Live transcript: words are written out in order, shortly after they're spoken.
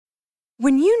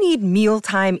When you need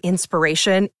mealtime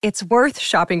inspiration, it's worth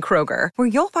shopping Kroger, where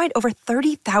you'll find over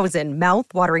 30,000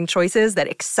 mouth-watering choices that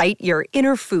excite your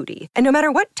inner foodie. And no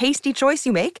matter what tasty choice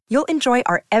you make, you'll enjoy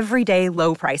our everyday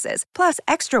low prices, plus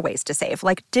extra ways to save,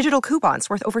 like digital coupons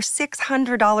worth over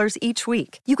 $600 each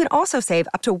week. You can also save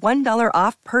up to $1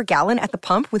 off per gallon at the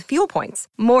pump with fuel points.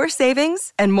 More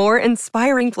savings and more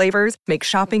inspiring flavors make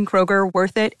shopping Kroger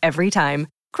worth it every time.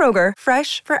 Kroger,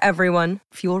 fresh for everyone.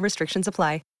 Fuel restrictions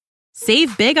apply.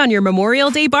 Save big on your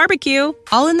Memorial Day barbecue,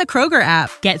 all in the Kroger app.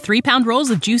 Get 3-pound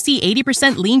rolls of juicy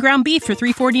 80% lean ground beef for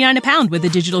 $3.49 a pound with a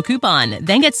digital coupon.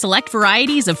 Then get select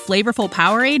varieties of flavorful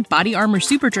Powerade, Body Armor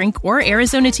Super Drink, or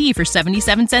Arizona tea for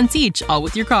 77 cents each, all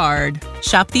with your card.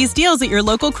 Shop these deals at your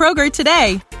local Kroger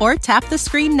today, or tap the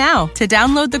screen now to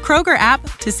download the Kroger app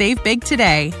to save big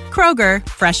today. Kroger,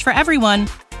 fresh for everyone.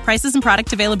 Prices and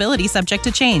product availability subject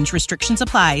to change. Restrictions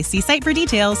apply. See site for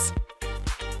details.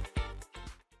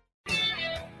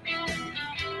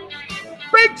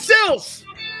 Big Sills!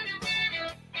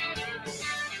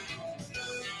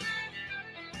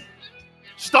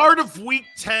 Start of week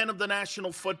 10 of the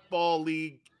National Football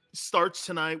League starts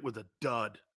tonight with a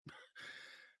dud.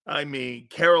 I mean,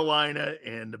 Carolina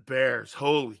and the Bears.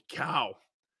 Holy cow.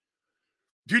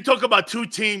 You talk about two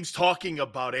teams talking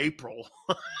about April.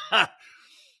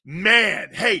 Man,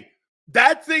 hey,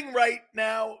 that thing right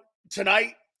now,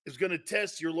 tonight, is going to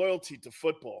test your loyalty to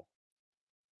football.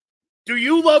 Do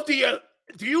you love the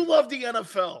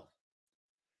NFL?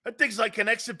 That thing's like an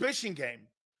exhibition game.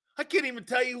 I can't even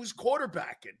tell you who's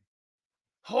quarterbacking.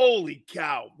 Holy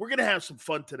cow. We're going to have some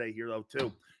fun today here, though,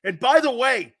 too. And by the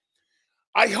way,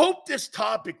 I hope this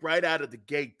topic right out of the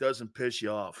gate doesn't piss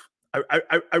you off.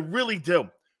 I really do.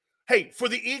 Hey, for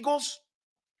the Eagles,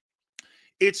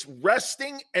 it's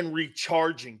resting and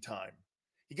recharging time.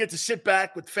 You get to sit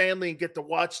back with family and get to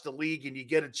watch the league, and you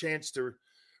get a chance to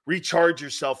recharge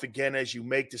yourself again as you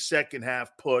make the second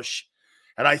half push.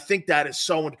 And I think that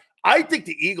is I think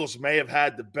the Eagles may have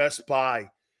had the best bye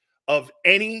of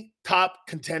any top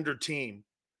contender team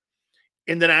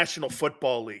in the National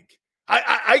Football League.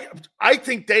 I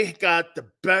think they got the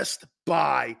best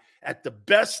bye at the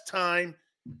best time,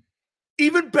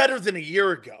 even better than a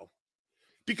year ago.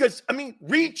 Because, I mean,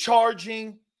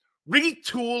 recharging,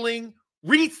 retooling,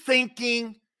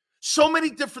 rethinking, so many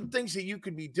different things that you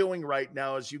could be doing right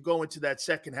now as you go into that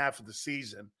second half of the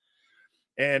season.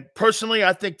 And personally,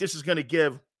 I think this is going to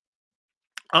give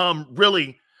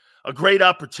really a great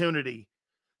opportunity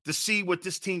to see what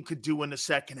this team could do in the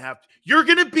second half. You're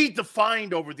going to be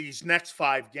defined over these next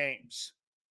 5 games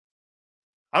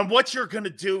on what you're going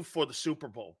to do for the Super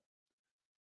Bowl.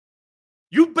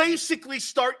 You basically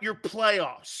start your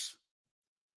playoffs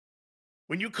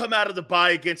when you come out of the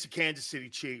bye against the Kansas City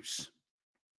Chiefs.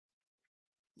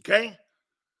 Okay?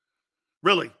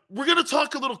 Really. We're going to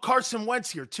talk a little Carson Wentz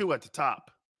here, too, at the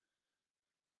top.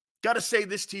 Got to say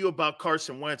this to you about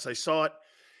Carson Wentz. I saw it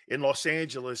in Los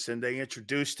Angeles, and they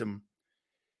introduced him.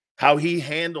 How he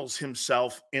handles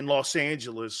himself in Los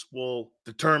Angeles will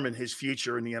determine his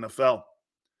future in the NFL.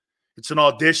 It's an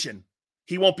audition.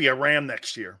 He won't be a Ram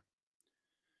next year.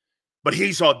 But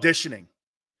he's auditioning.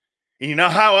 And you know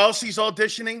how else he's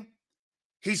auditioning?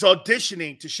 He's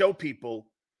auditioning to show people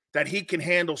that he can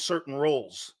handle certain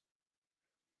roles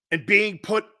and being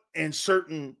put in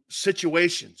certain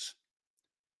situations.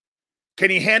 Can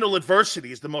he handle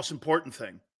adversity is the most important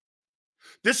thing.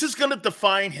 This is going to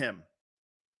define him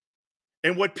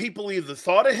and what people either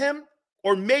thought of him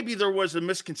or maybe there was a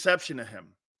misconception of him.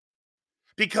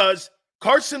 Because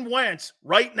Carson Wentz,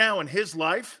 right now in his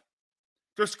life,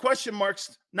 there's question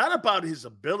marks not about his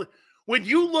ability. When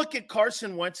you look at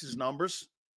Carson Wentz's numbers,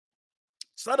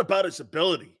 it's not about his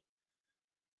ability.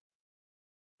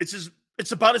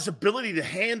 It's about his ability to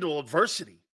handle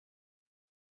adversity.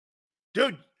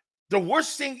 Dude, the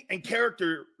worst thing and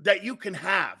character that you can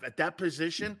have at that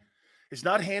position is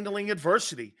not handling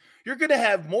adversity. You're going to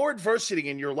have more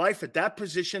adversity in your life at that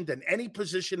position than any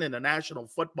position in the National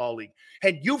Football League.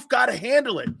 And you've got to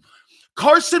handle it.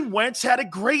 Carson Wentz had a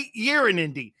great year in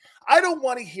Indy. I don't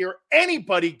want to hear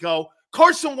anybody go,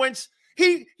 Carson Wentz,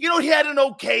 he had an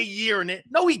okay year in it.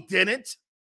 No, he didn't.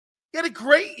 He had a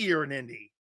great year in Indy.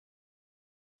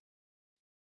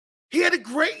 He had a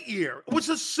great year. It was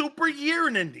a super year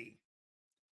in Indy.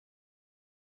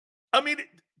 I mean,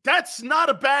 that's not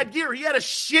a bad year. He had a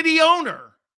shitty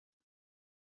owner.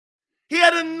 He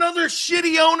had another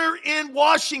shitty owner in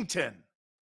Washington.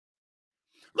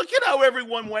 Look at how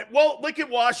everyone went. Well, look at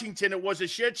Washington. It was a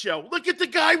shit show. Look at the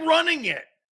guy running it.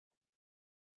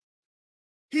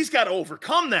 He's got to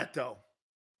overcome that, though.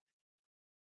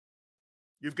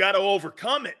 You've got to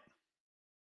overcome it.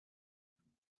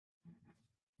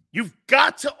 You've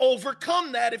got to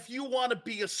overcome that if you want to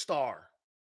be a star.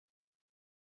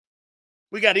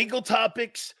 We got Eagle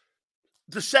Topics,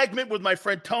 the segment with my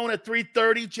friend Tone at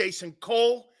 3:30, Jason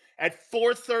Cole at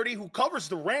 4:30, who covers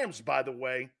the Rams, by the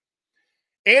way,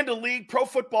 and a league Pro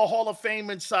Football Hall of Fame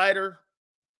insider,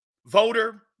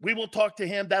 voter. We will talk to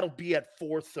him. That'll be at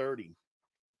 4:30.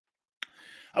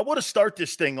 I want to start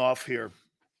this thing off here.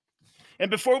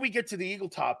 And before we get to the Eagle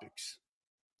Topics,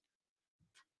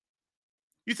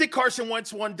 you think Carson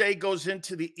Wentz one day goes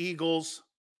into the Eagles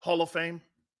Hall of Fame?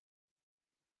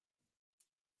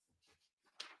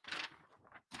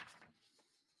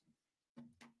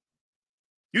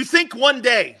 You think one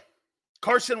day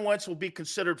Carson Wentz will be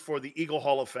considered for the Eagle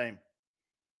Hall of Fame?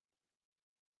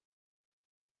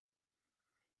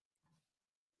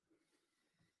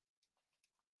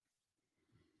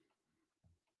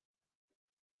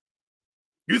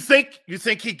 You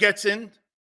think he gets in?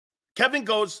 Kevin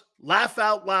goes, laugh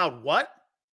out loud. What?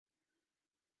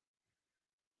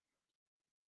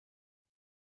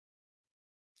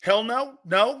 Hell no?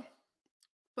 No?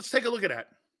 Let's take a look at that.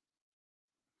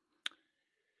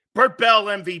 Burt Bell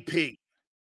MVP.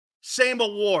 Same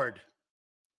award.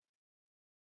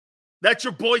 That's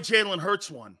your boy Jalen Hurts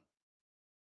won.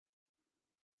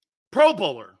 Pro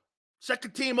Bowler.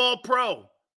 Second team All-Pro.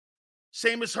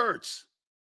 Same as Hurts.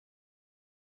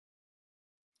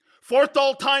 Fourth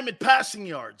all-time in passing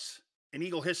yards in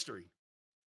Eagle history.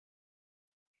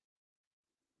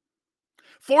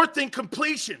 Fourth in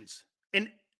completions in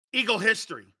Eagle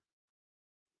history.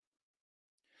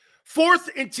 Fourth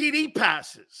in TD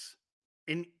passes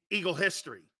in Eagle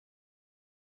history.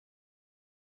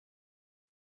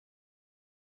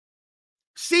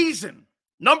 Season,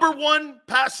 number one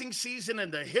passing season in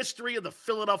the history of the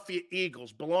Philadelphia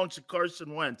Eagles belongs to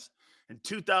Carson Wentz in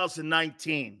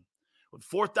 2019 with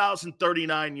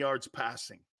 4,039 yards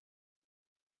passing.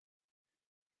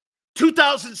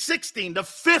 2016, the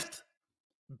fifth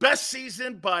best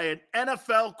season by an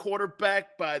NFL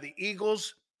quarterback by the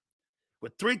Eagles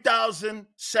with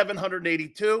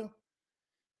 3,782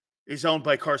 is owned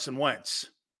by Carson Wentz.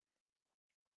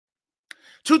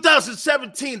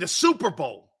 2017, the Super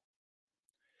Bowl.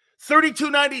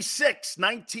 3296,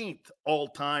 19th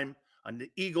all-time on the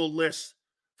Eagle list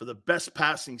for the best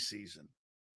passing season.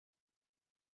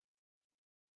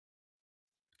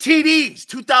 TDs,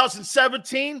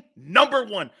 2017, number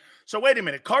one. So wait a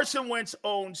minute. Carson Wentz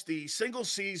owns the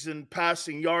single-season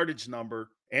passing yardage number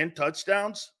and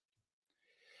touchdowns.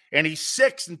 And he's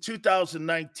sixth in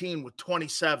 2019 with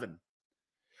 27.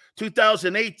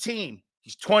 2018,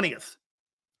 he's 20th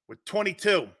with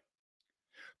 22.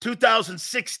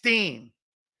 2016,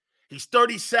 he's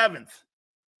 37th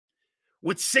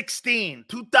with 16.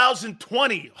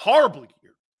 2020, horrible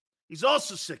year. He's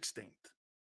also 16th.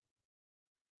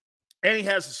 And he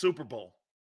has a Super Bowl.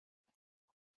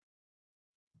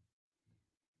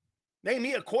 Name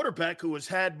me a quarterback who has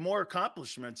had more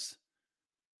accomplishments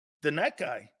than that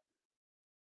guy.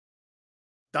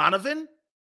 Donovan?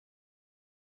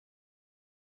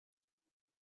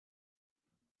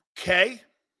 Okay.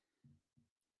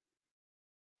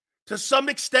 To some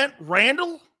extent,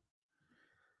 Randall?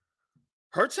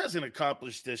 Hurts hasn't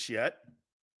accomplished this yet.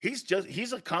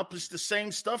 He's accomplished the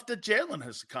same stuff that Jalen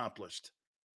has accomplished.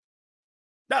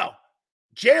 Now,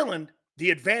 Jalen, the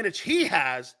advantage he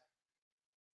has,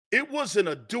 it wasn't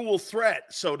a dual threat,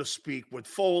 so to speak, with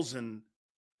Foles and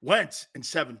Wentz in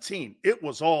 17. It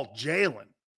was all Jalen.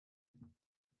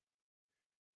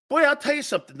 Boy, I'll tell you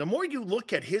something. The more you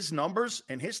look at his numbers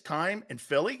and his time in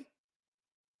Philly,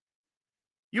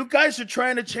 you guys are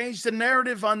trying to change the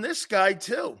narrative on this guy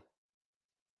too.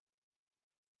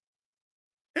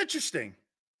 Interesting.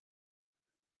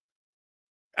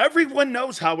 Everyone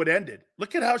knows how it ended.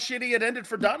 Look at how shitty it ended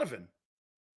for Donovan.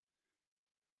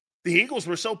 The Eagles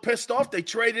were so pissed off, they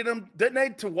traded him, didn't they,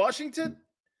 to Washington?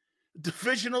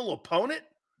 Divisional opponent?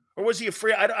 Or was he a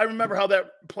free? I remember how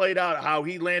that played out, how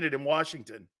he landed in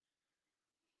Washington.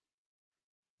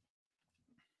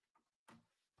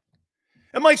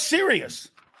 Am I serious?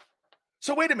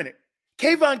 So wait a minute.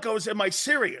 Kayvon goes, am I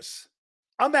serious?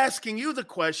 I'm asking you the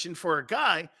question for a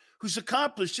guy who's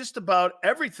accomplished just about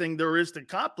everything there is to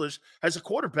accomplish as a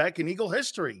quarterback in Eagle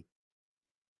history.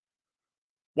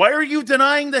 Why are you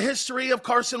denying the history of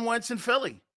Carson Wentz in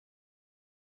Philly?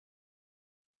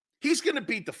 He's going to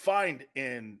be defined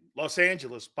in Los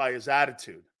Angeles by his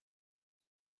attitude.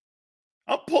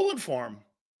 I'm pulling for him.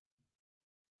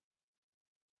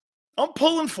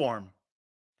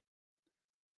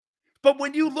 But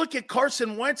when you look at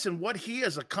Carson Wentz and what he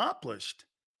has accomplished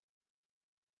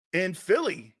in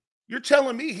Philly, you're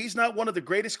telling me he's not one of the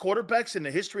greatest quarterbacks in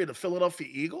the history of the Philadelphia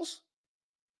Eagles?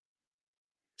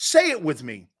 Say it with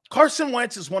me. Carson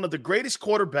Wentz is one of the greatest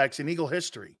quarterbacks in Eagle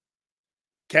history.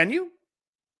 Can you?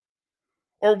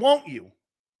 Or won't you?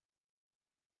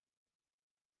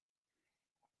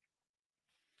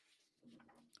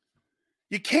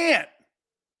 You can't,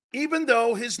 even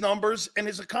though his numbers and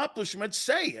his accomplishments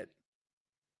say it.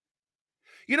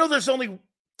 You know, there's only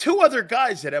two other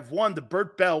guys that have won the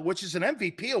Burt Bell, which is an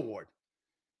MVP award.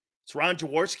 It's Ron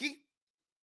Jaworski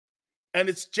and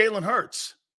it's Jalen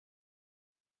Hurts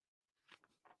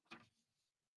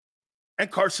and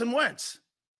Carson Wentz.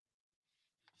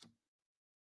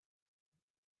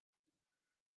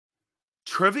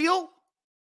 Trivial?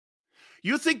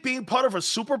 You think being part of a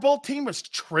Super Bowl team is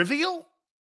trivial?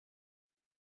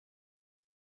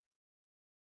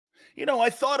 You know,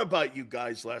 I thought about you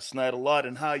guys last night a lot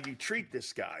and how you treat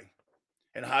this guy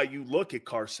and how you look at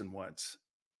Carson Wentz.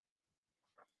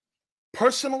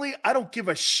 Personally, I don't give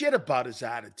a shit about his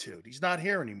attitude. He's not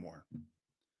here anymore.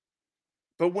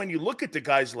 But when you look at the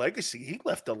guy's legacy, he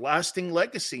left a lasting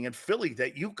legacy in Philly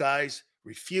that you guys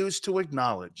refuse to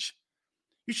acknowledge.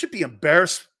 You should be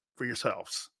embarrassed for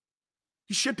yourselves.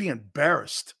 You should be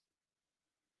embarrassed.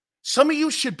 Some of you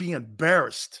should be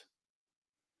embarrassed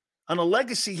on a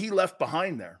legacy he left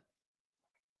behind there.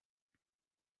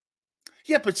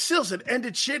 Yeah, but Sills, it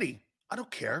ended shitty. I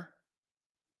don't care.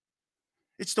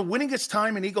 It's the winningest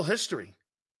time in Eagle history.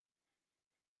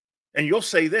 And you'll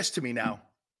say this to me now.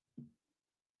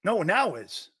 No, now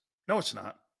is. No, it's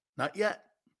not. Not yet.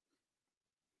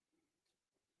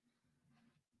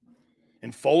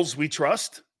 In Foles, we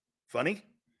trust. Funny.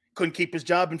 Couldn't keep his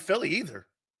job in Philly either.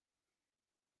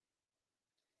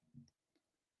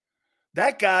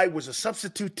 That guy was a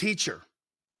substitute teacher.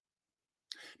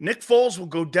 Nick Foles will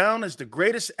go down as the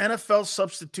greatest NFL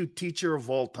substitute teacher of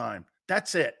all time.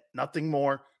 That's it. Nothing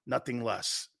more, nothing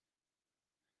less.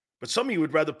 But some of you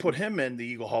would rather put him in the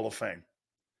Eagle Hall of Fame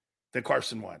than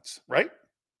Carson Wentz, right?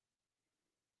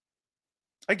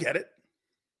 I get it.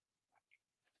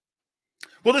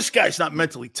 Well, this guy's not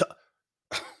mentally tough.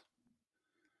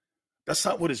 That's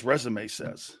not what his resume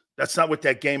says. That's not what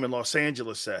that game in Los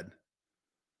Angeles said.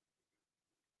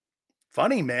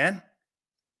 Funny, man.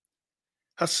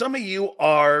 How some of you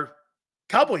are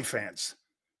Cowboy fans.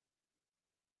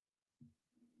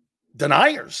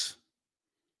 Deniers.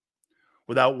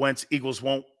 Without Wentz, Eagles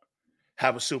won't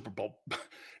have a Super Bowl.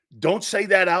 Don't say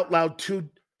that out loud too.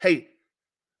 Hey,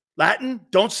 Latin,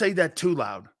 don't say that too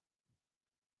loud.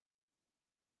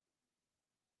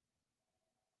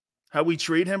 How we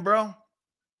treat him, bro?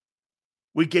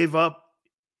 We gave up.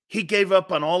 He gave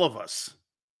up on all of us.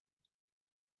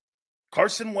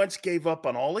 Carson Wentz gave up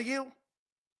on all of you?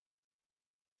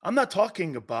 I'm not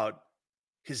talking about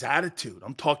his attitude.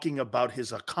 I'm talking about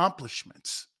his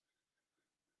accomplishments.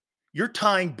 You're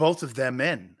tying both of them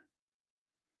in.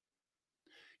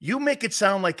 You make it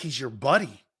sound like he's your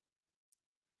buddy.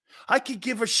 I could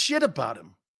give a shit about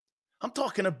him. I'm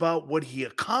talking about what he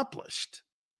accomplished.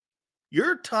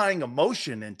 You're tying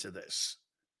emotion into this.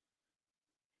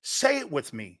 Say it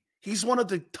with me. He's one of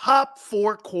the top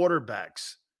 4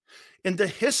 quarterbacks in the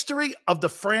history of the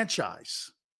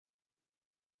franchise.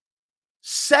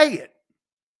 Say it,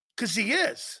 because he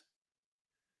is.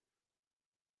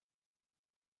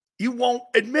 You won't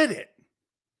admit it.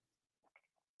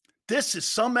 This is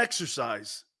some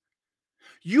exercise.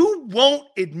 You won't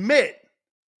admit.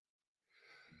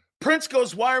 Prince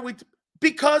goes, why are we?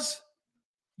 Because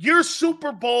your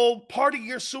Super Bowl, part of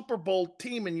your Super Bowl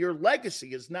team and your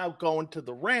legacy is now going to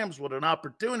the Rams with an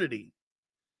opportunity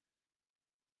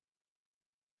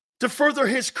to further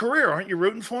his career. Aren't you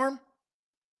rooting for him?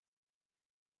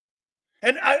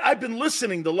 And I've been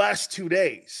listening the last 2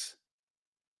 days.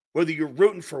 Whether you're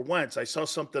rooting for Wentz, I saw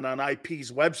something on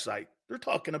IP's website. They're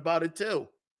talking about it too.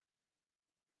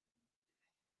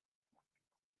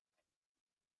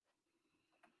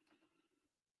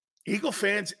 Eagle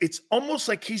fans, it's almost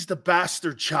like he's the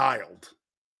bastard child.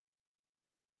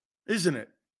 Isn't it?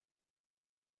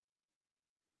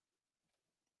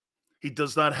 He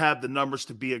does not have the numbers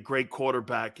to be a great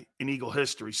quarterback in Eagle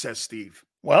history, says Steve.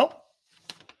 Well,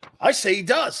 I say he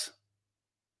does.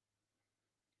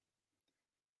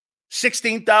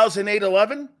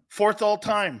 16,811, 4th all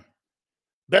time.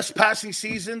 Best passing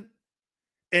season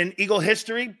in Eagle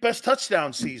history, best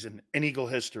touchdown season in Eagle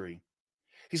history.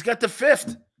 He's got the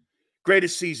 5th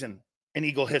greatest season in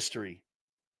Eagle history.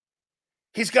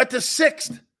 He's got the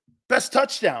 6th best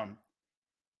touchdown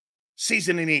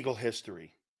season in Eagle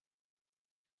history.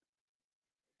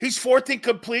 He's 4th in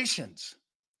completions,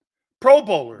 Pro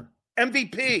Bowler,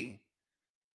 MVP,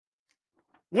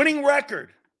 winning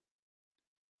record.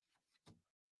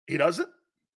 He doesn't?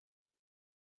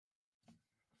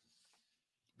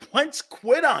 Wentz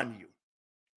quit on you.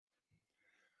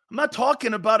 I'm not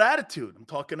talking about attitude. I'm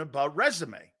talking about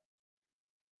resume.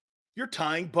 You're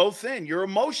tying both in, your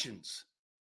emotions.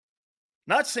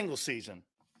 Not single season.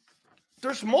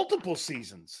 There's multiple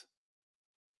seasons.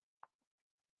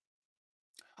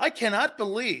 I cannot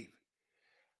believe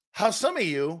how some of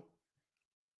you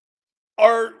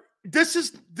are, this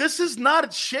is not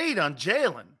a shade on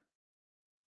Jalen.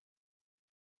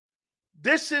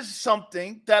 This is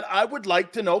something that I would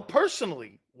like to know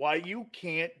personally, why you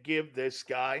can't give this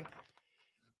guy,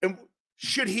 and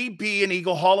should he be an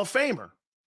Eagle Hall of Famer?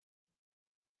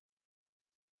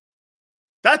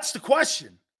 That's the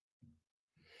question.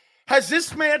 Has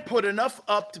this man put enough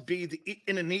up to be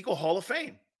in an Eagle Hall of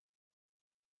Fame?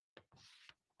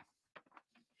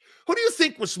 Who do you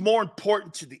think was more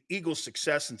important to the Eagles'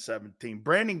 success in 17,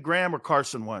 Brandon Graham or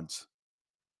Carson Wentz?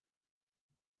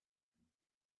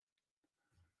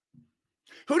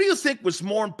 Who do you think was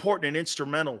more important and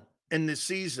instrumental in this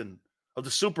season of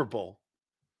the Super Bowl?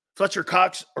 Fletcher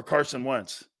Cox or Carson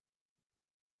Wentz?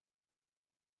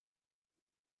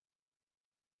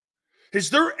 Is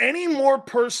there any more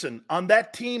person on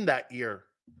that team that year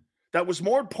that was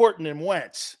more important than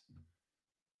Wentz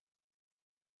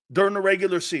during the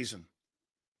regular season?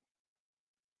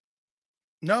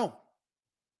 No.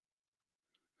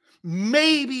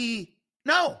 Maybe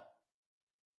no.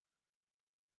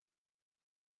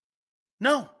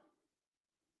 No.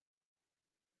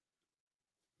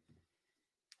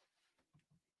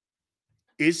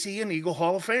 Is he an Eagle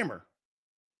Hall of Famer?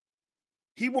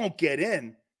 He won't get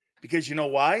in because you know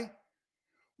why?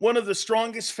 One of the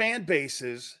strongest fan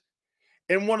bases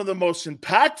and one of the most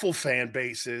impactful fan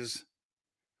bases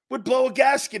would blow a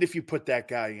gasket if you put that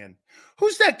guy in.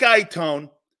 Who's that guy, Tone,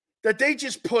 that they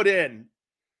just put in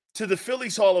to the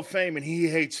Phillies Hall of Fame and he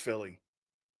hates Philly?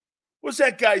 What's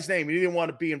that guy's name? He didn't want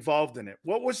to be involved in it.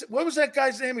 What was that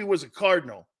guy's name? He was a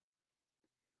Cardinal.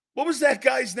 What was that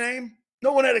guy's name?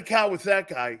 No one had a cow with that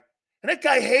guy. And that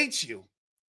guy hates you.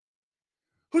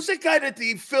 Who's that guy that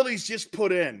the Phillies just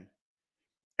put in?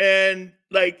 And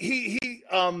like he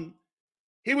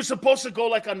was supposed to go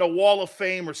like on the Wall of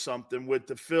Fame or something with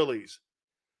the Phillies.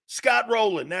 Scott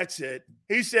Rowland, that's it.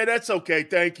 He said, that's okay.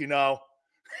 Thank you. No.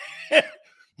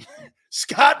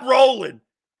 Scott Rowland.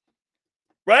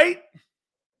 Right?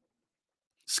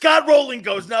 Scott Rowland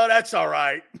goes, no, that's all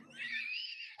right.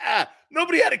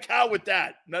 Nobody had a cow with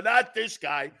that. No, not this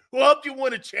guy who helped you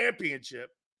win a championship.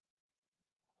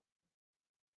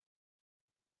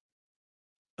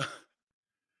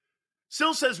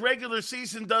 Still says regular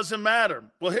season doesn't matter.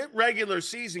 Well, hit regular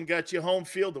season got you home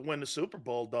field to win the Super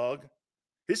Bowl, dog.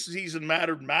 This season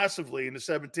mattered massively in the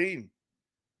 17.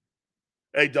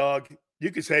 Hey, dog,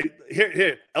 you could say,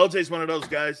 here, LJ's one of those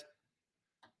guys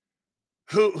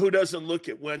who doesn't look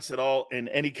at Wentz at all in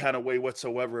any kind of way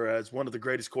whatsoever as one of the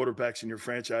greatest quarterbacks in your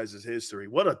franchise's history.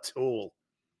 What a tool.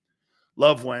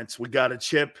 Love Wentz. We got a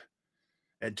chip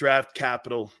and draft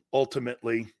capital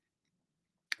ultimately.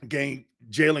 Gain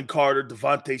Jalen Carter,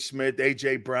 Devontae Smith,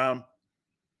 A.J. Brown.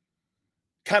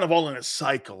 Kind of all in a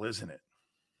cycle, isn't it?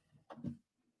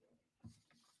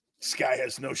 This guy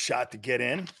has no shot to get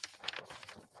in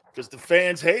because the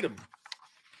fans hate him.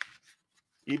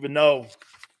 Even though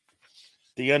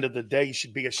at the end of the day, you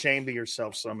should be ashamed of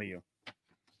yourself, some of you.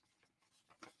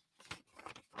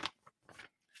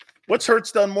 What's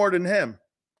Hurts done more than him?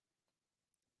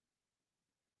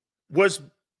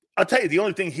 I'll tell you, the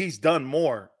only thing he's done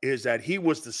more is that he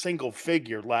was the single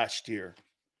figure last year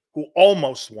who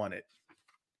almost won it.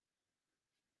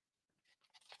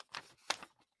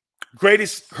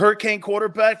 Greatest Hurricane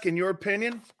quarterback, in your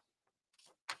opinion?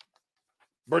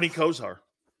 Bernie Kosar.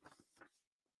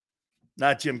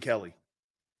 Not Jim Kelly.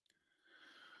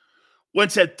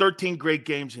 Wentz had 13 great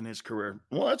games in his career.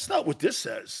 Well, that's not what this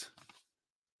says.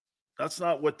 That's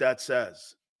not what that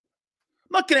says.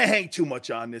 I'm not going to hang too much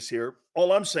on this here.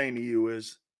 All I'm saying to you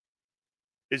is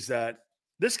that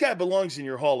this guy belongs in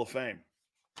your Hall of Fame.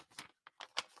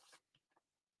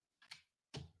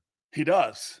 He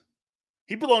does.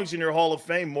 He belongs in your Hall of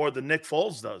Fame more than Nick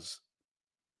Foles does.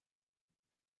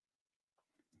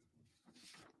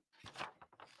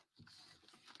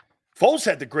 Foles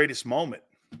had the greatest moment.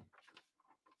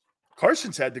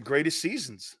 Carson's had the greatest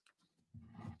seasons.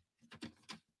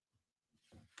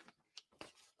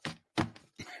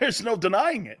 There's no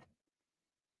denying it.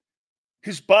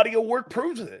 His body of work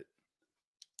proves it.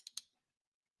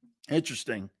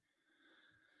 Interesting.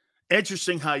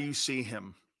 Interesting how you see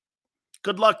him.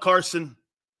 Good luck, Carson.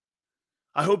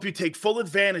 I hope you take full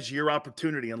advantage of your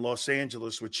opportunity in Los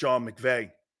Angeles with Sean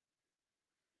McVay.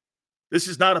 This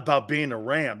is not about being a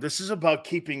Ram. This is about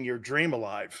keeping your dream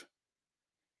alive.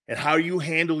 and how you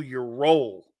handle your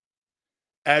role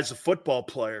as a football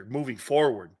player moving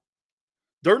forward.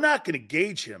 They're not going to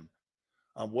gauge him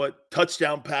on what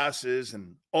touchdown passes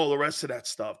and all the rest of that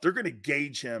stuff. They're going to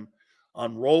gauge him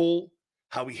on role,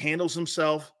 how he handles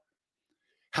himself,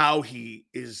 how he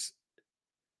is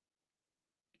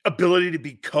ability to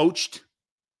be coached.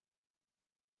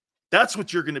 That's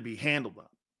what you're going to be handled on.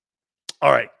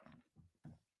 All right.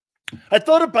 I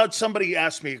thought about somebody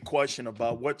asked me a question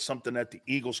about what something that the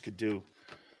Eagles could do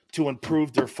to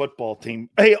improve their football team.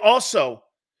 Hey, also,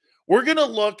 we're going to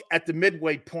look at the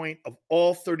midway point of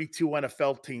all 32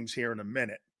 NFL teams here in a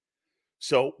minute.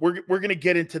 So we're going to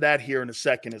get into that here in a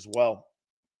second as well.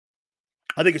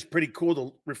 I think it's pretty cool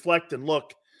to reflect and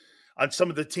look on some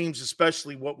of the teams,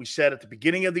 especially what we said at the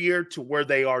beginning of the year to where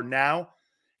they are now.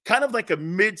 Kind of like a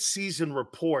mid-season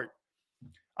report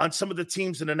on some of the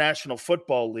teams in the National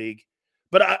Football League.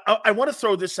 But I want to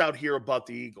throw this out here about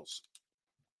the Eagles.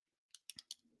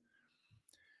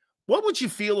 What would you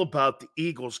feel about the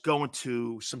Eagles going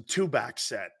to some two-back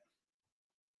set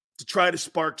to try to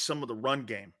spark some of the run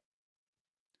game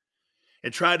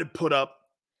and try to put up?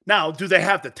 Now, do they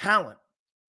have the talent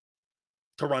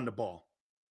to run the ball?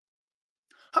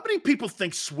 How many people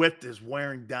think Swift is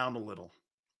wearing down a little?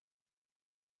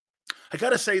 I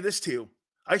got to say this to you.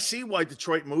 I see why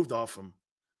Detroit moved off him.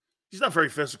 He's not very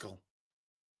physical.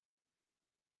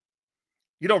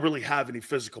 You don't really have any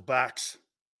physical backs.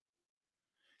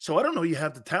 So I don't know you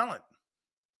have the talent.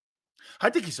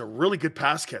 I think he's a really good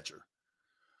pass catcher.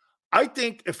 I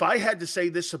think if I had to say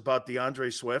this about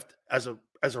DeAndre Swift as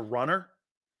a runner,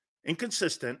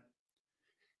 inconsistent,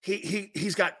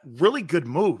 he's got really good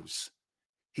moves.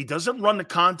 He doesn't run the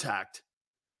contact.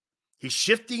 He's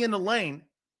shifty in the lane,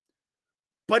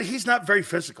 but he's not very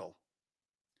physical.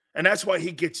 And that's why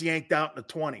he gets yanked out in the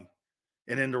 20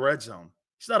 and in the red zone.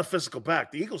 He's not a physical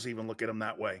back. The Eagles even look at him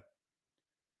that way.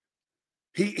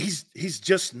 He's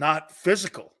just not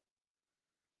physical.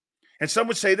 And some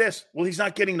would say this, well, he's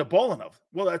not getting the ball enough.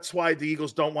 Well, that's why the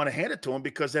Eagles don't want to hand it to him,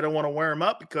 because they don't want to wear him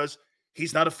up, because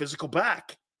he's not a physical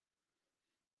back.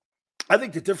 I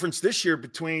think the difference this year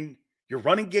between your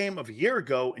running game of a year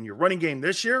ago and your running game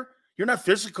this year, you're not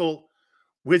physical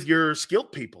with your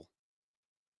skilled people.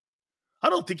 I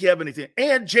don't think you have anything.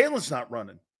 And Jalen's not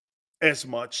running as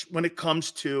much when it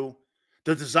comes to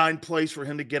the design plays for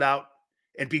him to get out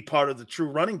and be part of the true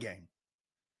running game.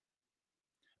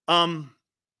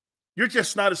 You're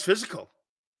just not as physical.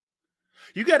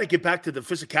 You got to get back to the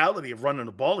physicality of running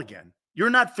the ball again. You're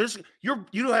not physical.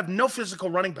 You have no physical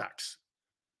running backs.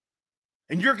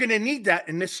 And you're going to need that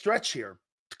in this stretch here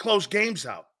to close games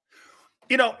out.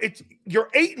 You know, you're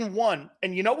 8-1,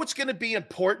 and you know what's going to be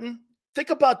important? Think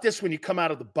about this when you come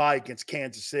out of the bye against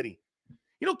Kansas City.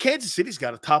 You know, Kansas City's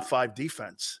got a top 5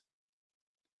 defense.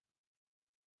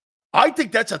 I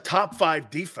think that's a top 5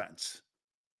 defense.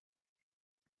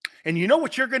 And you know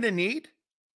what you're going to need?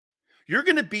 You're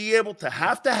going to be able to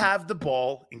have the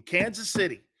ball in Kansas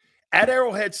City at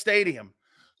Arrowhead Stadium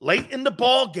late in the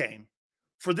ball game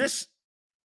for this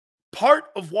part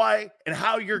of why and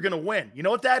how you're going to win. You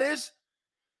know what that is?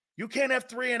 You can't have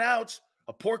 3 and outs,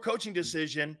 a poor coaching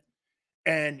decision,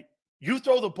 and you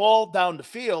throw the ball down the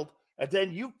field, and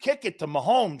then you kick it to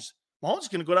Mahomes. Mahomes is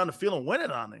going to go down the field and win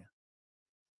it on you.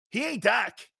 He ain't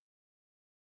Dak.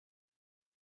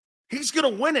 He's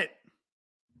going to win it.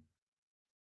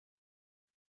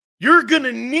 You're going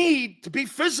to need to be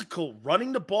physical,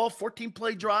 running the ball,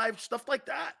 14-play drive, stuff like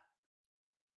that.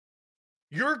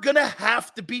 You're going to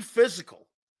have to be physical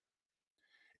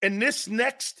in this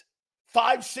next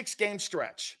 5-6 game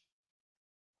stretch.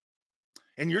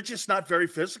 And you're just not very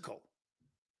physical.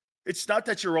 It's not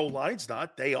that your O-line's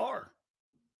not. They are.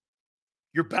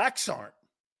 Your backs aren't.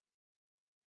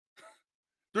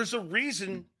 There's a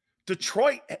reason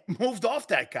Detroit moved off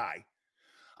that guy.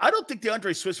 I don't think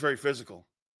DeAndre Swift's very physical.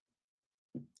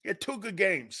 He had 2 good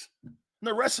games. And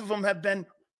the rest of them have been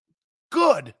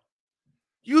good.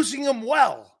 Using him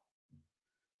well.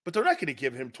 But they're not going to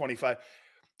give him 25.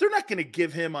 They're not going to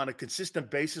give him on a consistent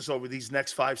basis over these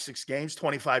next 5-6 games,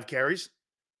 25 carries.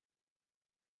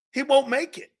 He won't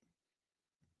make it.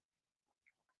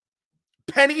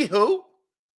 Penny who?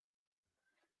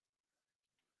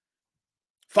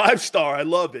 5-star. I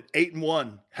love it.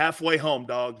 8-1. Halfway home,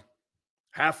 dog.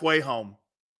 Halfway home.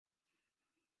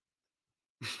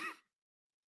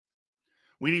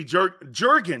 We need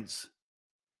Jurgens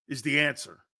is the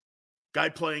answer. Guy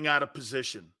playing out of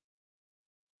position.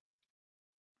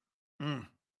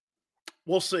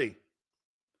 We'll see.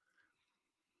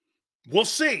 We'll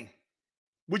see.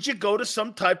 Would you go to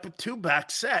some type of 2-back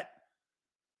set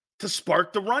to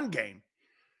spark the run game?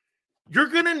 You're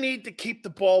going to need to keep the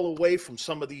ball away from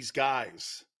some of these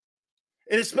guys.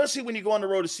 And especially when you go on the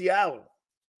road to Seattle.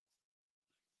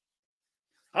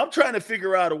 I'm trying to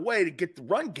figure out a way to get the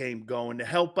run game going to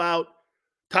help out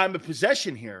time of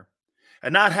possession here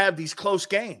and not have these close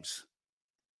games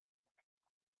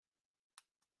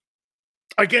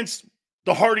against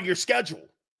the heart of your schedule.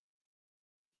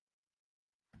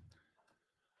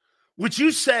 Would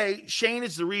you say Shane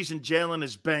is the reason Jalen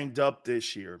is banged up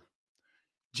this year?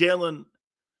 Jalen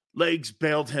legs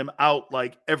bailed him out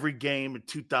like every game in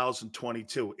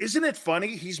 2022. Isn't it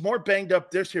funny? He's more banged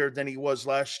up this year than he was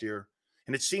last year.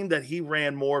 And it seemed that he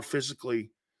ran more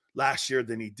physically last year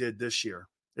than he did this year.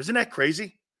 Isn't that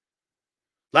crazy?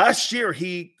 Last year,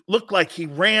 he looked like he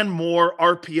ran more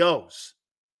RPOs.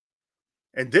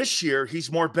 And this year,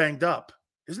 he's more banged up.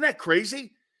 Isn't that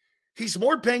crazy? He's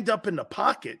more banged up in the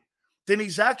pocket than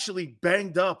he's actually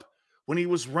banged up when he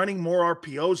was running more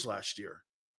RPOs last year.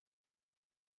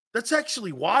 That's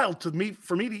actually wild to me,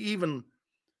 for me to even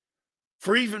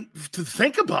to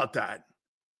think about that.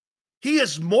 He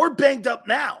is more banged up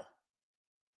now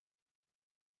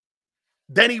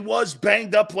than he was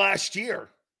banged up last year.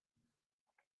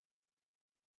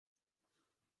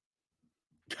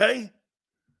 Okay?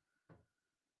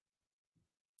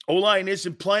 O-line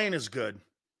isn't playing as good.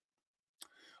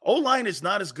 O-line is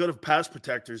not as good of pass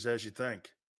protectors as you think.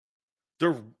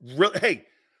 They're hey,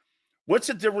 what's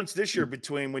the difference this year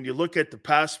between when you look at the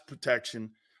pass protection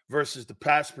versus the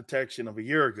pass protection of a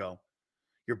year ago?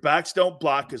 Your backs don't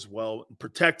block as well,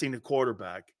 protecting the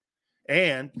quarterback.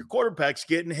 And your quarterback's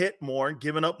getting hit more and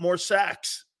giving up more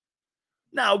sacks.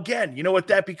 Now, again, you know what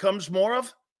that becomes more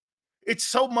of? It's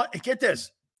so much. Get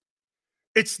this.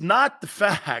 It's not the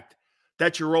fact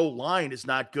that your O-line is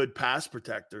not good pass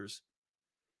protectors.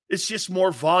 It's just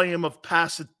more volume of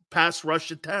pass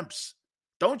rush attempts.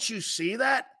 Don't you see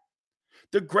that?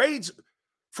 The grades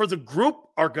for the group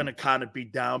are going to kind of be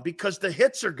down because the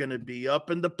hits are going to be up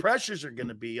and the pressures are going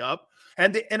to be up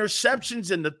and the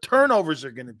interceptions and the turnovers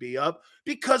are going to be up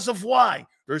because of why?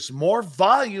 There's more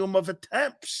volume of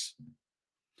attempts,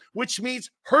 which means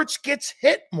Hurts gets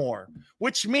hit more,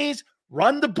 which means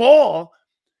run the ball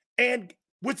and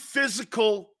with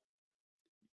physical.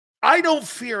 I don't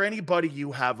fear anybody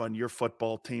you have on your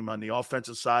football team on the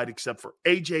offensive side except for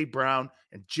A.J. Brown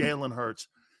and Jalen Hurts.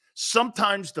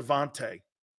 Sometimes Devontae,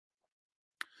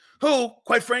 who,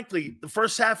 quite frankly, the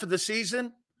first half of the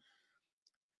season,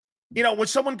 you know, when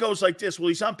someone goes like this, well,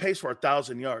 he's on pace for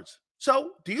 1,000 yards.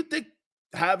 So do you think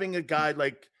having a guy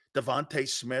like Devontae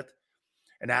Smith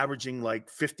and averaging like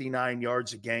 59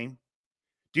 yards a game,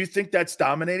 do you think that's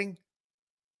dominating?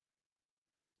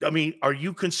 I mean, are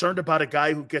you concerned about a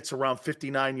guy who gets around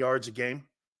 59 yards a game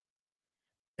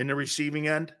in the receiving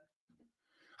end?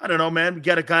 I don't know, man. We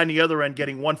got a guy on the other end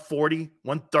getting 140,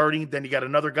 130. Then you got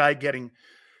another guy getting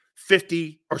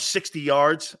 50 or 60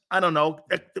 yards. I don't know.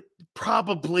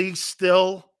 Probably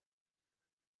still.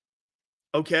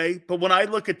 Okay. But when I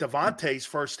look at Devontae's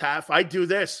first half, I do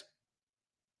this.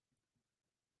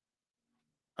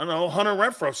 I don't know, Hunter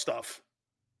Renfrow stuff.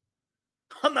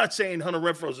 I'm not saying Hunter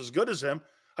Renfrow's as good as him.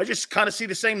 I just kind of see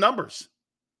the same numbers.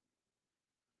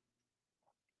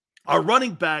 Our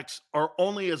running backs are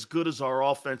only as good as our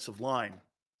offensive line.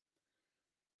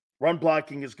 Run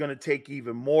blocking is going to take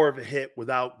even more of a hit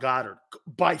without Goddard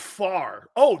by far.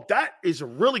 Oh, that is a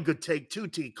really good take too,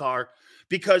 T-Car,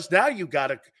 because now you got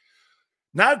to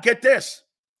 – now get this.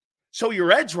 So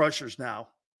your edge rushers now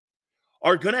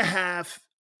are going to have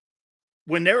 –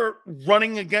 when they're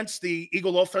running against the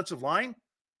Eagle offensive line,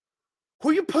 who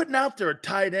are you putting out there at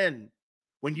tight end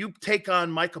when you take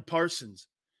on Micah Parsons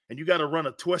and you got to run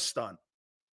a twist on?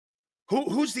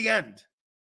 Who's the end?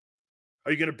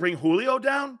 Are you going to bring Julio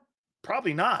down?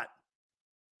 Probably not.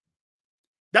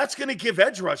 That's going to give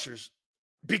edge rushers,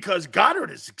 because Goddard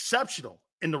is exceptional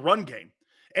in the run game.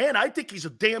 And I think he's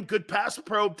a damn good pass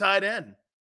probe tight end.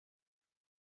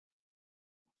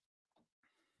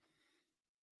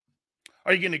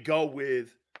 Are you going to go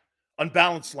with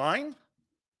unbalanced line?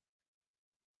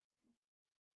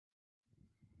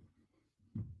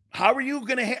 How are you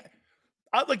going to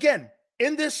again,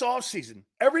 in this offseason,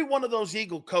 every one of those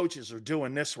Eagle coaches are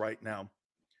doing this right now.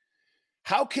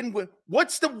 How can we,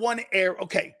 what's the one area?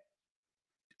 Okay,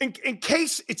 in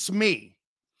case it's me,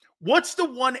 what's the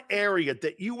one area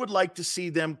that you would like to see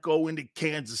them go into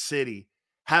Kansas City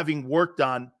having worked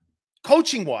on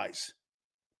coaching-wise?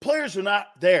 Players are not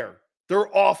there.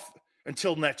 They're off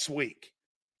until next week.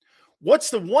 What's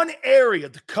the one area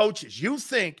the coaches you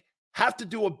think have to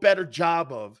do a better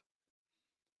job of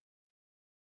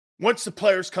once the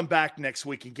players come back next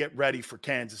week and get ready for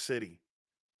Kansas City?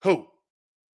 Who?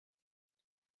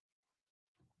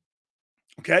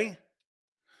 Okay?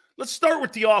 Let's start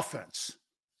with the offense.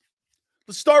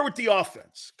 Let's start with the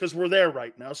offense because we're there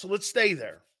right now. So let's stay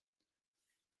there.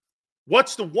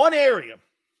 What's the one area?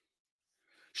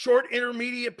 Short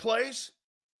intermediate plays,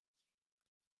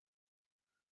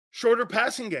 shorter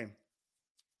passing game,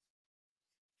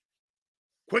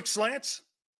 quick slants.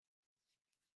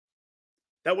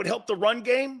 That would help the run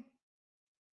game.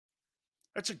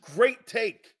 That's a great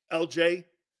take, LJ.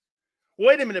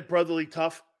 Wait a minute, Brotherly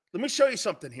Tough. Let me show you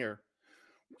something here.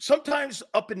 Sometimes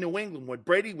up in New England, when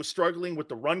Brady was struggling with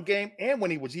the run game and when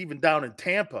he was even down in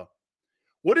Tampa,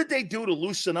 what did they do to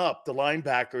loosen up the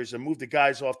linebackers and move the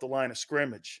guys off the line of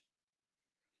scrimmage?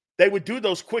 They would do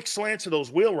those quick slants or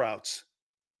those wheel routes,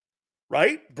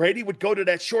 right? Brady would go to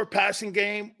that short passing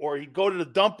game, or he'd go to the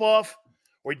dump off,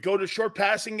 or he'd go to the short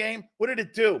passing game. What did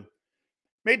it do?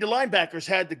 Made the linebackers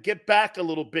had to get back a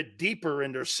little bit deeper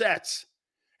in their sets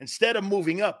instead of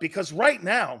moving up. Because right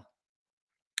now,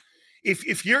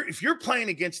 if you're playing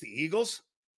against the Eagles,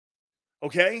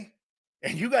 okay,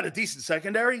 and you got a decent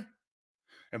secondary,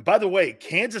 and by the way,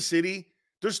 Kansas City,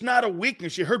 there's not a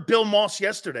weakness. You heard Bill Moss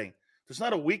yesterday. There's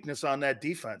not a weakness on that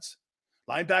defense.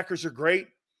 Linebackers are great.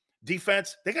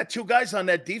 Defense, they got two guys on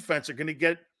that defense are going to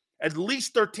get at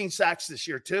least 13 sacks this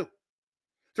year too.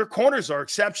 Their corners are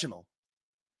exceptional.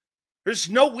 There's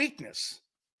no weakness,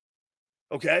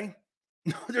 okay?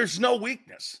 There's no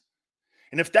weakness.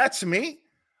 And if that's me,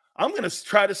 I'm going to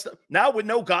try to stop. Now with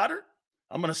no Goddard,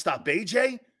 I'm going to stop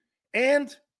AJ.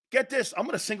 And get this, I'm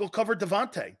going to single cover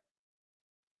Devontae.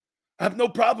 I have no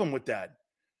problem with that.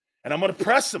 And I'm going to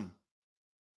press him.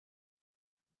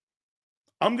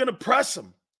 I'm going to press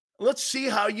him. Let's see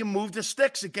how you move the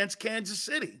sticks against Kansas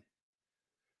City.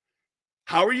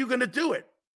 How are you going to do it?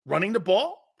 Running the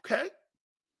ball? Okay.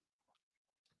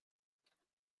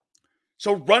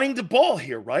 So running the ball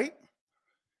here, right?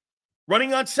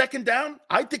 Running on second down?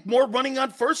 I think more running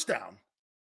on first down.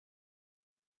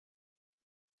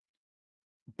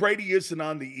 Brady isn't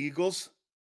on the Eagles.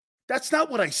 That's not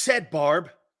what I said,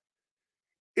 Barb.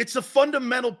 It's a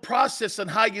fundamental process on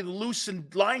how you loosen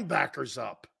linebackers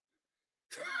up.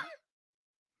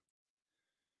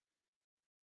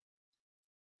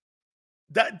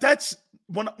 That's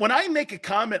when I make a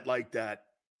comment like that,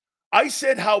 I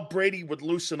said how Brady would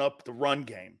loosen up the run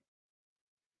game.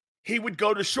 He would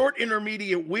go to short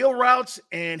intermediate wheel routes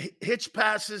and hitch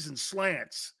passes and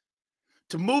slants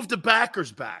to move the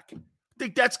backers back. I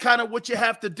think that's kind of what you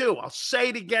have to do. I'll say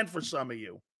it again for some of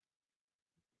you.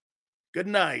 Good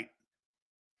night.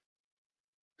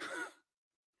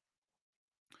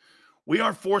 We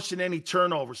aren't forcing any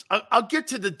turnovers. I'll get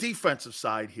to the defensive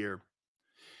side here.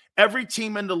 Every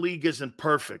team in the league isn't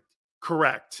perfect.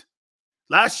 Correct.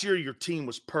 Last year, your team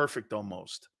was perfect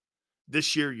almost.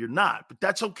 This year, you're not, but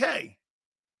that's okay.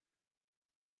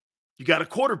 You got a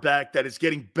quarterback that is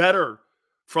getting better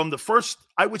from the first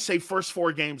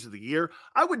 4 games of the year.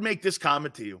 I would make this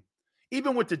comment to you.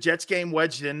 Even with the Jets game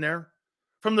wedged in there,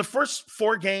 from the first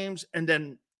 4 games and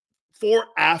then 4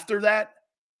 after that,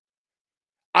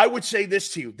 I would say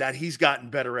this to you, that he's gotten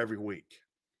better every week.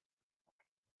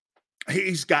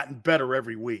 He's gotten better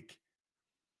every week.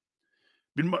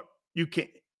 You can't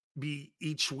be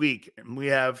each week, and we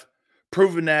have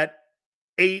proven that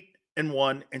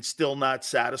 8-1 and still not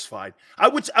satisfied. I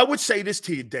would say this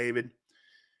to you, David.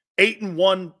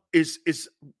 8-1 is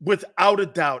without a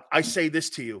doubt. I say this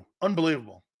to you,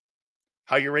 unbelievable.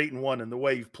 How you're 8-1 and the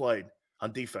way you've played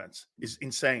on defense is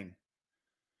insane.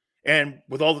 And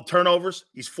with all the turnovers,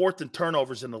 he's 4th in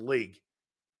turnovers in the league.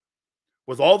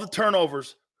 With all the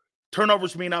turnovers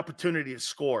mean opportunity to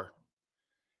score.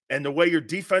 And the way your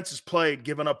defense is played,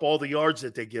 giving up all the yards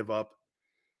that they give up,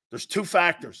 there's 2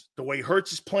 factors. The way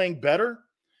Hurts is playing better,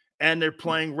 and they're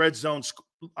playing red zone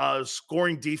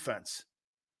scoring defense.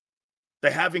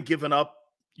 They haven't given up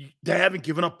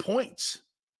points.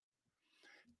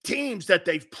 Teams that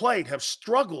they've played have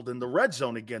struggled in the red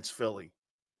zone against Philly.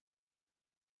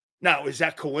 Now, is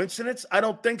that coincidence? I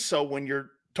don't think so when you're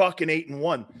talking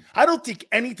 8-1. I don't think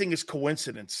anything is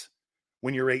coincidence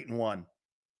when you're 8-1.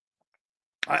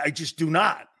 I just do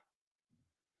not.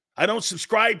 I don't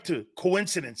subscribe to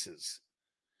coincidences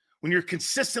when you're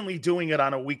consistently doing it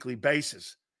on a weekly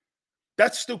basis.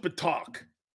 That's stupid talk.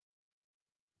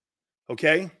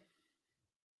 Okay?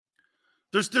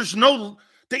 There's no,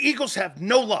 the Eagles have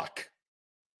no luck.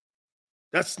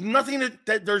 That's nothing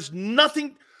that there's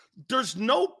nothing, there's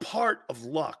no part of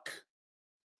luck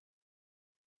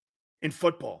in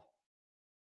football.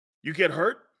 You get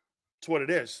hurt, it's what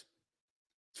it is.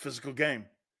 It's a physical game.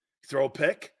 You throw a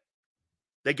pick,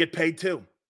 they get paid too.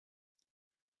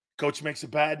 Coach makes a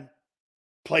bad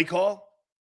play call,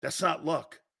 that's not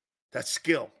luck. That's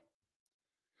skill.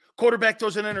 Quarterback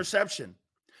throws an interception.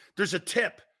 There's a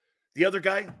tip. The other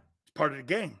guy is part of the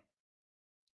game.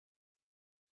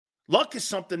 Luck is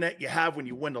something that you have when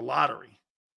you win the lottery.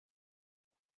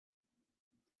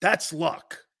 That's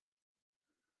luck.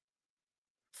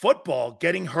 Football,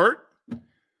 getting hurt.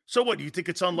 So what, do you think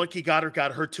it's unlucky got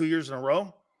hurt 2 years in a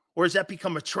row? Or has that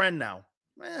become a trend now?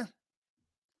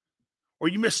 Or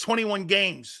you missed 21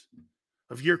 games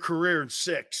of your career in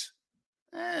 6.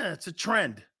 It's a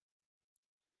trend.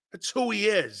 That's who he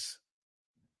is.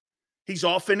 He's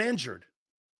often injured.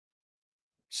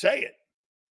 Say it.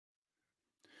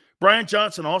 Brian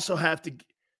Johnson also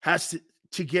has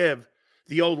to give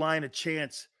the O-line a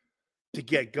chance to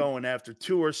get going. After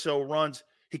 2 or so runs,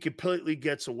 he completely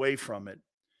gets away from it.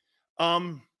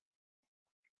 How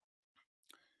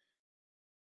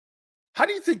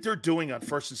do you think they're doing on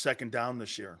first and second down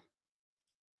this year?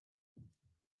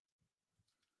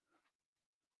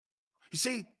 You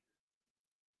see,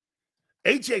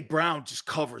 A.J. Brown just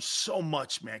covers so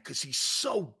much, man, because he's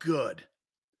so good.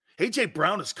 A.J.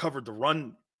 Brown has covered the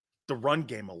run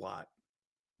game a lot.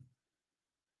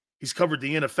 He's covered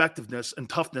the ineffectiveness and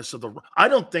toughness of the – I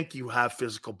don't think you have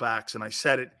physical backs, and I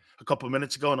said it a couple of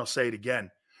minutes ago, and I'll say it again.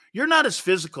 You're not as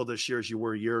physical this year as you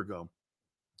were a year ago.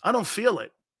 I don't feel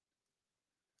it.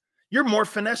 You're more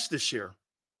finesse this year.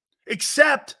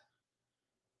 Except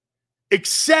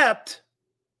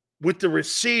with the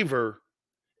receiver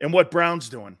and what Brown's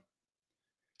doing.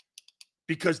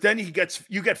 Because then you get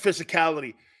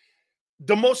physicality.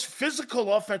 The most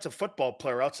physical offensive football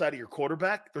player outside of your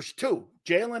quarterback, there's 2,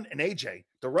 Jalen and AJ.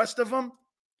 The rest of them,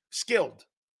 skilled,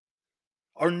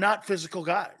 are not physical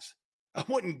guys. I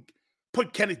wouldn't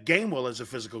put Kenneth Gainwell as a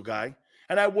physical guy,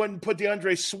 and I wouldn't put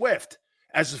DeAndre Swift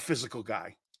as a physical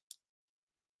guy.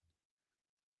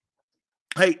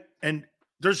 Hey, and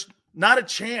there's not a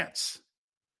chance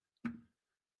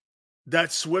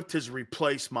that Swift has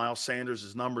replaced Miles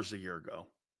Sanders' numbers a year ago.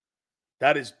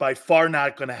 That is by far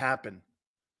not going to happen.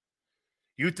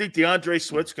 You think DeAndre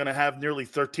Swift's going to have nearly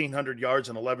 1,300 yards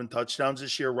and 11 touchdowns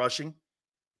this year rushing?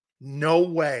 No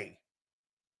way.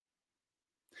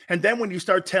 And then when you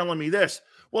start telling me this,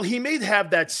 well, he may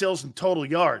have that sales in total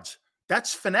yards.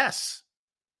 That's finesse.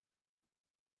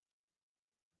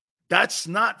 That's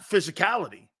not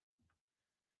physicality.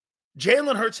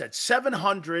 Jalen Hurts had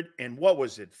 700 and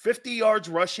 50 yards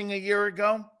rushing a year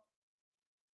ago?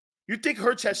 You think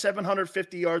Hurts has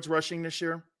 750 yards rushing this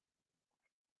year?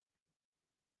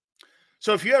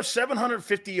 So if you have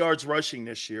 750 yards rushing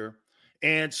this year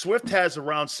and Swift has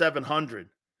around 700,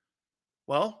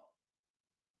 well,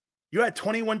 you had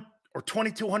 21 or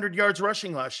 2,200 yards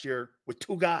rushing last year with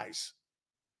 2 guys.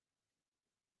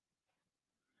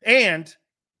 And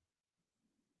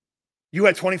you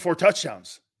had 24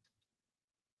 touchdowns.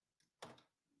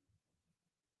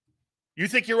 You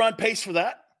think you're on pace for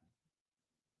that?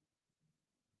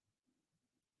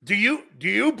 Do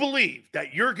you believe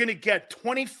that you're going to get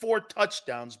 24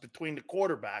 touchdowns between the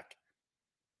quarterback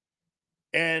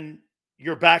and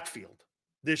your backfield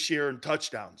this year in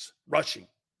touchdowns, rushing?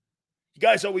 You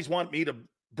guys always want me to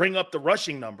bring up the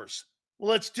rushing numbers.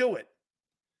 Well, let's do it.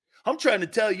 I'm trying to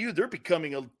tell you they're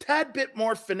becoming a tad bit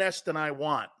more finesse than I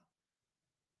want.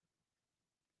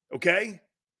 Okay?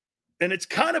 And it's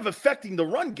kind of affecting the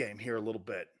run game here a little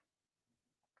bit.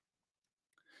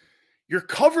 You're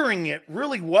covering it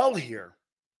really well here.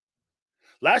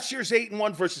 Last year's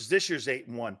 8-1 versus this year's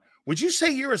 8-1. Would you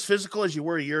say you're as physical as you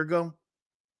were a year ago?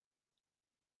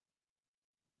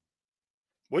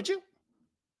 Would you?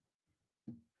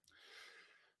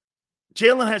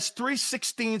 Jalen has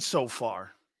 316 so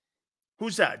far.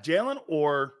 Who's that? Jalen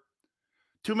or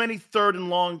too many third and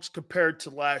longs compared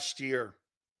to last year?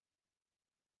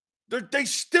 They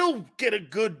still get a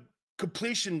good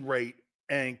completion rate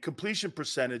and completion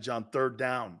percentage on third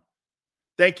down.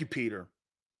 Thank you, Peter.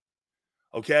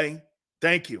 Okay?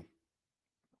 Thank you.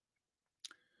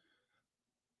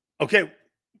 Okay.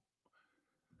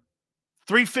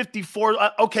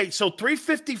 354. Okay, so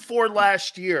 354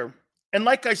 last year. And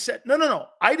like I said, no.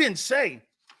 I didn't say.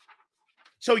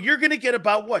 So you're going to get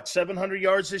about what, 700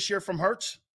 yards this year from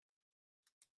Hurts?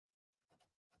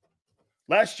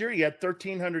 Last year, he had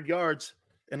 1,300 yards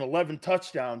and 11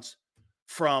 touchdowns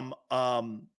from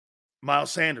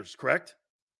Miles Sanders, correct?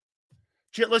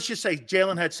 Let's just say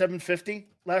Jalen had 750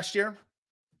 last year.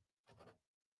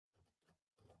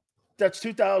 That's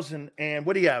 2,000. And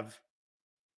what do you have?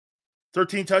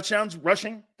 13 touchdowns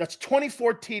rushing? That's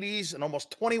 24 TDs and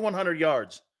almost 2,100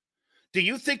 yards. Do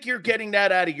you think you're getting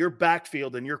that out of your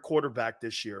backfield and your quarterback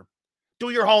this year? Do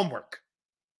your homework.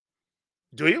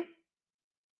 Do you?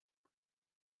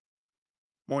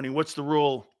 Morning, what's the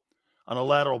rule on a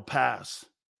lateral pass?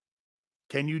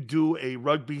 Can you do a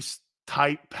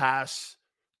rugby-type pass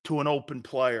to an open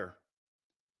player?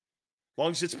 As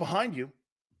long as it's behind you.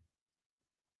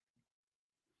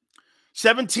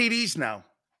 7 TDs now.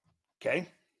 Okay.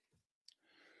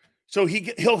 So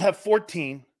he'll have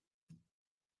 14.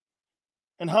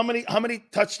 And how many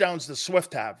touchdowns does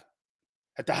Swift have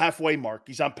at the halfway mark?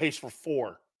 He's on pace for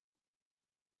 4.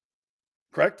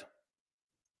 Correct?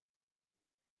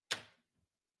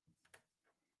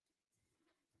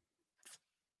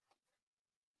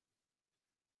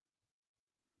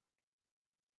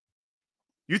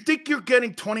 You think you're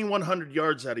getting 2,100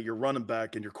 yards out of your running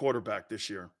back and your quarterback this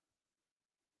year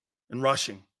in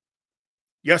rushing?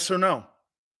 Yes or no?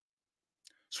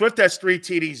 Swift has 3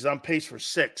 TDs. He's on pace for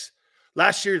 6.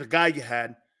 Last year, the guy you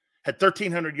had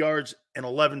 1,300 yards and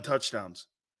 11 touchdowns.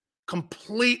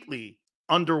 Completely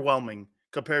underwhelming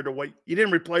compared to what you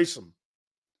didn't replace him.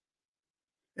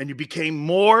 And you became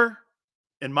more,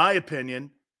 in my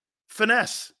opinion,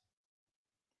 finesse.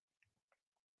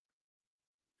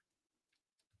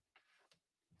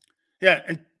 Yeah,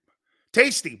 and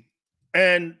tasty.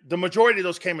 And the majority of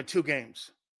those came in 2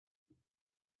 games.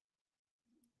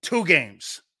 2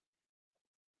 games.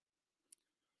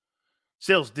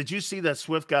 Sills, did you see that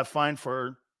Swift got fined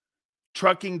for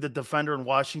trucking the defender in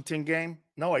Washington game?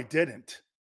 No, I didn't.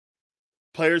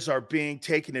 Players are being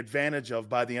taken advantage of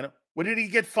by the NFL. What did he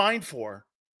get fined for?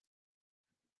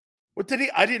 What did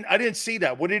he? I didn't see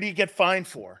that. What did he get fined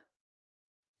for?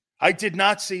 I did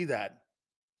not see that.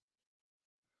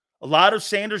 A lot of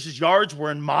Sanders' yards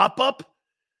were in mop-up.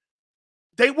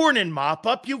 They weren't in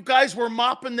mop-up. You guys were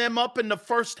mopping them up in the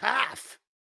first half.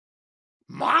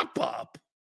 Mop-up?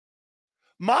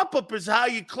 Mop-up is how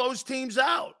you close teams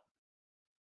out.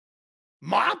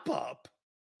 Mop-up?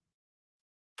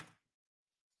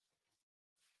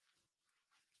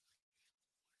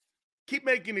 Keep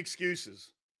making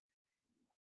excuses.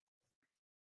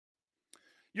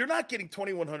 You're not getting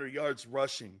 2,100 yards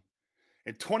rushing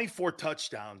and 24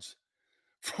 touchdowns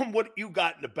from what you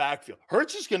got in the backfield.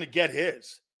 Hurts is going to get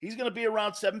his. He's going to be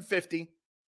around 750.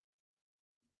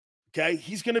 Okay?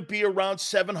 He's going to be around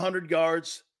 700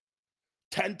 yards,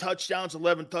 10 touchdowns,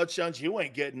 11 touchdowns. You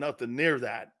ain't getting nothing near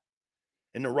that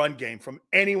in the run game from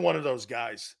any one of those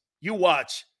guys. You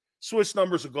watch. Swiss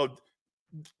numbers will go.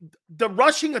 The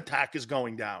rushing attack is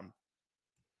going down.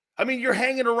 I mean, you're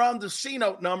hanging around the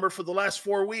C-note number for the last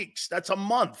 4 weeks. That's a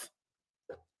month.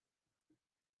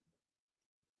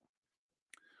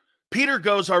 Peter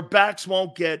goes, our backs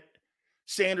won't get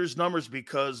Sanders numbers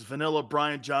because vanilla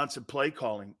Brian Johnson play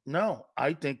calling. No,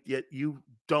 I think that you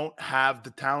don't have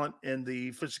the talent and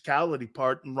the physicality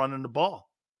part in running the ball.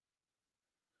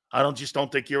 I don't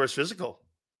think you're as physical.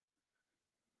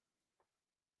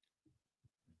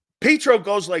 Petro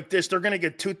goes like this. They're going to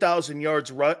get 2,000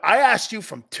 yards. I asked you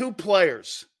from 2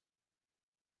 players.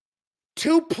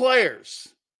 2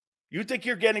 players. You think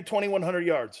you're getting 2,100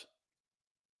 yards?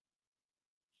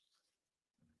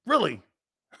 Really?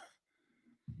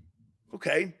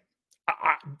 Okay.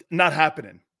 Not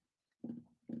happening.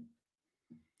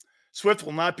 Swift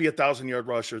will not be a 1,000-yard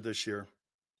rusher this year.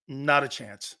 Not a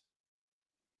chance.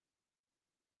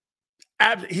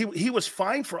 He was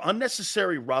fined for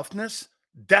unnecessary roughness.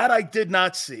 That I did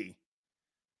not see.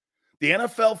 The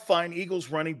NFL fined Eagles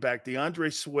running back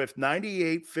DeAndre Swift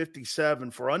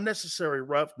 $98.57 for unnecessary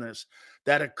roughness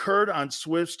that occurred on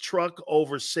Swift's truck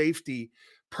over safety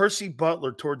Percy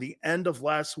Butler toward the end of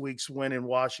last week's win in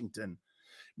Washington.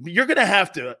 You're going to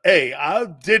have to, I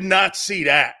did not see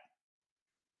that.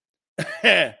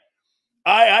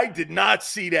 I did not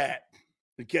see that.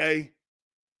 Okay.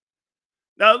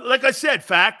 Now, like I said,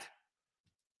 fact,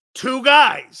 2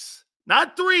 guys,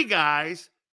 not 3 guys,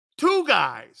 2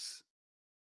 guys.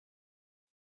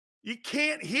 You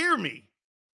can't hear me.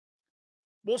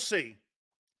 We'll see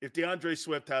if DeAndre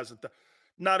Swift has it.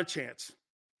 Not a chance.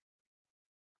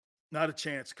 Not a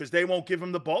chance because they won't give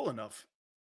him the ball enough.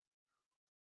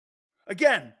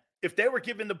 Again, if they were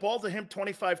giving the ball to him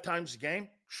 25 times a game,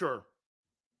 sure.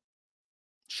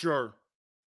 Sure.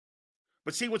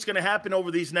 But see what's going to happen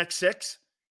over these next 6?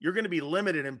 You're going to be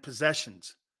limited in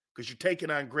possessions because you're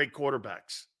taking on great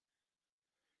quarterbacks.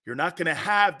 You're not going to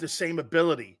have the same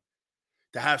ability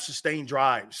to have sustained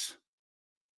drives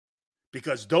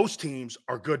because those teams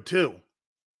are good too.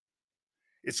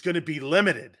 It's going to be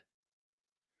limited.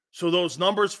 So those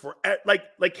numbers for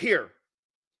like here,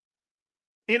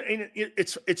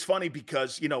 it's funny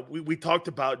because, we talked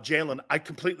about Jalen. I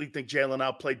completely think Jalen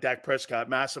outplayed Dak Prescott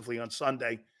massively on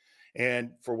Sunday.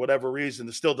 And for whatever reason,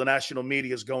 the national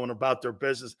media is going about their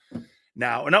business.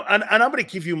 now. And I'm going to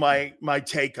give you my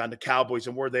take on the Cowboys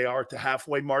and where they are at the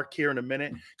halfway mark here in a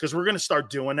minute, because we're going to start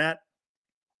doing that.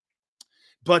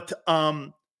 But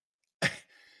Jalen's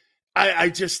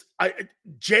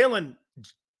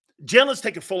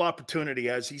taking full opportunity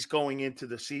as he's going into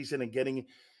the season and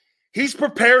he's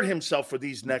prepared himself for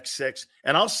these next 6.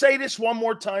 And I'll say this one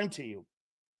more time to you.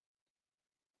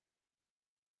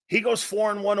 He goes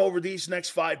 4-1 over these next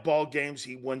 5 ball games.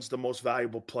 He wins the most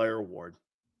valuable player award.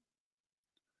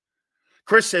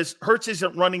 Chris says Hurts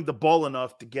isn't running the ball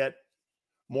enough to get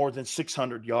more than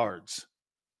 600 yards.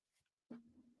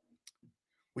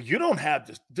 Well, you don't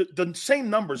have the same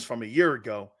numbers from a year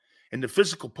ago, and the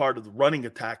physical part of the running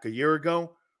attack a year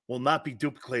ago will not be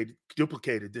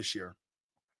duplicated this year.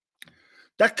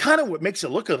 That kind of what makes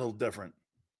it look a little different.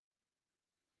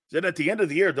 That at the end of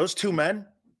the year, those 2 men,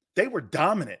 they were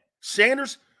dominant.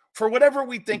 Sanders, for whatever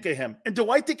we think of him, and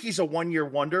do I think he's a one-year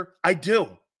wonder? I do.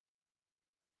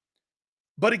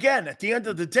 But again, at the end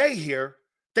of the day here,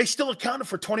 they still accounted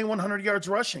for 2,100 yards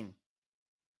rushing.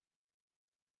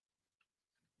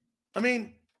 I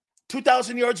mean,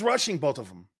 2,000 yards rushing, both of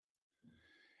them.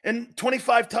 And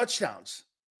 25 touchdowns.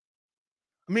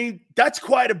 I mean, that's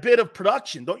quite a bit of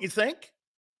production, don't you think?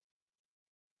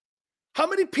 How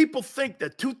many people think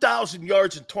that 2,000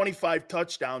 yards and 25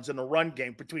 touchdowns in a run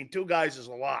game between 2 guys is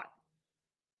a lot?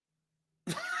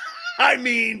 I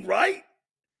mean, right?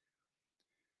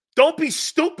 Don't be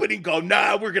stupid and go,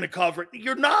 nah, we're going to cover it.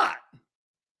 You're not.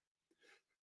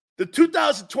 The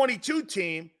 2022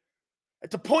 team,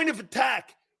 at the point of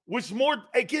attack, was more,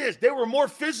 again, they were more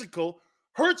physical.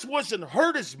 Hurts wasn't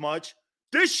hurt as much.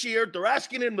 This year, they're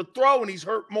asking him to throw, and he's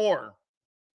hurt more.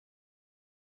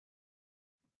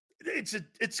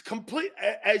 It's complete.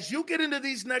 As you get into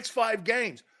these next 5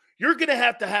 games, you're going to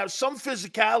have some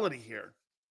physicality here.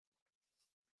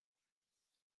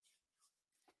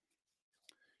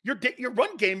 Your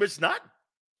run game is not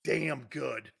damn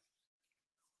good.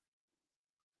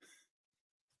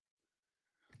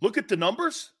 Look at the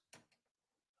numbers.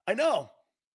 I know.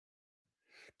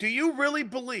 Do you really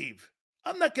believe?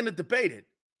 I'm not going to debate it.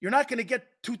 You're not going to get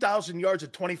 2,000 yards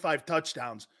and 25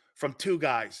 touchdowns from 2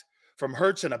 guys, from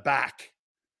Hurts and a back.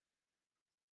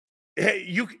 Hey,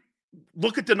 you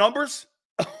look at the numbers?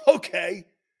 Okay.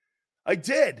 I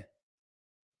did.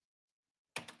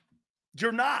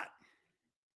 You're not.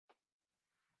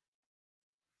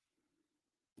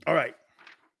 All right.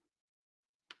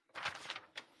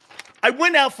 I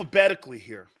went alphabetically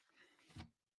here.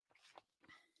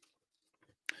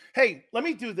 Hey, let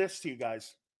me do this to you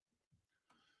guys.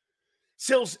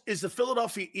 Sills, is the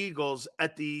Philadelphia Eagles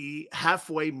at the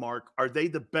halfway mark? Are they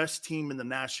the best team in the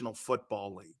National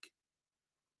Football League?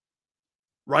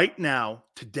 Right now,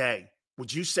 today,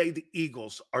 would you say the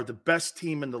Eagles are the best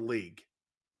team in the league?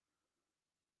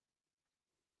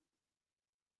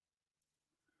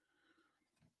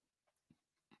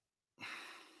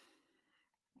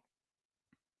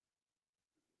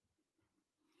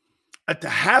 At the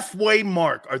halfway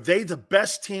mark, are they the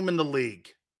best team in the league?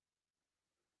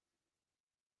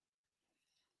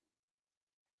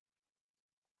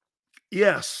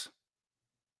 Yes.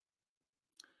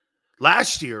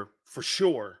 Last year, for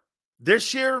sure.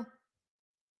 This year,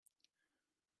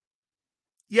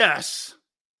 yes.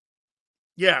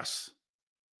 Yes.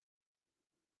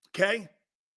 Okay?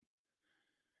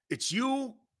 It's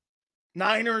you,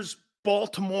 Niners,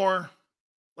 Baltimore,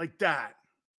 like that.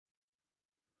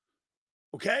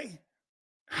 Okay?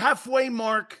 Halfway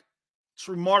mark, it's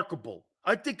remarkable.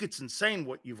 I think it's insane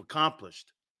what you've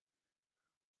accomplished.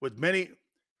 With many,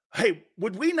 hey,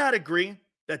 would we not agree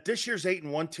that this year's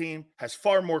 8-1 team has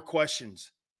far more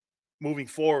questions moving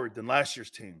forward than last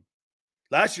year's team?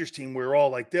 Last year's team, we were all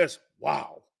like this.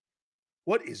 Wow,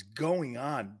 what is going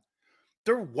on?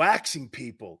 They're waxing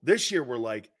people. This year, we're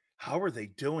like, how are they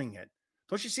doing it?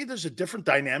 Don't you see there's a different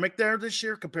dynamic there this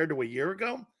year compared to a year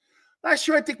ago? Last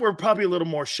year, I think we were probably a little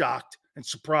more shocked and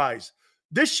surprised.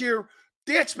 This year,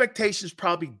 the expectations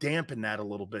probably dampen that a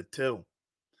little bit too.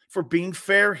 For being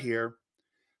fair here,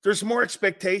 there's more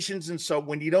expectations, and so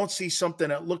when you don't see something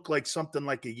that looked like something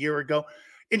like a year ago,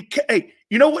 hey,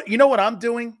 you know what? You know what I'm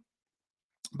doing?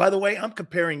 By the way, I'm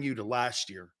comparing you to last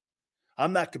year.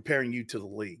 I'm not comparing you to the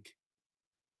league.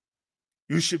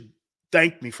 You should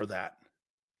thank me for that.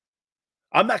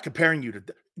 I'm not comparing you to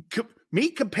me.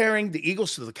 Comparing the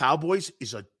Eagles to the Cowboys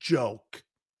is a joke.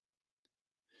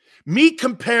 Me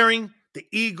comparing the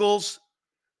Eagles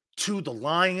to the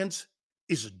Lions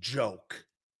is a joke.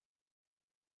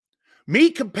 Me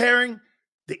comparing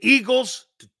the Eagles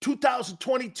to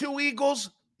 2022 Eagles,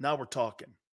 now we're talking.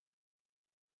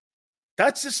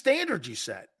 That's the standard you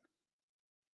set.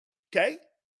 Okay?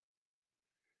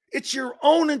 It's your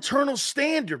own internal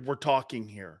standard we're talking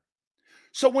here.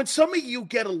 So when some of you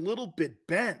get a little bit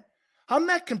bent, I'm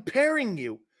not comparing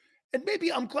you. And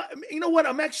maybe I'm glad, you know what?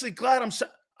 I'm actually glad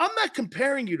I'm not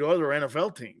comparing you to other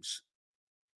NFL teams.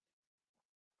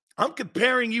 I'm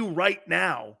comparing you right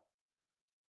now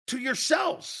to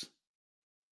yourselves.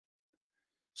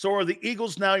 So are the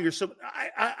Eagles now?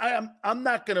 I'm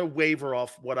not going to waver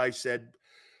off what I said,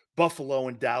 Buffalo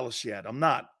and Dallas yet. I'm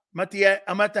not.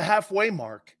 I'm at the halfway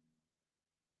mark.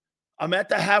 I'm at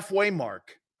the halfway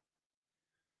mark.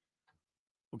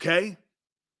 Okay?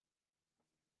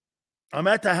 I'm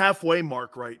at the halfway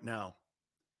mark right now.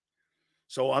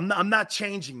 So I'm not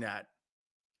changing that.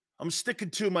 I'm sticking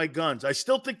to my guns. I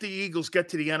still think the Eagles get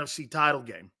to the NFC title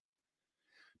game.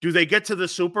 Do they get to the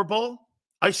Super Bowl?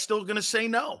 I'm still going to say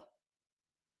no.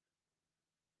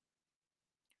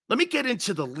 Let me get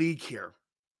into the league here.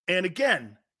 And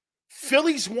again,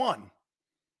 Phillies won.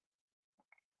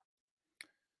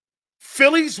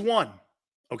 Phillies won.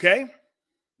 Okay?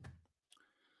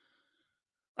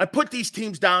 I put these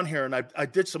teams down here, and I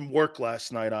did some work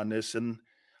last night on this, and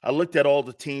I looked at all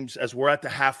the teams as we're at the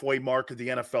halfway mark of the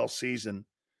NFL season.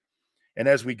 And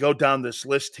as we go down this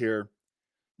list here,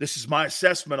 this is my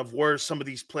assessment of where some of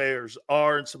these players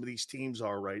are and some of these teams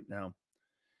are right now.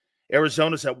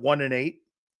 Arizona's at 1-8.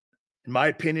 In my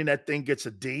opinion, that thing gets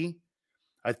a D.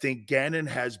 I think Gannon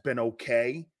has been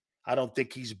okay. I don't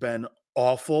think he's been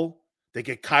awful. They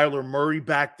get Kyler Murray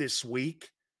back this week,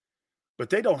 but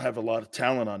they don't have a lot of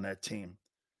talent on that team.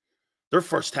 Their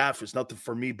first half is nothing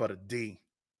for me but a D.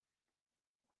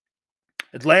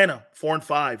 Atlanta,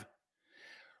 4-5.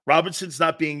 Robinson's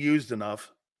not being used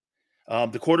enough.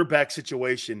 The quarterback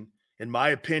situation, in my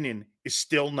opinion, is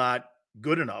still not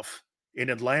good enough in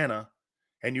Atlanta,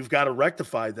 and you've got to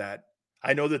rectify that.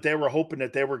 I know that they were hoping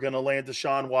that they were going to land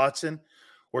Deshaun Watson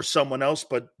or someone else,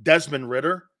 but Desmond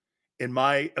Ridder, in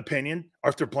my opinion,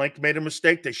 Arthur Blank made a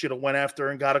mistake. They should have went after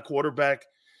and got a quarterback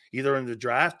either in the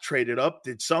draft, traded up,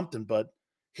 did something, but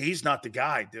he's not the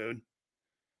guy, dude.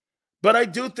 But I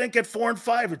do think at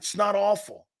 4-5, it's not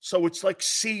awful. So it's like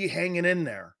C hanging in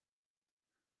there.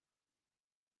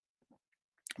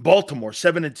 Baltimore,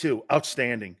 7-2,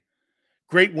 outstanding.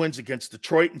 Great wins against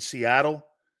Detroit and Seattle.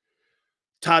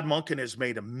 Todd Monken has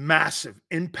made a massive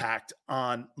impact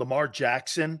on Lamar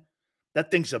Jackson.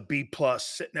 That thing's a B+,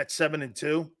 sitting at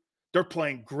 7-2. They're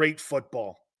playing great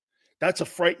football. That's a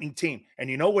frightening team. And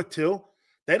you know what, too?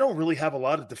 They don't really have a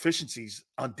lot of deficiencies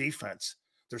on defense.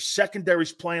 Their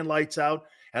secondary's playing lights out.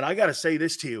 And I got to say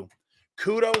this to you.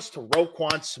 Kudos to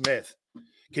Roquan Smith.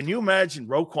 Can you imagine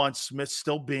Roquan Smith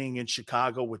still being in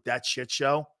Chicago with that shit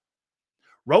show?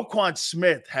 Roquan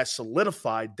Smith has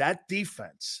solidified that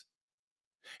defense.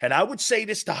 And I would say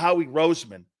this to Howie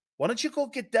Roseman. Why don't you go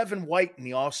get Devin White in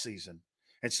the offseason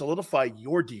and solidify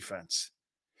your defense?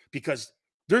 Because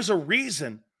there's a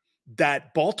reason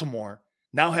that Baltimore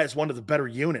now has one of the better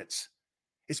units.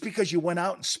 It's because you went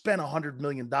out and spent $100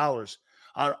 million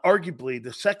on arguably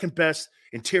the second best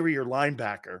interior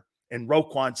linebacker in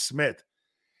Roquan Smith.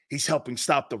 He's helping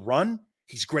stop the run.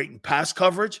 He's great in pass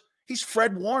coverage. He's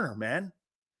Fred Warner, man.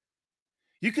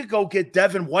 You could go get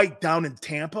Devin White down in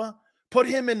Tampa, put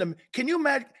him in the – Can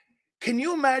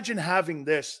you imagine having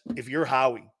this if you're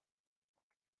Howie?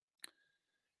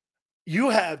 You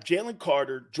have Jalen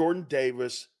Carter, Jordan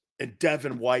Davis, and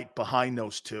Devin White behind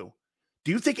those two.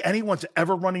 Do you think anyone's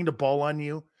ever running the ball on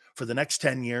you for the next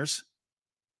 10 years?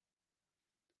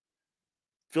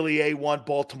 Philly A1,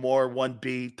 Baltimore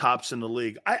 1B, tops in the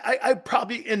league. I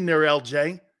probably in there,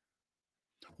 LJ.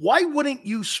 Why wouldn't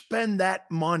you spend that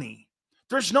money?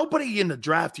 There's nobody in the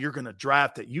draft you're going to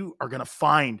draft that you are going to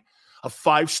find a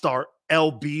 5-star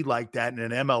LB like that in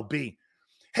an MLB.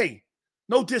 Hey,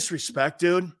 no disrespect,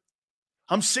 dude.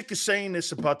 I'm sick of saying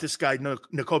this about this guy,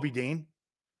 Nakobe Dean.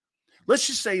 Let's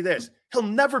just say this. He'll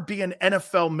never be an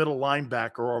NFL middle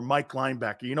linebacker or Mike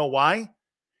linebacker. You know why?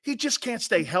 He just can't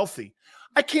stay healthy.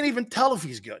 I can't even tell if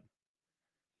he's good.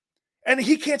 And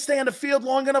he can't stay on the field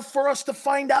long enough for us to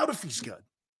find out if he's good.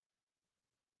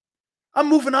 I'm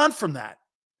moving on from that.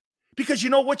 Because you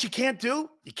know what you can't do?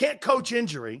 You can't coach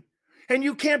injury. And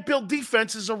you can't build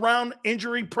defenses around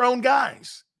injury-prone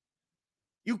guys.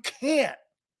 You can't.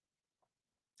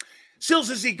 Sills,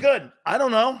 is he good? I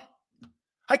don't know.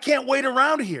 I can't wait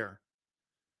around here.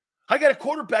 I got a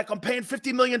quarterback I'm paying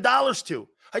 $50 million to.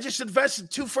 I just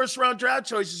invested 2 first-round draft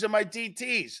choices in my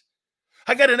DTs.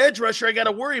 I got an edge rusher I got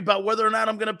to worry about whether or not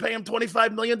I'm going to pay him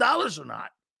 $25 million or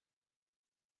not.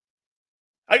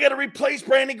 I got to replace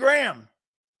Brandon Graham.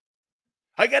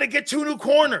 I got to get 2 new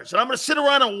corners. And I'm going to sit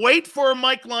around and wait for a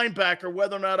Mike linebacker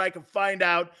whether or not I can find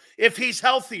out if he's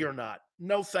healthy or not.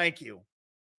 No, thank you.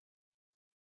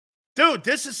 Dude,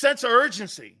 this is sense of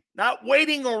urgency. Not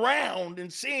waiting around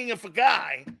and seeing if a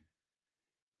guy.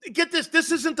 Get this.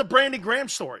 This isn't the Brandon Graham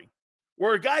story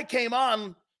where a guy came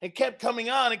on and kept coming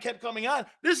on and kept coming on.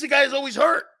 This is the guy who's always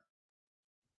hurt.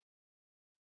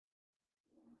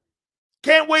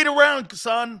 Can't wait around,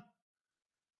 son.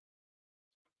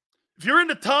 If you're in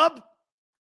the tub,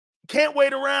 can't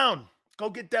wait around. Go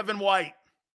get Devin White.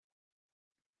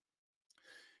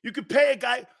 You could pay a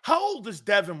guy. How old is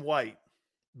Devin White,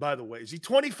 by the way? Is he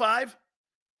 25?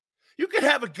 You could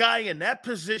have a guy in that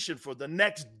position for the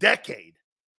next decade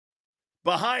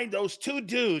behind those two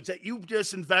dudes that you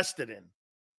just invested in.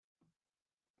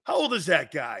 How old is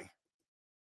that guy?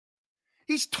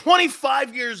 He's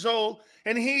 25 years old,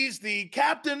 and he's the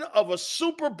captain of a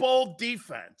Super Bowl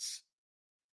defense.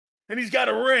 And he's got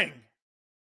a ring.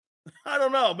 I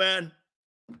don't know, man.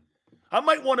 I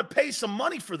might want to pay some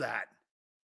money for that.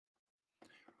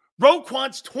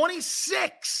 Roquan's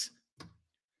 26.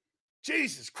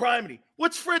 Jesus, criminy.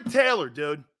 What's Fred Taylor,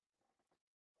 dude?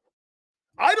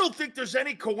 I don't think there's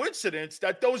any coincidence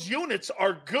that those units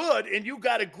are good and you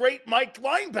got a great Mike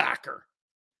linebacker.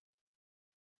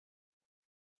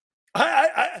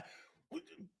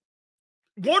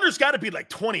 Warner's got to be like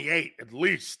 28 at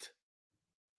least.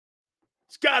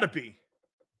 It's got to be.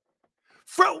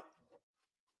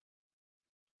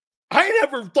 I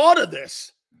never thought of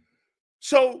this.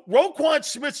 So Roquan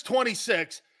Smith's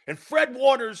 26 and Fred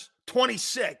Warner's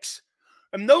 26.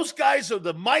 And those guys are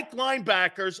the Mike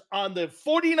linebackers on the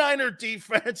 49er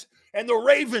defense and the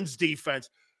Ravens defense.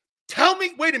 Tell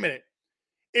me, wait a minute.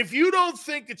 If you don't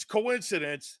think it's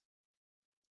coincidence,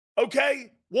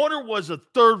 okay, Warner was a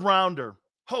third rounder.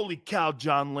 Holy cow,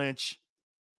 John Lynch.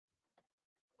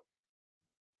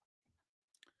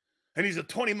 And he's a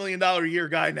 $20 million a year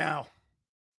guy now.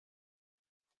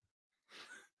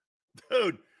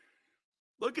 Dude,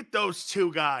 look at those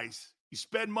two guys. You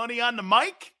spend money on the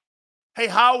mic? Hey,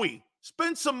 Howie,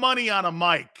 spend some money on a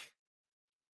mic.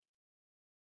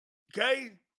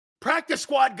 Okay? Practice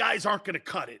squad guys aren't going to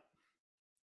cut it.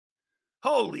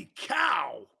 Holy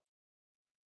cow.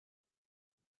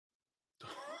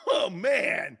 Oh,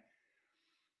 man.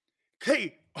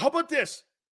 Hey, how about this?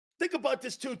 Think about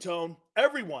this too, Tone.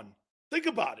 Everyone, think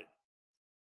about it.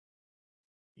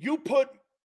 You put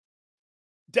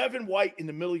Devin White in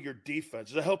the middle of your defense.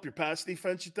 Does that help your pass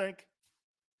defense, you think?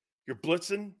 Your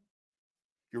blitzing?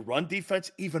 Your run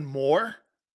defense even more?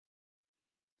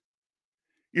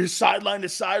 Your sideline to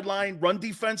sideline run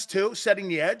defense too, setting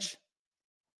the edge?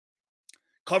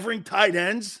 Covering tight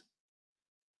ends?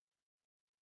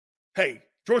 Hey,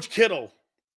 George Kittle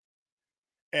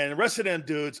and the rest of them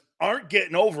dudes aren't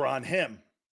getting over on him.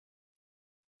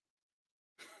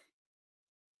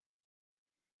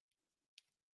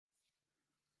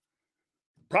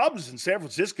 Problems in San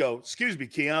Francisco, excuse me,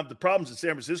 Keon, the problems in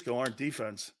San Francisco aren't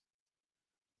defense.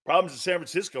 Problems in San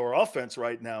Francisco are offense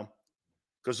right now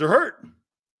because they're hurt.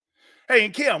 Hey,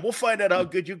 and Keon, we'll find out how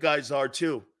good you guys are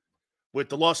too with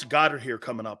the loss of Goddard here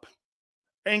coming up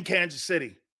and Kansas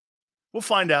City. We'll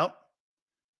find out.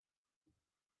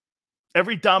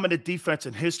 Every dominant defense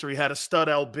in history had a stud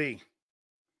LB.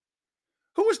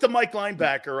 Who was the Mike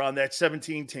linebacker on that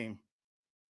 17 team?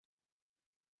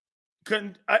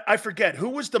 I forget. Who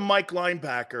was the Mike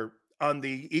linebacker on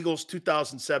the Eagles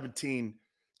 2017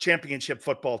 championship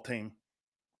football team?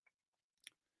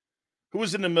 Who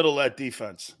was in the middle of that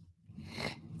defense?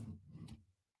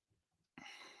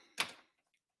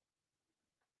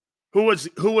 Who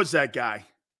was that guy?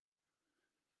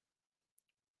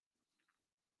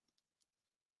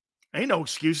 Ain't no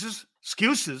excuses.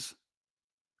 Excuses.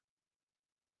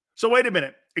 So wait a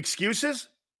minute. Excuses?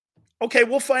 Okay,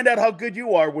 we'll find out how good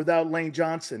you are without Lane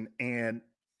Johnson and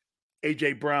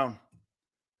A.J. Brown.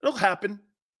 It'll happen.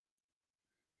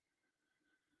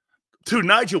 Dude,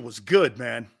 Nigel was good,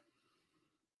 man.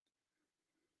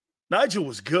 Nigel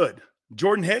was good.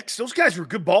 Jordan Hicks, those guys were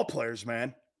good ball players,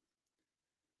 man.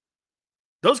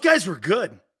 Those guys were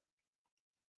good.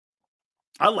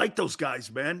 I like those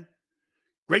guys, man.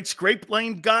 Great scrape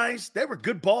lane guys. They were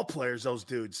good ball players, those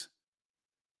dudes.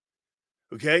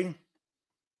 Okay?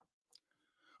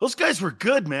 Those guys were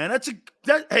good, man.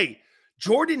 Hey,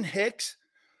 Jordan Hicks,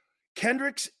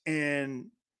 Kendricks, and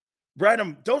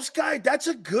Bradham, those guys, that's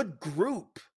a good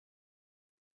group.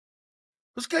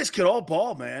 Those guys could all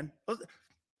ball, man.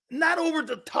 Not over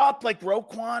the top like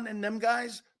Roquan and them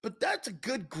guys, but that's a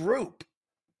good group.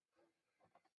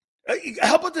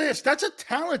 How about this? That's a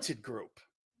talented group.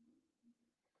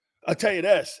 I'll tell you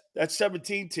this, that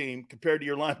 17 team compared to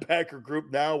your linebacker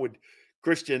group now with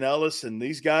Christian Ellis and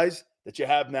these guys that you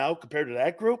have now compared to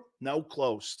that group, no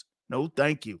close. No,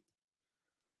 thank you.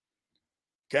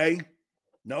 Okay?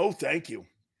 No, thank you.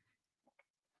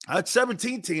 That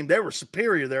 17 team, they were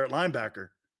superior there at linebacker.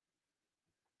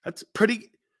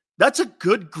 That's a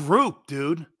good group,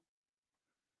 dude.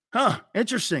 Huh,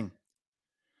 interesting.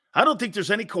 I don't think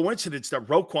there's any coincidence that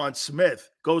Roquan Smith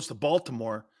goes to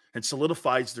Baltimore and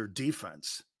solidifies their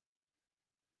defense.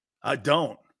 I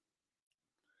don't.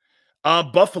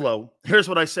 Buffalo, here's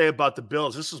what I say about the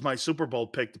Bills. This is my Super Bowl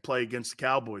pick to play against the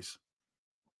Cowboys.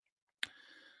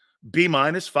 B-,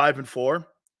 5-4.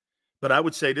 But I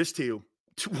would say this to you.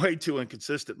 Way too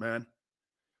inconsistent, man.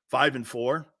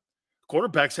 5-4.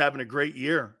 Quarterback's having a great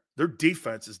year. Their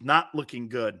defense is not looking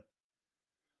good.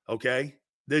 Okay?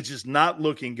 They're just not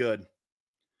looking good.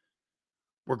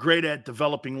 We're great at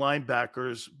developing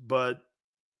linebackers, but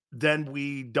then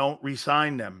we don't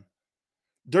re-sign them.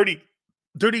 Dirty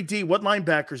D, what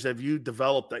linebackers have you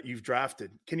developed that you've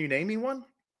drafted? Can you name me one?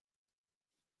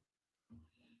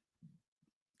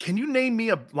 Can you name me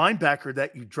a linebacker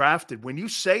that you drafted? When you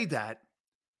say that,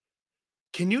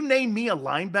 can you name me a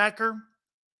linebacker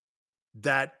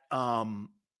that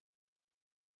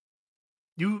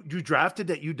you drafted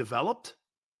that you developed?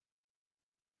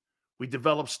 We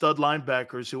develop stud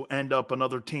linebackers who end up on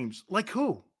other teams. Like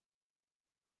who?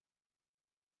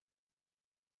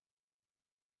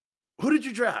 Who did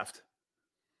you draft?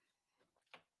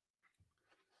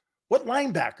 What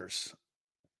linebackers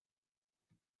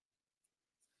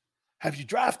have you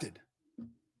drafted?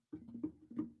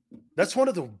 That's one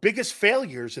of the biggest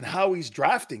failures in how he's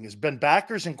drafting has been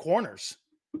backers and corners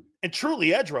and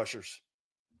truly edge rushers.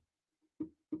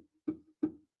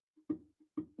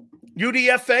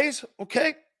 UDFAs,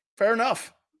 okay, fair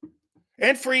enough.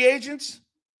 And free agents,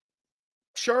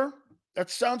 sure,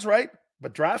 that sounds right.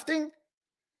 But drafting,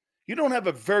 you don't have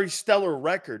a very stellar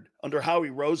record under Howie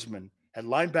Roseman at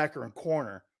linebacker and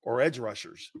corner or edge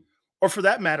rushers, or for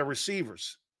that matter,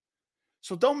 receivers.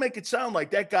 So don't make it sound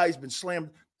like that guy's been slammed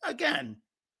again.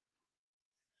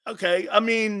 Okay, I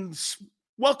mean,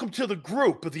 welcome to the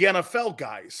group of the NFL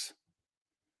guys.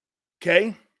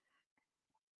 Okay?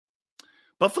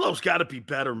 Buffalo's got to be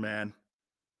better, man.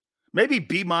 Maybe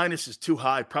B- is too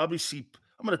high. Probably C.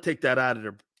 I'm going to take that out of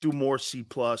there. Do more C+.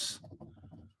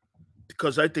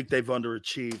 Because I think they've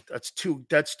underachieved.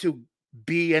 That's too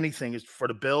B anything is for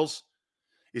the Bills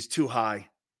is too high.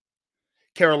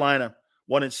 Carolina,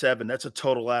 1-7. That's a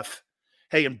total F.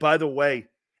 Hey, and by the way,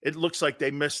 it looks like they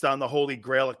missed on the holy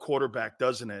grail at quarterback,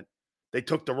 doesn't it? They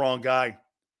took the wrong guy.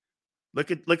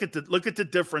 Look at the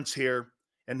difference here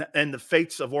and the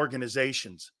fates of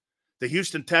organizations. The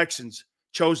Houston Texans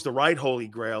chose the right holy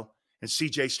grail, and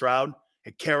C.J. Stroud,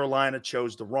 and Carolina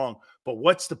chose the wrong. But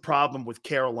what's the problem with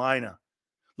Carolina?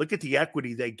 Look at the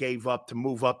equity they gave up to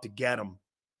move up to get him.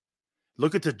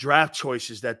 Look at the draft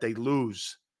choices that they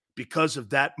lose because of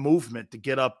that movement to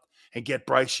get up and get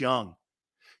Bryce Young.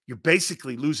 You're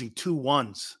basically losing 2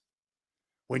 ones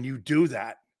when you do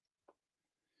that.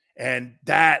 And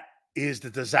that is the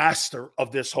disaster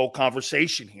of this whole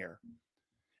conversation here.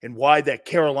 And why that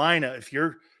Carolina, if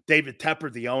you're David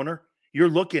Tepper, the owner, you're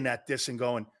looking at this and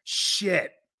going,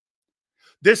 shit,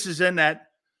 this is in that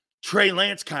Trey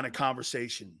Lance kind of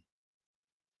conversation.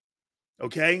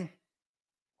 Okay?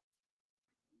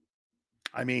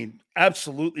 I mean,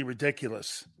 absolutely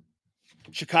ridiculous.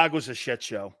 Chicago's a shit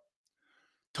show.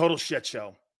 Total shit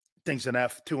show. Things an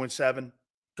F, 2-7,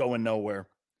 going nowhere.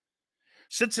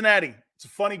 Cincinnati, it's a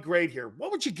funny grade here.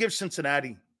 What would you give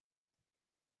Cincinnati?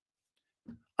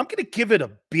 I'm going to give it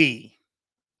a B.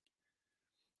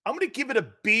 I'm going to give it a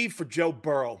B for Joe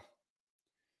Burrow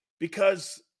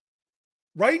because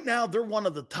right now they're one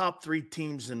of the top 3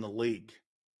 teams in the league,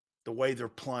 the way they're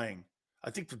playing. I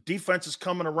think the defense is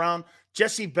coming around.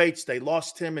 Jesse Bates, they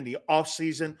lost him in the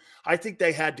offseason. I think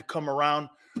they had to come around.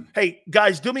 Hey,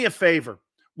 guys, do me a favor.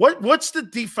 What's the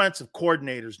defensive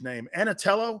coordinator's name?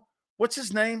 Anatello? What's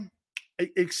his name?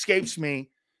 It escapes me.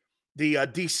 The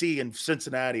DC in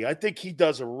Cincinnati. I think he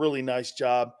does a really nice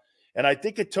job. And I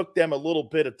think it took them a little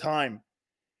bit of time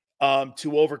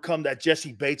to overcome that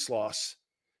Jesse Bates loss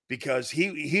because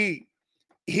he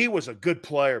was a good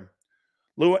player.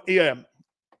 Lou's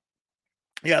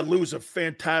a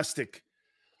fantastic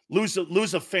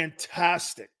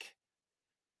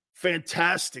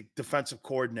defensive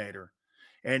coordinator.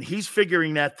 And he's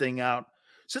figuring that thing out.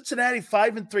 Cincinnati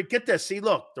 5-3. Get this. See,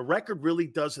 look, the record really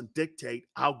doesn't dictate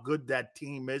how good that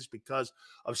team is because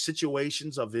of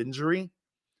situations of injury.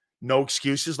 No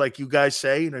excuses, like you guys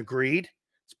say, and agreed.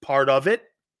 It's part of it.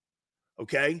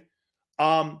 Okay.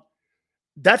 That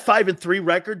 5-3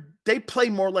 record, they play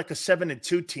more like a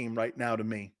 7-2 team right now to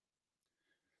me.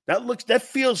 That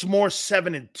feels more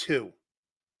 7-2.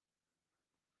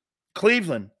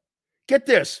 Cleveland, Get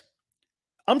this.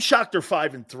 I'm shocked they're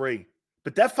 5-3.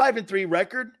 But that 5-3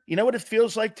 record, you know what it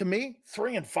feels like to me?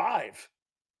 3-5.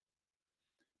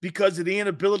 Because of the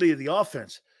inability of the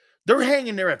offense. They're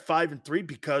hanging there at 5-3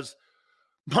 because,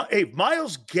 hey,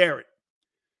 Myles Garrett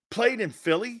played in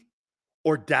Philly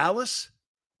or Dallas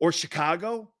or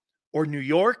Chicago or New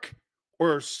York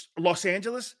or Los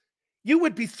Angeles, you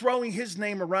would be throwing his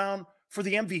name around for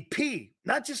the MVP,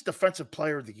 not just Defensive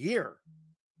Player of the Year.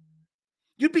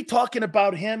 You'd be talking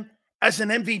about him as an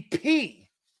MVP.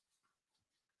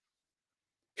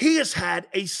 He has had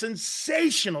a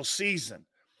sensational season.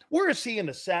 Where is he in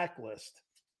the sack list?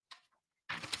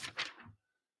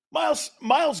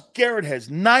 Myles Garrett has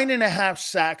 9.5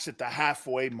 sacks at the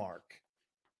halfway mark.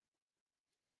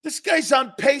 This guy's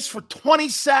on pace for 20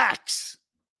 sacks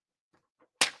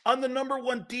on the number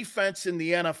one defense in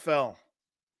the NFL.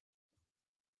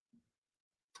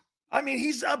 I mean,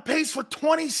 he's on pace for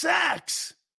 20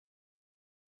 sacks.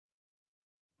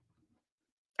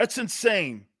 That's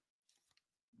insane.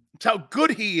 It's how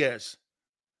good he is.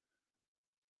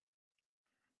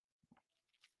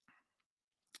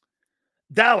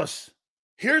 Dallas,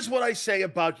 here's what I say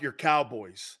about your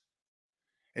Cowboys.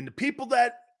 And the people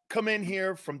that come in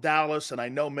here from Dallas, and I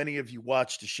know many of you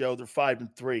watch the show, they're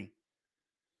 5-3.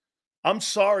 I'm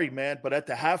sorry, man, but at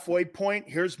the halfway point,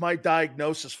 here's my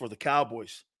diagnosis for the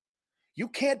Cowboys. You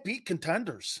can't beat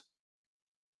contenders.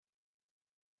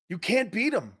 You can't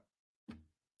beat them.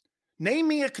 Name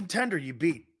me a contender you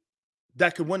beat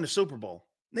that could win the Super Bowl.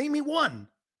 Name me one.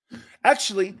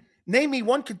 Actually, name me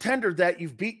one contender that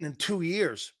you've beaten in 2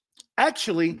 years.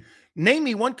 Actually, name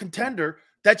me one contender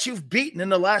that you've beaten in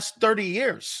the last 30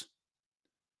 years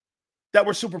that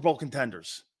were Super Bowl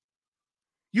contenders.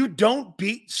 You don't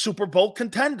beat Super Bowl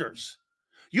contenders.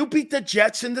 You beat the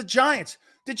Jets and the Giants.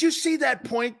 Did you see that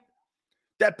point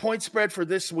spread for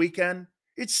this weekend?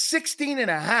 It's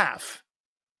 16.5.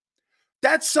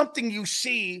 That's something you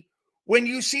see when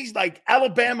you see like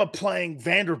Alabama playing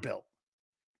Vanderbilt.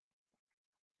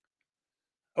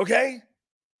 Okay?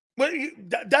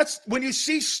 That's when you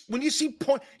see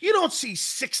point, you don't see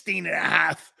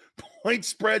 16.5 point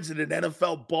spreads in an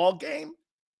NFL ball game.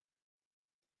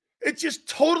 It just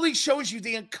totally shows you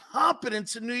the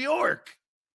incompetence in New York.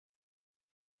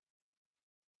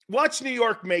 Watch New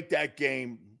York make that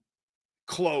game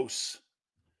close.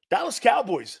 Dallas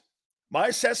Cowboys, my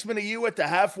assessment of you at the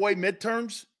halfway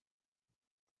midterms,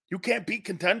 you can't beat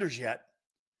contenders yet.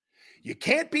 You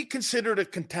can't be considered a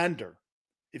contender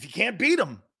if you can't beat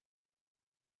them.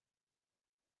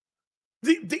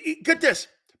 Get this.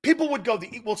 People would go,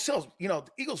 the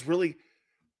Eagles really,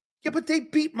 yeah, but they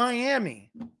beat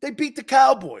Miami. They beat the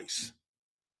Cowboys.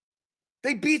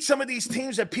 They beat some of these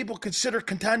teams that people consider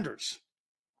contenders.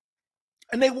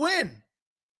 And they win.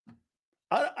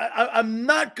 I'm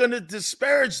not going to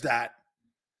disparage that.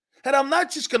 And I'm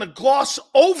not just going to gloss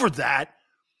over that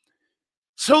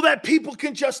so that people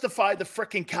can justify the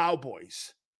freaking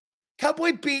Cowboys.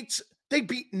 They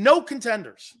beat no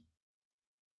contenders.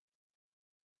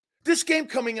 This game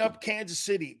coming up, Kansas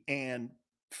City and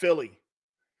Philly.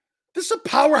 This is a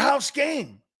powerhouse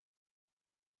game.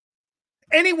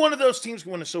 Any one of those teams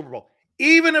can win a Super Bowl,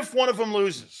 even if one of them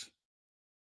loses.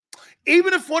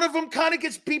 Even if one of them kind of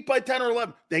gets beat by 10 or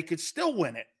 11, they could still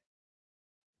win it.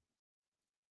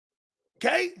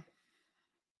 Okay?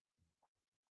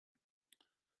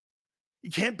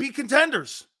 You can't beat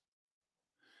contenders.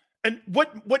 And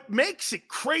what makes it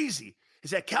crazy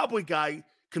is that Cowboy guy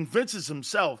convinces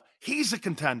himself he's a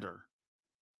contender.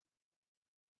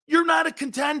 You're not a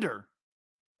contender.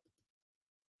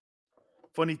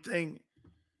 Funny thing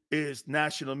is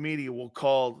national media will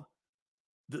call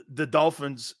the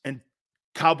Dolphins and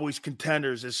Cowboys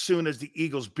contenders as soon as the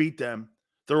Eagles beat them.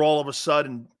 They're all of a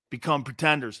sudden become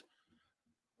pretenders.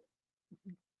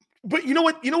 But you know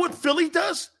what Philly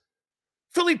does?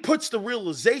 Philly puts the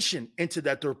realization into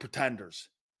that they're pretenders.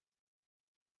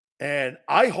 And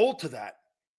I hold to that.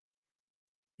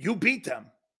 You beat them.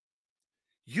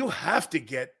 You have to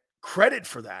get credit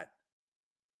for that.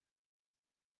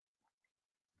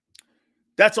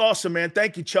 That's awesome, man.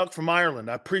 Thank you, Chuck, from Ireland.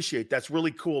 I appreciate it. That's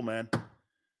really cool, man.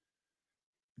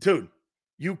 Dude,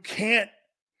 you can't.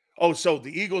 Oh, so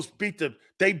the Eagles beat the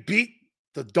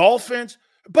Dolphins.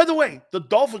 By the way, the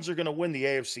Dolphins are going to win the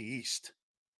AFC East.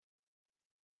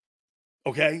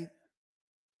 Okay?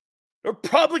 They're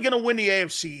probably going to win the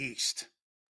AFC East.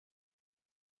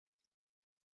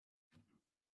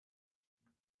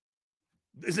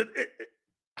 Is it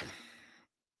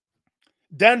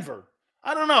Denver?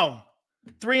 I don't know.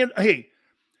 Hey,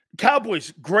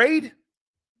 Cowboys, grade?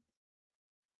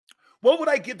 What would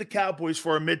I give the Cowboys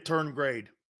for a midterm grade?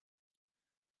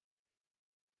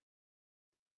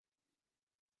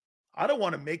 I don't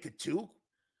want to make it too.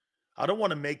 I don't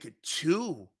want to make it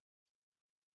too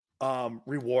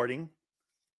rewarding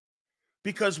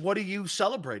because what are you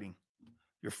celebrating?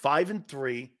 You're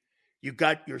 5-3. You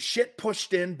got your shit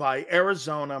pushed in by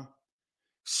Arizona,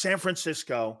 San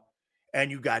Francisco,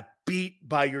 and you got beat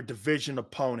by your division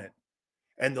opponent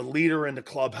and the leader in the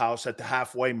clubhouse at the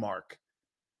halfway mark.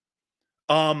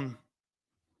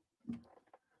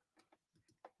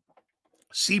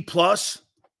 C plus.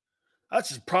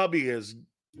 That's probably as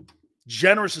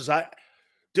generous as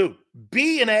dude.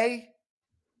 B and A.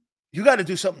 You got to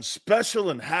do something special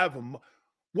and have them.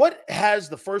 What has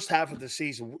the first half of the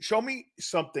season? Show me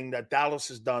something that Dallas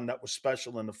has done that was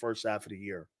special in the first half of the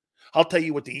year. I'll tell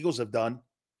you what the Eagles have done.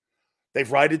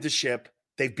 They've righted the ship.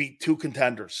 They've beat 2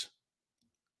 contenders.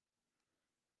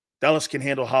 Dallas can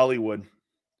handle Hollywood.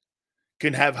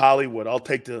 Can have Hollywood. I'll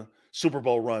take the Super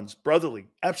Bowl runs. Brotherly.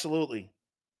 Absolutely.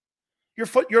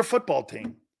 You're a football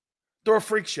team. They're a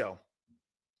freak show.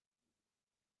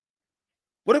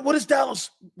 What has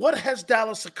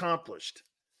Dallas accomplished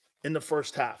in the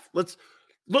first half? Let's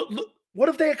look. What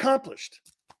have they accomplished?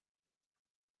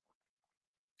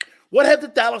 What have the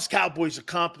Dallas Cowboys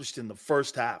accomplished in the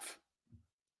first half?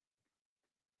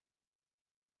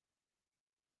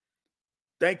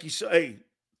 Thank you. Hey,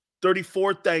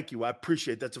 34, thank you. I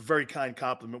appreciate it. That's a very kind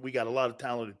compliment. We got a lot of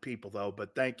talented people, though,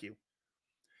 but thank you.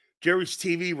 Gary's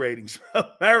TV ratings.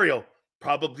 Mario,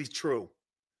 probably true.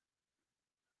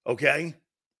 Okay?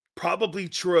 Probably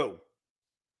true.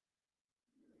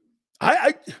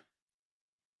 I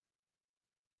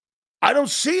don't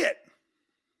see it.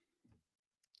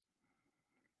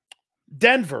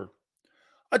 Denver.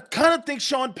 I kind of think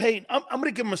Sean Payton. I'm going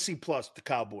to give him a C plus. The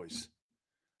Cowboys.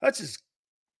 That's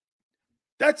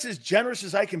as generous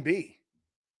as I can be.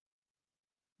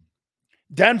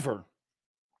 Denver.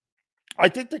 I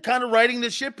think they're kind of riding the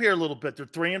ship here a little bit. They're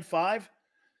 3-5.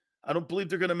 I don't believe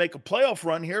they're going to make a playoff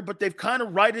run here, but they've kind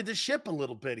of righted the ship a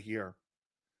little bit here.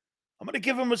 I'm going to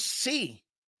give them a C.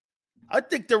 I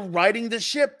think they're riding the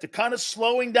ship. They're kind of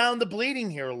slowing down the bleeding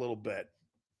here a little bit.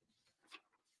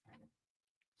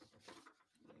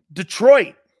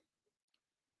 Detroit.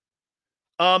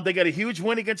 They got a huge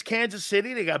win against Kansas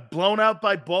City. They got blown out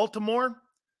by Baltimore.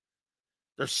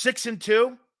 They're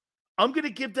 6-2. I'm going to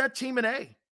give that team an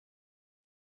A.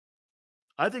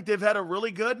 I think they've had a really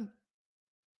good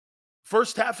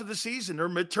first half of the season. Their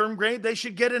midterm grade, they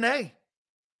should get an A.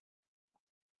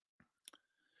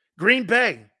 Green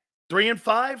Bay,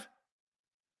 3-5.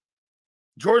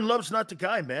 Jordan Love's not the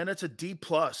guy, man. That's a D+.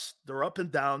 They're up and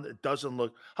down. It doesn't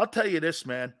look. I'll tell you this,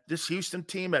 man. This Houston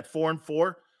team at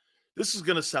 4-4, this is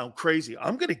going to sound crazy.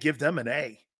 I'm going to give them an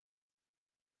A.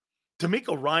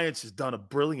 D'Amico Ryans has done a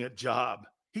brilliant job.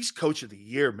 He's coach of the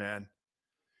year, man.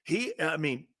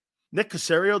 Nick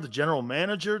Caserio, the general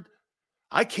manager,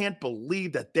 I can't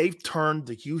believe that they've turned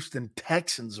the Houston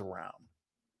Texans around.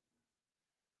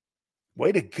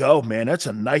 Way to go, man. That's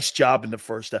a nice job in the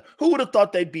first half. Who would have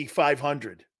thought they'd be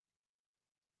 500?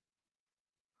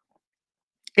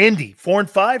 Indy,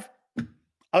 4-5.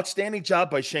 Outstanding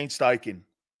job by Shane Steichen.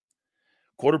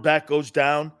 Quarterback goes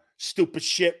down. Stupid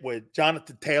shit with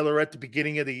Jonathan Taylor at the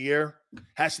beginning of the year.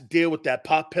 Has to deal with that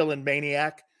pot-pilling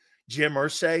maniac, Jim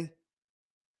Irsay.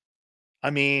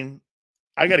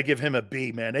 I got to give him a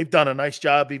B, man. They've done a nice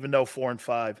job, even though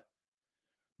 4-5.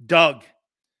 Doug.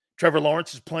 Trevor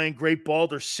Lawrence is playing great ball.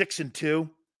 They're 6-2. You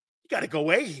got to go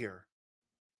A here.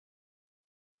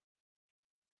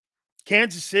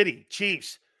 Kansas City,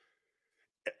 Chiefs.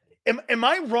 Am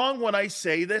I wrong when I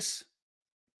say this?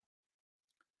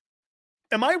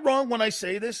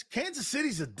 Kansas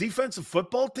City's a defensive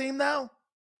football team now?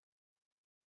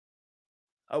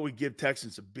 I would give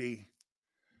Texans a B.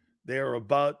 They are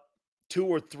about 2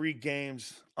 or 3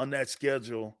 games on that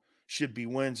schedule should be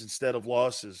wins instead of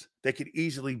losses. They could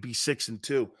easily be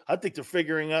 6-2. I think they're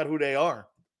figuring out who they are.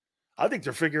 I think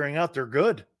they're figuring out they're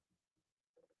good.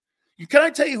 Can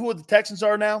I tell you who the Texans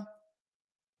are now?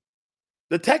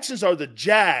 The Texans are the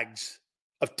Jags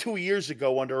of 2 years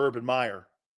ago under Urban Meyer.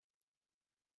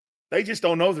 They just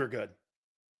don't know they're good.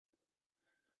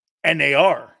 And they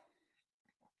are.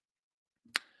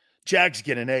 Jags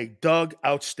get an A. Doug,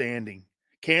 outstanding.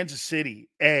 Kansas City,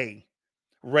 A.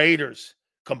 Raiders,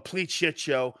 complete shit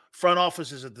show. Front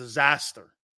office is a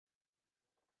disaster.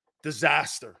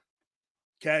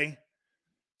 Okay?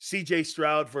 CJ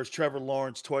Stroud versus Trevor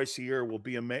Lawrence twice a year will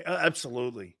be amazing.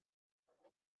 Absolutely.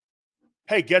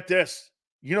 Hey, get this.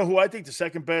 You know who I think the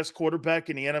second best quarterback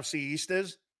in the NFC East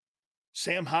is?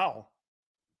 Sam Howell.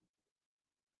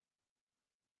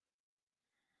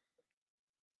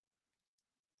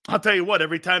 I'll tell you what,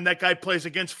 every time that guy plays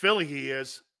against Philly, he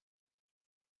is.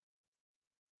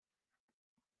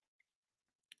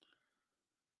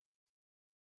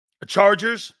 The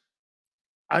Chargers,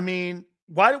 I mean,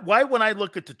 why when I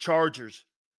look at the Chargers,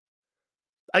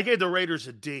 I gave the Raiders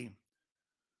a D.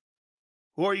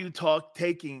 Who are you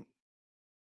taking?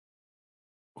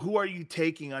 Who are you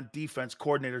taking on defense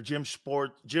coordinator, Jim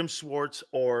Schwartz,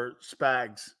 or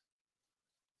Spags?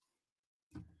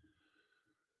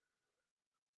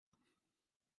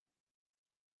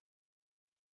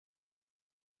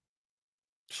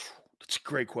 That's a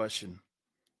great question.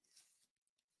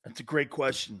 That's a great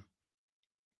question.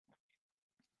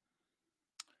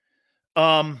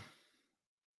 I'll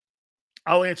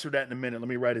answer that in a minute. Let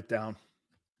me write it down.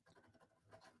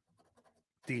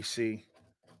 DC.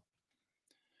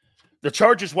 The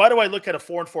Chargers, why do I look at a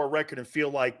 4-4 record and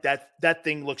feel like that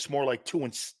thing looks more like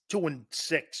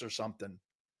 2-6 or something?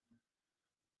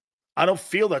 I don't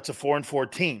feel that's a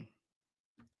 4-4 team.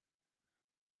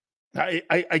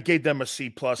 I gave them a C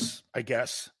plus, I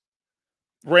guess.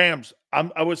 Rams,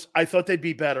 I thought they'd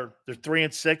be better. They're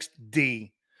 3-6,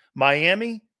 D.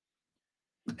 Miami,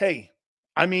 hey,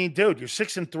 I mean, dude, you're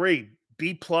 6-3,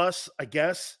 B plus, I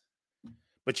guess.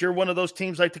 But you're one of those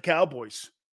teams like the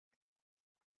Cowboys.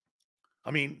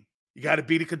 I mean, you got to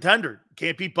beat a contender. You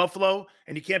can't beat Buffalo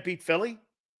and you can't beat Philly.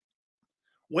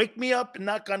 Wake me up and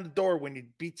knock on the door when you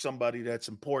beat somebody that's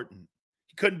important.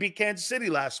 You couldn't beat Kansas City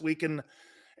last week in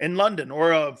London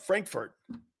or Frankfurt.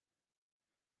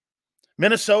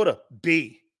 Minnesota,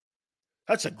 B.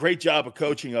 That's a great job of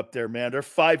coaching up there, man. They're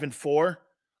 5-4.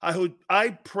 I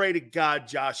pray to God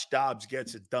Josh Dobbs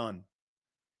gets it done.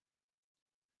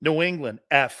 New England,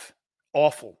 F.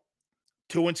 Awful.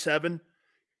 2-7.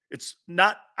 It's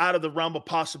not out of the realm of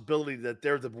possibility that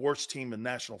they're the worst team in the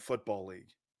National Football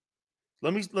League.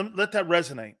 Let that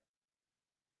resonate.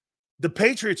 The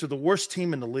Patriots are the worst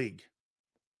team in the league.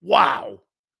 Wow.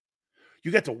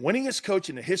 You got the winningest coach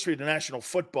in the history of the National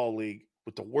Football League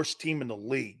with the worst team in the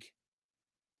league.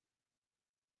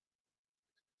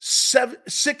 6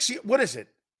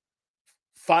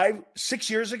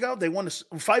 years ago, they won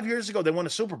 5 years ago, they won a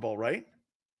Super Bowl, right?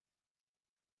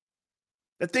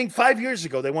 That thing 5 years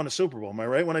ago, they won a Super Bowl. Am I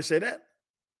right when I say that?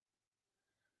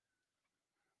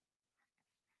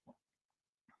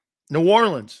 New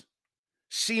Orleans,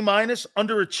 C-,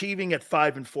 underachieving at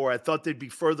 5-4. I thought they'd be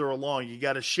further along. You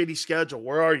got a shitty schedule.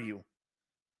 Where are you?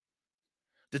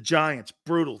 The Giants,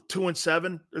 brutal.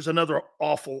 2-7. There's another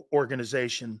awful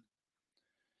organization.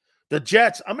 The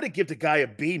Jets, I'm going to give the guy a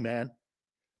B, man.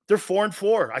 They're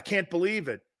 4-4. I can't believe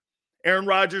it. Aaron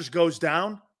Rodgers goes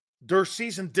down. Their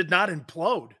season did not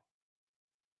implode.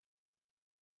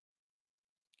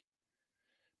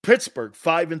 Pittsburgh,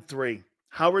 5-3.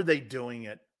 How are they doing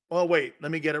it? Oh, wait,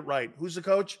 let me get it right. Who's the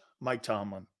coach? Mike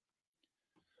Tomlin.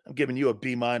 I'm giving you a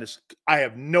B-. I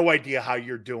have no idea how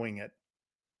you're doing it.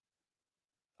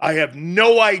 I have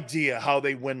no idea how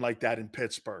they win like that in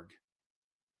Pittsburgh.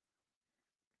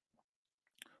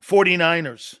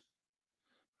 49ers.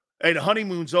 Hey, the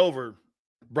honeymoon's over,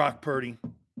 Brock Purdy.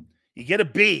 You get a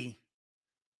B,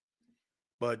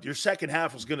 but your second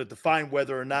half was going to define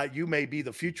whether or not you may be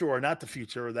the future or not the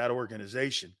future of that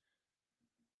organization.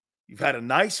 You've had a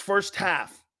nice first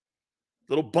half.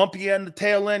 Little bumpy end, the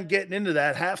tail end, getting into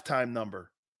that halftime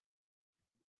number.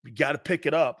 You got to pick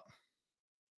it up.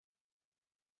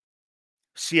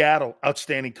 Seattle,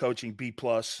 outstanding coaching, B+.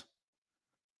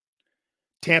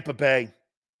 Tampa Bay,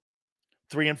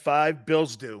 3-5,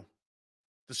 Bills due.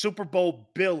 The Super Bowl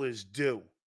bill is due.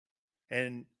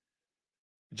 And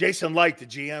Jason Light, the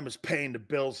GM, is paying the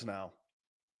Bills now.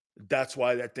 That's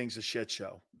why that thing's a shit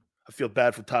show. I feel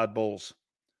bad for Todd Bowles.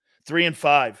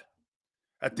 3-5.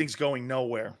 That thing's going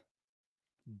nowhere.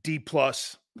 D+.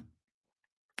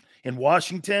 In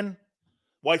Washington,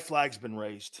 white flag's been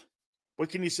raised. What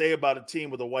can you say about a team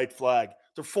with a white flag?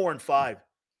 They're 4-5.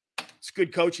 It's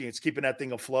good coaching. It's keeping that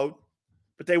thing afloat.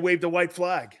 But they waved a white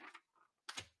flag.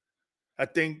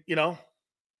 That thing,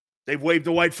 they've waved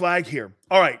the white flag here.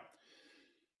 All right.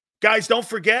 Guys, don't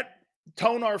forget,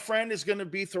 Tone, our friend, is going to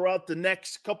be throughout the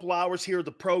next couple hours here of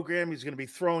the program. He's going to be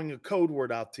throwing a code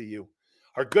word out to you.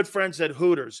 Our good friends at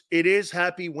Hooters. It is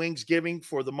Happy Wingsgiving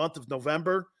for the month of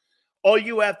November. All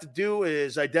you have to do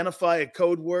is identify a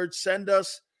code word, send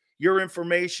us your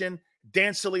information,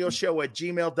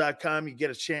 DanSilioShow@gmail.com. You get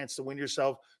a chance to win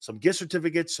yourself some gift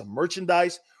certificates, some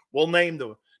merchandise. We'll name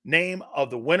the name of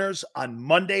the winners on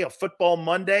Monday, a football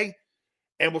Monday,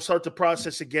 and we'll start the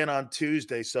process again on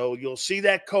Tuesday. So you'll see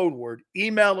that code word.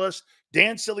 Email us,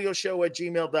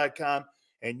 DanSilioShow@gmail.com,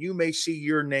 and you may see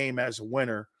your name as a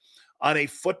winner on a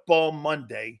football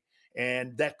Monday.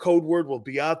 And that code word will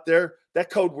be out there. That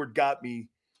code word got me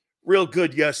real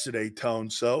good yesterday, Tone.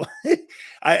 So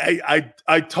I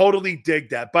totally dig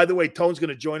that. By the way, Tone's going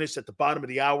to join us at the bottom of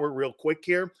the hour real quick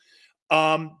here.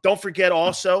 Don't forget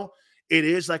also, it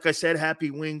is, like I said,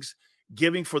 Happy Wings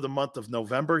Giving for the month of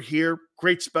November here.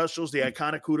 Great specials. The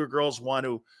iconic Hooter Girls want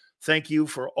to thank you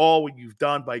for all what you've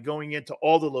done by going into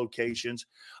all the locations.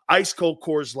 Ice Cold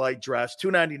Coors Light drafts,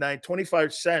 $2.99,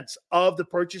 25 cents of the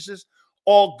purchases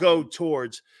all go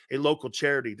towards a local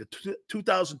charity. The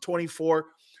 2024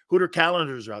 Hooter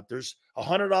calendars are out. There's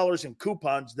 $100 in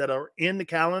coupons that are in the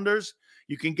calendars.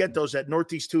 You can get those at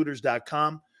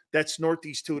northeasthooters.com. That's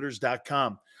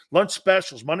northeasthooters.com. Lunch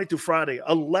specials, Monday through Friday,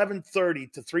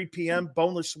 11:30 to 3 p.m.,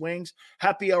 boneless wings.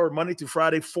 Happy hour, Monday through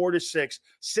Friday, 4 to 6.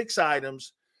 6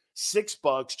 items,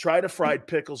 $6. Try the fried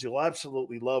pickles. You'll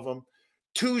absolutely love them.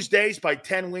 Tuesdays, buy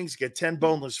 10 wings, get 10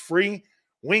 boneless free.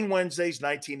 Wing Wednesdays,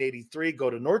 1983. Go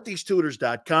to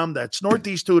northeasthooters.com. That's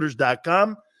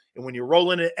northeasthooters.com. And when you're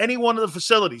rolling in any one of the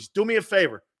facilities, do me a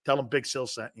favor. Tell them Big Sil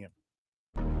sent you.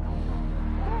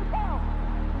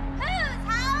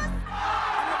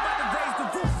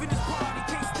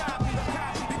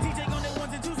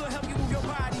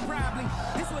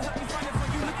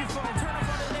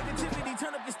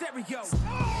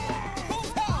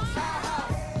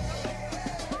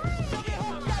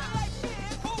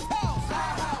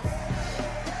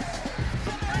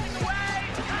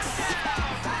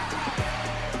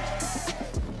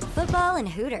 Football and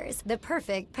Hooters, the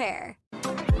perfect pair.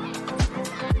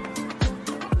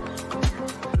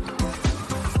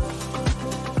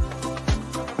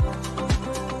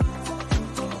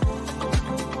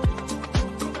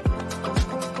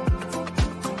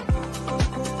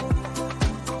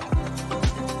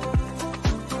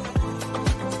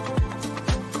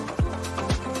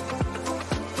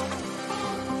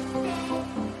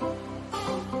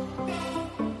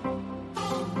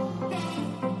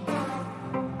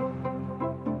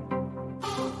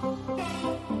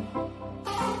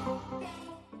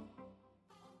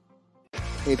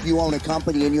 If you own a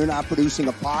company and you're not producing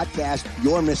a podcast,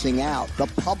 you're missing out. The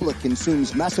public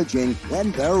consumes messaging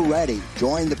when they're ready.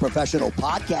 Join the professional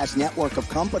podcast network of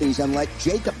companies and let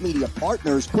Jacob Media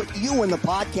Partners put you in the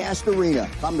podcast arena.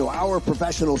 Come to our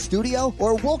professional studio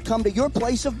or we'll come to your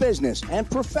place of business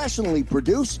and professionally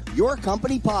produce your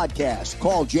company podcast.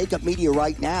 Call Jacob Media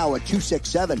right now at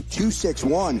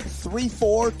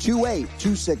 267-261-3428.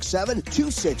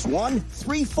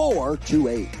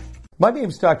 267-261-3428. My name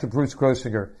is Dr. Bruce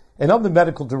Grossinger, and I'm the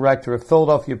medical director of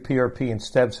Philadelphia PRP and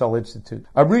Stem Cell Institute.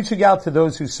 I'm reaching out to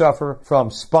those who suffer from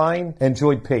spine and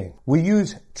joint pain. We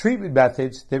use treatment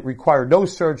methods that require no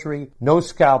surgery, no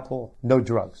scalpel, no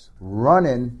drugs.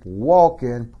 Running,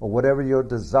 walking, or whatever your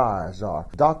desires are,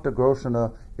 Dr.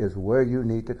 Grossinger is where you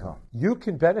need to come. You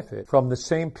can benefit from the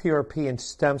same PRP and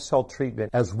stem cell treatment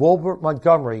as Wilbert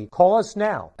Montgomery. Call us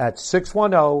now at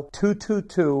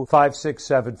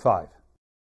 610-222-5675.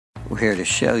 We're here to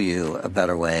show you a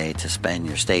better way to spend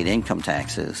your state income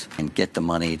taxes and get the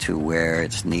money to where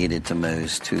it's needed to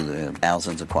most, to the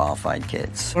thousands of qualified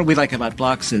kids. What we like about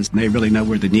Blocks is they really know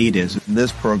where the need is.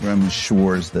 This program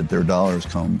ensures that their dollars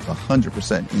come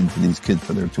 100% into these kids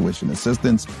for their tuition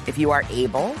assistance. If you are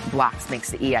able, Blocks makes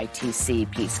the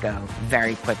EITC piece go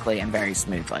very quickly and very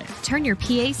smoothly. Turn your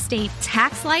PA state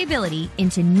tax liability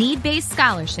into need-based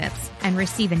scholarships and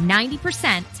receive a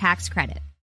 90% tax credit.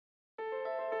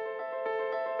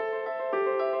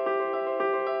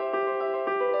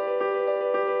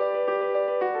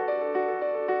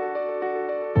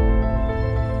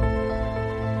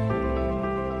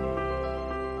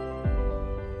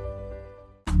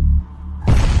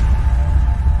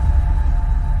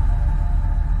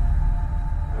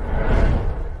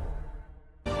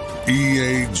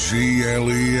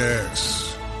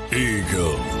 EAGLES,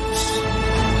 Eagles.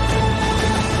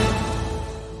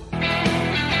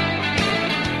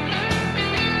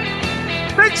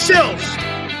 Big Sills.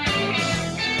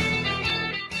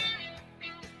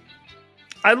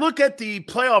 I look at the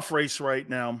playoff race right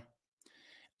now.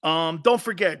 Don't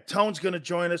forget, Tone's going to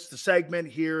join us, the segment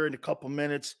here in a couple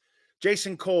minutes.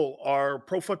 Jason Cole, our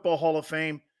Pro Football Hall of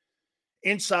Fame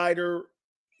insider,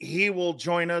 he will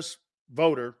join us,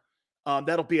 voter.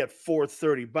 That'll be at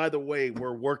 4:30. By the way,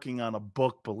 we're working on a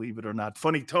book, believe it or not.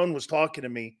 Funny, Tone was talking to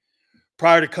me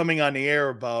prior to coming on the air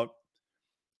about,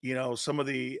 some of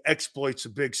the exploits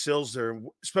of Big Sills there,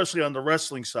 especially on the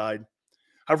wrestling side.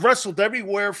 I've wrestled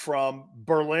everywhere from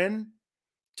Berlin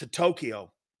to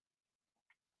Tokyo.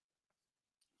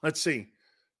 Let's see.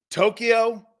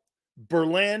 Tokyo,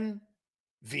 Berlin,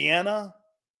 Vienna,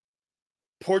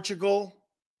 Portugal,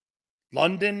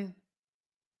 London,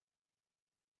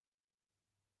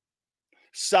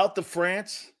 south of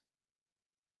France,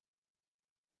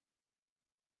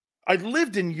 I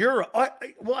lived in Europe.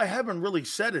 I haven't really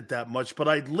said it that much, but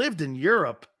I lived in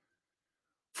Europe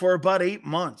for about 8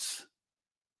 months.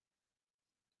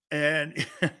 And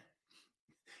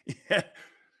yeah,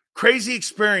 crazy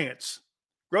experience.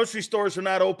 Grocery stores are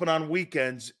not open on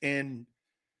weekends in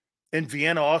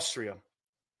Vienna, Austria.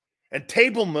 And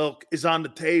table milk is on the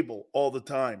table all the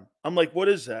time. I'm like, what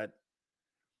is that?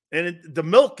 And the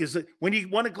milk is, when you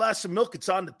want a glass of milk, it's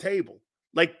on the table,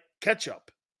 like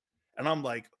ketchup. And I'm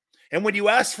like, and when you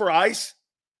ask for ice,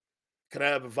 can I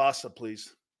have a Vasa,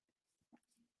 please?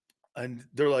 And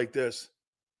they're like this,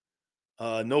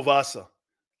 no Vasa.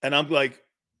 And I'm like,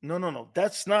 no,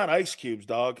 that's not ice cubes,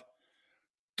 dog.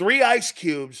 3 ice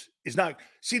cubes is not.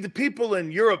 See, the people in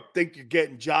Europe think you're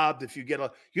getting jobbed if you get a,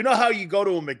 you know how you go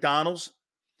to a McDonald's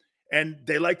and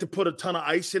they like to put a ton of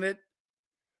ice in it?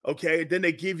 Okay, then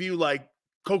they give you like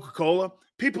Coca-Cola.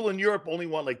 People in Europe only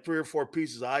want like 3 or 4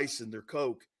 pieces of ice in their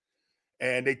Coke,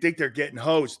 and they think they're getting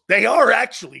hosed. They are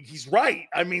actually. He's right.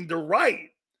 I mean, they're right.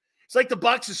 It's like the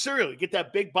box of cereal. You get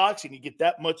that big box and you get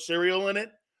that much cereal in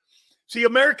it. See,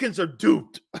 Americans are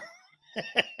duped.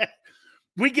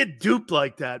 We get duped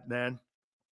like that, man.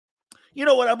 You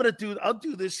know what I'm going to do? I'll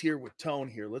do this here with Tone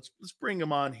here. Let's bring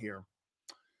him on here.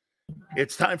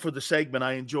 It's time for the segment.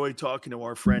 I enjoy talking to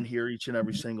our friend here each and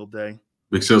every single day.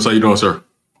 Big Sales, how you doing, sir?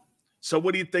 So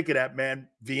what do you think of that, man?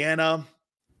 Vienna,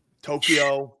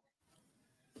 Tokyo.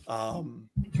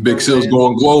 Big Sales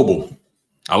going global.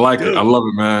 I like it. I love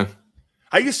it, man.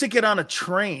 I used to get on a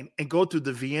train and go through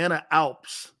the Vienna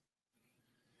Alps.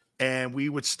 And we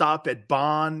would stop at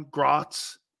Bonn,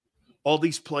 Graz, all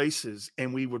these places,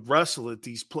 and we would wrestle at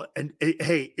these places. And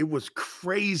it was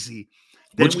crazy.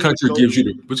 Which country gives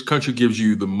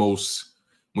you the most?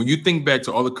 When you think back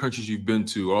to all the countries you've been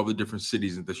to, all the different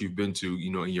cities that you've been to,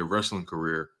 in your wrestling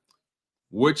career,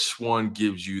 which one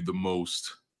gives you the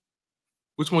most?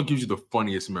 Which one gives you the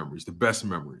funniest memories, the best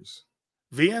memories?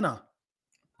 Vienna.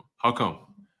 How come?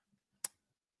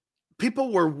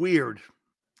 People were weird.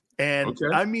 And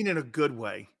I mean in a good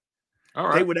way. All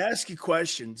right. They would ask you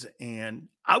questions, and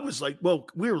I was like, well,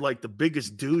 we were like the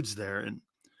biggest dudes there. And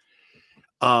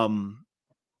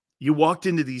you walked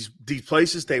into these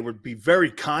places, they would be very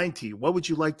kind to you. What would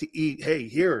you like to eat? Hey,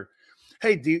 here.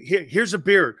 Hey, here's a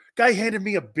beer. Guy handed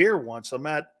me a beer once. I'm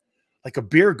at like a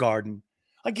beer garden.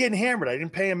 I'm getting hammered. I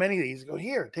didn't pay him anything. He's going,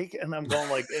 here, take it. And I'm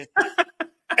going like,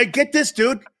 hey, get this,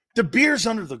 dude. The beer's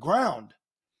under the ground.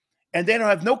 And they don't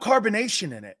have no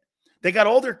carbonation in it. They got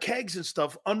all their kegs and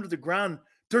stuff under the ground.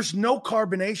 There's no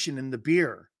carbonation in the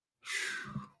beer.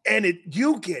 And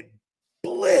you get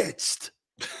blitzed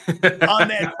on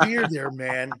that beer there,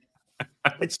 man.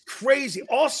 It's crazy.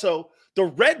 Also, the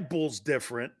Red Bull's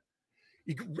different.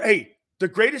 The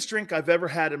greatest drink I've ever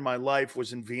had in my life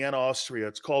was in Vienna, Austria.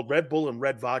 It's called Red Bull and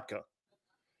Red Vodka.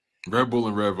 Red Bull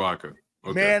and Red Vodka.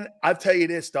 Okay. Man, I'll tell you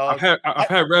this, dog. I've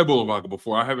had Red Bull and vodka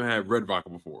before. I haven't had Red Vodka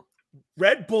before.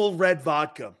 Red Bull, Red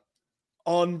Vodka.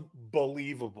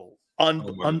 Unbelievable.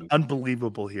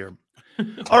 Unbelievable here.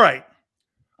 All right.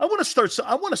 I want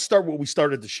to start what we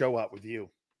started the show out with you.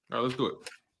 All right, let's do it. You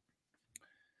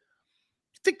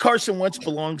think Carson Wentz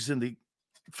belongs in the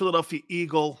Philadelphia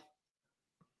Eagle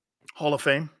Hall of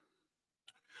Fame?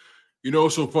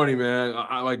 It's so funny, man.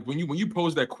 I like when you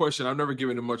pose that question, I've never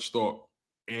given it much thought.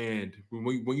 And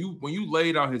when you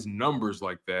laid out his numbers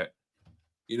like that,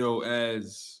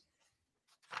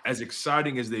 as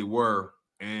exciting as they were,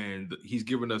 and he's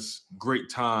given us great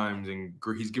times and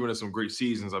he's given us some great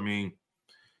seasons. I mean,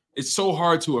 it's so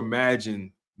hard to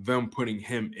imagine them putting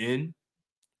him in.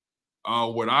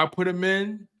 Would I put him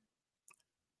in?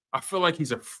 I feel like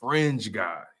he's a fringe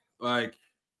guy. Like,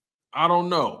 I don't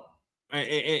know.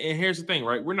 And here's the thing,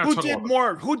 right? We're not talking about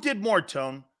more. Who did more,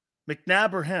 Tone?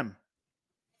 McNabb or him?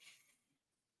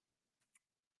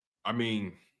 I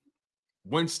mean,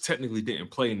 Wentz technically didn't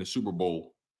play in the Super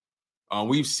Bowl.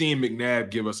 We've seen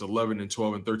McNabb give us 11 and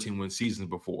 12 and 13 win seasons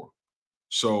before.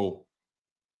 So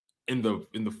in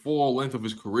the full length of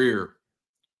his career,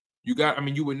 you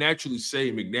would naturally say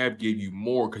McNabb gave you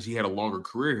more because he had a longer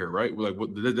career here, right? Like,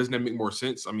 doesn't that make more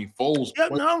sense? I mean, Foles. Yeah,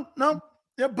 no.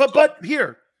 Yeah, but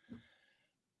here,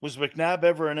 was McNabb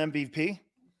ever an MVP?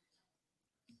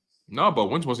 No, but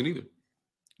Wentz wasn't either.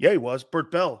 Yeah, he was. Burt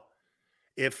Bell.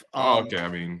 Okay. I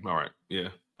mean, all right. Yeah,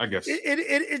 I guess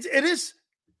it is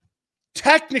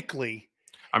technically.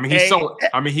 I mean,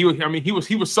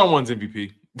 he was someone's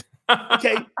MVP.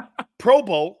 Okay, Pro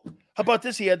Bowl. How about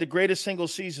this? He had the greatest single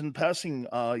season passing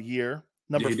year,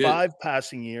 number 5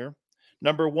 passing year,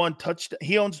 number 1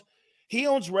 touchdown. He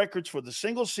owns records for the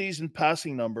single season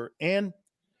passing number. And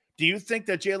do you think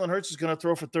that Jalen Hurts is going to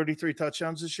throw for 33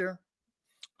 touchdowns this year?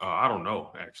 I don't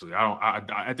know. Actually, I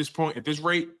at this point, at this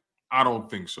rate, I don't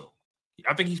think so.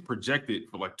 I think he's projected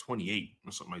for like 28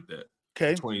 or something like that.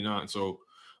 Okay, 29. So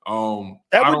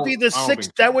that would be the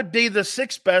sixth. That would be the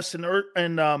sixth best,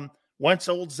 and Wentz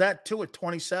holds that too at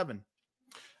 27.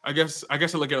 I guess I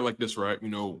look at it like this, right? You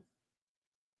know,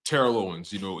 Terrell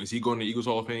Owens, you know, is he going to Eagles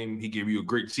Hall of Fame? He gave you a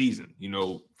great season. You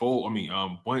know,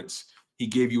 Wentz, he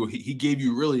gave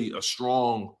you really a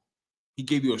strong. He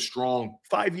gave you a strong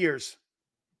 5 years,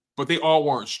 but they all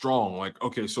weren't strong. Like,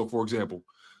 okay, so for example,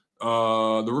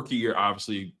 the rookie year,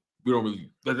 obviously, we don't really.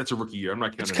 That's a rookie year. I'm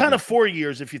not counting. It's kind of 4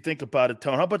 years if you think about it,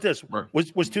 Tone. How about this? Right.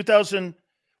 Was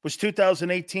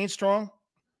 2018 strong?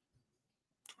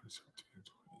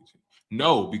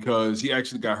 No, because he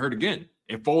actually got hurt again,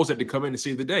 and Foles had to come in and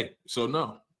save the day. So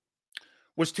no.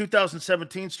 Was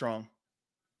 2017 strong?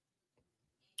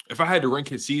 If I had to rank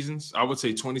his seasons, I would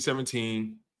say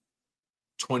 2017,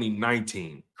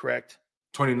 2019. Correct.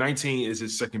 2019 is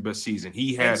his second best season.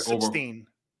 He had 16.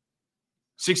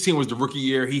 16 was the rookie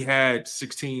year. He had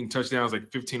 16 touchdowns,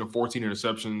 like 15 or 14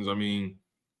 interceptions. I mean,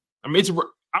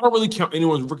 I don't really count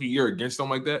anyone's rookie year against them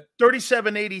like that.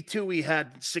 3782, he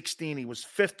had 16. He was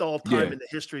fifth all time in the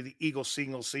history of the Eagles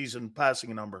single season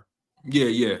passing number.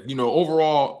 Yeah. You know,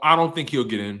 overall, I don't think he'll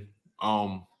get in.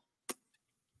 I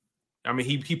mean,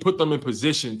 he put them in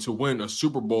position to win a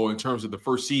Super Bowl in terms of the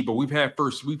first seed, but we've had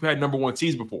number one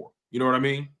seeds before. You know what I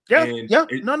mean? Yeah, no.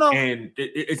 And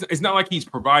it's not like he's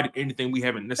provided anything we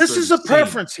haven't necessarily This is a seen.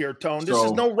 preference here, Tone. This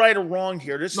is no right or wrong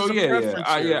here. This is a preference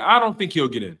here. I don't think he'll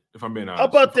get in, if I'm being honest. How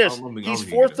about this? He's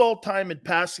fourth all-time in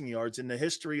passing yards in the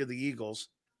history of the Eagles,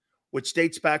 which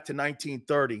dates back to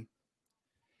 1930.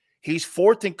 He's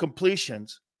fourth in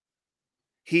completions.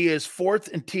 He is fourth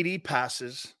in TD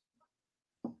passes.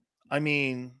 I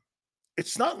mean,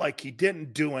 it's not like he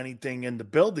didn't do anything in the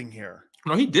building here.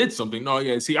 No, he did something. No,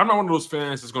 yeah. See, I'm not one of those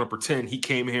fans that's going to pretend he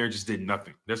came here and just did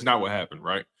nothing. That's not what happened,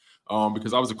 right?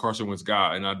 Because I was a Carson Wentz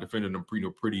guy and I defended him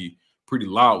pretty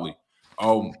loudly.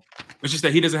 It's just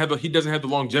that he doesn't have the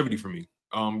longevity for me.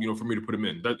 For me to put him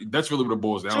in. That's really what it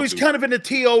boils down to. So he's kind of in the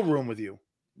TO room with you.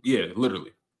 Yeah,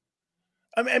 literally.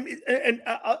 I mean, and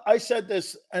I said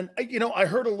this, and I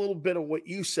heard a little bit of what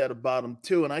you said about him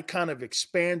too, and I kind of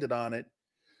expanded on it.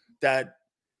 That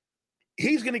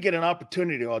he's going to get an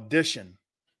opportunity to audition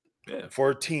for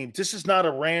a team. This is not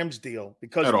a Rams deal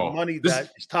because of the money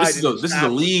that is tied. This is a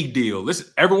league deal.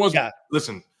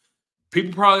 Listen.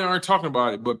 People probably aren't talking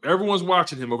about it, but everyone's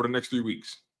watching him over the next 3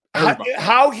 weeks.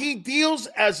 How he deals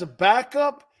as a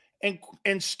backup and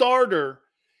starter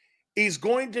is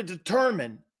going to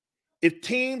determine if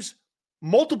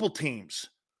multiple teams,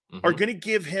 are going to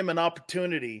give him an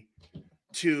opportunity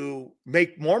to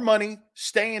make more money,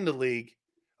 stay in the league.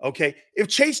 Okay. If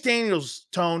Chase Daniels,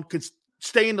 Tone, could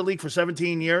stay in the league for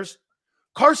 17 years,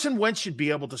 Carson Wentz should be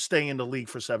able to stay in the league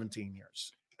for 17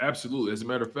 years. Absolutely. As a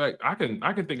matter of fact, I can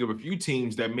think of a few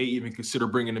teams that may even consider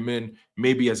bringing him in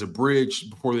maybe as a bridge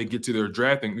before they get to their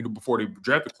drafting, before they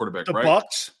draft the quarterback, right?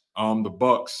 Bucks? The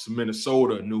Bucks,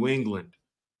 Minnesota, New England,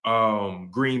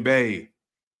 Green Bay.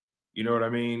 You know what I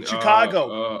mean?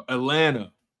 Chicago.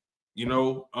 Atlanta.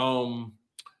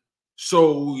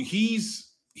 So he's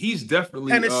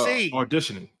definitely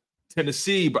auditioning.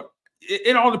 Tennessee, but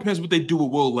it all depends what they do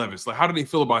with Will Levis. Like, how do they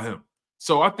feel about him?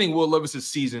 So I think Will Levis's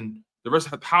season,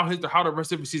 how the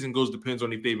rest of his season goes depends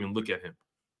on if they even look at him.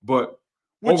 But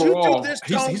overall,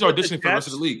 he's auditioning for the rest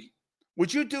of the league.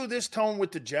 Would you do this, Tone,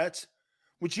 with the Jets?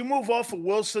 Would you move off of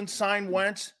Wilson, sign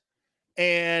Wentz,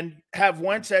 and have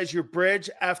Wentz as your bridge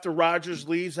after Rodgers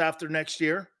leaves after next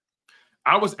year?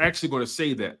 I was actually going to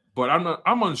say that, but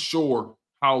I'm unsure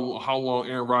how long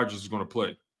Aaron Rodgers is going to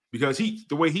play because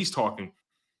the way he's talking,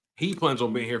 he plans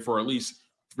on being here for at least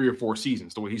 3 or 4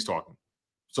 seasons. The way he's talking,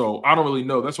 so I don't really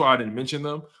know. That's why I didn't mention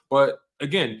them. But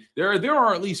again, there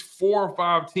are at least 4 or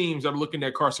 5 teams that are looking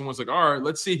at Carson Wentz like, all right,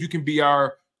 let's see if you can be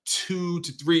our 2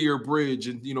 to 3 year bridge,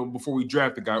 and before we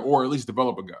draft a guy or at least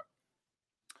develop a guy.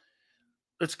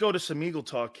 Let's go to some Eagle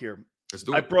talk here. Let's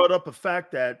do it. I brought up a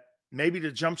fact that maybe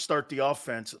to jumpstart the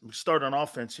offense, start on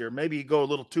offense here, maybe you go a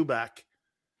little 2-back.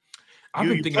 I've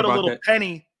been thinking about that. You put a little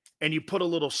Penny and you put a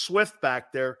little Swift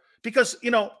back there because,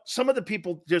 some of the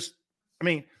people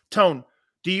Tone,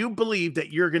 do you believe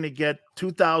that you're going to get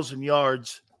 2,000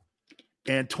 yards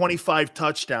and 25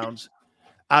 touchdowns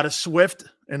out of Swift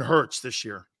and Hurts this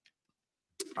year?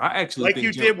 I actually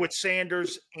think did with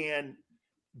Sanders and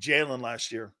Jalen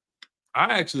last year.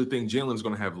 I actually think Jalen's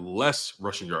going to have less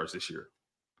rushing yards this year.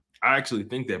 I actually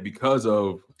think that because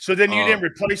of. So then you didn't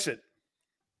replace it,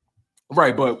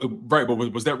 right? But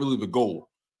was that really the goal?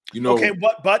 Okay,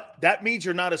 but that means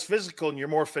you're not as physical and you're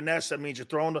more finesse. That means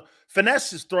you're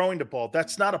finesse is throwing the ball.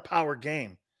 That's not a power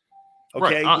game.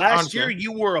 Okay. Right. Last year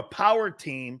you were a power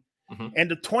team, and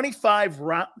the 25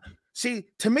 round. See,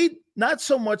 to me, not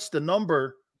so much the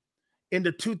number in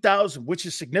the 2000, which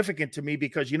is significant to me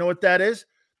because you know what that is?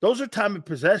 Those are time of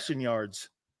possession yards.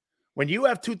 When you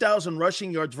have 2,000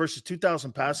 rushing yards versus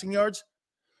 2,000 passing yards,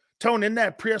 Tone, in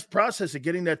that process of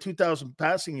getting that 2,000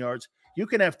 passing yards, you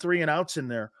can have 3 and outs in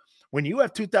there. When you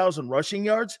have 2,000 rushing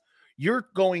yards, you're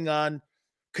going on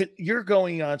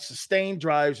sustained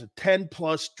drives of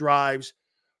 10-plus drives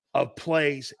of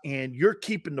plays, and you're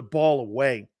keeping the ball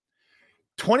away.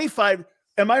 25.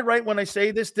 Am I right when I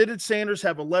say this? Didn't Sanders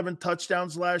have 11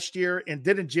 touchdowns last year, and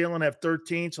didn't Jalen have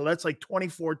 13? So that's like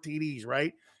 24 TDs,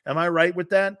 right? Am I right with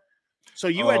that? So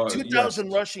you had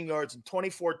 2,000 rushing yards and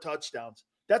 24 touchdowns.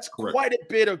 That's correct. Quite a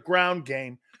bit of ground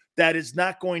game that is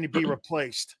not going to be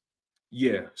replaced.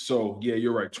 Yeah. So,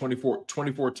 you're right. 24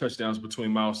 touchdowns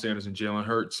between Miles Sanders and Jalen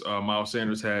Hurts. Miles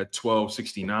Sanders had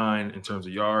 1,269 in terms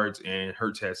of yards, and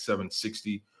Hurts had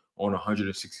 760 on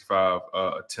 165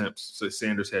 attempts. So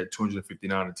Sanders had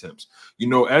 259 attempts.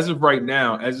 As of right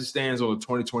now, as it stands on the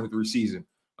 2023 season,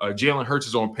 Jalen Hurts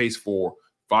is on pace for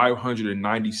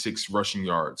 596 rushing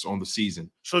yards on the season.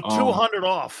 So 200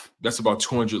 off. That's about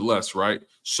 200 less, right?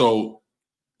 So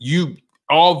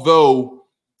although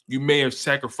you may have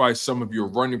sacrificed some of your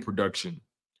running production,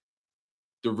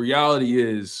 the reality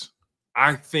is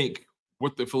I think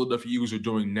what the Philadelphia Eagles are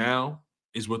doing now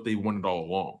is what they wanted all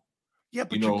along. Yeah,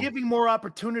 but you're giving more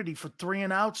opportunity for 3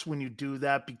 and outs when you do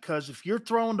that, because if you're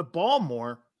throwing the ball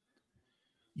more,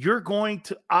 you're going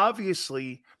to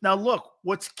obviously – now, look,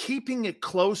 what's keeping it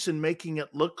close and making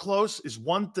it look close is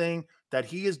one thing that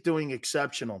he is doing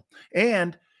exceptional.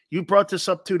 And you brought this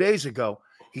up 2 days ago.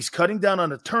 He's cutting down on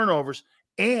the turnovers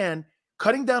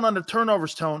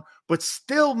Tone, but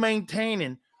still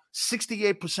maintaining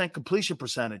 68% completion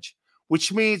percentage,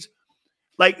 which means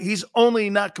like he's only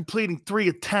not completing 3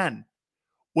 of 10,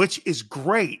 which is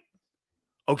great.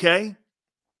 Okay?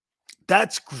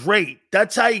 That's great.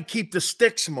 That's how you keep the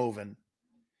sticks moving,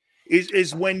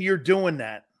 is when you're doing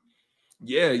that.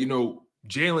 Yeah,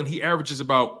 Jalen, he averages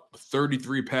about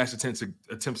 33 pass attempts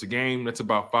a game. That's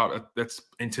about 5. That's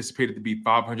anticipated to be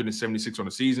 576 on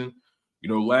the season.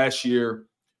 Last year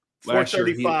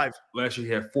 435. Last year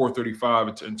he had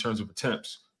 435 in terms of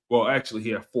attempts. Well, actually, he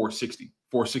had 460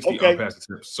 okay. pass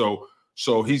attempts.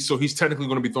 So he's technically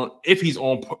going to be throwing, if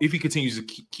he continues to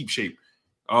keep shape,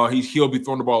 he'll be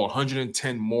throwing the ball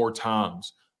 110 more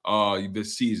times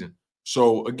this season.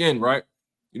 So again, right?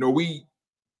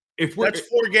 That's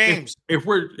 4 games. If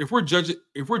we're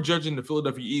judging the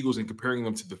Philadelphia Eagles and comparing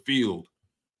them to the field,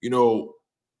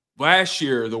 last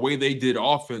year the way they did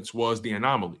offense was the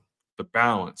anomaly, the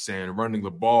balance and running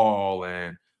the ball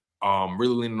and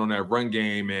really leaning on that run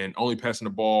game and only passing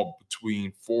the ball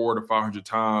between 400 to 500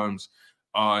 times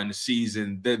in the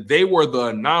season. That they were the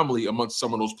anomaly amongst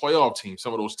some of those playoff teams,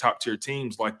 some of those top tier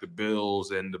teams like the Bills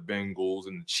and the Bengals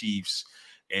and the Chiefs.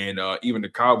 And even the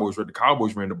Cowboys, where the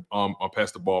Cowboys ran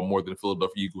past the ball more than the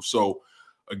Philadelphia Eagles. So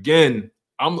again,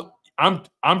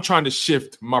 I'm trying to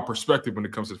shift my perspective when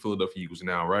it comes to the Philadelphia Eagles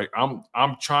now, right?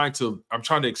 I'm trying to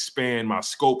expand my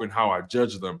scope and how I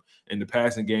judge them in the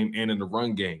passing game and in the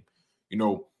run game.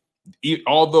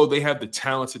 Although they have a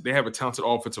talented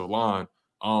offensive line,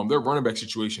 their running back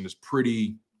situation is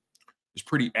pretty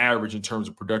average in terms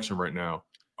of production right now.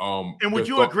 And would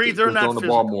you agree they're not throwing the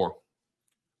ball more?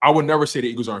 I would never say the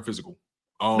Eagles aren't physical.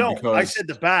 No, because, I said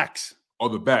the backs. Oh,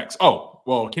 the backs. Oh,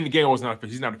 well, Kenny Gainwell's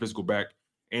he's not a physical back,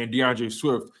 and DeAndre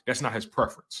Swift, that's not his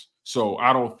preference. So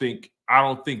I don't think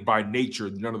by nature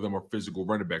none of them are physical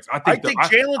running backs. I think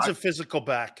Jalen's a physical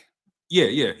back.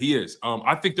 Yeah, he is.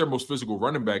 I think their most physical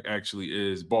running back actually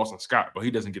is Boston Scott, but he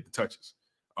doesn't get the touches.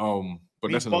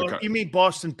 But that's another. You mean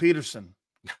Boston Peterson?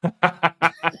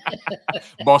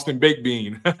 Boston Baked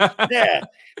Bean. Yeah,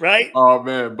 right. Oh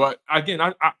man, but again,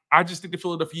 I just think the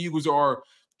Philadelphia Eagles are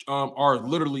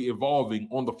literally evolving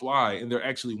on the fly, and they're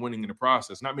actually winning in the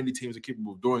process. Not many teams are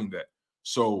capable of doing that.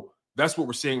 So that's what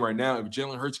we're seeing right now. If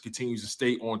Jalen Hurts continues to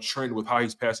stay on trend with how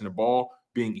he's passing the ball,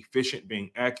 being efficient,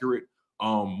 being accurate,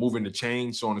 moving the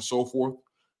chain, so on and so forth,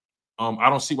 I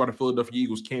don't see why the Philadelphia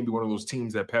Eagles can't be one of those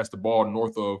teams that pass the ball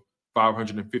north of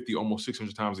 550, almost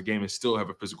 600 times a game and still have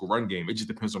a physical run game. It just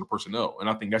depends on the personnel. And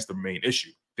I think that's the main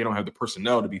issue. They don't have the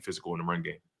personnel to be physical in the run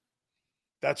game.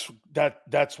 That's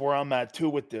where I'm at too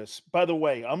with this. By the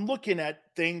way, I'm looking at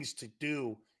things to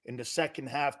do in the second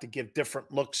half to give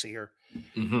different looks here.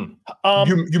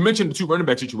 Mm-hmm. You mentioned the 2 running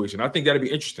back situation. I think that'd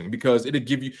be interesting because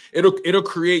it'll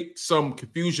create some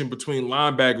confusion between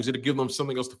linebackers. It'll give them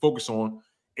something else to focus on,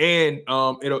 and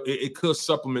it could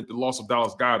supplement the loss of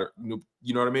Dallas Goedert.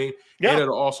 You know what I mean? Yeah. And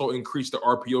it'll also increase the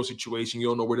RPO situation.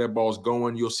 You'll know where that ball's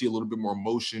going. You'll see a little bit more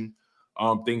motion,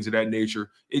 things of that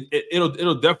nature.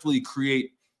 It'll definitely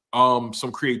create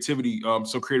some creativity,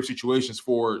 some creative situations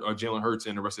for Jalen Hurts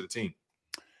and the rest of the team.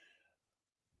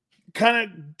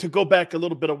 Kind of to go back a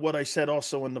little bit of what I said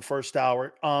also in the first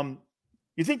hour.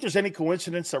 You think there's any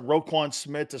coincidence that Roquan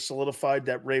Smith has solidified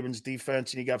that Ravens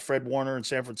defense, and you got Fred Warner in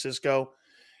San Francisco,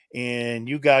 and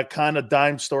you got kind of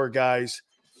dime store guys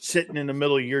sitting in the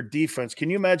middle of your defense? Can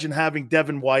you imagine having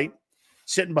Devin White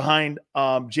sitting behind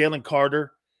Jalen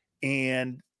Carter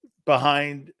and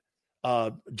behind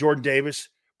Jordan Davis?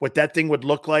 What that thing would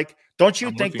look like? Don't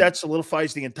you think that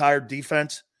solidifies the entire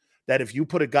defense? That if you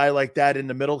put a guy like that in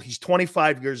the middle, he's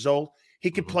 25 years old. He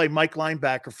could play Mike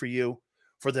linebacker for you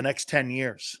for the next 10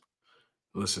 years.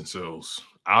 Listen, Sills,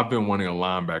 I've been wanting a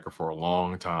linebacker for a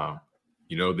long time.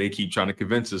 You know, they keep trying to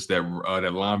convince us that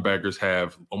that linebackers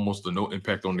have almost no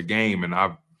impact on the game. And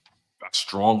I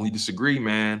strongly disagree,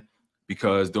 man,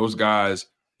 because those guys,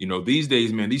 you know, these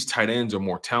days, man, these tight ends are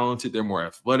more talented. They're more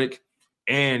athletic.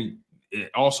 And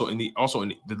also in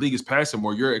the league is passing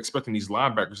more. You're expecting these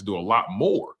linebackers to do a lot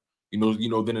more. You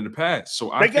know, than in the past.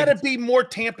 So they got to be more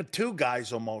Tampa 2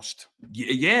 guys almost.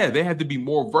 Yeah, they had to be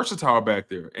more versatile back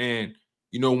there. And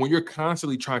you know, when you're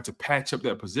constantly trying to patch up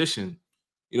that position,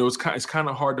 you know, it's kind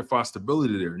of hard to find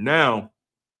stability there. Now,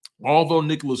 although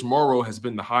Nicholas Morrow has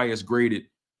been the highest graded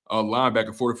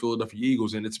linebacker for the Philadelphia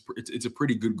Eagles, and it's a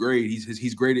pretty good grade.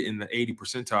 He's graded in the 80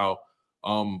 percentile.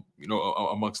 You know,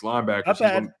 amongst linebackers, not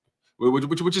bad.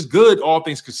 Which is good, all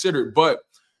things considered. But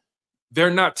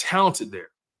they're not talented there.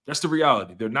 That's the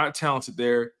reality. They're not talented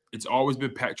there. It's always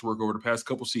been patchwork over the past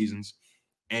couple seasons.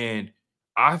 And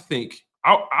I think,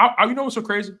 you know what's so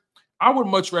crazy? I would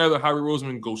much rather Howie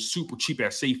Roseman go super cheap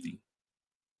at safety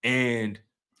and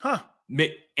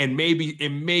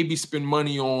maybe spend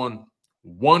money on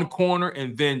one corner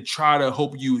and then try to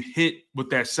hope you hit with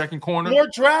that second corner. More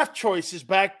draft choices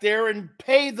back there and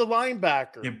pay the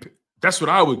linebacker. And that's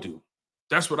what I would do.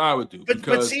 That's what I would do.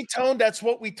 But see, Tone, that's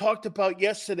what we talked about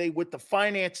yesterday with the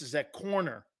finances at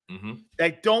corner. Mm-hmm.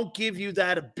 That don't give you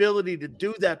that ability to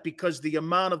do that because the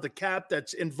amount of the cap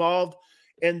that's involved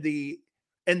in the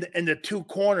 2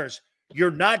 corners,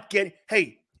 you're not getting.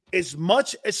 Hey, as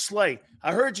much as Slay,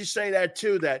 I heard you say that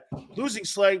too, that losing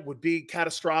Slay would be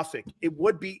catastrophic. It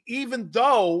would be, even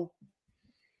though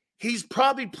he's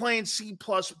probably playing C+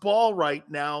 ball right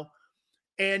now.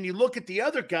 And you look at the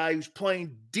other guy who's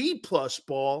playing D+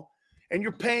 ball, and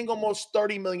you're paying almost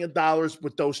 $30 million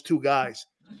with those 2 guys.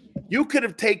 You could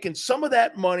have taken some of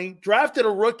that money, drafted a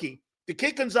rookie, the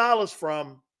kid Gonzalez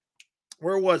from,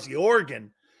 where was he?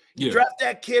 Oregon. You draft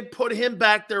that kid, put him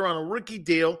back there on a rookie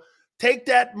deal, take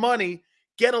that money,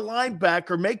 get a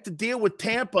linebacker, make the deal with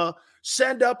Tampa,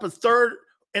 send up a 3rd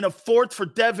and a 4th for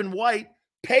Devin White,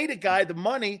 pay the guy the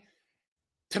money.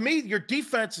 To me, your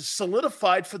defense is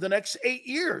solidified for the next 8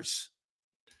 years.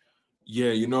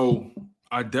 Yeah, you know,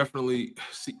 I definitely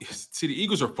see the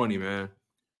Eagles are funny, man.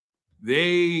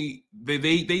 They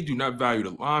do not value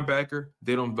the linebacker.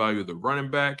 They don't value the running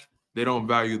back. They don't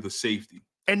value the safety.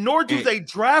 And nor do they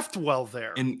draft well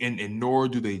there. And nor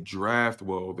do they draft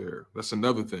well there. That's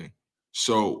another thing.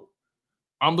 So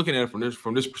I'm looking at it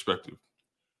from this perspective.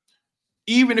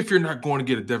 Even if you're not going to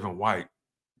get a Devin White,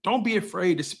 don't be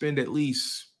afraid to spend at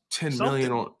least $10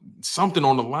 million on something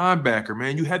on the linebacker,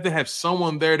 man. You have to have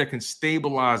someone there that can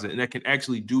stabilize it and that can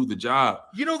actually do the job.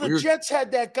 You know, the Jets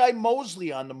had that guy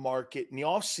Mosley on the market in the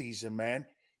offseason, man.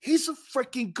 He's a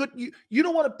freaking good. You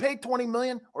don't want to pay $20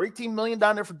 million or $18 million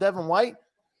down there for Devin White.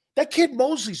 That kid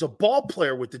Mosley's a ball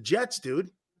player with the Jets,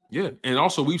 dude. Yeah, and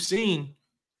also we've seen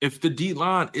if the D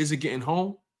line isn't getting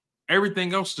home,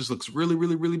 everything else just looks really,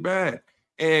 really, really bad.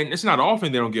 And it's not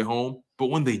often they don't get home, but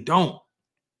when they don't,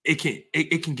 it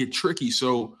can get tricky.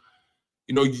 So,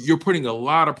 you know, you're putting a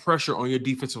lot of pressure on your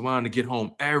defensive line to get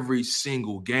home every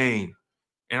single game.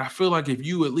 And I feel like if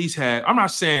you at least had, I'm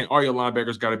not saying all your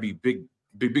linebackers got to be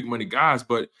big money guys,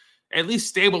 but at least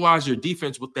stabilize your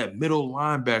defense with that middle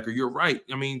linebacker. You're right.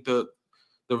 I mean, the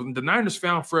Niners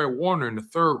found Fred Warner in the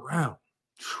 3rd round.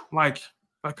 Like,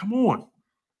 come on.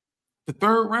 The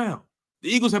 3rd round. The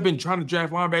Eagles have been trying to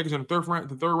draft linebackers in the 3rd round.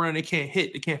 The 3rd round, they can't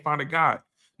hit. They can't find a guy.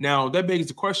 Now, that begs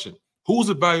the question, who's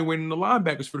evaluating the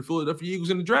linebackers for the Philadelphia Eagles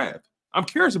in the draft? I'm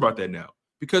curious about that now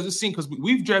because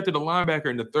we've drafted a linebacker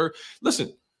in the 3rd.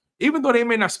 Listen, even though they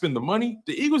may not spend the money,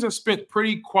 the Eagles have spent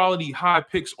pretty quality high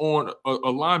picks on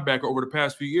a linebacker over the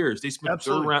past few years. They spent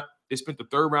the third round. They spent the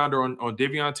third rounder on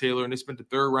Davion Taylor, and they spent the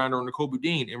third rounder on Nakobe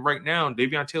Dean. And right now,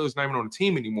 Davion Taylor's not even on the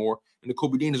team anymore, and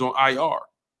Nakobe Dean is on IR.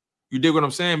 You dig what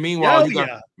I'm saying?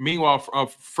 Meanwhile,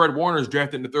 Fred Warner is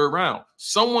drafted in the third round.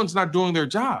 Someone's not doing their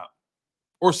job,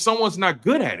 or someone's not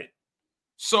good at it.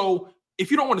 So if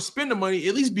you don't want to spend the money,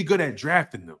 at least be good at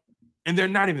drafting them. And they're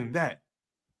not even that.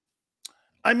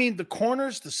 I mean, the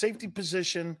corners, the safety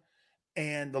position,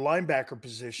 and the linebacker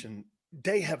position,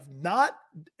 they have not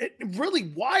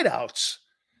really wideouts.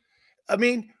 I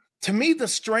mean, to me, the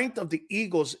strength of the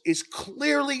Eagles is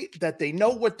clearly that they know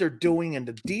what they're doing in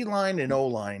the D-line and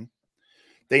O-line.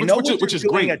 Which is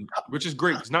great.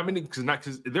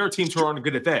 Because there are teams who aren't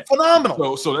good at that.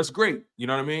 Phenomenal. So that's great. You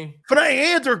know what I mean?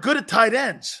 And they're good at tight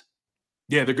ends.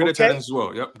 Yeah, they're good at tight ends as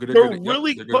well. Yep.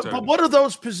 But what are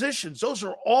those positions? Those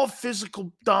are all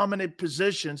physical dominant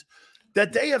positions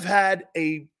that they have had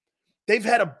they've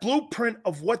had a blueprint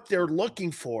of what they're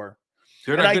looking for.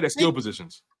 They're not good at skill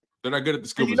positions. They're not good at the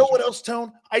skill positions. You know what else,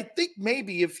 Tone? I think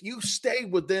maybe if you stay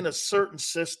within a certain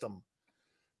system,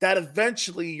 that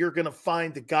eventually you're going to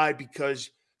find the guy,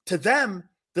 because to them,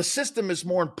 the system is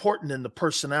more important than the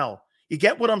personnel. You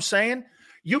get what I'm saying?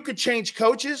 You could change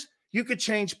coaches, you could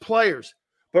change players,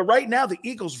 but right now the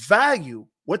Eagles value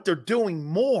what they're doing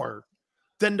more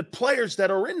than the players that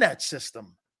are in that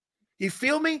system. You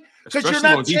feel me? Because you're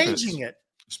not changing it.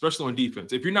 Especially on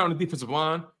defense. If you're not on the defensive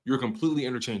line, you're completely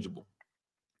interchangeable.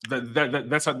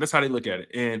 That's how they look at it.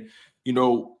 And, you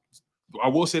know, I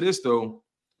will say this, though.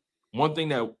 One thing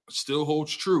that still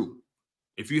holds true: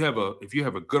 if you have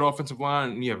a good offensive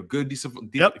line and you have a good if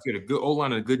you have a good O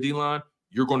line and a good D line,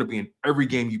 you're going to be in every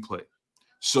game you play.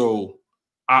 So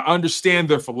I understand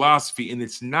their philosophy, and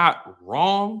it's not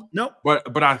wrong. No,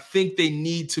 but I think they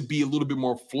need to be a little bit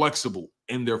more flexible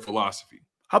in their philosophy.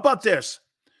 How about this?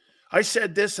 I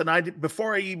said this, and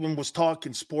before I even was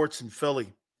talking sports in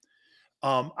Philly,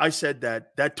 I said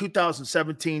that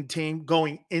 2017 team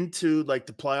going into like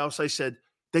the playoffs, I said,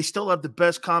 they still have the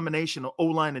best combination of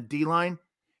O-line and D-line.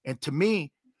 And to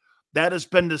me, that has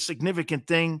been the significant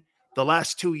thing the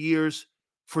last 2 years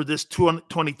for this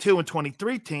 22 and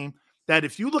 23 team, that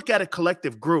if you look at a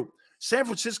collective group, San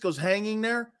Francisco's hanging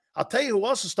there. I'll tell you who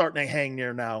else is starting to hang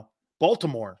there now.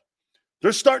 Baltimore.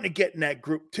 They're starting to get in that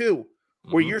group too,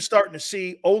 where you're starting to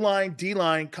see O-line,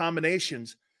 D-line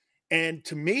combinations. And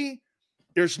to me,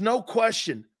 there's no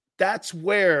question that's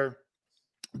where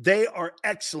they are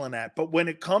excellent at. But when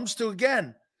it comes to,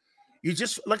 again, you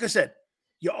just, like I said,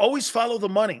 you always follow the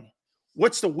money.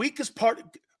 What's the weakest part?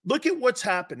 Look at what's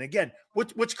happened. Again,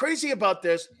 what's crazy about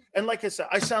this, and like I said,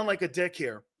 I sound like a dick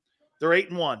here. They're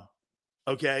 8-1,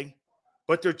 okay?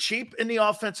 But they're cheap in the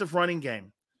offensive running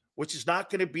game, which is not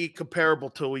going to be comparable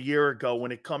to a year ago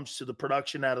when it comes to the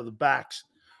production out of the backs.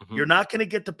 You're not going to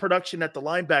get the production at the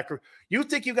linebacker. You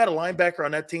think you got a linebacker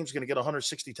on that team who's going to get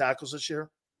 160 tackles this year?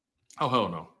 Oh, hell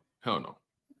no. Hell no.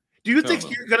 Do you think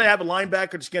you're going to have a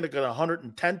linebacker that's going to get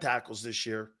 110 tackles this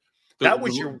year? That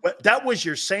was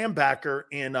your Sam backer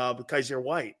in Kaiser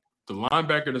White. The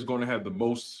linebacker that's going to have the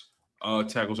most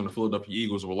tackles on the Philadelphia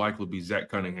Eagles will likely be Zach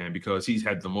Cunningham, because he's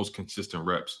had the most consistent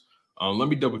reps. Let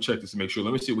me double check this to make sure.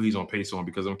 Let me see what he's on pace on,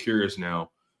 because I'm curious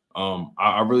now.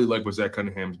 I really like what Zach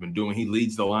Cunningham's been doing. He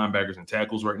leads the linebackers in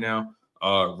tackles right now.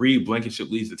 Reed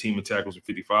Blankenship leads the team in tackles with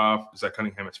 55. Zach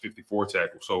Cunningham has 54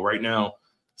 tackles. So right now,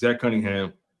 Zach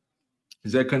Cunningham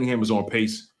is on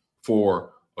pace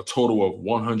for a total of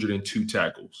 102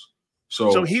 tackles.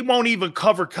 So he won't even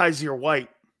cover Kaiser White.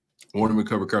 Won't even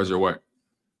cover Kaiser White.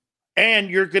 And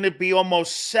you're going to be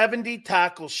almost 70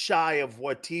 tackles shy of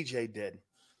what TJ did.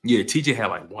 Yeah, TJ had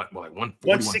like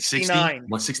 169.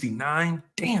 169.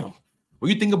 Damn.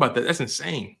 When you think about that, that's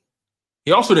insane.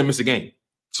 He also didn't miss a game.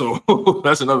 So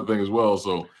that's another thing as well.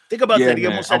 So think about that. He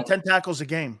almost had 10 tackles a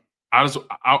game. I just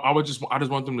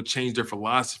want them to change their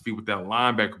philosophy with that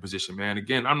linebacker position, man.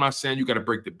 Again, I'm not saying you got to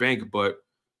break the bank, but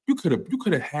you could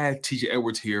have had TJ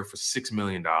Edwards here for $6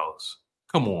 million.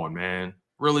 Come on, man.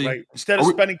 Really? Right. Instead of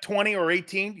spending 20 or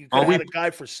 18, you could have had a guy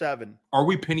for 7. Are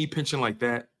we penny pinching like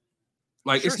that?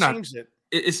 Like, sure, it's not. Seems it.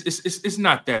 It's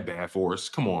not that bad for us.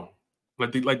 Come on.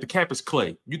 Like the cap is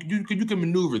clay. You can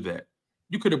maneuver that.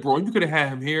 You could have had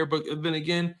him here, but then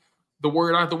again, the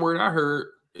word I heard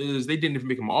is they didn't even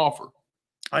make him an offer.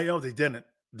 I know they didn't.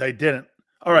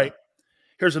 All right.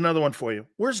 Here's another one for you.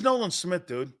 Where's Nolan Smith,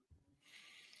 dude?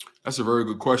 That's a very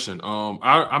good question.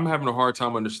 I'm having a hard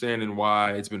time understanding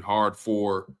why it's been hard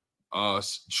for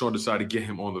Sean Desai to get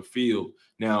him on the field.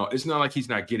 Now, it's not like he's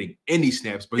not getting any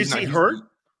snaps, but is he hurt?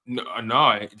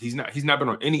 No, he's not. He's not been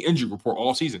on any injury report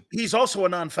all season. He's also a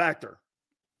non-factor.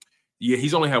 Yeah,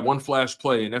 he's only had one flash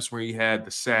play, and that's where he had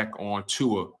the sack on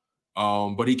Tua.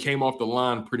 But he came off the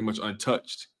line pretty much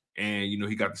untouched, and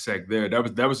he got the sack there.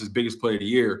 That was his biggest play of the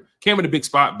year. Came in a big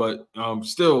spot, but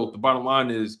still, the bottom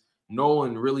line is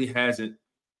Nolan really hasn't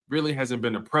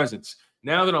been a presence.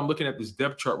 Now that I'm looking at this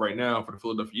depth chart right now for the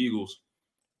Philadelphia Eagles,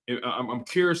 I'm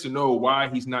curious to know why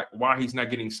he's not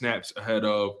getting snaps ahead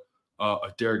of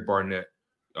Derek Barnett.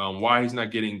 Why he's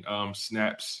not getting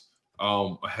snaps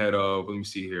ahead of. Let me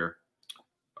see here.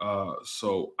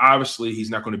 So obviously he's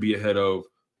not going to be ahead of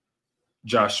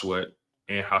Josh Sweat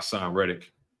and Hassan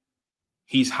Reddick.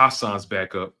 He's Hassan's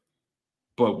backup.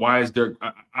 But why is Derek?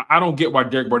 I don't get why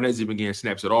Derek Barnett's even getting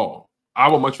snaps at all. I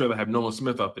would much rather have Nolan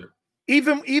Smith out there.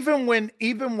 Even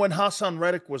when Hassan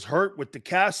Reddick was hurt with the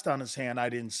cast on his hand, I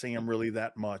didn't see him really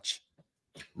that much.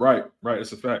 Right.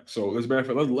 That's a fact. So let's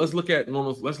look at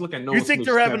Nolan. Let's look at Nolan. You think Smith's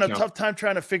they're having a snap tough time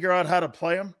trying to figure out how to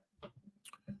play him?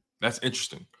 That's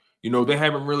interesting. They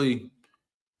haven't really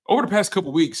over the past couple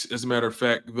of weeks. As a matter of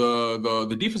fact,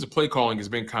 the defensive play calling has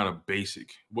been kind of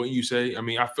basic. Wouldn't you say? I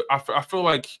mean, I feel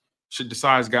like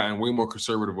Desai's gotten way more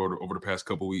conservative over the past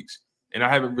couple of weeks, and I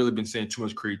haven't really been seeing too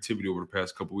much creativity over the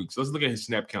past couple of weeks. Let's look at his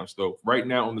snap counts though. Right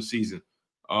now on the season,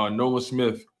 Nolan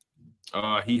Smith,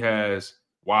 he has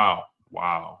wow,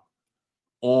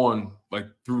 on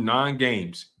through 9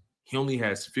 games, he only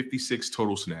has 56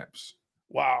 total snaps.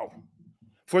 Wow.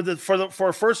 For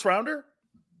a first rounder?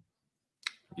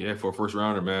 Yeah, for a first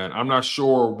rounder, man. I'm not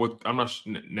sure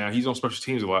now he's on special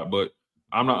teams a lot, but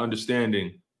I'm not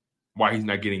understanding why he's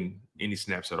not getting any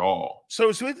snaps at all. So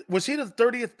was he the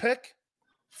 30th pick?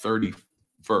 31st.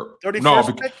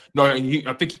 31st pick? No,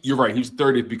 I think you're right. He was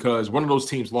 30th because one of those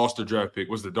teams lost their draft pick.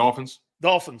 Was the Dolphins?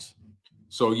 Dolphins.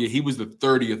 So yeah, he was the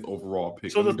 30th overall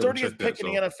pick. So the 30th pick in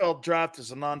the NFL draft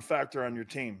is a non-factor on your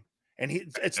team. And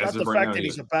it's not the fact that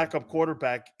he's a backup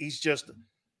quarterback. He's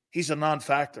a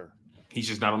non-factor. He's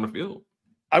just not on the field.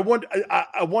 I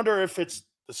wonder if it's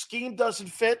the scheme doesn't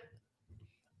fit.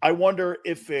 I wonder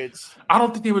if it's. I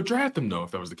don't think they would draft him though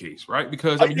if that was the case, right?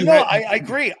 Because I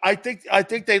agree. I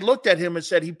think they looked at him and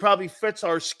said he probably fits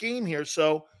our scheme here.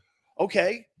 So,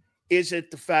 okay, is it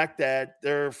the fact that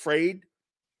they're afraid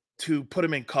to put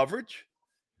him in coverage?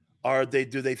 Do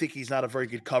they think he's not a very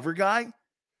good cover guy?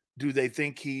 Do they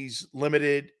think he's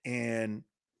limited? And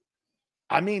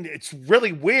I mean, it's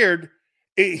really weird.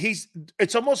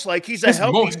 It's almost like he's a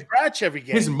healthy scratch every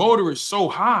game. His motor is so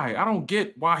high. I don't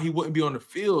get why he wouldn't be on the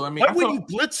field. I mean, why would you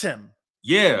blitz him?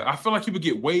 Yeah, I feel like he would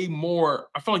get way more.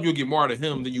 I feel like you would get more out of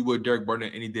him than you would Derek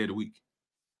Barnett any day of the week.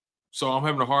 So I'm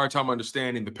having a hard time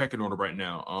understanding the pecking order right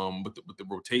now. With the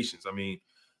rotations. I mean,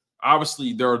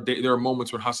 obviously there are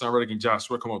moments when Hassan Reddick and Josh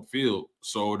Sweat come off the field.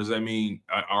 So does that mean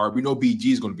we know BG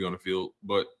is going to be on the field,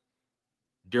 but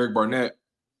Derek Barnett,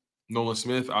 Nolan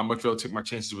Smith, I'd much rather take my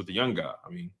chances with the young guy. I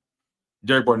mean,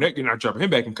 Derek Barnett, you're not dropping him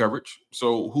back in coverage.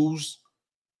 So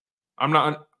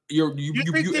you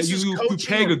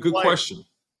peg a good question.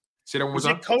 Say that one more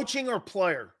time. Is it coaching or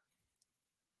player?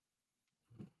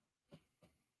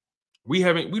 We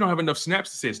don't have enough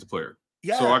snaps to say it's the player.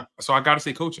 Yeah. So I got to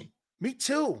say coaching. Me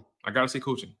too. I got to say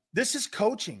coaching. This is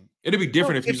coaching. It'd be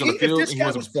different if he was on the field and he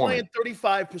wasn't performing. If this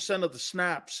guy was playing 35% of the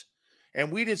snaps and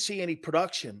we didn't see any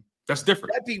production, that's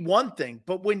different. That'd be one thing.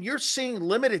 But when you're seeing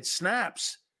limited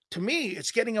snaps, to me,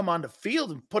 it's getting him on the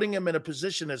field and putting him in a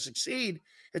position to succeed.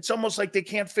 It's almost like they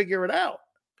can't figure it out.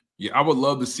 Yeah, I would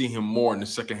love to see him more in the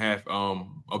second half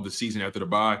of the season after the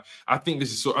bye. I think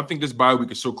this bye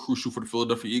week is so crucial for the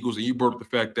Philadelphia Eagles. And you brought up the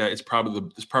fact that it's probably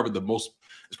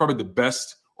the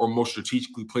best or most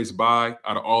strategically placed bye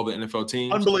out of all the NFL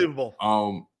teams. Unbelievable.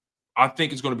 I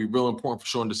think it's going to be real important for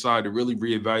Sean Desai to really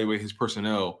reevaluate his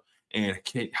personnel and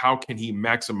how can he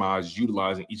maximize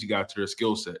utilizing each guy to their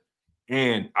skill set.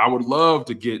 And I would love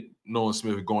to get Nolan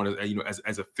Smith going as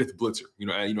a fifth blitzer,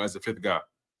 as a fifth guy.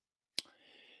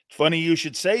 It's funny you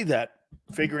should say that,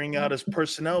 figuring out his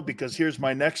personnel, because here's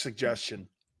my next suggestion.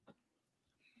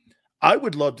 I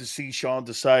would love to see Sean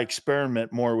Desai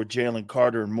experiment more with Jalen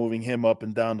Carter and moving him up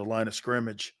and down the line of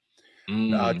scrimmage. They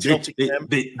do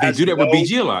that with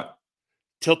BG a lot.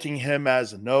 Tilting him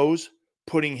as a nose,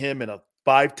 putting him in a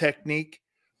 5 technique,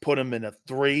 put him in a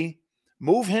 3,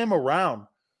 move him around.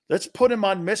 Let's put him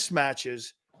on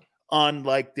mismatches on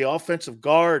like the offensive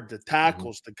guard, the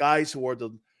tackles, the guys who are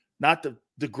not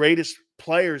the greatest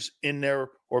players in there,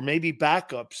 or maybe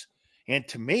backups. And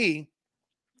to me,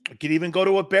 I could even go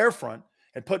to a bear front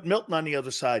and put Milton on the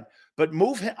other side. But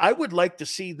move him. I would like to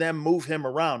see them move him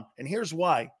around. And here's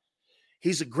why.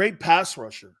 He's a great pass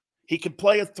rusher. He could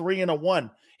play a 3 and a 1.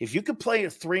 If you could play a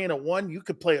 3 and a 1, you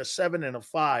could play a 7 and a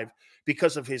 5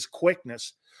 because of his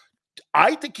quickness.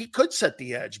 I think he could set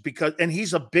the edge and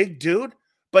he's a big dude,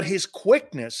 but his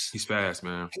quickness. He's fast,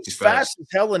 man. He's fast as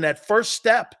hell in that first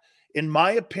step. In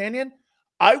my opinion,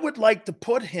 I would like to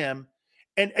put him,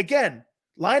 and again,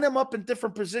 line him up in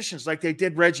different positions like they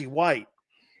did Reggie White.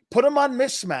 Put him on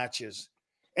mismatches.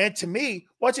 And to me,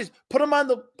 watch this. Put him on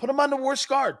the worst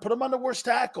guard. Put him on the worst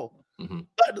tackle.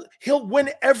 Mm-hmm. He'll win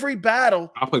every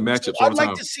battle. I'll play matchups. So I'd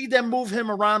like to see them move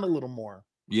him around a little more.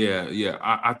 Yeah.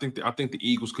 I think the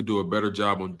Eagles could do a better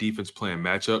job on defense playing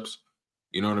matchups.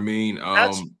 You know what I mean?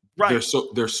 That's right.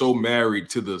 They're so married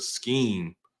to the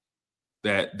scheme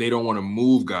that they don't want to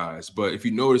move guys. But if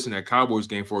you notice in that Cowboys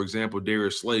game, for example,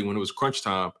 Darius Slay, when it was crunch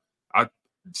time,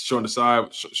 Sean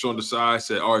Desai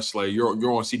said, "All right, Slay,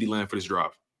 you're on CD Lamb for this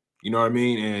drive." You know what I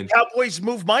mean? And Cowboys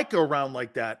move Micah around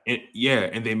like that.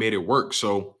 And they made it work.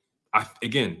 So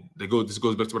this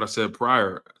goes back to what I said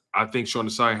prior. I think Sean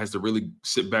Desai has to really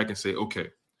sit back and say, okay,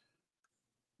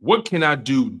 what can I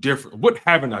do different? What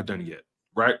haven't I done yet?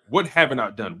 Right? What haven't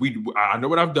I done? I know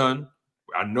what I've done.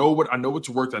 I know what's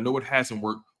worked. I know what hasn't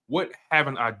worked. What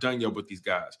haven't I done yet with these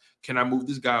guys? Can I move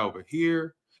this guy over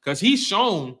here? Because he's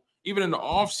shown, even in the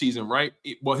offseason, right?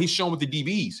 He's shown with the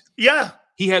DBs. Yeah.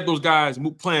 He had those guys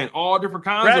playing all different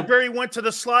kinds. Bradbury went to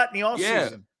the slot in the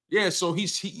offseason. Yeah. So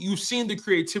you've seen the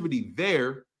creativity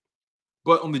there,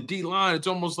 but on the D line, it's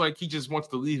almost like he just wants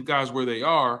to leave guys where they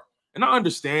are. And I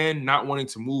understand not wanting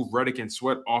to move Reddick and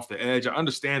Sweat off the edge. I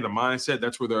understand the mindset.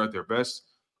 That's where they're at their best.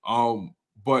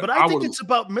 But I think it's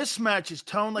about mismatches,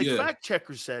 Tone. Like Fact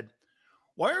Checker said,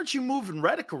 why aren't you moving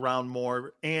Reddick around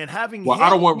more and having I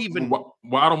don't want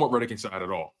Reddick inside at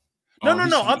all. No.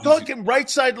 I'm talking right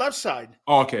side, left side.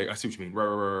 Oh, okay. I see what you mean.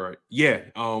 Right. Yeah.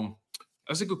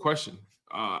 That's a good question.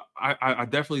 I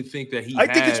definitely think that I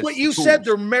think it's what you said.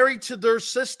 They're married to their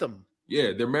system.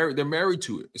 Yeah, they're married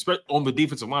to it, especially on the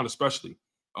defensive line, especially.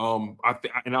 I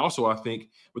think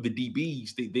with the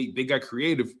DBs, they got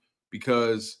creative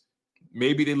because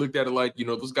maybe they looked at it like,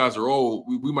 those guys are old.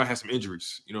 We might have some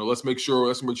injuries. Let's make sure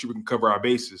we can cover our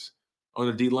bases. On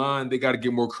the D line, they got to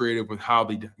get more creative with how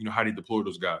they deploy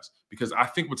those guys. Because I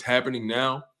think what's happening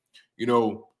now,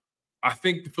 I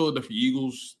think the Philadelphia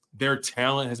Eagles, their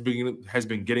talent has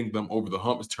been getting them over the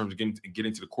hump in terms of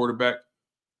getting to the quarterback.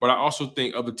 But I also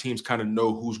think other teams kind of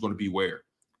know who's going to be where.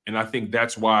 And I think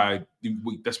that's why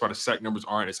the sack numbers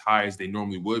aren't as high as they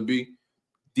normally would be.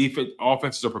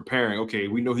 Offenses are preparing. Okay,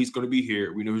 we know he's going to be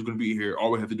here. We know he's going to be here.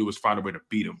 All we have to do is find a way to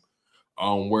beat him.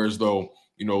 Whereas though,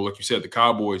 like you said, the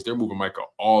Cowboys, they're moving Micah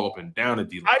all up and down the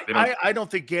D-line. I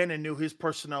don't think Gannon knew his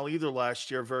personnel either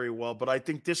last year very well, but I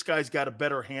think this guy's got a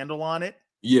better handle on it.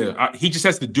 Yeah, he just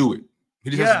has to do it.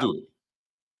 Has to do it.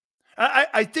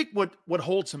 I think what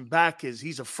holds him back is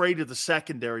he's afraid of the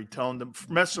secondary, Tone, to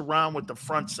mess around with the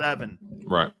front seven.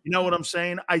 Right. You know what I'm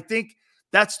saying? I think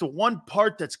that's the one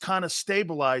part that's kind of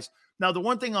stabilized. Now, the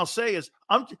one thing I'll say is,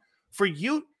 for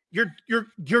you,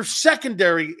 your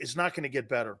secondary is not going to get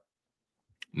better.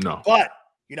 No. But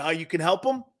you know how you can help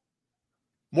them?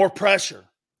 More pressure.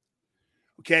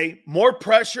 Okay? More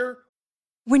pressure.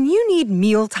 When you need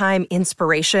mealtime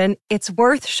inspiration, it's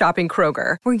worth shopping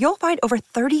Kroger, where you'll find over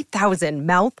 30,000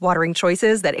 mouth-watering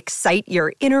choices that excite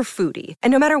your inner foodie.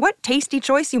 And no matter what tasty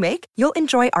choice you make, you'll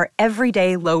enjoy our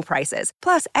everyday low prices,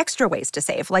 plus extra ways to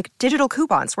save, like digital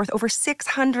coupons worth over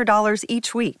 $600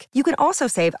 each week. You can also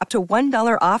save up to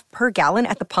 $1 off per gallon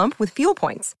at the pump with fuel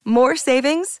points. More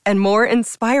savings and more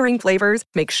inspiring flavors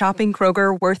make shopping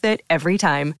Kroger worth it every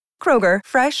time. Kroger,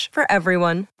 fresh for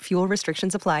everyone. Fuel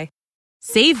restrictions apply.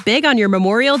 Save big on your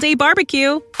Memorial Day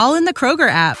barbecue, all in the Kroger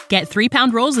app. Get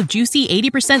 3-pound rolls of juicy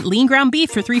 80% lean ground beef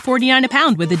for $3.49 a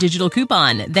pound with a digital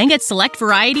coupon. Then get select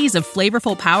varieties of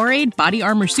flavorful Powerade, Body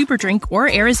Armor Super Drink,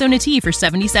 or Arizona tea for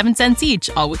 77 cents each,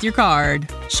 all with your card.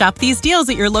 Shop these deals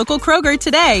at your local Kroger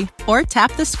today, or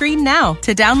tap the screen now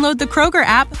to download the Kroger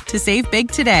app to save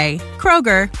big today.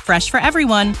 Kroger, fresh for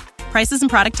everyone. Prices and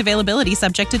product availability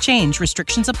subject to change.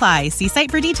 Restrictions apply. See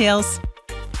site for details.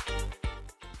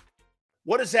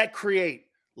 What does that create?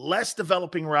 Less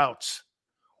developing routes,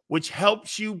 which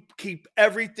helps you keep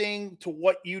everything to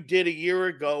what you did a year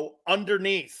ago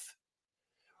underneath.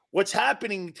 What's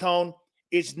happening, Tone,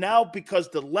 is now because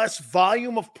the less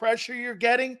volume of pressure you're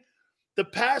getting, the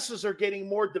passes are getting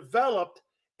more developed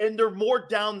and they're more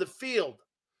down the field.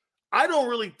 I don't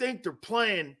really think they're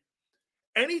playing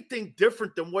anything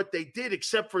different than what they did,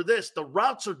 except for this. The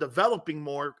routes are developing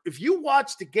more. If you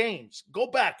watch the games, go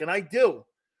back, and I do,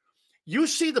 you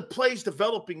see the plays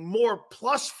developing more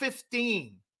plus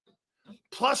 15,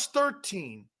 plus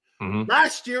 13,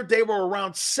 Last year, they were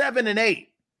around 7 and 8,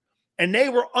 and they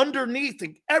were underneath.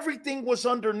 And everything was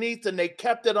underneath, and they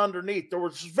kept it underneath. There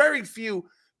was very few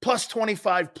plus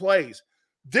 25 plays.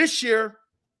 This year,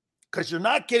 because you're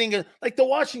not getting it, like the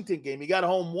Washington game, you got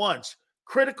home once.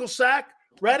 Critical sack,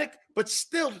 Reddick, but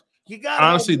still, you got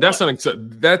honestly,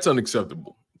 home that's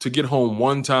unacceptable to get home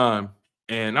one time.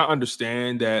 And I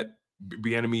understand that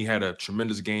Bieniemy had a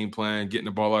tremendous game plan, getting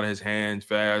the ball out of his hands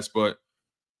fast, but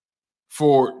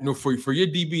for your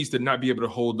DBs to not be able to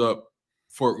hold up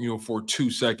for 2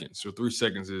 seconds or 3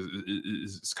 seconds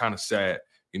is kind of sad.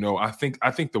 I think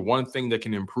the one thing that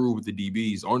can improve with the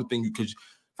DBs, the only thing, because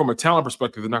from a talent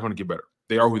perspective, they're not going to get better.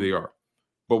 They are who they are.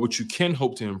 But what you can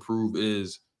hope to improve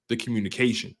is the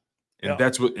communication. And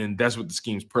that's what the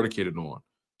scheme's predicated on.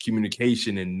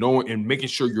 Communication and knowing and making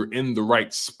sure you're in the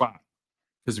right spot.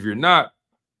 Because if you're not,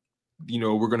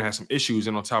 we're going to have some issues.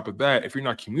 And on top of that, if you're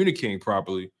not communicating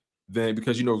properly, then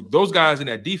because those guys in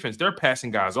that defense, they're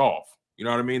passing guys off. You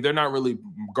know what I mean? They're not really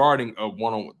guarding a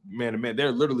one-on man-to-man.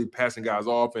 They're literally passing guys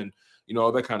off and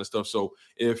all that kind of stuff. So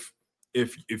if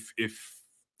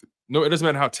no, it doesn't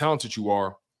matter how talented you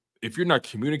are, if you're not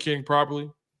communicating properly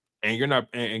and you're not,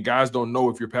 and guys don't know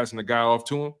if you're passing the guy off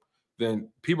to him, then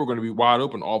people are going to be wide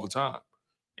open all the time.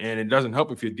 And it doesn't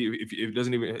help if it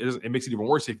makes it even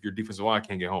worse if your defensive line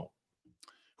can't get home.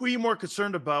 Who are you more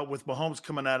concerned about with Mahomes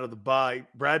coming out of the bye,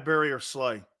 Bradbury or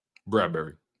Slay?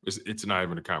 Bradbury. It's not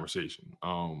even a conversation.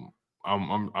 I'm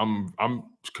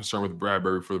concerned with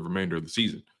Bradbury for the remainder of the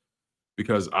season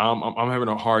because I'm having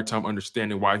a hard time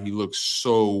understanding why he looks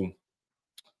so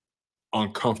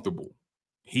uncomfortable.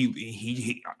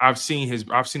 I've seen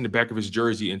the back of his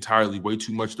jersey entirely way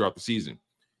too much throughout the season.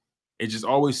 It just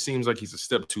always seems like he's a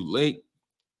step too late.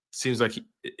 Seems like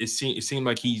it seemed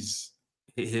like his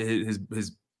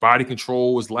body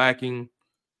control was lacking.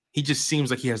 He just seems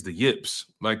like he has the yips,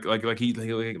 like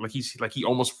he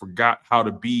almost forgot how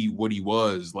to be what he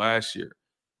was last year.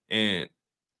 And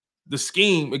the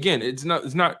scheme, again, it's not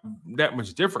that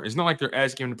much different. It's not like they're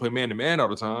asking him to play man to man all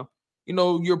the time.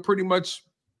 You're pretty much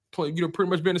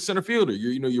being a center fielder.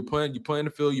 You're playing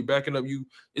the field, you're backing up.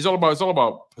 It's all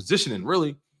about positioning,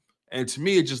 really. And to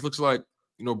me, it just looks like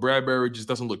Bradbury just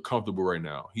doesn't look comfortable right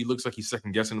now. He looks like he's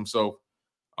second guessing himself.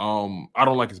 I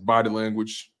don't like his body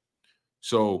language.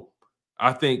 So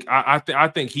I think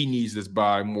he needs this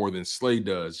bye more than Slade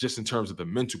does, just in terms of the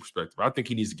mental perspective. I think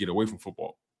he needs to get away from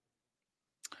football.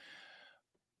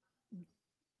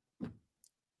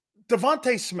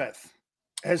 Devontae Smith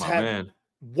has man.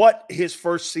 What his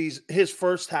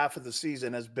first half of the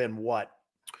season has been what?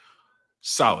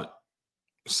 Solid.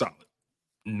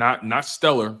 Not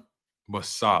stellar, but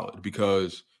solid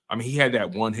because he had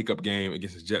that one hiccup game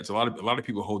against the Jets. A lot of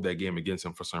people hold that game against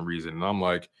him for some reason. And I'm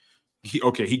like,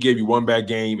 he gave you one bad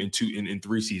game in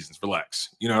 3 seasons.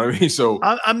 Relax. You know what I mean? So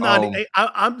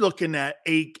I'm looking at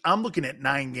 8. I'm looking at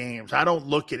 9 games. I don't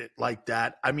look at it like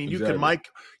that.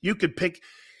 Exactly. You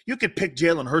could pick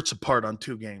Jalen Hurts apart on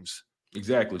 2 games.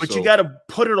 Exactly. But you got to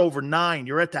put it over 9.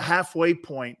 You're at the halfway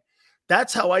point.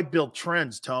 That's how I build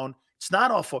trends, Tone. It's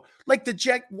not awful. Like the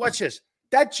Jet. Watch this.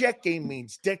 That Jet game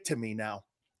means dick to me now.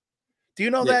 Do you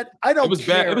know that? I don't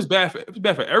care. It was bad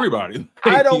for everybody.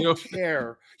 I don't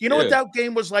care. You know what that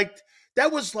game was like?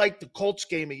 That was like the Colts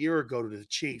game a year ago to the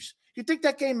Chiefs. You think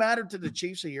that game mattered to the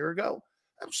Chiefs a year ago?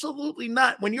 Absolutely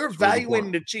not. When you're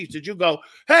evaluating the Chiefs, did you go,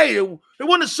 hey, they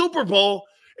won the Super Bowl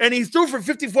and he threw for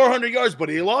 5,400 yards, but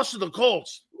he lost to the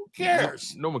Colts? Who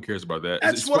cares? No one cares about that.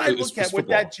 That's what I look at with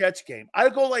that Jets game. I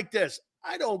go like this.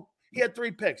 He had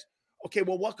 3 picks. Okay,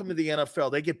 well, welcome to the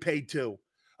NFL. They get paid too.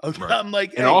 Okay, right. I'm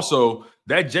like, and also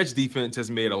that Jets defense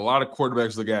has made a lot of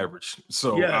quarterbacks look average.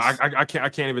 So yes. I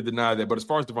can't even deny that. But as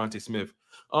far as Devontae Smith,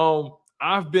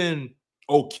 I've been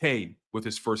okay with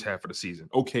his first half of the season.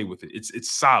 Okay with it.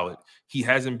 It's solid. He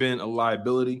hasn't been a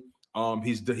liability.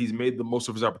 He's made the most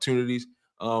of his opportunities.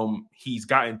 He's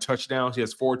gotten touchdowns. He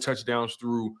has 4 touchdowns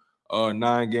through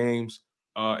 9 games.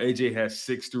 AJ has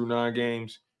 6 through 9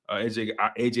 games.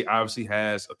 AJ obviously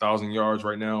has 1,000 yards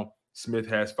right now. Smith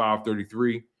has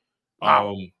 533.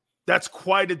 Wow. That's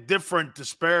quite a different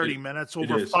disparity, man. That's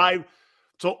over 5.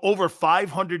 So over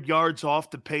 500 yards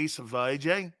off the pace of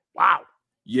AJ. Wow.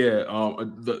 Yeah.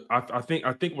 I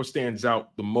think what stands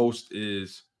out the most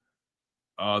is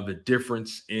the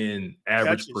difference in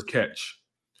average per catch.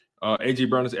 AJ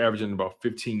Brown is averaging about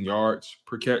 15 yards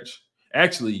per catch.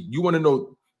 Actually, you want to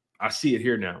know? I see it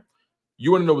here now.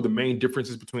 You want to know what the main difference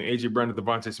is between AJ Brown and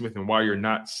Devontae Smith, and why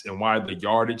why the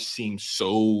yardage seems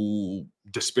so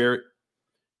disparate?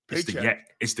 It's the yak.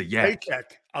 It's the yak.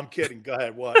 Paycheck. I'm kidding. Go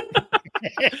ahead. What?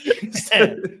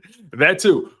 That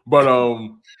too, but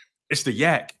it's the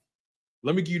yak.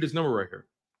 Let me give you this number right here.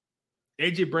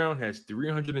 A.J. Brown has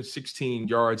 316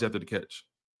 yards after the catch.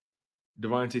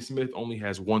 Devontae Smith only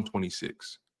has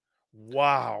 126.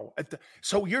 Wow.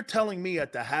 So you're telling me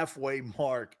at the halfway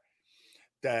mark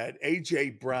that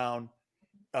A.J. Brown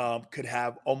could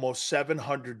have almost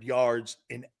 700 yards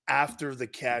in after the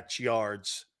catch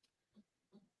yards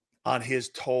on his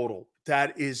total.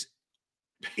 That is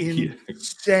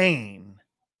insane.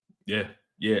 Yeah.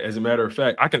 As a matter of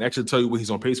fact, I can actually tell you what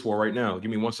he's on pace for right now. Give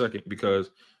me 1 second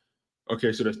because,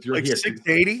 okay, so that's like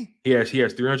 680. He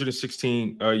has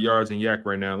 316 yards in yak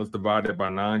right now. Let's divide that by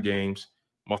 9 games,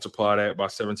 multiply that by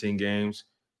 17 games.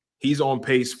 He's on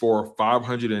pace for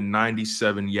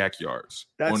 597 yak yards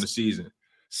on the season.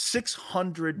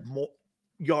 600 more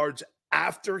yards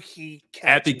after he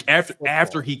catches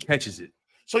after he catches it.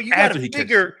 So you got to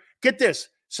figure. Get this.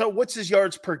 So what's his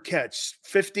yards per catch?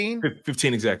 15?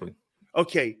 15 exactly.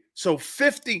 Okay, so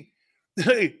 50.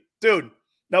 Hey, dude,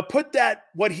 now put that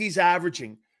what he's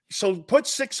averaging. So put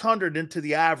 600 into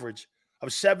the average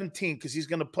of 17 because he's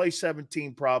going to play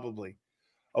 17 probably.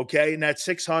 Okay, and that's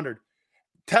 600.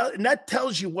 And that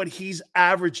tells you what he's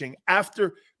averaging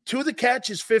after to the catch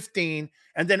is 15,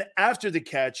 and then after the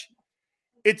catch,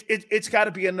 it's got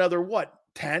to be another what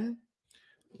 10?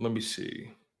 Let me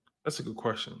see. That's a good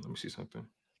question. Let me see something.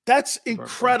 That's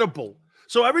incredible.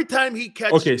 So every time he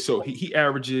catches, okay, so he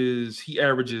averages.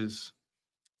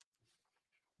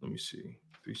 Let me see.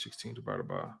 316 divided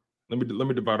by. Let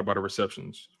me divide it by the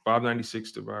receptions.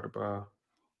 596 divided by.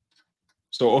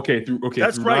 So that's through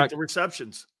right. The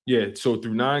receptions. Yeah. So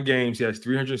through 9 games, he has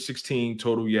 316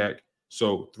 total yak.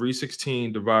 So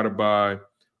 316 divided by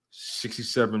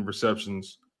 67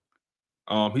 receptions.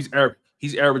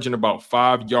 He's averaging about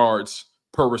 5 yards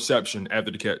per reception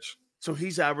after the catch. So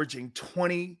he's averaging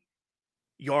 20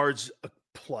 yards a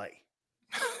play.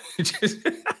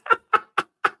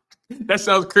 That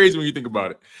sounds crazy when you think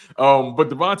about it. But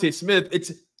Devontae Smith,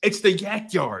 it's the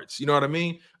yak yards. You know what I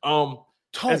mean? Don't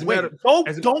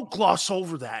gloss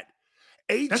over that.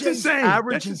 AJ's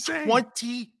averaging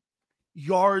 20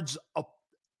 yards a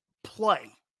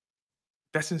play.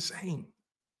 That's insane.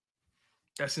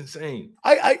 That's insane.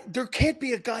 There can't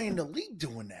be a guy in the league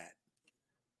doing that.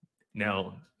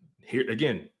 Now, here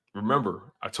again,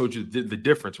 remember, I told you the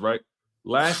difference, right?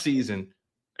 Last season,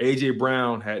 A.J.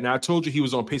 Brown had. Now I told you he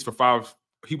was on pace for 5.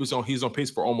 He was on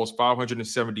pace for almost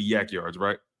 570 yak yards,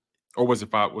 right? Or was it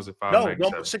 5? Was it 5?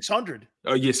 No, 600.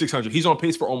 Oh yeah, 600. He's on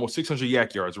pace for almost 600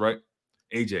 yak yards, right?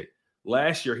 AJ.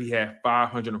 Last year he had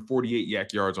 548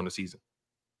 yak yards on the season.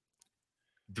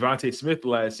 Devontae Smith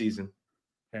last season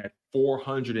had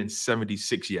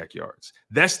 476 yak yards.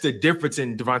 That's the difference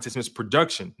in Devontae Smith's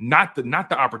production, not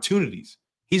the opportunities.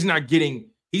 He hasn't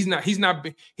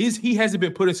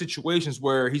been put in situations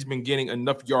where he's been getting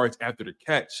enough yards after the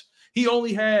catch. There's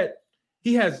only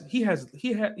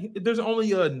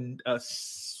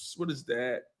what is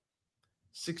that?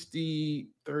 60,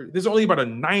 30. There's only about a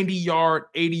 90-yard,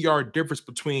 80-yard difference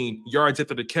between yards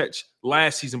after the catch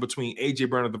last season between A.J.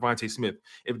 Brown and Devontae Smith.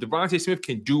 If Devontae Smith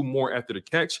can do more after the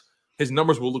catch, his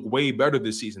numbers will look way better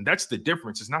this season. That's the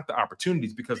difference. It's not the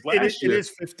opportunities because last year it is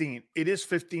 15. It is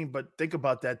 15, but think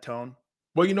about that, Tone.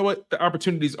 Well, you know what? The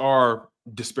opportunities are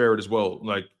disparate as well.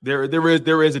 Like there is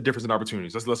a difference in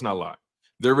opportunities. Let's not lie.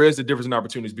 There is a difference in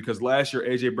opportunities because last year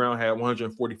A.J. Brown had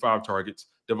 145 targets.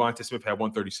 Devontae Smith had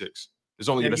 136.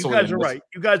 You guys are right.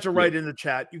 You guys are right in the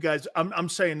chat. You guys, I'm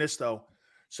saying this though.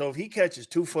 So if he catches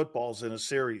 2 footballs in a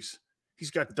series,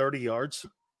 he's got 30 yards.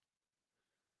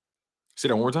 Say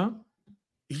that one more time.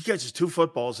 He catches 2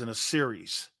 footballs in a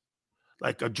series,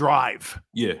 like a drive.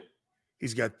 Yeah.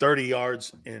 He's got 30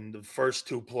 yards in the first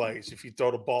 2 plays if you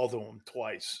throw the ball to him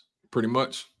twice. Pretty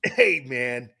much. Hey,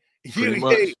 man.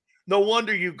 No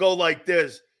wonder you go like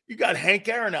this. You got Hank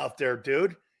Aaron out there,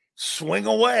 dude. Swing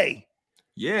away.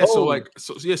 Yeah. Oh.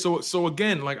 So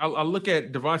again, like I look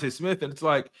at Devontae Smith and it's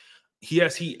like he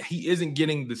isn't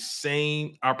getting the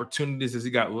same opportunities as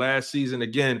he got last season.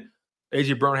 Again,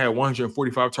 A.J. Brown had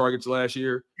 145 targets last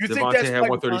year. Devontae had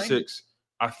 136.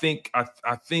 I think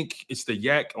it's the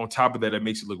yak on top of that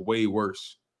makes it look way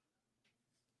worse.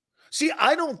 See,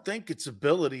 I don't think it's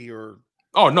ability or.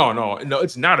 Oh no,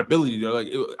 it's not ability.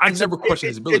 I never question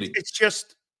his ability. It's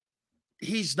just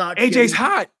he's not. AJ's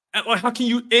hot. Like, how can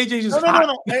you? AJ's just hot.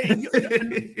 No.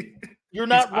 Hey, you're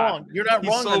not wrong. You're not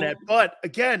wrong on that. But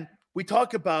again, we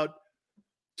talk about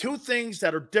 2 things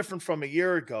that are different from a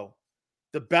year ago.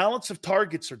 The balance of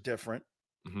targets are different.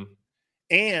 Mm-hmm.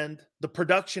 And the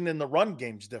production in the run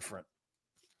game's different.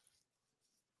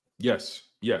 Yes.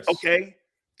 Okay.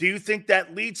 Do you think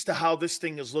that leads to how this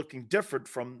thing is looking different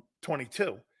from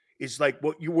 22? Is like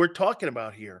what you were talking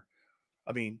about here.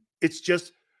 I mean, it's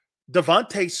just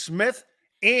Devontae Smith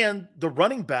and the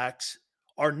running backs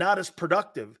are not as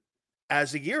productive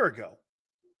as a year ago.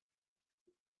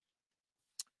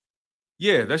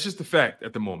 Yeah, that's just the fact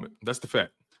at the moment. That's the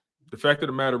fact. The fact of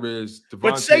the matter is, Devontae.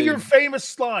 But say your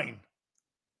famous line.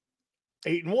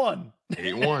 8-1.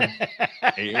 8-1.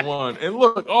 8-1. And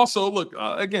look,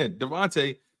 again,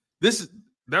 Devontae,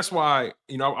 that's why,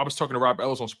 I was talking to Rob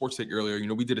Ellis on Sports Take earlier.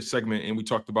 We did a segment and we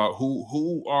talked about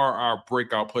who are our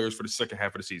breakout players for the second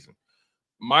half of the season.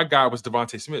 My guy was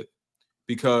Devontae Smith,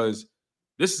 because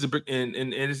this is a big, and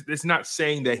it's not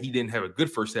saying that he didn't have a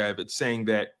good first half. It's saying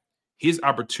that his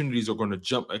opportunities are going to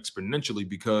jump exponentially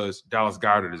because Dallas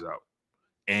Goedert is out.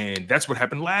 And that's what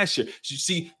happened last year. You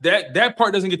see, that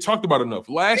part doesn't get talked about enough.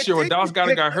 Last year when Dallas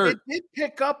Goedert got hurt. It did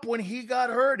pick up when he got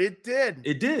hurt. It did.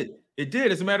 It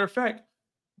did. As a matter of fact,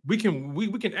 we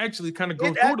can actually kind of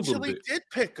go through it a little bit. It did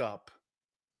pick up.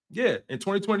 Yeah, in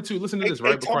 2022. Listen to this,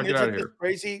 right? Before I get out of here.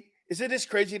 Crazy. Is it this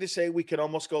crazy to say we can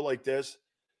almost go like this?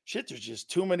 Shit, there's just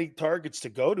too many targets to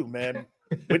go to, man.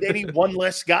 With any one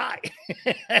less guy.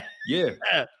 Yeah.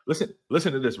 Listen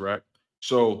to this, right?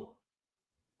 So,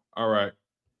 all right.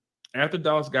 After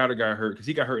Dallas Goedert got hurt, because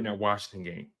he got hurt in that Washington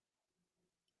game,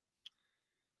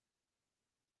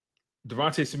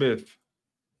 Devontae Smith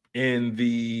in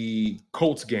the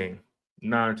Colts game,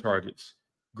 9 targets.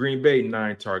 Green Bay,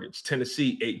 9 targets.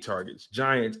 Tennessee, 8 targets.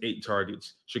 Giants, 8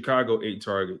 targets. Chicago, 8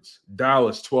 targets.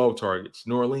 Dallas, 12 targets.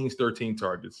 New Orleans, 13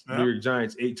 targets. Yep. New York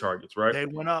Giants, 8 targets, right? They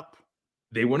went up.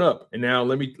 And now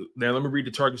let me read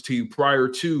the targets to you prior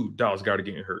to Dallas Goedert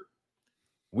getting hurt.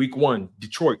 Week 1,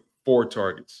 Detroit, 4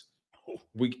 targets.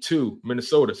 Week 2,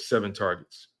 Minnesota, 7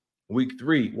 targets. Week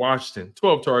 3, Washington,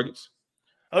 12 targets.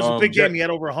 That was a big game. He had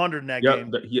over 100 in that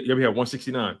game. He had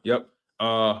 169. Yep.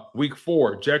 Week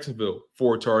 4, Jacksonville,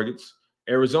 4 targets.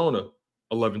 Arizona,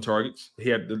 11 targets. He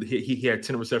had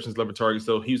 10 receptions, 11 targets.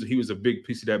 So he was a big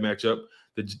piece of that matchup.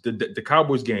 The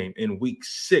Cowboys game in week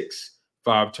 6,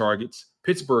 5 targets.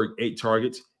 Pittsburgh, 8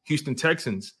 targets. Houston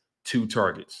Texans, 2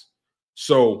 targets.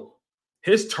 So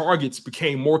his targets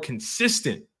became more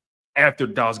consistent after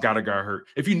Dallas Goedert got hurt.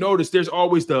 If you notice, there's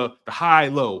always the high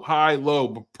low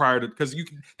prior to, because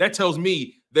that tells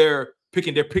me they're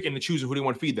picking and choosing who they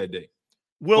want to feed that day.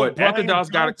 But after Dallas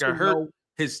Goedert got hurt,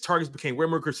 his targets became way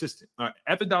more consistent.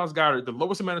 After Dallas Goedert, the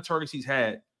lowest amount of targets he's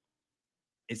had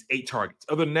is 8 targets.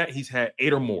 Other than that, he's had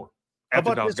 8 or more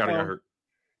after Dallas Goedert got hurt.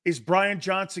 Is Brian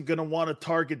Johnson going to want to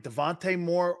target Devontae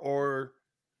more or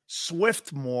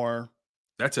Swift more?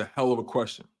 That's a hell of a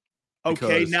question.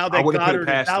 Okay, now that Goddard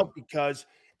is out, because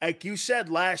like you said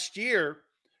last year,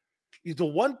 the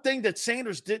one thing that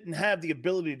Sanders didn't have the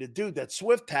ability to do that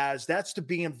Swift has, that's to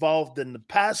be involved in the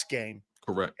pass game.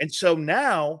 Correct. And so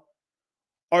now,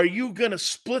 are you going to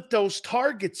split those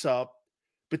targets up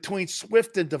between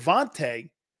Swift and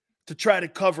Devontae to try to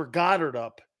cover Goddard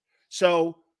up?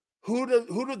 So who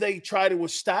do they try to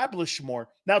establish more?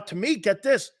 Now, to me, get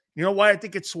this. You know why I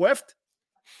think it's Swift?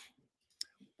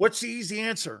 What's the easy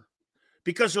answer?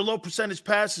 Because they're low percentage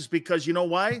passes. Because you know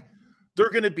why?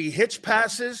 They're going to be hitch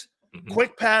passes,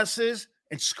 quick passes,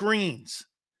 and screens.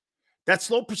 That's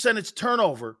low percentage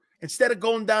turnover. Instead of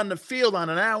going down the field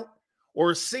on an out or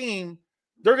a seam,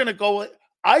 they're going to go.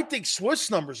 I think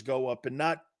Swift's numbers go up and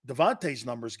not Devontae's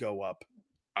numbers go up.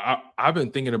 I've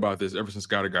been thinking about this ever since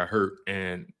Goddard got hurt,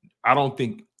 and I don't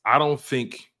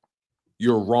think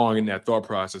you're wrong in that thought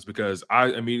process, because I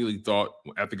immediately thought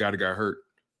after Goddard got hurt,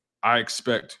 I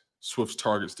expect Swift's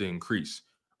targets to increase.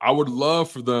 I would love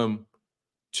for them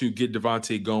to get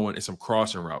Devontae going in some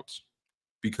crossing routes,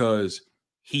 because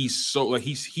he's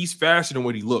faster than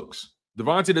what he looks.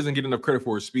 Devontae doesn't get enough credit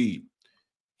for his speed.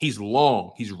 He's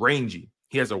long, he's rangy,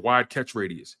 he has a wide catch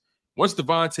radius. Once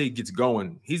Devontae gets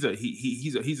going, he's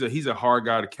a hard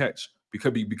guy to catch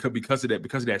because of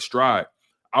that stride.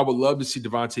 I would love to see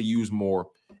Devontae use more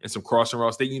in some crossing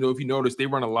routes. If you notice, they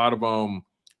run a lot of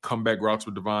comeback routes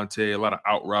with Devontae, a lot of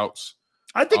out routes.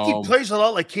 I think he plays a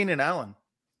lot like Keenan Allen.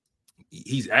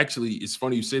 He's actually, it's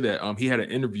funny you say that. He had an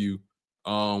interview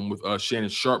with Shannon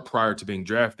Sharpe prior to being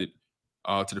drafted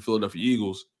to the Philadelphia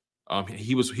Eagles.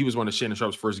 He was one of Shannon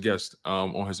Sharpe's first guests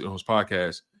on his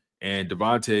podcast. And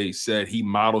Devontae said he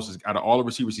models out of all the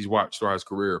receivers he's watched throughout his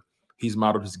career, he's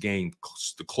modeled his game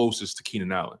the closest to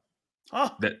Keenan Allen.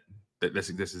 Oh. That's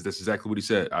exactly what he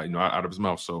said, out of his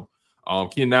mouth. So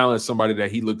Keenan Allen is somebody that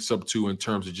he looks up to in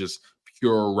terms of just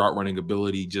pure route running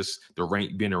ability, just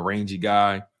being a rangy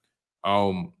guy.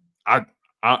 I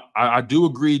do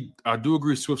agree.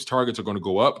 Swift's targets are going to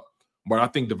go up, but I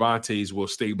think Devontae's will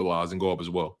stabilize and go up as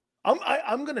well.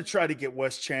 I'm going to try to get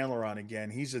Wes Chandler on again.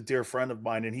 He's a dear friend of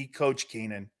mine, and he coached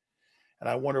Keenan. and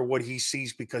I wonder what he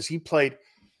sees because he played.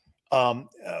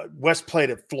 West played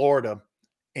at Florida,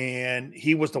 and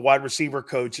he was the wide receiver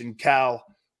coach in Cal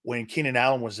when Keenan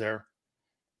Allen was there,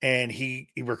 and he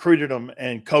recruited him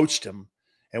and coached him.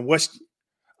 And West,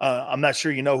 I'm not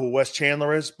sure you know who Wes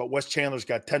Chandler is, but Wes Chandler's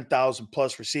got 10,000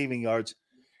 plus receiving yards,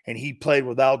 and he played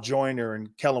with Al Joyner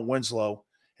and Kellen Winslow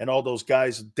and all those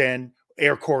guys, then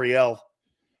Air Coryell.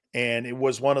 And it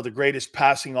was one of the greatest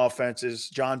passing offenses,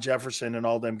 John Jefferson and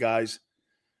all them guys.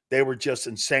 They were just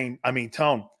insane. I mean,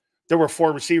 Tone, there were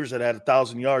 4 receivers that had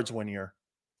 1,000 yards one year.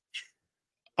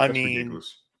 That's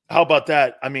ridiculous. How about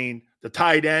that? I mean, the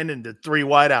tight end and the 3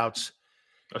 wideouts.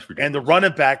 That's ridiculous. And the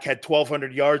running back had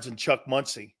 1,200 yards in Chuck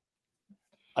Muncie.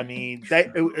 I mean,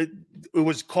 it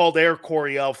was called Air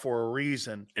Coryell for a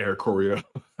reason. Air Coryell.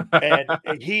 And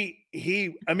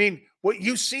I mean, what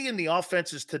you see in the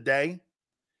offenses today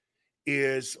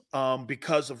is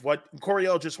because of what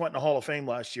Coryell just went in the Hall of Fame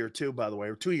last year too, by the way,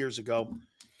 or 2 years ago.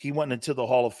 He went into the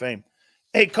Hall of Fame.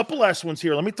 Hey, a couple last ones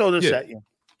here. Let me throw this at you.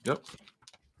 Yep.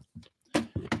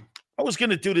 I was going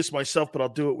to do this myself, but I'll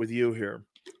do it with you here.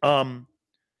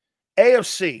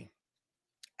 AFC,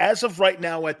 as of right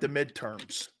now at the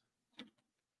midterms,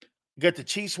 you got the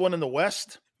Chiefs one in the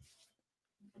West.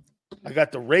 I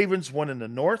got the Ravens one in the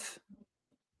North.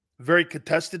 Very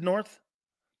contested North.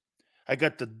 I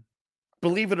got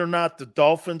believe it or not, the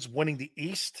Dolphins winning the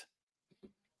East.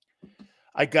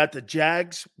 I got the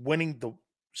Jags winning the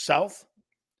South.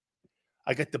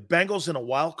 I got the Bengals in a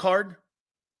wild card.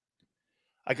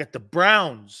 I got the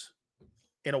Browns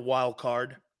in a wild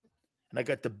card. And I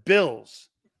got the Bills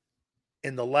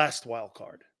in the last wild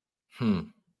card. Okay.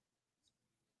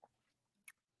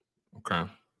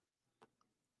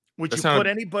 Would you put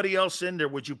anybody else in there?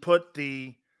 Would you put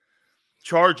the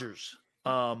Chargers?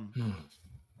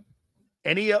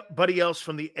 Anybody else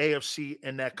from the AFC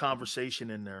in that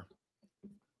conversation in there?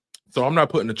 So I'm not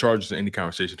putting the Chargers in any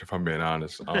conversation, if I'm being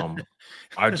honest.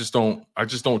 I just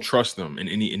don't trust them in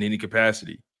any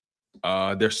capacity.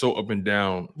 They're so up and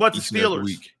down. What the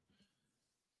Steelers?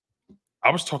 I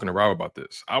was talking to Rob about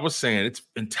this. I was saying it's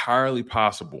entirely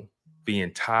possible the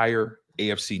entire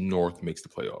AFC North makes the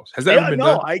playoffs. Has that ever been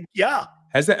done?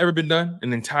 Has that ever been done?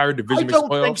 An entire division makes the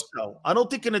playoffs? I don't think so. I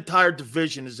don't think an entire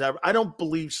division is ever. I don't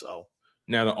believe so.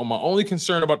 Now, my only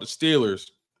concern about the Steelers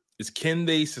is can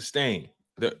they sustain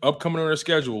the upcoming on their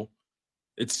schedule?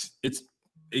 It's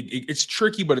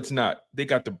tricky, but it's not. They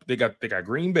got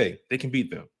Green Bay. They can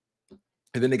beat them,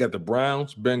 and then they got the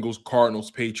Browns, Bengals, Cardinals,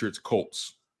 Patriots,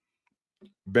 Colts,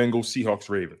 Bengals, Seahawks,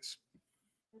 Ravens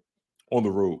on the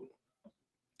road.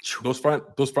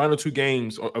 Those final 2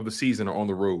 games of the season are on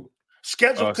the road.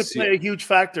 Schedule could play a huge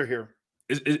factor here.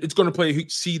 It's going to play.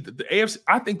 See, the AFC.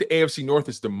 I think the AFC North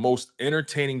is the most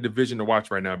entertaining division to watch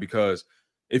right now because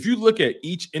if you look at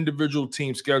each individual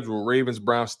team schedule, Ravens,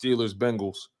 Browns, Steelers,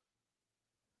 Bengals,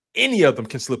 any of them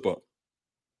can slip up.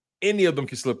 Any of them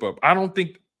can slip up. I don't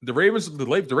think the Ravens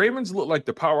look like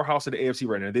the powerhouse of the AFC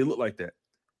right now. They look like that.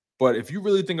 But if you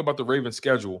really think about the Ravens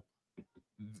schedule,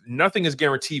 nothing is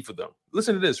guaranteed for them.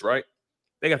 Listen to this, right?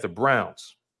 They got the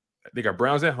Browns. They got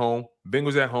Browns at home,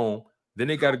 Bengals at home. Then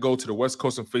they got to go to the West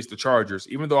Coast and face the Chargers.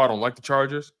 Even though I don't like the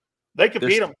Chargers, they can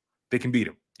beat them. They can beat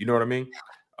them. You know what I mean?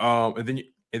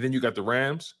 And then you got the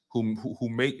Rams, who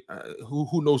knows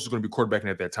who's going to be quarterbacking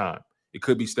at that time. It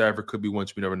could be Stafford, could be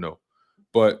Wentz. We never know.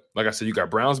 But like I said, you got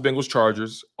Browns, Bengals,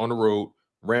 Chargers on the road,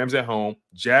 Rams at home,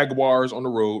 Jaguars on the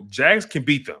road. Jags can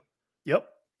beat them. Yep.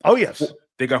 Oh yes.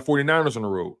 They got 49ers on the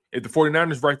road. If the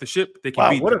 49ers right the ship, they can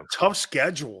beat them. What a tough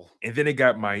schedule. And then they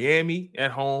got Miami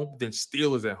at home, then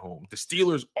Steelers at home. The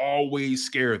Steelers always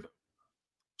scare them.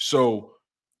 So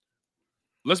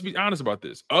let's be honest about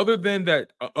this. Other than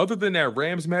that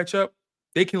Rams matchup,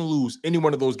 they can lose any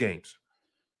one of those games.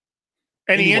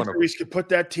 Any injuries could put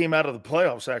that team out of the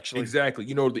playoffs, actually. Exactly.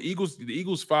 You know, the Eagles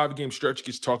 5-game stretch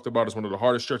gets talked about as one of the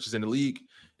hardest stretches in the league.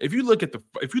 If you look at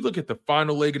the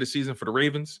final leg of the season for the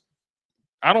Ravens,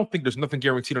 I don't think there's nothing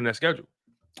guaranteed on that schedule.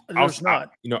 There's not.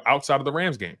 Outside of the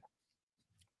Rams game.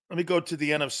 Let me go to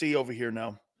the NFC over here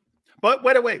now. But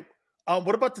wait.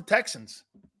 What about the Texans?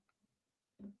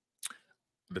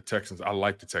 The Texans. I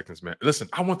like the Texans, man. Listen,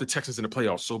 I want the Texans in the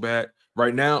playoffs so bad.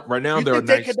 Right now, you think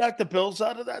they could knock the Bills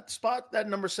out of that spot, that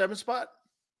number 7 spot?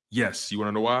 Yes. You want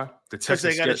to know why? The Texans.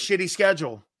 Because they got a shitty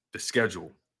schedule. The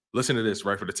schedule. Listen to this,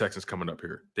 right? For the Texans coming up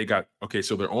here, they got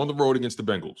so they're on the road against the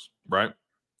Bengals, right?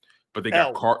 But they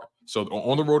got so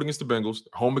on the road against the Bengals,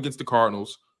 home against the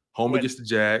Cardinals, home against the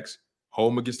Jags,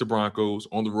 home against the Broncos,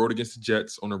 on the road against the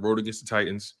Jets, on the road against the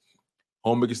Titans,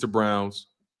 home against the Browns,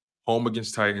 home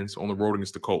against Titans, on the road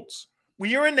against the Colts. when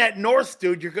you're in that North,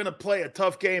 dude, you're going to play a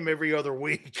tough game every other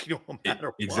week, no matter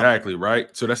what. Exactly,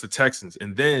 right? So that's the Texans.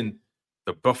 And then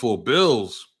the Buffalo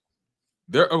Bills,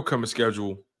 their upcoming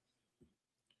schedule,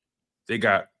 they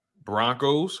got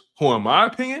Broncos, who, in my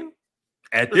opinion,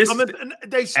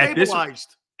 they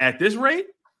stabilized. At this rate,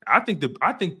 I think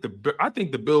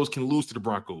the Bills can lose to the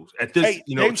Broncos at this.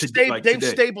 They've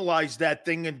stabilized that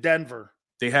thing in Denver.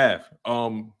 They have.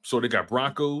 So they got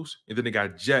Broncos, and then they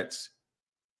got Jets,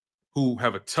 who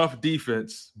have a tough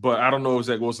defense, but I don't know if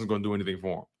Zach Wilson's going to do anything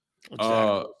for them.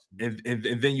 Exactly.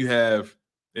 And then you have,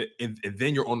 and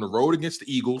then you're on the road against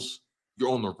the Eagles.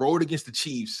 You're on the road against the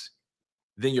Chiefs.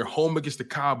 Then you're home against the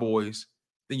Cowboys.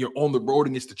 Then you're on the road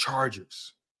against the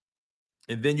Chargers.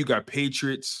 And then you got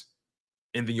Patriots,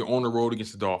 and then you're on the road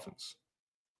against the Dolphins.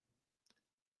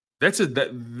 This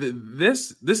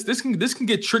can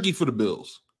get tricky for the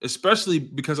Bills, especially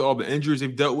because of all the injuries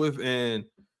they've dealt with. And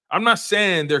I'm not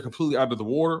saying they're completely out of the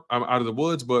water, I'm out of the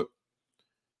woods, but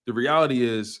the reality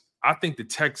is, I think the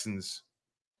Texans,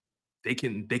 they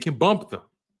can bump them.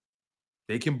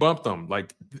 They can bump them.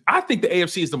 Like, I think the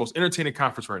AFC is the most entertaining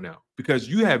conference right now because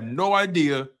you have no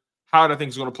idea how that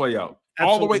thing's going to play out.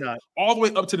 Absolutely all the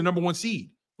way up to the number 1 seed.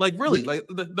 Like, really, like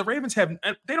the Ravens they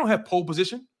don't have pole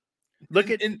position.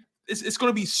 It's going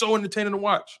to be so entertaining to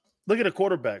watch. Look at the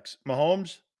quarterbacks: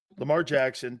 Mahomes, Lamar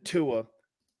Jackson, Tua,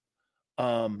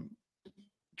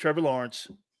 Trevor Lawrence,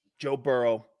 Joe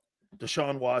Burrow,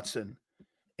 Deshaun Watson,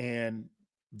 and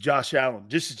Josh Allen.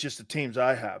 This is just the teams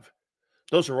I have.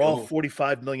 Those are all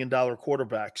 $45 million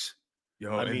quarterbacks.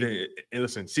 And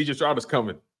listen, CJ Stroud is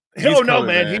coming. Hell no,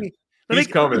 man. He's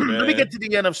coming, man. Let me get to the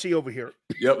NFC over here.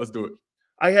 Yep, let's do it.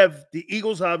 I have the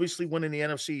Eagles obviously winning the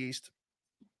NFC East.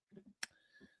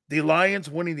 The Lions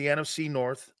winning the NFC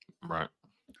North. Right.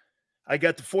 I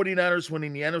got the 49ers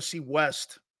winning the NFC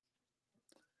West.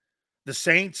 The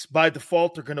Saints, by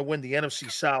default, are going to win the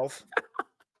NFC South.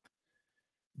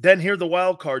 Then here are the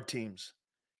wild card teams.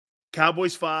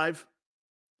 Cowboys 5,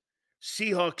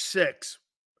 Seahawks 6,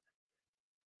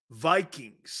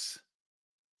 Vikings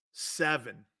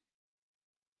 7.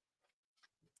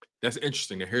 That's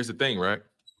interesting. Now, here's the thing, right?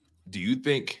 Do you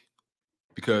think,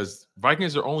 because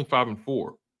Vikings are only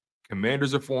 5-4,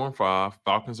 Commanders are 4-5,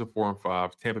 Falcons are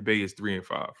 4-5, Tampa Bay is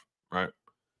 3-5, right?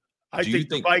 I think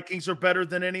the Vikings are better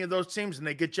than any of those teams, and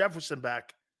they get Jefferson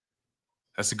back.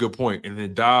 That's a good point. And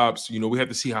then Dobbs, we have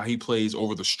to see how he plays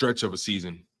over the stretch of a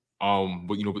season.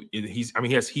 But he's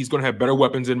going to have better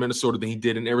weapons in Minnesota than he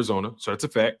did in Arizona, so that's a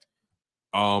fact.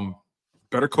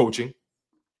 Better coaching.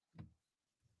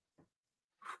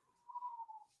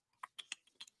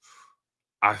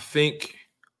 I think,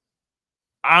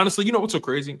 honestly, you know what's so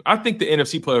crazy? I think the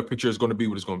NFC playoff picture is going to be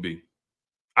what it's going to be.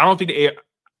 I don't think the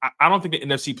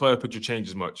NFC playoff picture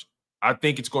changes much. I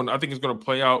think it's going to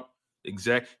play out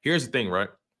exact. Here's the thing, right?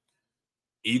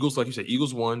 Eagles, like you said,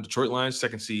 Eagles 1, Detroit Lions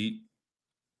 2nd seed,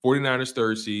 49ers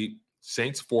 3rd seed,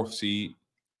 Saints 4th seed.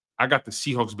 I got the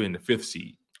Seahawks being the 5th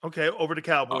seed. Okay, over the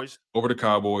Cowboys.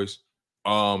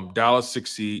 Dallas 6th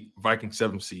seed, Vikings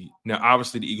 7th seed. Now,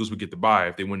 obviously, the Eagles would get the bye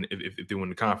if they win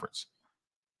the conference,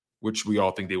 which we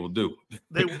all think they will do.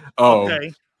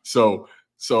 Okay. So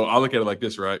I look at it like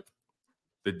this, right?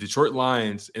 The Detroit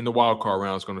Lions in the wild card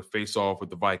round is going to face off with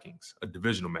the Vikings, a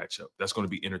divisional matchup. That's going to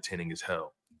be entertaining as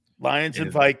hell. Lions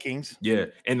and Vikings. Yeah.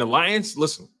 And the Lions,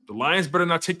 listen, the Lions better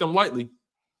not take them lightly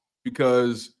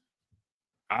because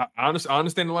I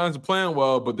understand the Lions are playing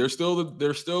well, but they're still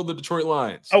the Detroit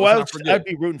Lions. I'd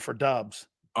be rooting for Dobbs.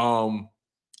 And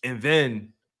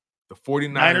then the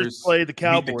 49ers play the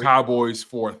Cowboys. Beat the Cowboys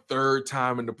for a 3rd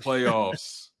time in the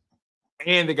playoffs.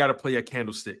 And they got to play a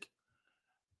candlestick.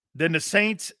 Then the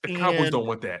Saints. The Cowboys don't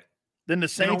want that. Then the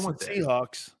Saints and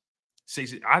Seahawks.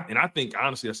 I think,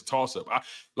 honestly, that's a toss-up.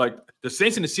 Like, the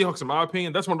Saints and the Seahawks, in my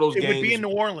opinion, that's one of those games. It would be in New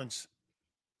Orleans.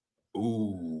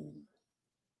 Ooh.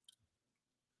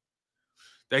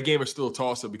 That game is still a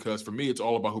toss-up because, for me, it's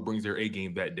all about who brings their A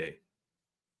game that day.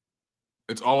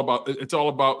 It's all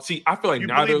about. See, I feel like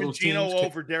neither of those teams. Geno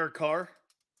over Derek Carr?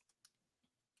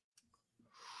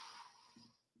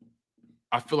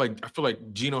 I feel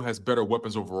like Geno has better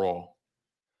weapons overall.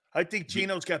 I think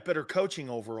Geno's got better coaching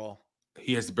overall.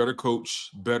 He has the better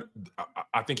coach.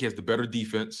 I think he has the better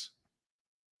defense,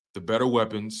 the better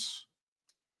weapons.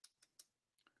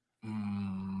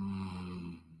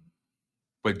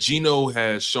 But Geno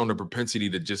has shown a propensity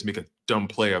to just make a dumb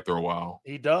play after a while.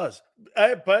 He does.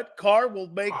 But Carr will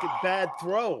make a bad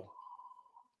throw.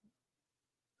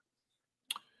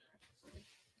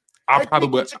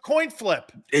 It's a coin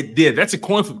flip. It did. That's a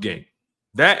coin flip game.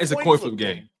 That is a coin flip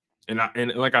game.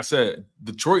 And like I said,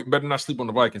 Detroit better not sleep on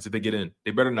the Vikings if they get in.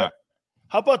 They better not.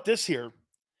 How about this here?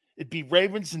 It'd be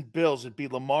Ravens and Bills. It'd be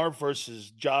Lamar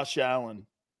versus Josh Allen.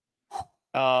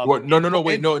 What? No.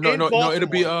 Wait, no.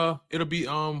 It'll be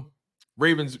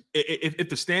Ravens. If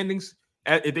the standings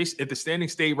if the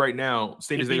standings stay right now,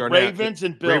 stay as they are Ravens now,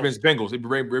 and Bills. Ravens Bengals. It'd be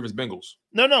Ravens Bengals.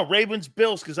 No, Ravens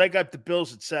Bills, because I got the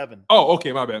Bills at 7. Oh,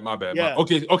 okay, my bad. Yeah.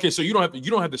 Okay. So you don't have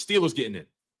the Steelers getting in.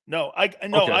 No,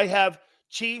 I have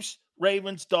Chiefs,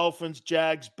 Ravens, Dolphins,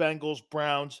 Jags, Bengals,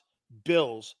 Browns,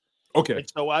 Bills. Okay. And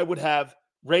so I would have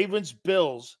Ravens,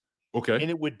 Bills. Okay. And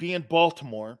it would be in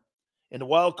Baltimore in the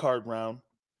wild card round.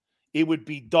 It would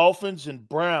be Dolphins and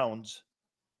Browns.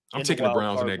 I'm taking the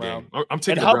Browns in that game. I'm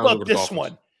taking the Browns over the Dolphins. And how about this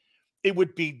one? It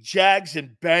would be Jags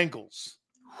and Bengals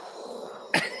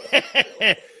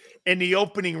in the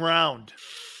opening round.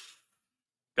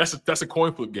 That's a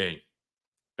coin flip game.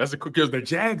 Because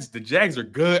the Jags are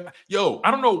good. Yo,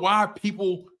 I don't know why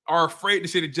people are afraid to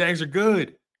say the Jags are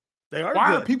good. They are.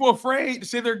 Why good. are people afraid to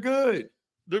say they're good?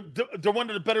 They're one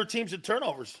of the better teams at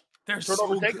turnovers. They're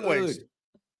turnover so takeaways.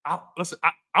 Good.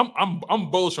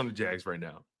 I'm bullish on the Jags right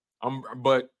now.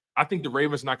 But I think the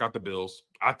Ravens knock out the Bills.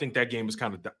 I think that game is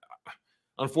kind of.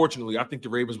 Unfortunately, I think the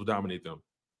Ravens will dominate them.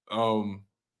 And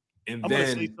I'm going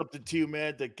to say something to you,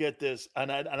 man. To get this,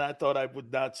 and I thought I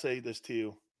would not say this to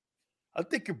you. I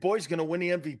think your boy's going to win the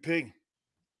MVP.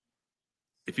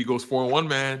 If he goes 4-1,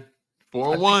 man,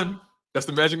 4-1. That's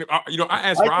the magic. I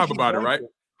asked Rob about it, right?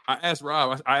 I asked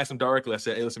Rob. I asked him directly. I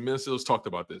said, "Hey, listen, Minnesota's talked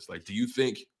about this. Like, do you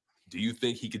think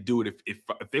he could do it if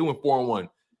they went 4-1?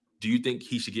 Do you think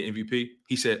he should get MVP?"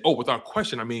 He said, "Oh, without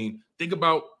question. I mean, think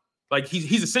about like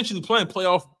he's essentially playing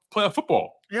playoff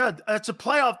football." Yeah, it's a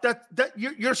playoff. That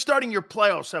you're starting your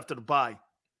playoffs after the bye.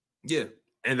 Yeah,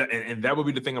 and that would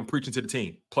be the thing I'm preaching to the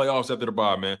team. Playoffs after the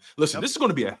bye, man. Listen, This is going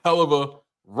to be a hell of a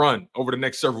run over the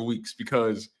next several weeks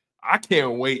because I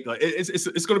can't wait. Like it's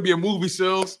going to be a movie,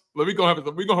 Sills. We're gonna have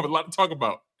a lot to talk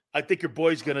about. I think your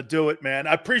boy's going to do it, man.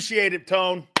 I appreciate it,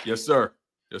 Tone. Yes, sir.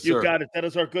 Yes, sir. You got it. That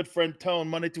is our good friend Tone,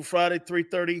 Monday through Friday,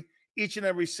 3:30, each and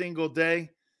every single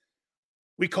day.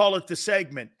 We call it the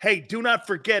segment. Hey, do not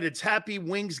forget, it's Happy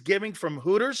Wingsgiving from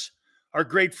Hooters. Our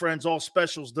great friends, all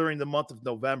specials during the month of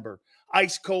November.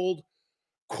 Ice cold,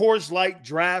 Coors Light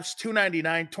drafts,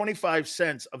 $2.99, 25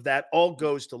 cents of that all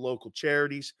goes to local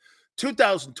charities.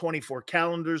 2024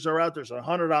 calendars are out. There's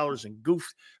 $100 in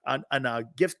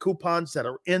gift coupons that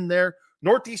are in there.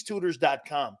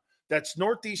 NortheastTutors.com. That's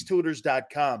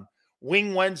NortheastTutors.com.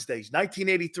 Wing Wednesdays,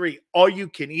 1983, all you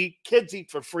can eat. Kids eat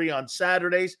for free on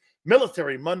Saturdays.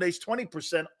 Military Mondays,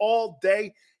 20% all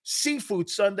day. Seafood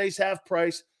Sundays, half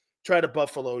price. Try the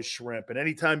Buffalo shrimp. And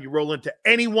anytime you roll into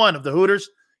any one of the Hooters,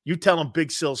 you tell them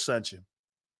Big Sil sent you.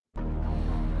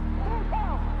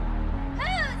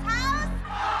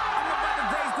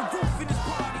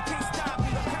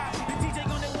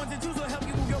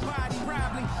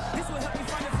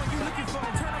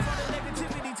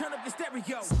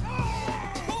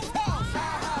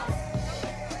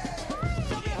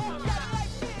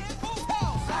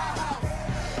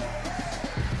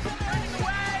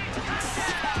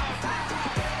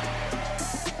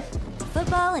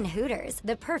 Football and Hooters,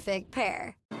 the perfect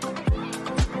pair.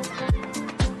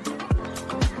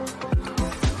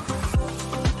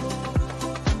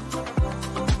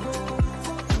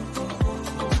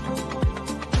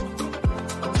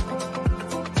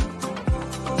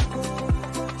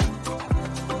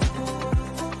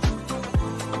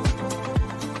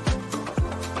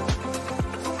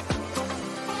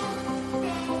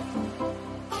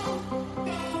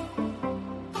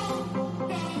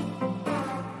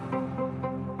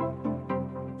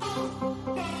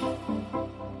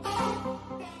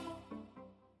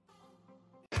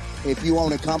 If you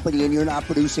own a company and you're not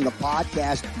producing a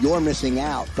podcast, you're missing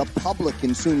out. The public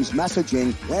consumes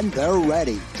messaging when they're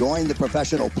ready. Join the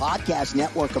professional podcast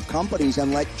network of companies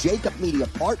and let Jacob Media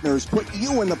Partners put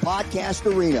you in the podcast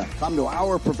arena. Come to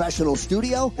our professional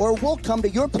studio or we'll come to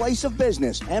your place of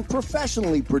business and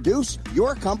professionally produce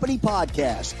your company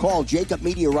podcast. Call Jacob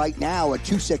Media right now at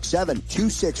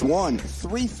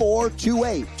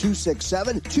 267-261-3428.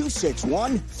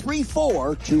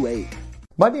 267-261-3428.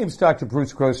 My name is Dr.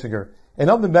 Bruce Grossinger,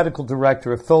 and I'm the medical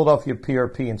director of Philadelphia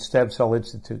PRP and Stem Cell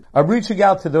Institute. I'm reaching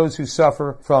out to those who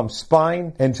suffer from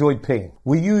spine and joint pain.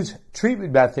 We use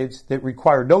treatment methods that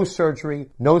require no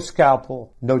surgery, no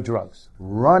scalpel, no drugs.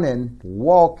 Running,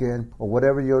 walking, or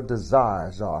whatever your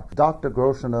desires are, Dr.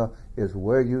 Grossinger is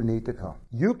where you need to come.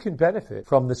 You can benefit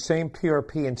from the same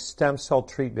PRP and stem cell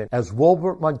treatment as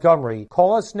Wilbert Montgomery.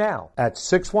 Call us now at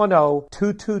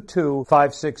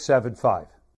 610-222-5675.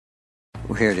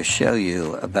 We're here to show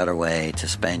you a better way to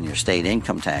spend your state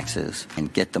income taxes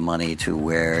and get the money to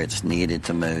where it's needed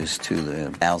to most to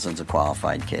the thousands of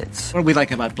qualified kids. What we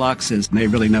like about Blocks is they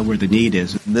really know where the need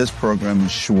is. This program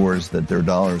ensures that their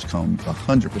dollars come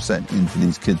 100% into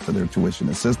these kids for their tuition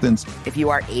assistance. If you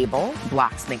are able,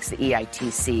 Blocks makes the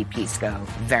EITC piece go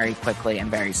very quickly and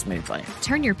very smoothly.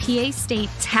 Turn your PA state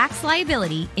tax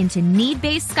liability into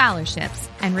need-based scholarships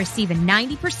and receive a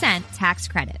 90% tax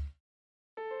credit.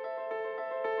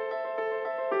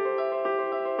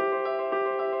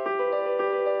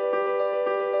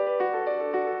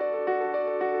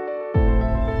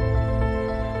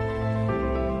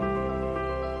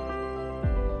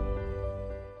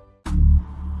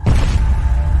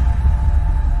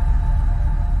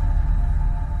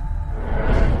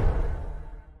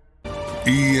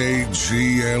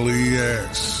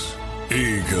 EAGLES,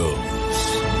 Eagles.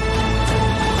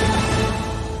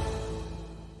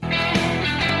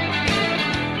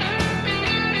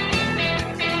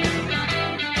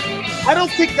 I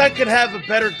don't think I could have a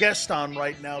better guest on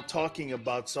right now talking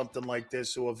about something like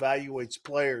this who evaluates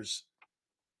players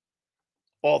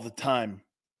all the time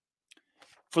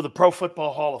for the Pro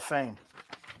Football Hall of Fame.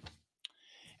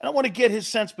 And I want to get his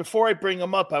sense before I bring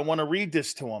him up. I want to read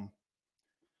this to him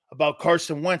about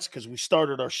Carson Wentz because we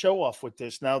started our show off with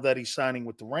this now that he's signing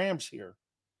with the Rams here.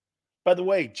 By the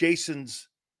way, Jason's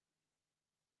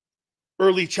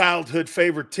early childhood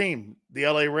favorite team, the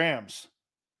LA Rams.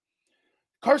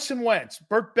 Carson Wentz,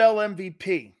 Burt Bell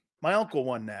MVP. My uncle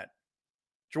won that.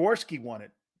 Jaworski won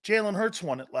it. Jalen Hurts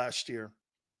won it last year.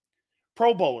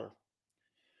 Pro Bowler.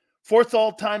 Fourth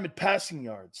all-time in passing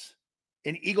yards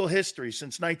in Eagle history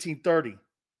since 1930.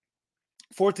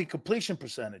 Fourth in completion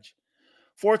percentage.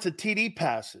 Fourth in TD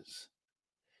passes.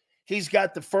 He's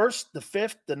got the first, the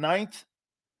fifth, the ninth,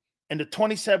 and the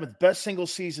 27th best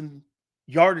single-season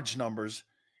yardage numbers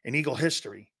in Eagle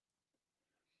history.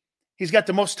 He's got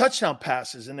the most touchdown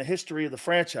passes in the history of the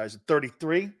franchise at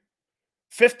 33,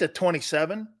 fifth at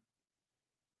 27,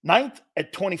 ninth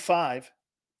at 25,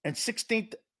 and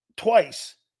 16th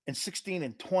twice in 16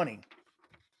 and 20.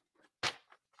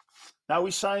 Now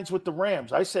he signs with the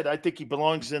Rams. I said I think he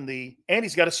belongs in the – and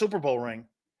he's got a Super Bowl ring.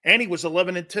 And he was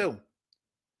 11-2.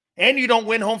 And you don't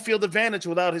win home field advantage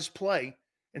without his play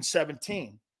in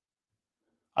 17.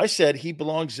 I said he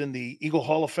belongs in the Eagle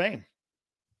Hall of Fame.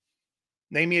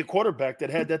 Name me a quarterback that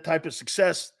had that type of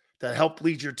success that helped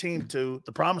lead your team to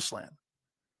the promised land.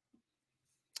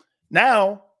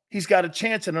 Now he's got a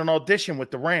chance in an audition with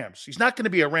the Rams. He's not going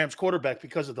to be a Rams quarterback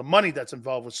because of the money that's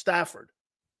involved with Stafford.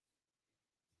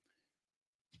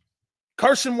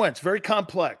 Carson Wentz, very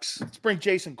complex. Let's bring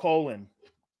Jason Cole in,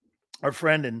 our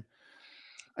friend, and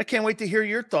I can't wait to hear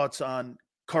your thoughts on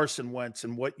Carson Wentz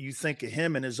and what you think of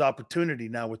him and his opportunity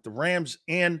now with the Rams.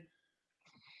 And,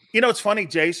 you know, it's funny,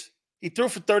 Jace. He threw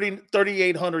for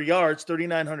 3,800 yards,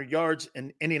 3,900 yards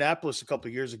in Indianapolis a couple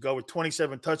of years ago with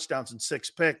 27 touchdowns and 6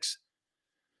 picks.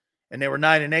 And they were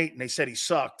 9-8, and they said he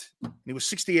sucked. And he was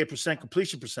 68%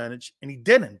 completion percentage, and he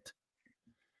didn't.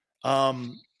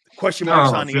 Question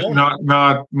marks on the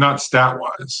owner. Not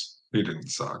stat-wise. He didn't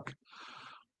suck.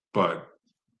 But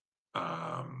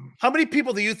how many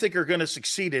people do you think are going to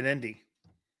succeed in Indy?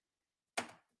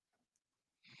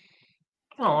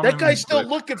 Well, that guy's still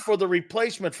looking for the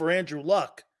replacement for Andrew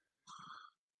Luck.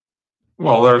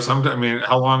 Well, there's some. I mean,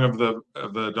 how long have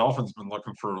the Dolphins been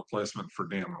looking for a replacement for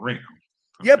Dan Marino?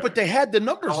 Okay. Yeah, but they had the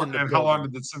numbers in the and building. How long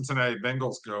did the Cincinnati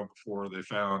Bengals go before they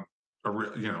found a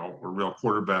real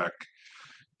quarterback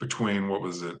between what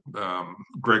was it,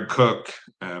 Greg Cook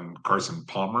and Carson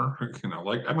Palmer?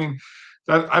 I'm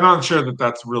not sure that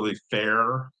that's really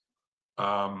fair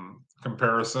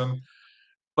comparison.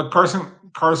 But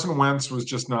Carson Wentz was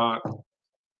just not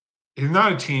 – he's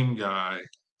not a team guy.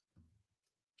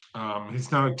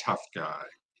 He's not a tough guy.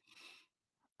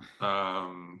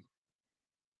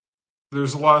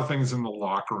 There's a lot of things in the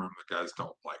locker room that guys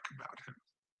don't like about him,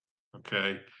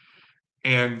 okay?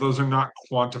 And those are not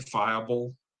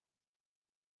quantifiable.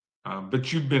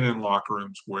 But you've been in locker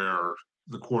rooms where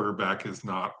the quarterback is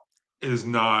not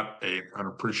an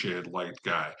unappreciated light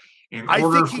guy. I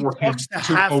think he talks to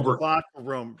half the locker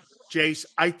room, Jace.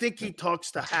 I think he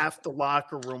talks to half the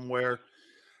locker room where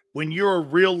when you're a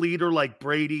real leader like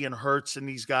Brady and Hurts and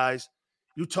these guys,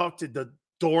 you talk to the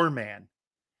doorman.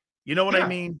 You know what I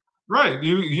mean? Right.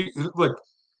 You look,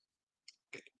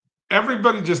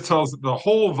 everybody just tells the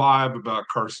whole vibe about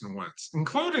Carson Wentz,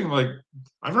 including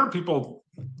I've heard people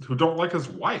who don't like his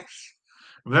wife.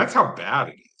 I mean, that's how bad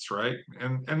it is, right?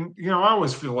 And I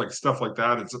always feel like stuff like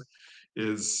that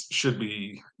should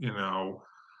be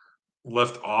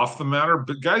left off the matter,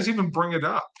 but guys even bring it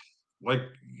up. Like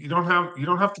you don't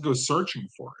have to go searching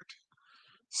for it.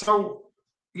 So,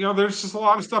 there's just a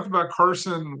lot of stuff about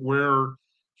Carson where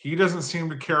he doesn't seem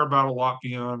to care about a lot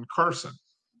beyond Carson.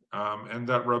 And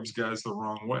that rubs guys the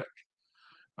wrong way.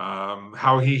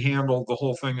 How he handled the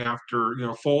whole thing after,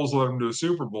 Foles led him to a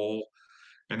Super Bowl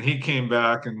and he came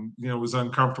back and, was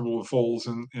uncomfortable with Foles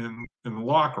in the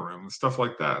locker room and stuff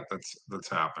like that. That's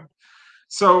happened.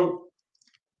 So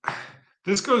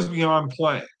this goes beyond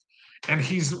playing. And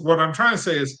what I'm trying to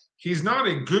say is he's not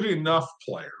a good enough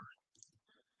player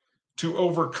to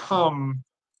overcome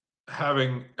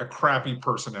having a crappy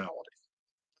personality.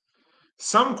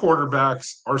 Some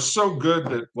quarterbacks are so good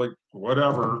that like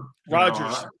whatever.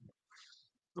 Rodgers.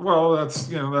 Well,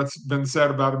 that's been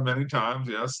said about him many times.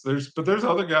 Yes, there's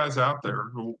other guys out there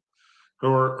who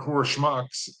are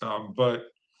schmucks, but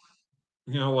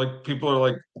like people are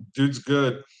like, dude's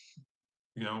good,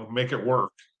 make it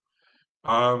work.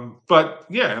 But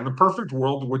yeah, in the perfect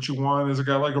world, what you want is a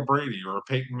guy like a Brady or a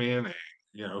Peyton Manning,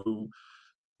 who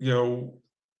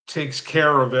takes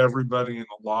care of everybody in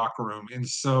the locker room in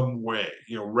some way,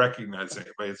 recognize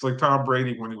anybody. It's like Tom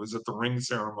Brady when he was at the ring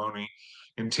ceremony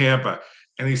in Tampa,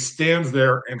 and he stands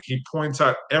there and he points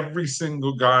out every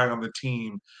single guy on the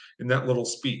team in that little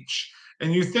speech.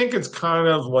 And you think it's kind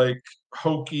of like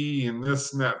hokey and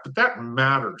this and that, but that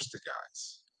matters to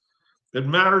guys. It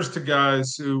matters to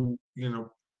guys who,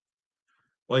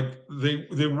 like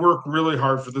they work really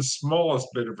hard for the smallest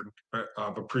bit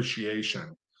of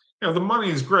appreciation. The money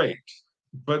is great,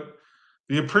 but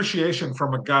the appreciation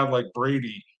from a guy like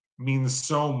Brady means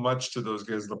so much to those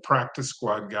guys, the practice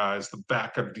squad guys, the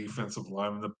backup defensive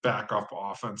linemen, the backup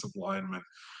offensive linemen,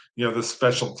 the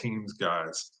special teams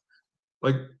guys.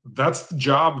 Like that's the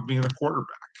job of being a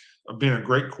quarterback, of being a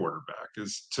great quarterback,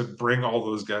 is to bring all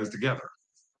those guys together.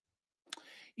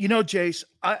 Jace,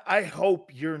 I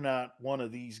hope you're not one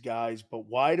of these guys, but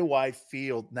why do I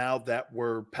feel now that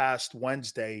we're past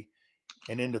Wednesday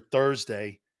and into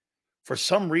Thursday, for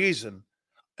some reason,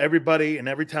 everybody and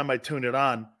every time I tune it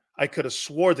on, I could have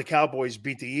swore the Cowboys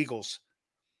beat the Eagles.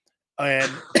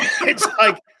 And it's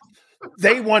like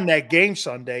they won that game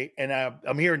Sunday, and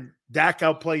I'm hearing Dak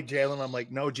outplayed Jalen. I'm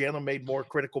like, no, Jalen made more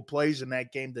critical plays in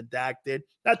that game than Dak did.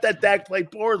 Not that Dak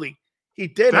played poorly. He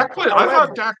did. I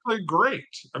thought Dak played great.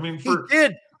 I mean, he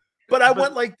did. But I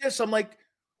went like this. I'm like,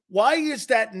 why is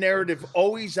that narrative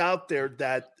always out there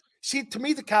that, see, to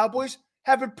me, the Cowboys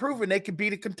haven't proven they can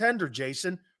beat a contender,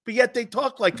 Jason, but yet they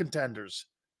talk like contenders.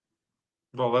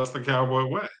 Well, that's the Cowboy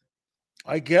way.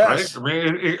 I guess. Right?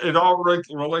 I mean, it all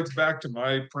relates back to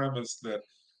my premise that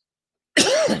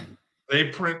they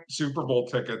print Super Bowl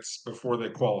tickets before they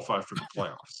qualify for the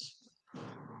playoffs.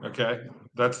 Okay,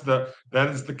 that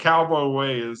is the Cowboy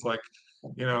way. Is like,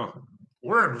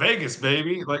 we're in Vegas,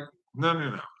 baby. Like,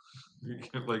 no.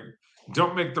 Like,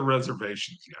 don't make the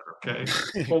reservations yet.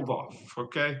 Okay, hold off.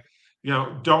 Okay,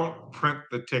 don't print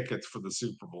the tickets for the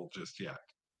Super Bowl just yet.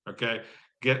 Okay,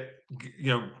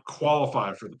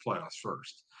 qualify for the playoffs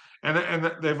first.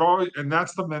 And they've always, and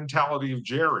that's the mentality of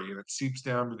Jerry, and it seeps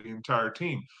down to the entire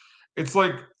team. It's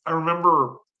like, I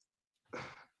remember.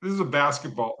 This is a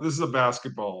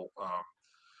basketball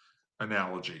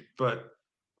analogy, but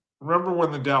remember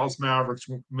when the Dallas Mavericks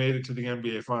made it to the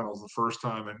NBA Finals the first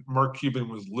time, and Mark Cuban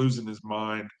was losing his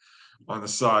mind on the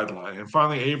sideline, and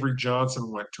finally Avery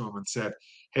Johnson went to him and said,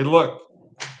 "Hey, look,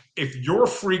 if you're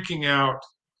freaking out,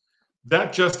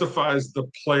 that justifies the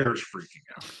players freaking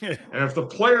out, and if the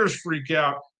players freak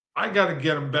out, I got to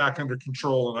get them back under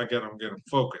control, and I got to get them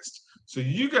focused. So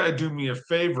you got to do me a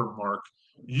favor, Mark."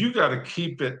 You got to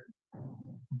keep it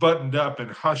buttoned up and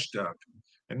hushed up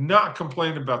and not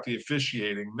complain about the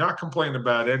officiating, not complain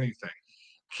about anything.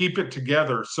 Keep it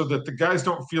together so that the guys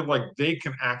don't feel like they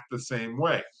can act the same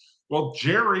way. Well,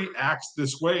 Jerry acts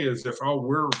this way as if, oh,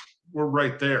 we're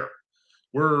right there.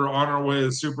 We're on our way to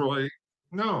the Super Bowl.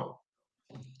 No.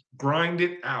 Grind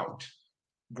it out.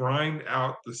 Grind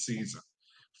out the season.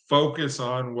 Focus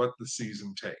on what the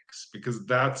season takes, because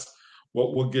that's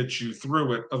what will get you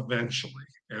through it eventually.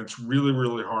 And it's really,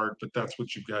 really hard, but that's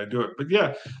what you've got to do it. But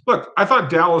yeah, look, I thought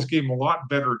Dallas gave him a lot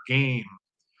better game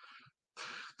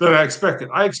than I expected.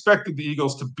 I expected the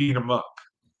Eagles to beat them up.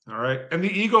 All right. And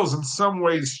the Eagles in some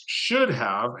ways should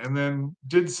have, and then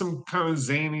did some kind of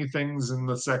zany things in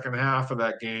the second half of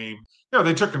that game.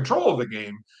 They took control of the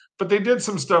game, but they did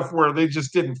some stuff where they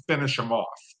just didn't finish them off.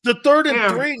 The 3rd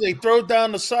and 3 they throw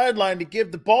down the sideline to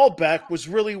give the ball back was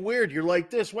really weird. You're like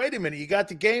this, wait a minute, you got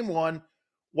the game won.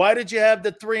 Why did you have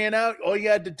the 3 and out? All you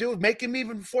had to do was make him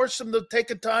even force him to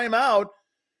take a timeout.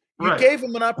 You gave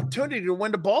him an opportunity to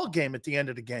win the ball game at the end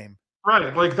of the game.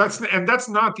 Right. Like that's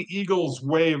not the Eagles'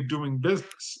 way of doing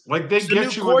business. Like they It's the new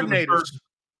get you into the coordinators.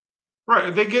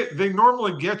 third. Right. They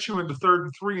normally get you into 3rd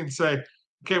and 3 and say,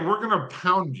 okay, we're gonna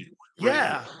pound you. Right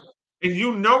Yeah.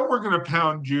 here. And we're gonna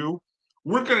pound you.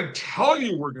 We're gonna tell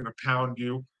you we're gonna pound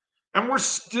you, and we're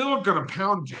still gonna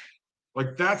pound you.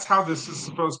 Like that's how this is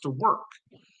supposed to work.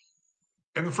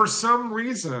 And for some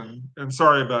reason, and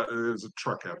sorry about there's a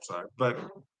truck outside, but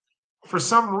for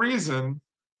some reason,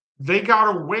 they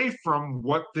got away from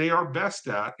what they are best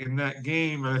at in that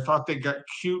game. And I thought they got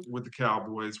cute with the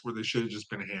Cowboys where they should have just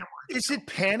been hammering. Is it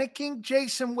panicking,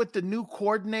 Jason, with the new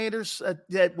coordinators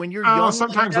that when you're young?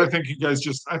 Sometimes I think you guys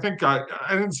I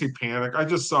didn't see panic. I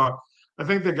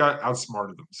think they got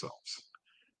outsmarted themselves.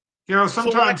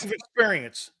 Sometimes lack of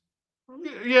experience.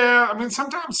 Yeah, I mean,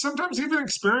 sometimes even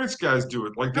experienced guys do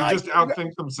it. Like they just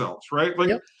outthink themselves, right?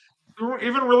 Like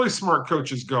even really smart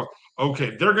coaches go,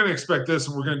 okay, they're going to expect this,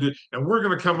 and we're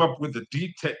going to come up with a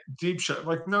deep shot.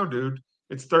 Like, no, dude,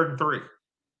 it's 3rd and 3.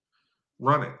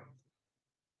 Run it,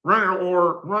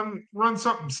 or run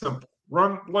something simple.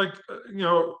 Run run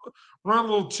a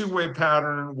little 2-way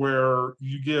pattern where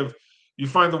you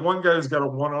find the one guy who's got a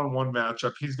one-on-one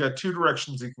matchup. He's got 2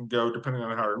 directions he can go depending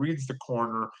on how he reads the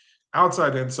corner.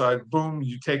 Outside, inside, boom,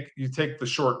 you take the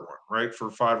short one, right, for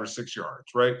 5 or 6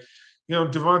 yards, right?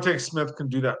 Devontae Smith can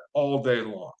do that all day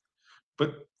long.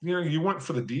 But you went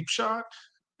for the deep shot,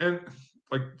 and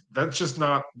like that's just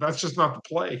not the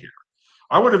play here.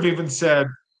 I would have even said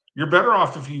you're better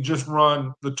off if you just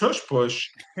run the tush push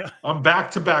on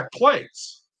back-to-back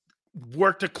plays.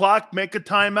 Work the clock, make a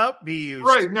timeout, be used.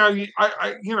 Right now,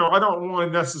 I don't want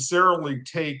to necessarily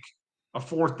take a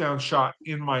 4th down shot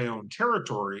in my own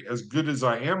territory, as good as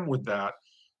I am with that.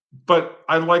 But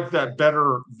I like that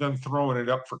better than throwing it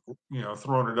up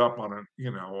on a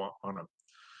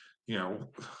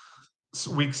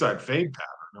weak side fade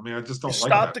pattern. I mean, I just don't like that.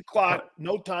 Stop the clock,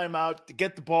 no timeout, to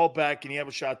get the ball back, and you have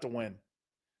a shot to win.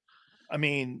 I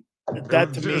mean,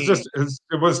 that to me,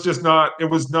 it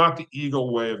was not the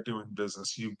Eagle way of doing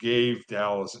business. You gave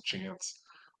Dallas a chance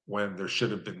when there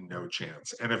should have been no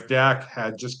chance. And if Dak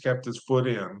had just kept his foot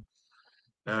in,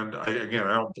 and I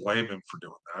don't blame him for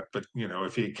doing that, but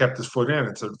if he kept his foot in,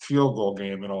 it's a field goal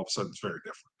game, and all of a sudden it's very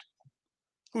different.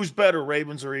 Who's better,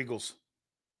 Ravens or Eagles?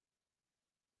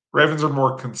 Ravens are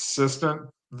more consistent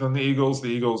than the Eagles. The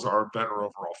Eagles are a better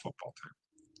overall football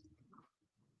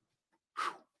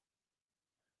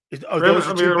team. Are those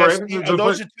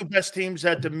the 2 best teams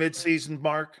at the midseason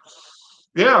mark?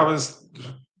 Yeah,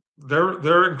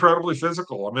 they're incredibly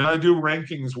physical. I mean, I do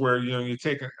rankings where you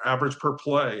take an average per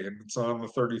play, and it's on the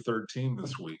 33rd team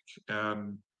this week.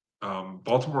 And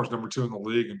Baltimore's number 2 in the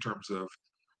league in terms of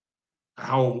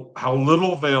how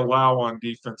little they allow on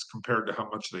defense compared to how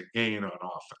much they gain on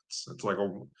offense.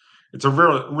 It's a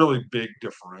really, really big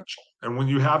differential. And when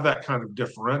you have that kind of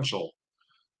differential,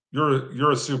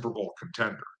 you're a Super Bowl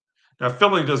contender. Now,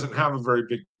 Philly doesn't have a very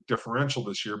big differential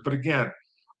this year, but again,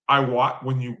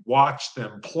 when you watch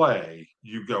them play,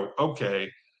 you go, okay,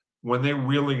 when they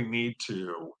really need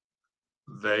to,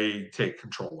 they take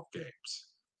control of games.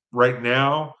 Right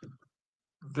now,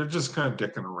 they're just kind of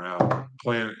dicking around,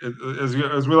 playing, as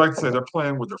we like to say, they're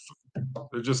playing with their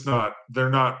foot.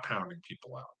 They're not pounding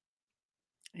people out.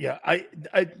 Yeah, I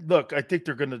think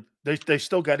they're going to, they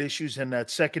still got issues in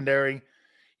that secondary.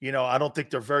 I don't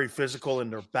think they're very physical in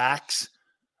their backs.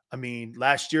 I mean,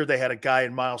 last year they had a guy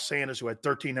in Miles Sanders who had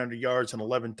 1,300 yards and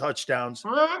 11 touchdowns.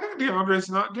 Well, I think DeAndre's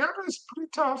pretty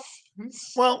tough.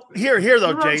 Here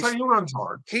though, Jason. He runs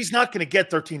hard. He's not going to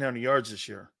get 1,300 yards this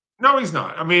year. No, he's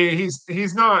not. I mean,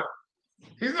 he's not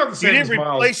the same as Miles. He didn't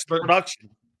replace production.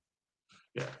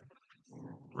 Yeah,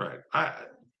 right. I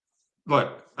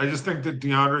just think that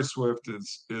DeAndre Swift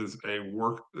is a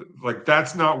work, like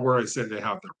that's not where I said they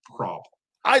have their problem.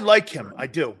 I like him. I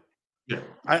do. Yeah,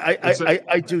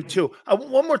 I do too.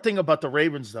 One more thing about the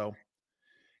Ravens, though.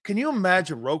 Can you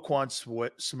imagine Roquan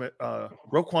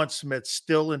Smith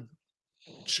still in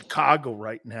Chicago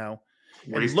right now,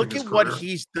 and look at what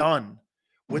he's done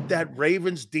with that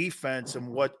Ravens defense and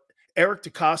what Eric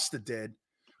DeCosta did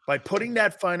by putting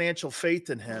that financial faith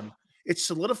in him? It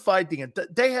solidified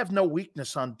they have no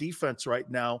weakness on defense right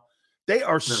now. They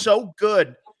are so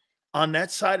good on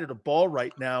that side of the ball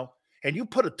right now. And you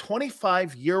put a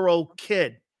 25-year-old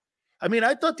kid. I mean,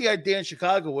 I thought the idea in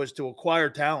Chicago was to acquire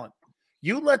talent.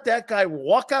 You let that guy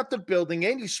walk out the building,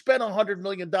 and you spent $100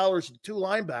 million in 2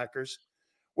 linebackers,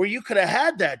 where you could have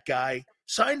had that guy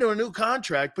signed to a new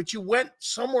contract, but you went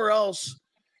somewhere else,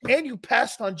 and you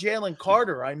passed on Jalen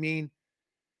Carter. I mean,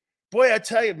 boy, I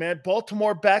tell you, man,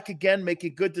 Baltimore back again,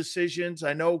 making good decisions.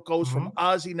 I know it goes from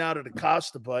Ozzie now to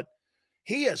DeCosta, but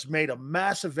he has made a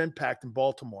massive impact in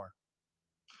Baltimore.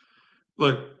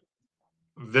 Look,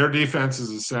 their defense is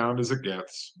as sound as it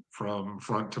gets from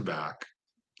front to back.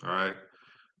 All right.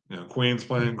 Queen's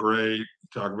playing great.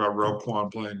 Talk about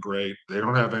Roquan playing great. They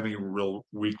don't have any real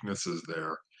weaknesses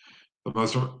there.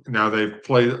 Now they've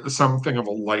played something of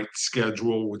a light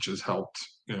schedule, which has helped,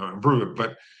 improve it.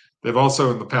 But they've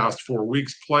also in the past 4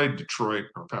 weeks played Detroit,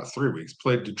 or past 3 weeks,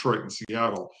 played Detroit and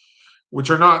Seattle, which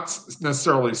are not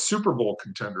necessarily Super Bowl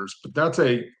contenders, but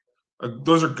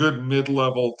those are good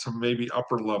mid-level to maybe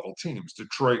upper-level teams.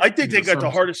 Detroit, I think they got the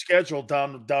hardest schedule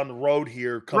down the road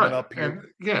here coming up here.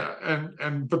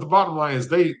 But the bottom line is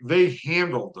they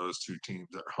handled those two teams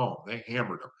at home. They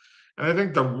hammered them. And I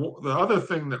think the other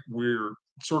thing that we're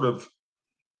sort of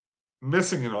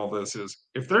missing in all this is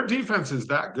if their defense is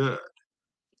that good,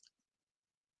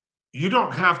 you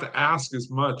don't have to ask as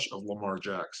much of Lamar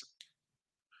Jackson.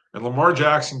 And Lamar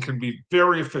Jackson can be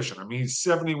very efficient. I mean, he's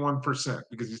 71%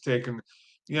 because he's taken,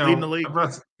 leading the league.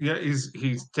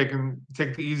 He's taken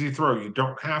the easy throw. You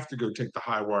don't have to go take the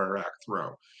high wire act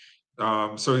throw.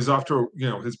 So he's off to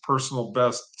his personal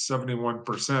best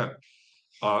 71%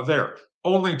 there.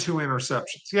 Only 2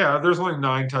 interceptions. Yeah, there's only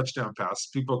 9 touchdown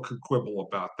passes. People could quibble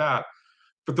about that.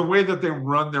 But the way that they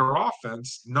run their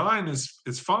offense, 9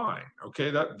 is fine.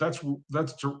 Okay, that's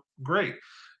great.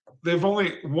 They've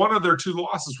only one of their 2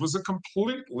 losses was a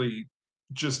completely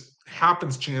just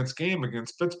happens chance game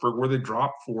against Pittsburgh where they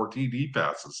dropped 4 TD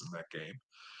passes in that game.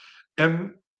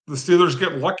 And the Steelers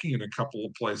get lucky in a couple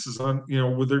of places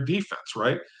with their defense,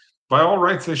 right? By all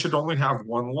rights, they should only have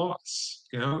 1 loss,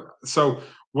 So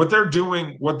what they're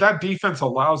doing, what that defense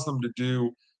allows them to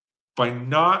do by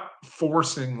not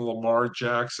forcing Lamar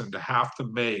Jackson to have to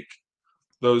make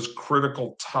those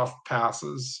critical tough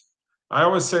passes. I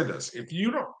always say this: if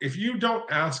you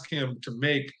don't ask him to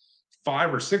make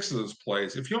 5 or 6 of those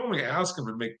plays, if you only ask him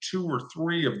to make 2 or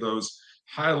 3 of those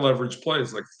high leverage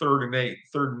plays like 3rd and 8,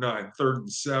 3rd and 9, 3rd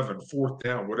and 7, 4th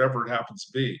down, whatever it happens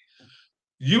to be,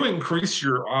 you increase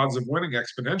your odds of winning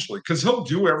exponentially because he'll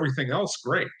do everything else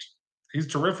great. He's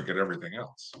terrific at everything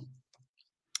else.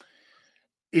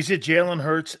 Is it Jalen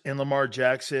Hurts and Lamar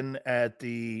Jackson at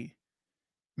the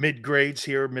mid grades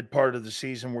here, mid part of the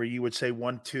season, where you would say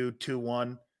 1-2,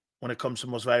 2-1 when it comes to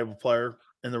most valuable player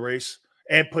in the race?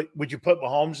 And would you put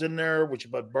Mahomes in there? Would you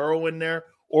put Burrow in there?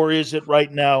 Or is it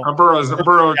right now? Burrow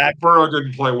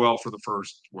didn't play well for the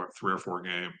first 3 or 4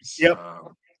 games. Yep.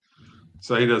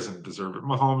 So he doesn't deserve it.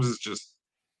 Mahomes is just,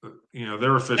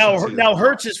 their efficiency. Now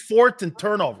Hurts is 4th in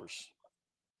turnovers.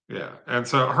 Yeah, and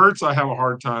so Hurts I have a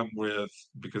hard time with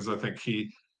because I think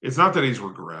it's not that he's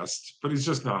regressed, but he's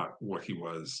just not what he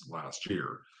was last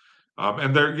year.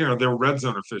 And their red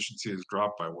zone efficiency has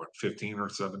dropped by 15 or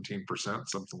 17%,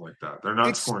 something like that. They're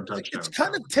not scoring touchdowns. It's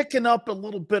kind of ticking up a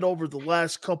little bit over the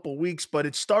last couple weeks, but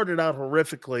it started out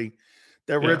horrifically.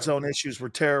 Their red zone issues were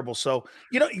terrible. So,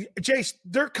 Jace,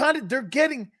 they're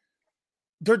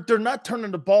not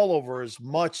turning the ball over as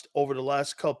much over the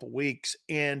last couple weeks.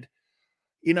 And,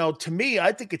 to me,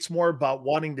 I think it's more about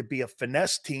wanting to be a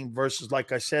finesse team versus,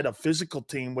 like I said, a physical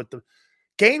team. With the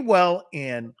Gainwell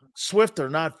and Swift are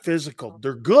not physical.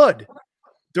 They're good.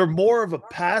 They're more of a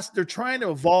pass. They're trying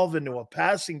to evolve into a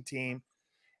passing team.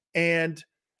 And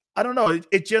I don't know.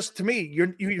 It just, to me,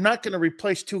 you're not going to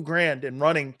replace $2,000 in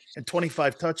running and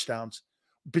 25 touchdowns.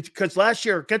 Because last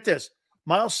year, get this,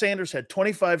 Miles Sanders had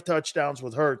 25 touchdowns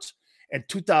with Hurts and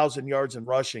 2,000 yards in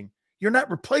rushing. You're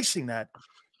not replacing that.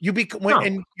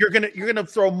 And you're gonna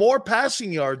throw more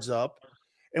passing yards up,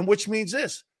 and which means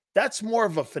this: that's more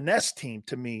of a finesse team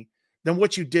to me than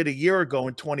what you did a year ago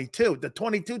in 22. The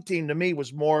 22 team to me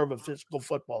was more of a physical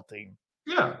football team.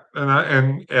 Yeah,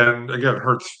 and again,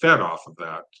 Hurts fed off of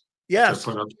that. Yes,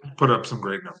 to put up some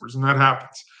great numbers, and that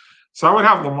happens. So I would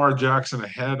have Lamar Jackson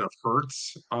ahead of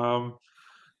Hurts on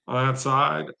that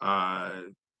side.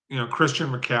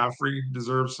 Christian McCaffrey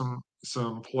deserves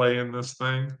some play in this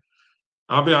thing.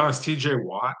 I'll be honest, TJ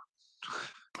Watt.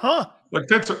 Like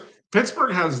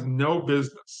Pittsburgh has no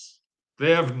business.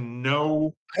 They have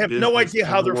no. I have no idea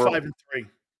how they're 5-3.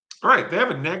 Right, they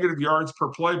have a negative yards per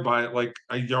play by like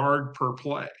a yard per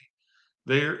play.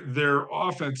 Their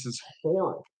offense is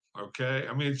horrible. Okay,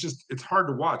 I mean it's hard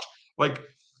to watch. Like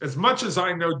as much as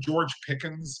I know George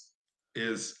Pickens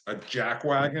is a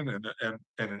jackwagon and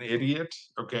an idiot,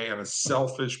 okay, and a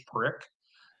selfish prick,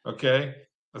 okay.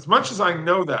 As much as I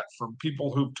know that from people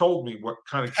who've told me what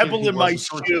kind of pebble in my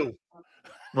shoe.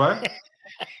 What?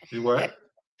 You what?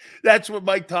 That's what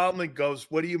Mike Tomlin goes.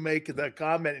 What do you make of that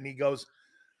comment? And he goes,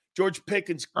 George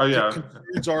Pickens'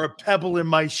 concerns are a pebble in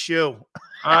my shoe.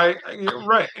 Right, and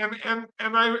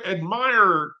I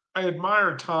admire I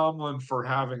admire Tomlin for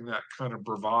having that kind of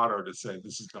bravado to say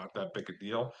this is not that big a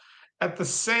deal. At the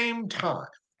same time,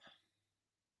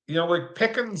 like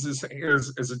Pickens is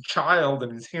a child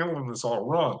and he's handling this all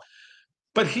wrong,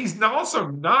 but he's also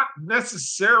not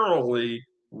necessarily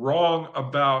wrong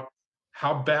about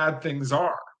how bad things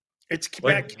are. It's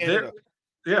Like Canada.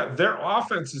 their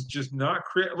offense is just not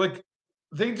creative. Like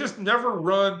they just never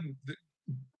run.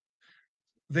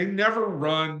 They never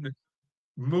run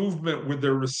movement with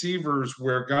their receivers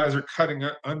where guys are cutting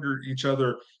under each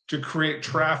other to create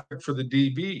traffic for the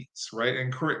DBs, right?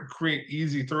 And create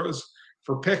easy throws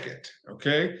for Pickett,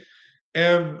 okay?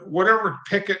 And whatever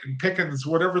Pickett and Pickens,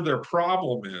 whatever their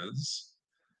problem is,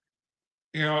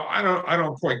 I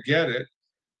don't quite get it.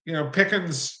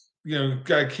 Pickens,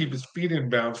 got to keep his feet in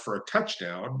bounds for a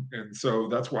touchdown, and so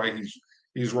that's why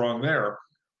he's wrong there.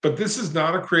 But this is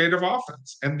not a creative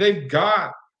offense, and they've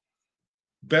got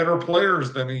better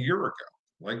players than a year ago.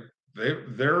 Like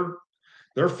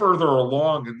they're further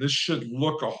along, and this should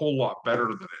look a whole lot better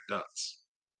than it does.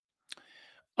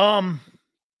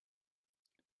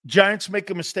 Giants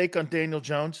make a mistake on Daniel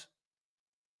Jones.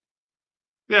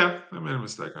 Yeah, I made a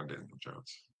mistake on Daniel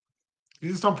Jones.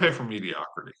 You just don't pay for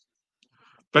mediocrity.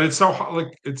 But it's so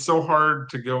hard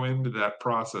to go into that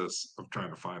process of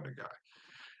trying to find a guy.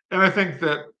 And I think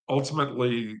that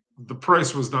ultimately the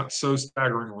price was not so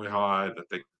staggeringly high that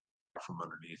they got from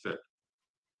underneath it.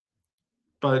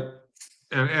 But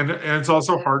and it's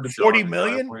also hard to 40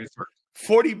 million.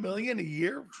 40 million a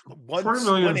year. 40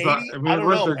 million is not. I mean, I don't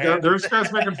know, man. There's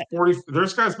guys making 40.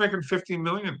 There's guys making 50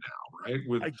 million now, right?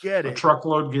 With I get a it.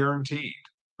 truckload guaranteed.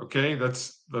 Okay,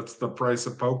 that's the price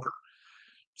of poker.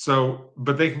 So,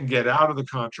 but they can get out of the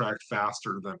contract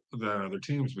faster than other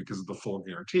teams because of the full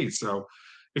guarantee. So,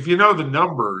 if you know the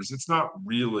numbers, it's not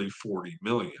really 40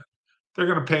 million. They're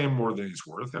going to pay him more than he's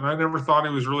worth, and I never thought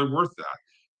he was really worth that.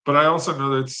 But I also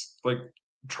know that it's like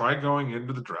try going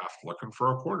into the draft looking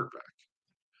for a quarterback.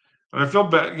 And I feel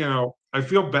bad, I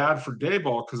feel bad for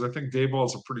Daboll because I think Daboll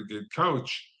is a pretty good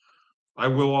coach. I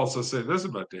will also say this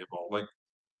about Daboll: like,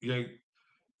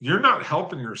 you're not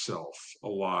helping yourself a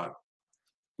lot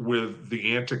with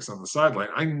the antics on the sideline.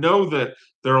 I know that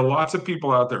there are lots of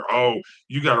people out there. Oh,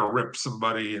 you got to rip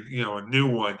somebody, and a new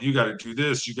one. You got to do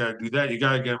this. You got to do that. You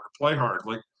got to get them to play hard.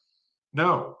 Like,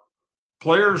 no,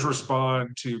 players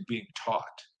respond to being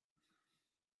taught,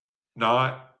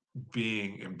 not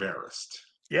being embarrassed.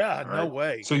 Yeah, right? no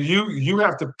way. So you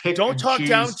have to pick. Don't and talk choose.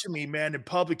 down to me, man, in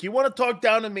public. You want to talk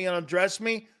down to me and address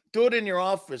me? Do it in your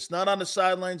office, not on the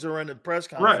sidelines or in a press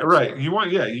conference. Right. You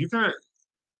can.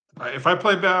 If I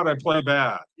play bad, I play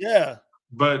bad. Yeah.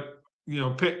 But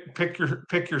pick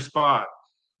your spot.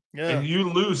 Yeah. And you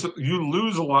lose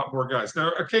a lot more guys.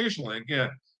 Now, occasionally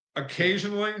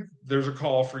there's a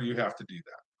call for you have to do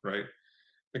that, right?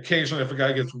 Occasionally, if a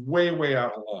guy gets way, way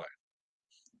out of line.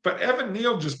 But Evan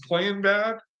Neal just playing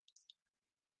bad,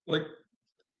 like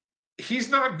he's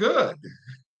not good.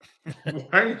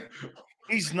 Right?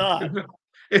 He's not.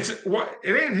 It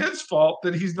ain't his fault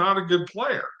that he's not a good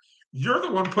player. You're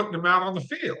the one putting him out on the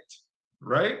field,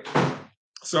 right?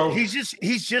 So he's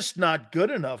just not good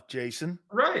enough, Jason.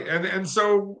 Right. And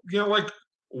so,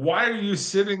 why are you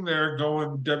sitting there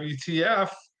going WTF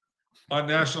on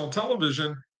national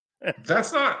television?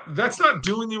 That's not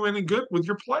doing you any good with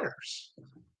your players.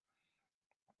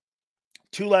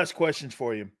 Two last questions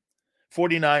for you.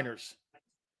 49ers.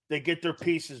 They get their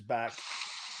pieces back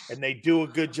and they do a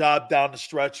good job down the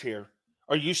stretch here.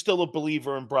 Are you still a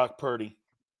believer in Brock Purdy?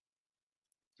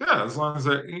 Yeah, as long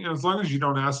as you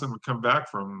don't ask them to come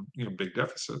back from big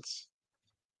deficits.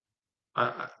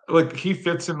 He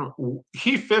fits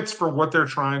for what they're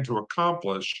trying to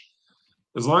accomplish.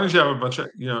 As long as you have a bunch of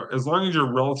as long as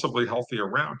you're relatively healthy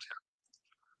around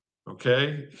him.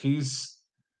 Okay, he's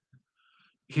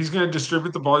going to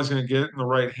distribute the ball. He's going to get it in the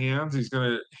right hands. He's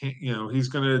going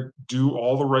to do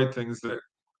all the right things that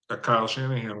Kyle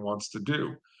Shanahan wants to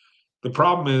do. The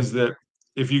problem is that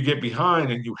if you get behind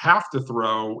and you have to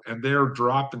throw and they're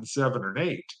dropping 7 and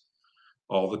 8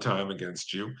 all the time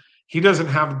against you, he doesn't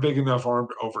have a big enough arm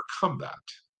to overcome that,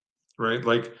 right?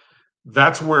 Like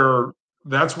that's where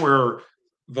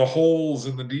the holes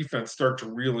in the defense start to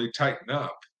really tighten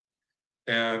up,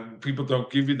 and people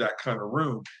don't give you that kind of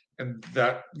room. And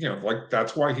that,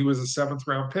 that's why he was a 7th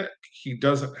round pick. He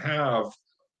doesn't have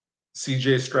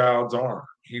CJ Stroud's arm.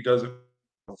 He doesn't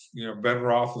have, Ben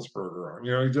Roethlisberger arm.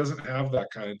 He doesn't have that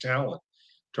kind of talent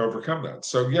to overcome that.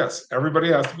 So yes,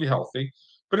 everybody has to be healthy.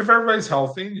 But if everybody's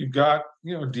healthy, you've got,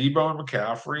 Debo and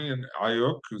McCaffrey and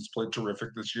Ayuk, who's played terrific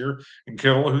this year, and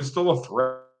Kittle, who's still a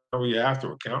threat. You have to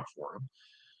account for him.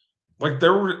 Like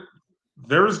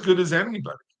they're as good as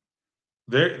anybody.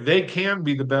 They can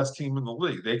be the best team in the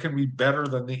league. They can be better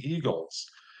than the Eagles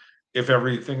if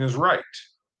everything is right.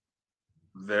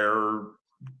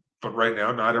 But right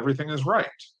now, not everything is right.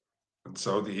 And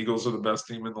so the Eagles are the best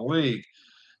team in the league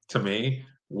to me,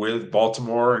 with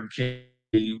Baltimore and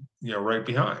Kansas, right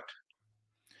behind.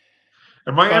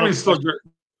 And Miami's still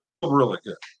really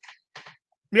good.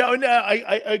 Yeah, no,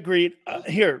 I agreed.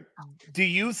 Here, do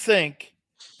you think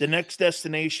the next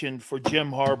destination for Jim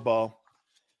Harbaugh,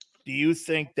 do you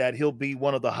think that he'll be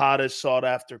one of the hottest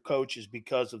sought-after coaches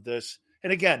because of this?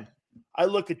 And again, I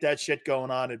look at that shit going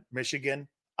on at Michigan.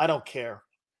 I don't care.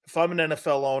 If I'm an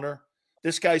NFL owner,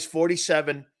 this guy's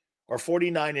 47 or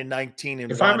 49 and 19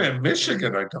 and if I'm in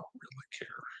Michigan, I don't really care.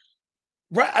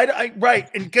 Right, right.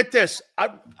 And get this.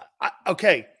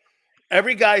 Okay.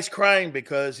 Every guy's crying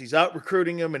because he's out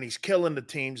recruiting him and he's killing the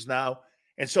teams now.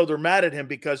 And so they're mad at him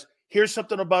because here's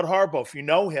something about Harbaugh. If you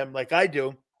know him like I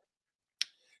do,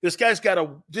 this guy's got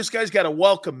a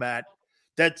welcome mat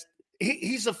that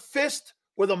he's a fist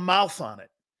with a mouth on it.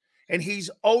 And he's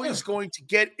always going to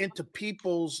get into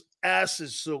people's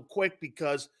asses so quick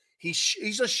because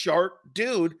he's a sharp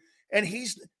dude, and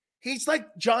he's like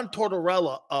John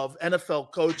Tortorella of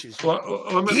NFL coaches. Well,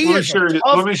 let me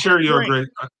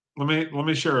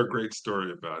share a great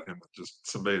story about him that just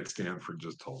somebody at Stanford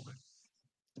just told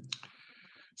me.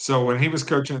 So when he was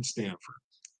coaching at Stanford,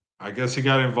 I guess he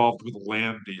got involved with a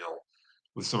land deal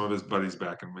with some of his buddies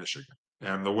back in Michigan.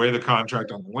 And the way the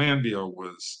contract on the land deal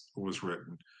was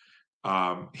written,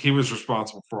 he was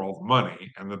responsible for all the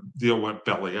money, and the deal went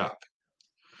belly up.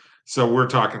 So we're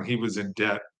talking he was in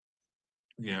debt,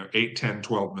 $8, $10,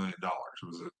 $12 million.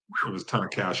 It was a ton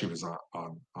of cash he was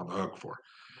on the hook for.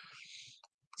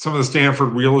 Some of the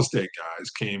Stanford real estate guys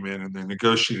came in and they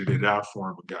negotiated it out for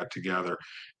him and got together,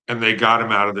 and they got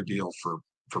him out of the deal for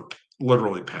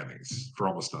literally pennies, for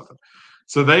almost nothing.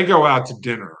 So they go out to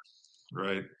dinner,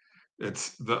 right?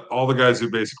 It's all the guys who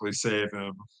basically save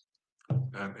him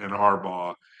and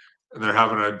Harbaugh, and they're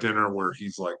having a dinner where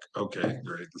he's like, okay,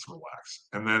 great, let's relax.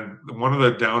 And then one of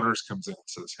the downers comes in and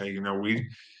says, hey,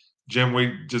 Jim,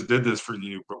 we just did this for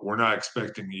you, but we're not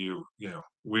expecting you,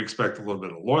 we expect a little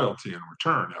bit of loyalty in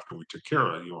return after we took care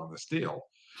of you on this deal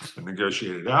and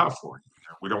negotiated it out for you.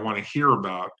 We don't want to hear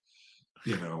about,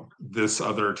 this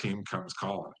other team comes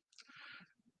calling.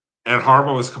 And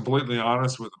Harbaugh was completely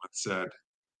honest with him and said,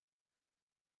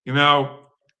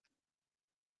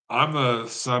 I'm the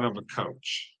son of a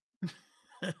coach.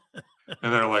 And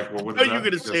they're like, well, what is that? You're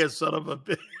going to say a son of a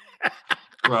bitch.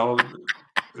 Well,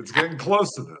 it's getting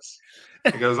close to this.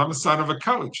 He goes, I'm a son of a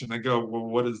coach. And they go, well,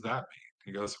 what does that mean?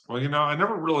 He goes, well, I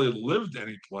never really lived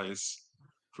any place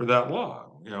for that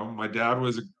long. My dad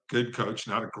was a good coach,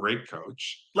 not a great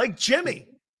coach. Like Jimmy.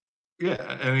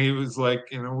 Yeah. And he was like,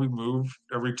 we moved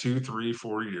every 2, 3,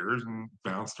 4 years and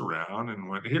bounced around and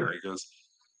went here. He goes,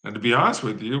 and to be honest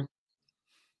with you,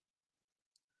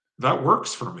 that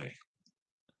works for me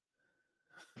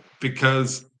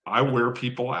because I wear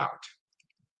people out.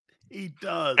 He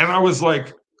does. And I was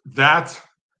like, that's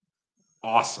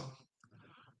awesome,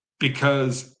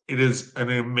 because it is an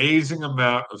amazing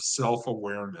amount of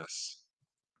self-awareness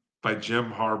by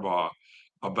Jim Harbaugh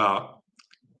about,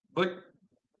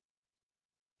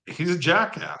 he's a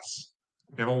jackass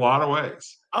in a lot of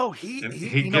ways. Oh, he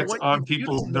gets on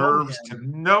people's nerves to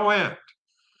no end.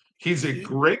 He's a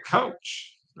great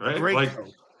coach, right? Great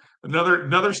coach.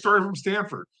 Another story from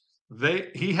Stanford.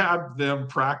 He had them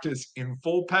practice in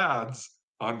full pads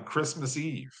on Christmas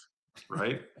Eve,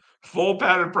 right? Full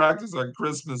padded practice on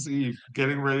Christmas Eve,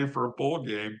 getting ready for a bowl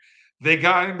game. They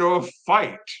got into a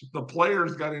fight. The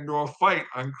players got into a fight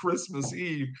on Christmas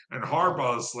Eve, and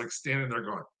Harbaugh's like standing there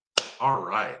going, all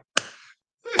right,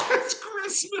 it's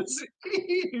Christmas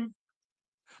Eve.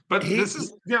 But this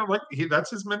is,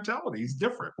 that's his mentality. He's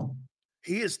different.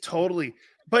 He is totally.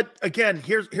 But again,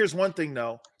 here's one thing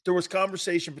though. There was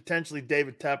conversation potentially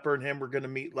David Tepper and him were going to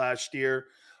meet last year.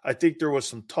 I think there was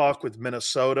some talk with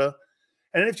Minnesota.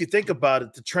 And if you think about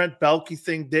it, the Trent Baalke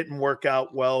thing didn't work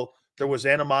out well. There was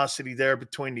animosity there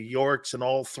between the Yorks and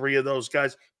all three of those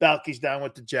guys. Baalke's down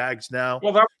with the Jags now.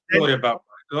 Well, that was really about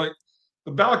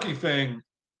the Baalke thing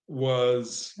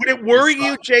was. Would it worry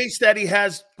you, Jace, that he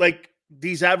has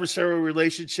these adversarial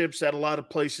relationships at a lot of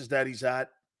places that he's at?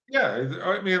 Yeah,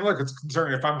 I mean, look, it's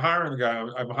concerning. If I'm hiring the guy,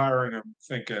 I'm hiring him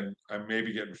thinking I'm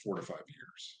maybe getting 4 to 5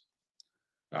 years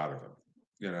out of him.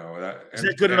 Is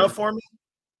that good enough for me?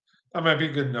 That might be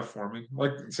good enough for me.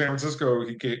 Like San Francisco,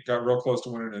 he got real close to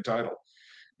winning a title,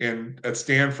 and at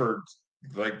Stanford,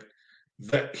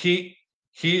 that he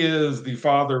is the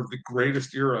father of the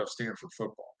greatest era of Stanford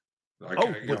football. I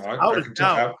can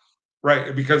tell you,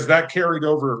 Right, because that carried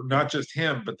over not just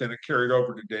him, but then it carried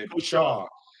over to David Shaw. Shaw.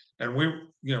 And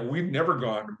we'd never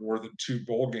gone to more than 2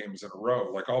 bowl games in a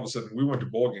row. Like all of a sudden, we went to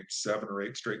bowl games 7 or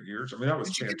 8 straight years. I mean, that was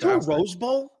Did you fantastic. get to a Rose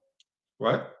Bowl?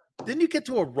 What? Didn't you get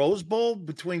to a Rose Bowl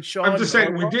between Shaw I'm and just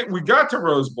saying, Harbaugh? we got to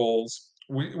Rose Bowls.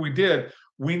 We did.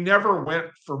 We never went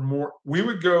for more. We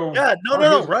would go. Yeah,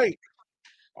 no, right.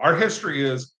 Our history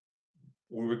is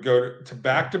we would go to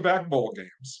back-to-back bowl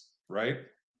games, right?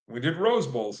 We did Rose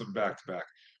Bowls in back-to-back,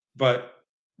 but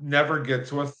never get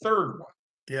to a third one.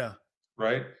 Yeah.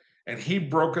 Right. And he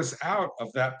broke us out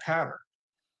of that pattern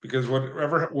because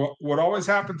what always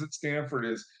happens at Stanford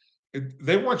is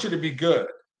they want you to be good.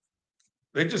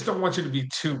 They just don't want you to be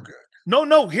too good.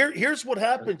 No. Here's what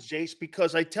happens, Jace,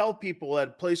 because I tell people at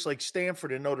a place like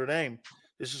Stanford and Notre Dame,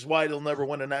 this is why they'll never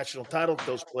win a national title at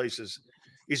those places,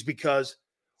 is because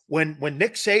when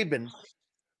Nick Saban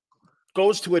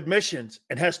goes to admissions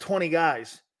and has 20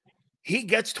 guys, he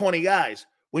gets 20 guys.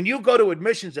 When you go to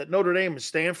admissions at Notre Dame and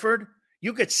Stanford,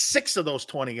 you get 6 of those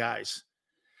 20 guys.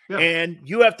 Yeah. And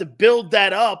you have to build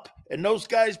that up, and those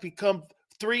guys become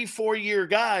 3-4 year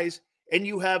guys, and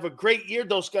you have a great year.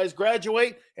 Those guys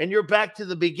graduate, and you're back to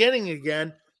the beginning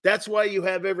again. That's why you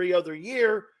have every other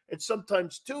year and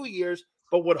sometimes 2 years.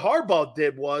 But what Harbaugh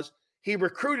did was he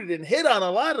recruited and hit on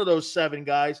a lot of those 7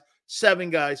 guys,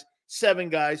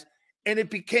 and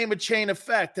it became a chain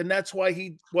effect. And that's why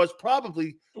he was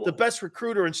probably the best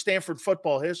recruiter in Stanford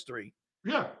football history.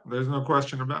 Yeah, there's no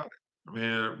question about it. I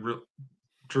mean,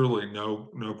 truly no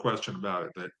question about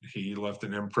it that he left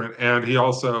an imprint. And he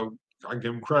also, I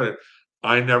give him credit,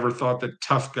 I never thought that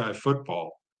tough guy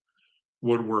football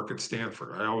would work at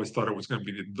Stanford. I always thought it was going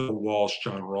to be the Walsh,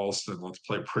 John Ralston, let's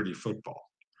play pretty football,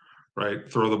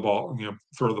 right? Throw the ball.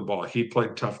 He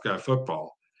played tough guy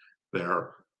football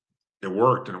there. It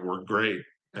worked, and it worked great.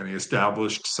 And he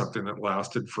established something that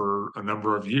lasted for a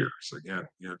number of years. Again,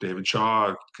 David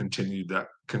Shaw continued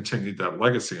that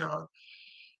legacy on.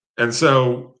 And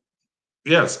so,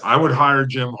 yes, I would hire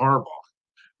Jim Harbaugh,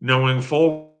 knowing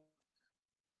full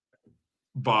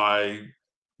by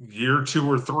year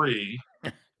 2 or 3,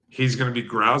 he's going to be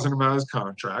grousing about his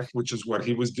contract, which is what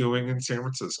he was doing in San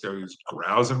Francisco. He was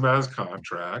grousing about his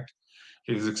contract.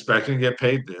 He was expecting to get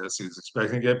paid this. He was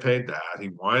expecting to get paid that. He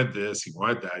wanted this. He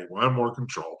wanted that. He wanted more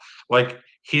control. Like,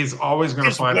 he's always going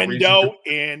to find a reason. Window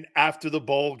in after the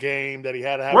bowl game that he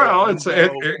had to have. Well,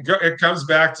 it comes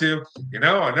back to,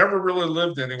 I never really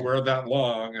lived anywhere that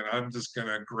long, and I'm just going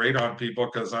to grate on people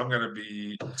because I'm going to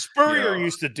be. Spurrier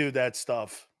used to do that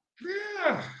stuff.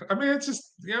 Yeah, I mean, it's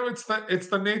just it's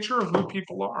the nature of who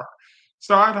people are.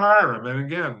 So I'd hire him, and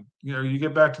again, you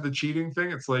get back to the cheating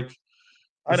thing. It's like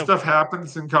stuff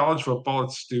happens in college football.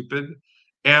 It's stupid,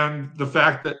 and the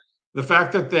fact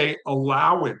that they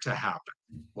allow it to happen,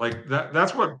 like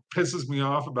that's what pisses me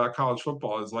off about college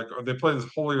football. Is like, they play this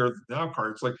holier than thou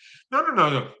card. It's like,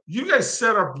 no. You guys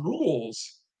set up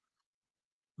rules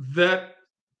that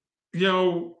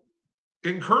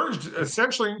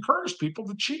essentially encouraged people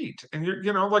to cheat, and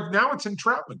like now it's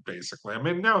entrapment basically. I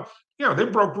mean, now they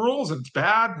broke rules and it's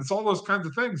bad and it's all those kinds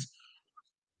of things,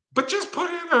 but just put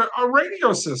in a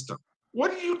radio system. What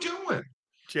are you doing?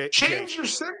 Change your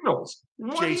signals.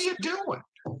 What are you doing?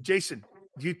 Jason,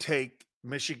 you take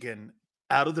Michigan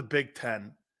out of the Big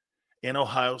Ten in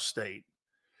Ohio State,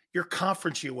 your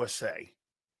Conference USA,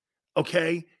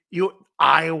 okay?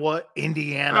 Iowa,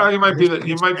 Indiana. You might be the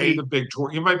Big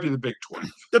 12. You might be the Big 12.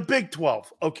 The Big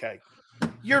 12. Okay.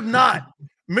 You're not.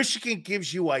 Michigan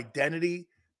gives you identity.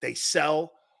 They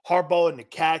sell Harbaugh in the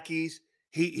khakis.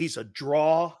 He's a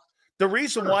draw. The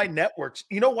reason why networks,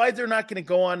 why they're not going to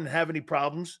go on and have any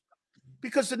problems?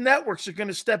 Because the networks are going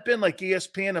to step in like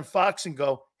ESPN and Fox and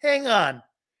go, hang on.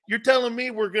 You're telling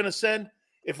me we're going to send,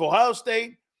 we're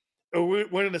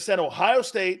going to send Ohio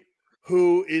State,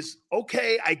 who is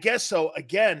okay, I guess so.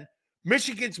 Again,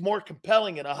 Michigan's more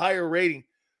compelling and a higher rating.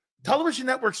 Television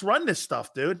networks run this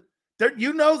stuff, dude.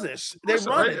 You know this. They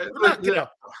run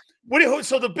it.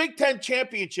 So the Big Ten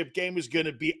championship game is going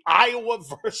to be Iowa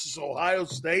versus Ohio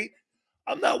State.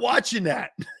 I'm not watching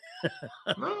that.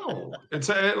 No,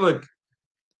 look.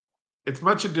 It's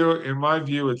much ado. In my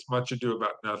view, it's much ado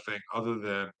about nothing, other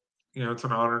than it's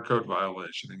an honor code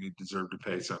violation, and you deserve to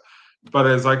pay some. But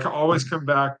as I always come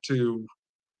back to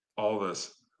all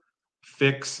this,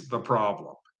 fix the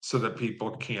problem so that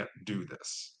people can't do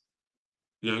this.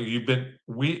 The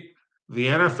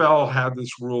NFL had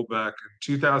this rule back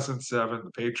in 2007.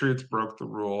 The Patriots broke the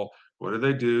rule. What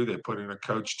do? They put in a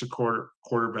coach to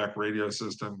quarterback radio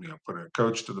system, put in a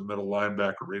coach to the middle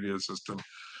linebacker radio system.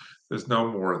 There's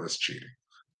no more of this cheating.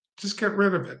 Just get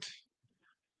rid of it.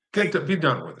 Be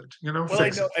done with it. You know, Well,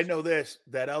 fix it. I know this,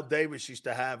 that Al Davis used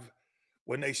to have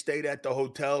when they stayed at the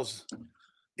hotels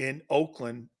in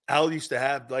Oakland. Al used to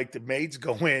have like the maids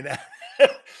go in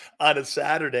on a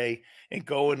Saturday and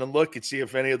go in and look and see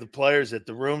if any of the players at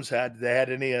the rooms had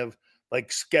any of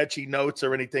like sketchy notes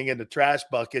or anything in the trash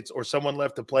buckets, or someone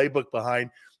left a playbook behind.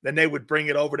 Then they would bring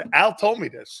it over to Al. Told me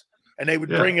this, and they would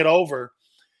bring it over.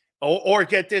 Or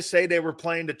get this, say they were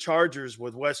playing the Chargers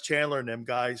with Wes Chandler and them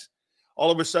guys. All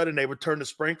of a sudden, they would turn the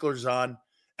sprinklers on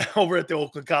over at the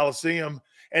Oakland Coliseum.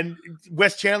 And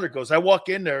Wes Chandler goes, I walk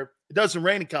in there. It doesn't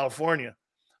rain in California.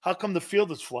 How come the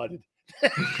field is flooded?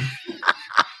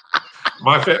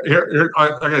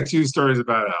 I got two stories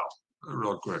about Al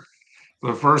real quick.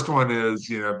 The first one is,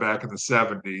 back in the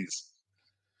 70s,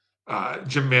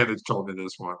 Jim Mandich told me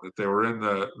this one, that they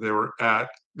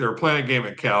were playing a game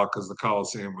at Cal because the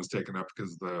Coliseum was taken up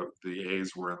because the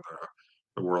A's were in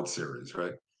the World Series,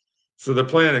 right? So they're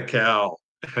playing at Cal,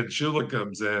 and Shula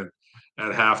comes in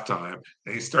at halftime,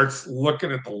 and he starts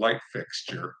looking at the light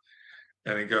fixture,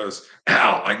 and he goes,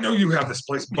 Al, I know you have this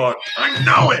place bugged. I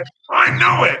know it.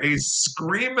 And he's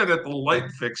screaming at the light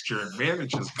fixture, and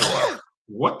Mandich is going,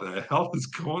 what the hell is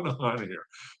going on here?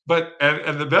 But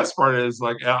and the best part is,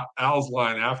 like, Al's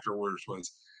line afterwards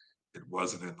was, it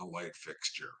wasn't in the light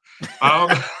fixture.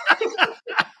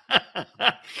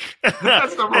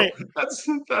 That's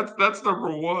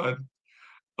number one.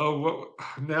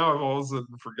 Now I've all of a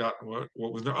sudden forgotten what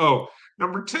was.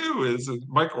 Number two is,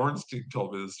 Mike Ornstein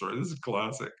told me this story. This is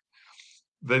classic.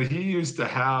 That he used to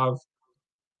have,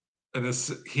 and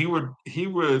he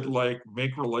would like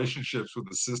make relationships with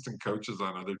assistant coaches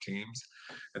on other teams,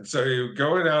 and so he would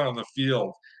go out on the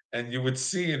field, and you would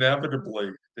see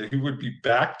inevitably that he would be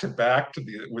back to back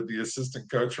with the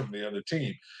assistant coach from the other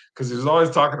team, because he was always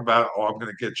talking about, I'm going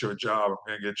to get you a job, I'm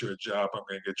going to get you a job, I'm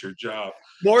going to get you a job.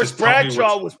 Morris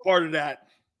Bradshaw was part of that,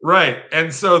 right?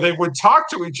 And so they would talk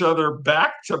to each other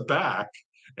back to back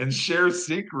and share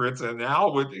secrets, and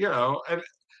Al would,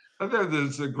 and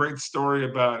there's a great story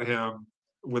about him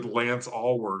with Lance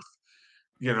Allworth.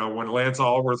 When Lance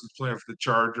Allworth was playing for the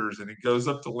Chargers, and he goes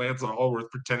up to Lance Allworth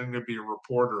pretending to be a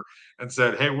reporter and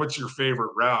said, hey, what's your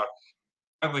favorite route?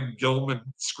 And then Gilman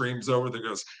screams over there,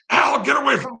 goes, Al, get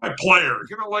away from my player.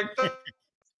 Like that.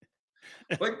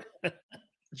 Like,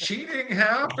 cheating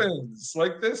happens.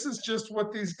 Like, this is just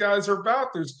what these guys are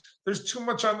about. There's too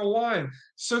much on the line.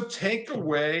 So take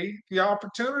away the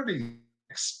opportunity.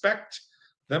 Expect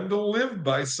them to live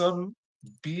by some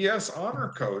BS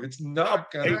honor code. It's not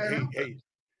gonna happen. Hey,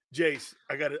 Jace,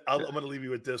 I'm gonna leave you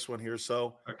with this one here.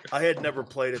 So I had never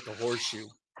played at the Horseshoe.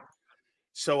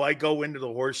 So I go into the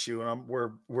Horseshoe, and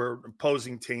we're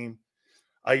opposing team.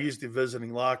 I use the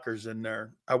visiting lockers in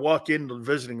there. I walk into the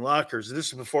visiting lockers. This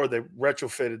is before they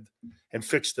retrofitted and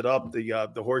fixed it up,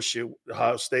 the Horseshoe,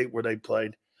 Ohio State, where they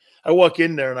played. I walk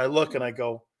in there and I look and I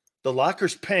go, the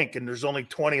locker's pink, and there's only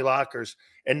 20 lockers,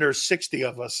 and there's 60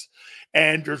 of us,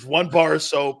 and there's one bar of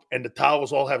soap, and the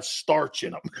towels all have starch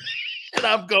in them. And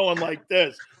I'm going like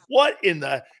this. What in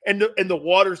the – and the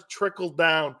water's trickled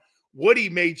down. Woody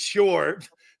made sure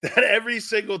that every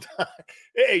single time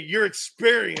 – hey, your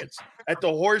experience at the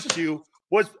Horseshoe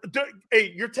was –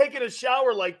 hey, you're taking a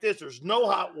shower like this. There's no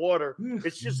hot water.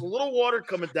 It's just a little water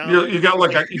coming down. You got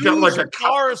like a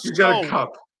bar of soap. You got a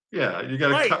cup. Yeah, you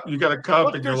got a cup. You got a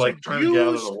cup, and you're like trying to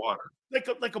gather the water.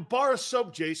 Like a bar of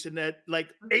soap, Jason, that like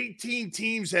 18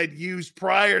 teams had used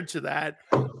prior to that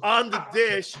on the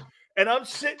dish. And I'm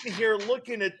sitting here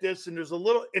looking at this, and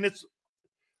and it's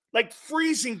like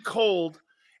freezing cold,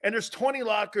 and there's 20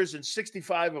 lockers and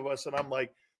 65 of us, and I'm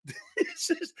like,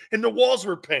 and the walls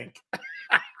were pink.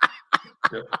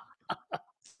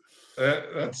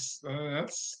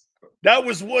 That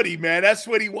was Woody, man. That's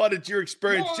what he wanted, your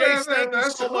experience. Jace, thank you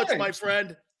so much, my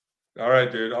friend. All right,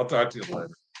 dude. I'll talk to you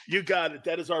later. You got it.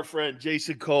 That is our friend,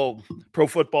 Jason Cole, Pro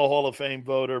Football Hall of Fame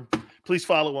voter. Please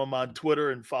follow him on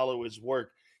Twitter and follow his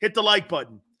work. Hit the like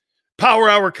button. Power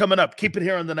Hour coming up. Keep it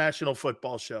here on the National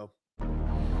Football Show.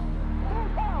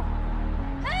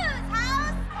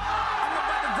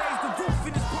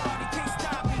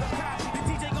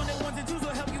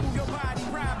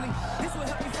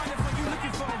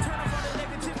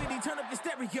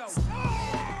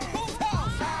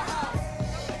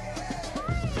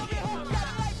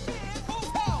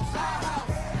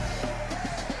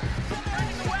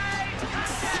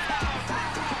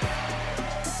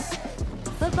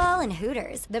 Football and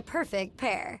Hooters, the perfect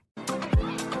pair.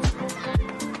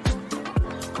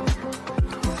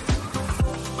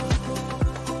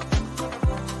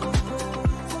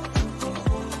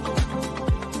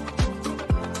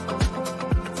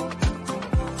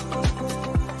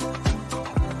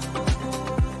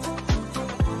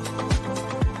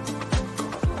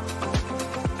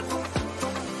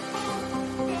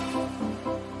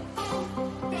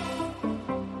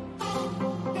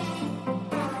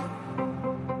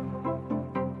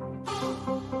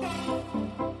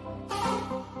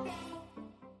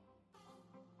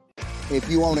 If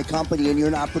you own a company and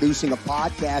you're not producing a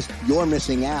podcast, you're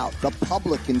missing out. The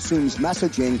public consumes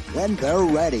messaging when they're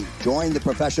ready. Join the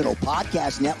professional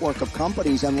podcast network of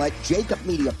companies and let Jacob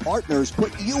Media Partners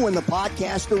put you in the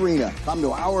podcast arena. Come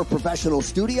to our professional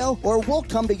studio or we'll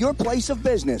come to your place of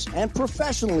business and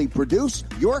professionally produce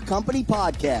your company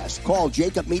podcast. Call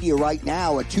Jacob Media right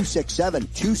now at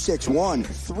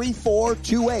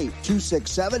 267-261-3428.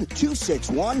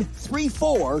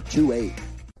 267-261-3428.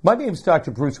 My name is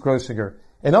Dr. Bruce Grossinger,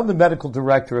 and I'm the medical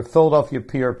director of Philadelphia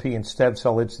PRP and Stem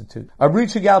Cell Institute. I'm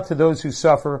reaching out to those who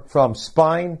suffer from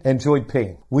spine and joint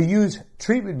pain. We use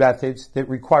treatment methods that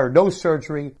require no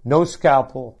surgery, no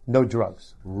scalpel, no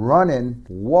drugs. Running,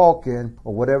 walking,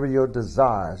 or whatever your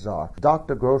desires are,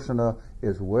 Dr. Grossinger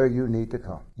is where you need to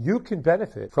come. You can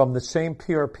benefit from the same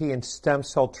PRP and stem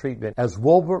cell treatment as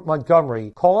Wilbert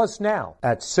Montgomery. Call us now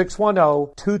at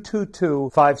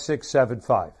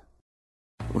 610-222-5675.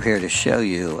 We're here to show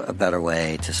you a better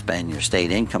way to spend your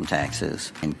state income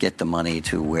taxes and get the money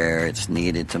to where it's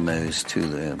needed to most to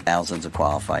the thousands of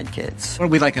qualified kids. What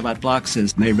we like about Blocks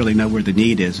is they really know where the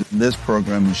need is. This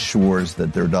program ensures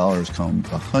that their dollars come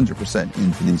 100%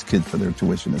 into these kids for their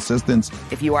tuition assistance.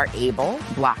 If you are able,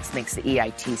 Blocks makes the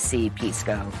EITC piece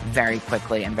go very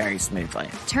quickly and very smoothly.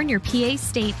 Turn your PA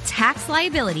state tax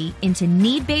liability into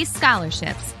need-based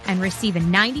scholarships and receive a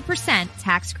 90%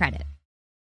 tax credit.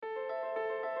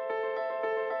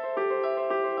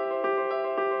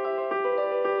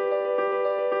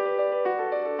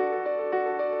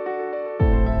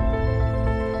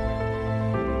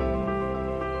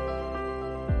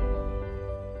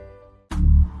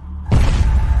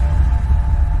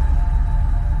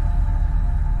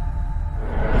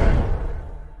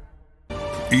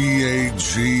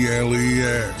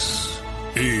 EAGLES,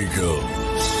 Eagles.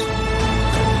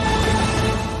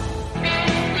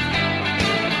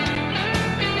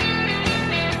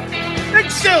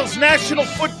 Nick Sills, National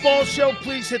Football Show.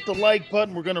 Please hit the like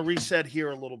button. We're going to reset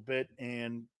here a little bit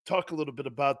and talk a little bit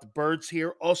about the Birds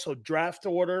here. Also, draft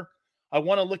order. I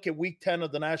want to look at Week 10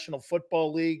 of the National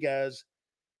Football League as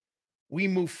we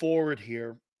move forward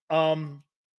here. Some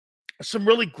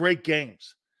really great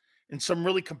games and some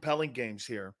really compelling games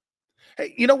here.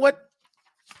 Hey, you know what?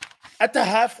 At the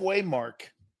halfway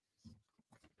mark,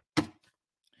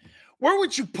 where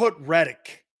would you put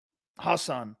Reddick,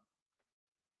 Hassan?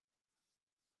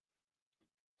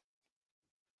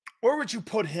 Where would you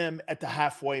put him at the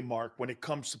halfway mark when it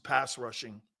comes to pass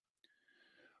rushing?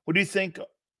 What do you think?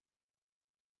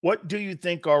 What do you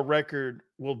think our record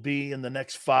will be in the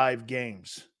next 5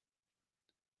 games?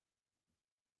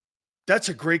 That's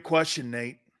a great question,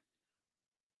 Nate.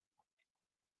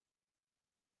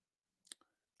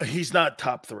 He's not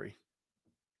top 3.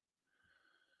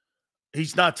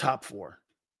 He's not top 4.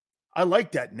 I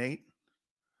like that, Nate.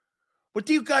 What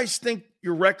do you guys think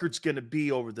your record's going to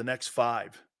be over the next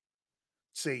 5? Let's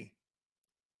see.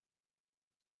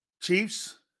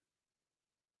 Chiefs,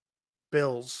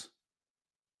 Bills,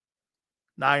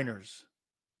 Niners,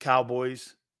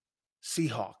 Cowboys,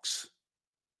 Seahawks.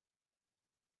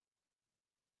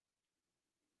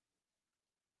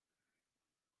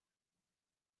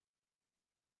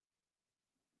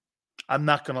 I'm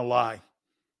not going to lie.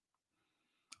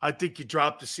 I think you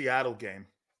dropped the Seattle game.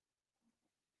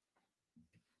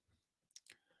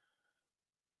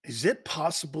 Is it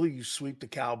possible you sweep the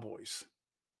Cowboys?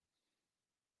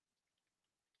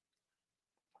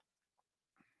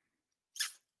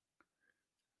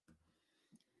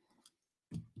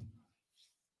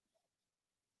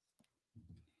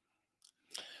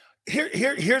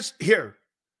 Here.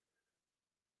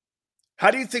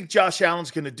 How do you think Josh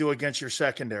Allen's going to do against your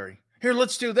secondary? Here,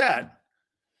 let's do that.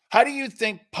 How do you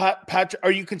think Patrick? Are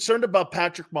you concerned about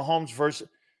Patrick Mahomes versus?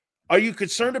 Are you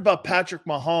concerned about Patrick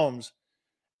Mahomes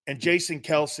and Jason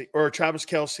Kelsey or Travis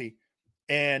Kelsey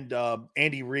and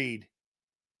Andy Reid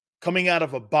coming out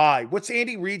of a bye? What's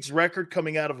Andy Reid's record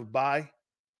coming out of a bye?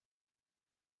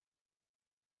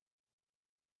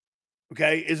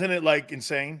 Okay, isn't it like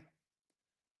insane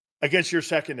against your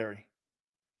secondary?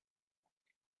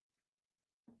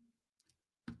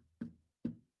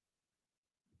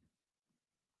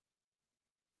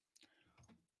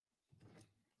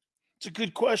 It's a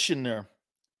good question there.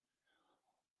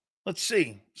 Let's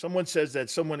see. Someone says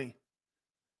that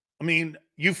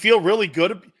you feel really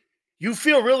good. You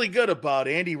feel really good about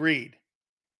Andy Reid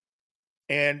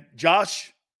and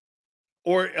Josh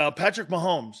or Patrick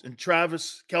Mahomes and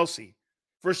Travis Kelsey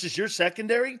versus your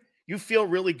secondary. You feel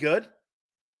really good.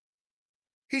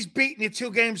 He's beaten you 2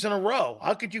 games in a row.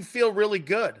 How could you feel really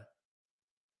good?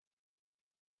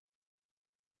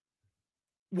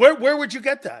 Where would you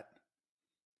get that?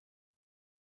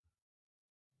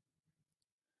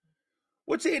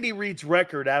 What's Andy Reid's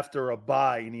record after a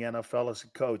bye in the NFL as a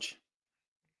coach?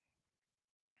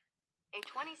 A 27-4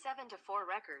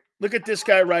 record. Look at this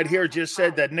guy right here. Just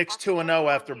said that Nick's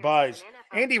 2-0 after buys.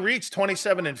 Andy Reid's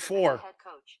 27-4.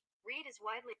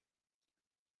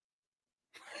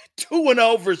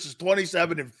 2-0 versus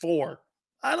 27-4.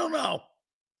 I don't know.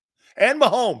 And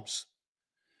Mahomes.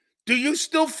 Do you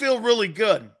still feel really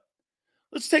good?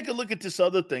 Let's take a look at this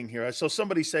other thing here. I saw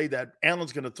somebody say that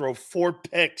Allen's going to throw 4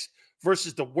 picks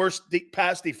versus the worst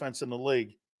pass defense in the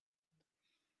league.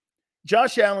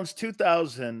 Josh Allen's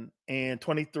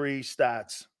 2023 stats.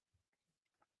 Let's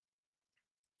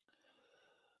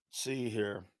see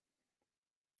here.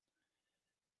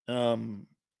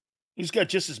 He's got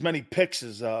just as many picks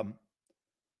as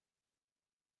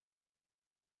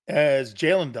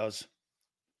Jalen does.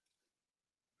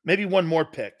 Maybe one more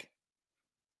pick.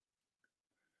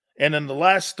 And in the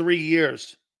last 3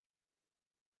 years,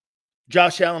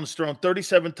 Josh Allen's thrown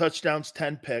 37 touchdowns,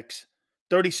 10 picks,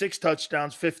 36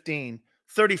 touchdowns, 15,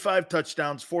 35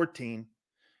 touchdowns, 14.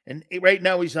 And right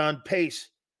now he's on pace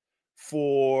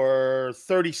for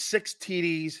 36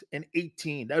 TDs and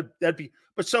 18. That'd be,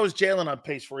 but so is Jalen on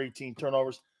pace for 18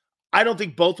 turnovers. I don't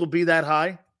think both will be that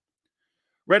high.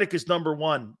 Reddick is number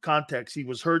one. Context. He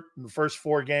was hurt in the first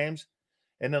 4 games.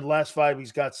 And in the last 5,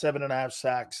 he's got 7.5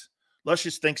 sacks.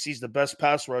 Luscious thinks he's the best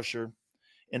pass rusher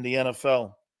in the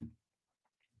NFL.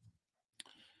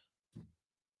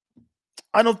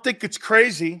 I don't think it's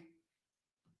crazy.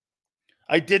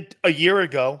 I did a year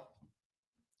ago.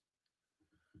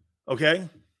 Okay?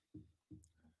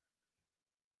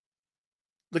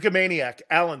 Look at Maniac.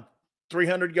 Allen,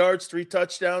 300 yards, 3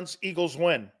 touchdowns, Eagles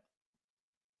win.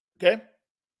 Okay?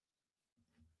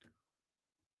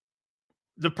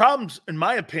 The problems, in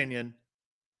my opinion,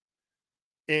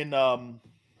 in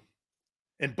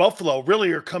Buffalo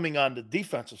really are coming on the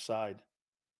defensive side.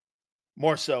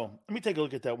 More so. Let me take a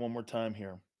look at that one more time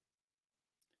here.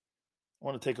 I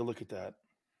want to take a look at that.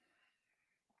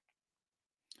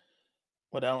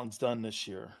 What Allen's done this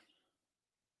year.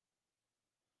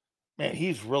 Man,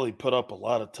 he's really put up a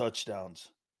lot of touchdowns.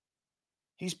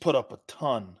 He's put up a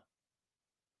ton.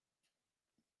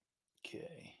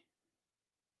 Okay.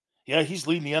 Yeah, he's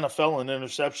leading the NFL in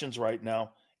interceptions right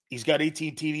now. He's got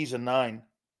 18 TDs and 9.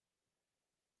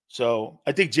 So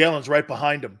I think Jalen's right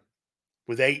behind him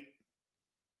with 8.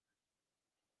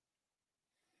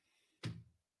 I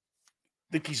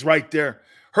think he's right there.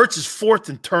 Hurts is 4th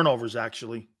in turnovers,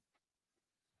 actually.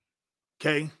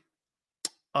 Okay.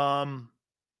 How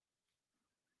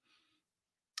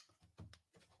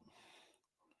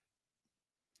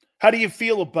do you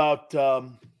feel about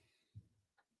the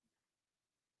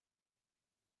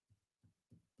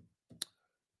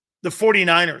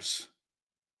 49ers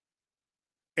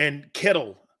and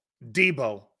Kittle,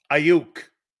 Debo, Ayuk,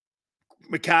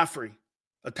 McCaffrey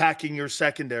attacking your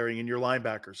secondary and your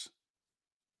linebackers?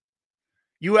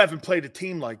 You haven't played a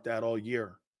team like that all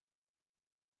year.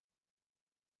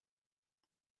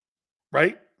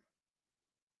 Right?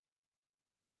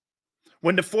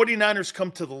 When the 49ers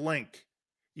come to the link,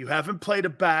 you haven't played a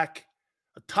back,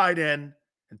 a tight end,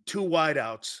 and 2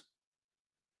 wideouts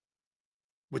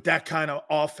with that kind of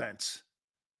offense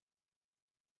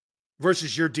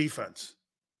versus your defense.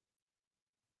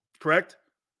 Correct?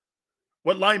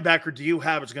 What linebacker do you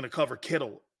have is going to cover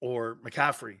Kittle or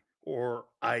McCaffrey or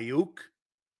Ayuk?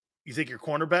 You think your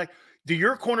cornerback? Do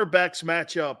your cornerbacks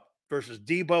match up versus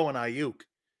Debo and Ayuk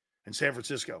in San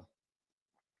Francisco?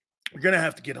 You're going to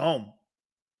have to get home.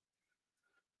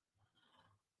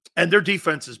 And their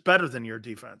defense is better than your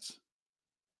defense.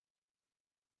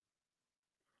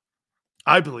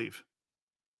 I believe.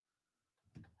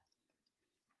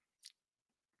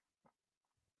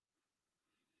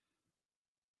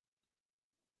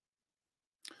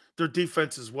 Their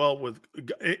defense as well with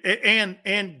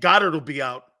and Goddard will be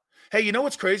out. Hey, you know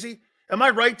what's crazy? Am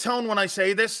I right, Tone, when I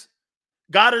say this?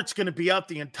 Goddard's going to be out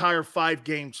the entire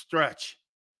 5-game stretch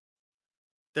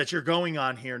that you're going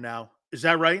on here now. Is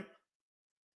that right?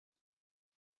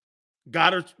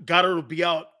 Goddard will be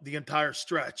out the entire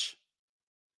stretch.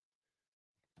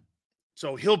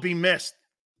 So he'll be missed.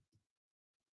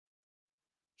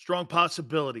 Strong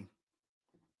possibility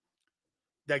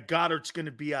that Goddard's going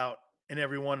to be out in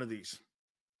every one of these.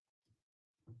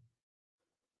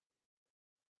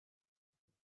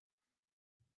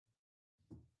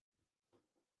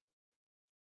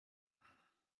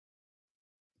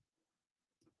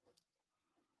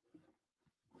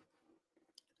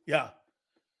 Yeah.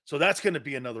 So that's going to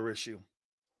be another issue.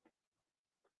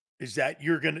 Is that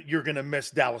you're going to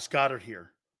miss Dallas Goedert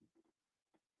here.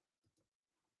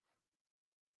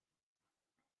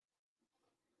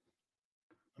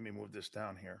 Let me move this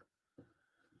down here.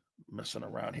 Messing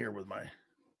around here with my.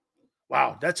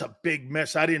 Wow, that's a big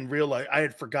miss. I didn't realize. I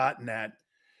had forgotten that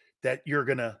you're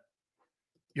gonna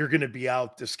be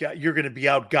out. This guy, you're gonna be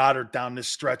out Goddard down this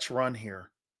stretch run here.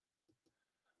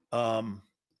 Whew,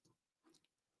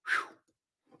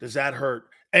 does that hurt?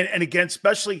 And again,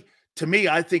 especially to me,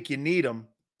 I think you need him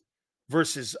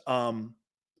versus the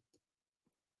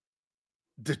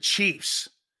Chiefs.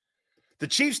 The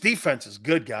Chiefs defense is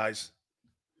good, guys.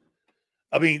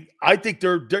 I mean, I think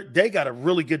they got a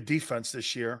really good defense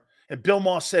this year. And Bill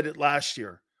Moss said it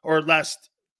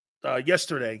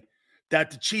yesterday,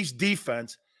 that the Chiefs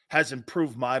defense has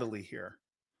improved mightily here.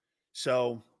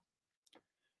 So,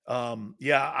 I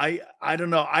don't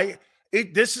know.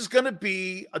 This is going to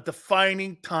be a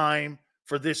defining time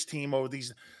for this team over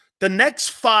the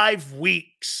next 5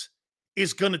 weeks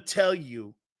is going to tell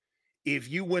you if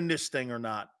you win this thing or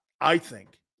not, I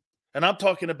think. And I'm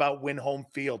talking about win home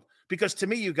field, because to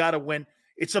me, you got to win.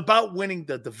 It's about winning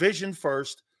the division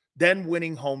first, then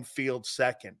winning home field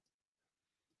second.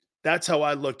 That's how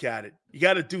I look at it. You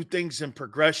got to do things in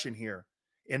progression here,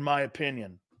 in my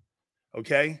opinion.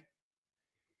 Okay?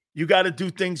 You got to do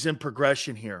things in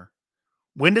progression here.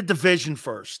 Win the division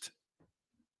first.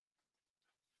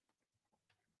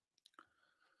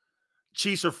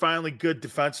 Chiefs are finally good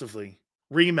defensively.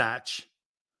 Rematch.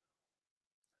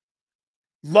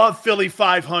 Love Philly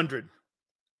 500.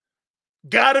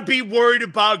 Got to be worried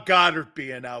about Goddard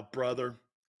being out, brother.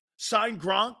 Sign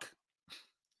Gronk.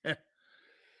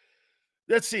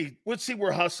 Let's see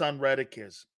where Hassan Reddick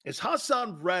is. Is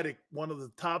Hassan Reddick one of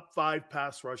the top 5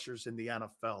 pass rushers in the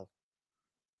NFL?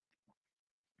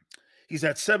 He's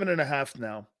at 7.5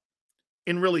 now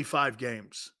in really 5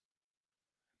 games.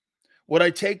 Would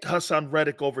I take Hassan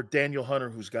Reddick over Daniel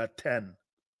Hunter, who's got 10?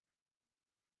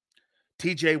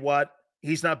 TJ Watt,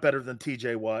 he's not better than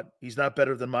TJ Watt. He's not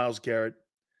better than Myles Garrett.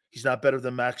 He's not better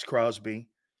than Max Crosby.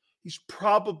 He's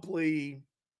probably,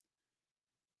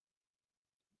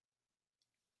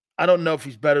 I don't know if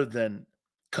he's better than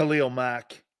Khalil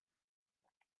Mack.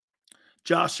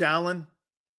 Josh Allen,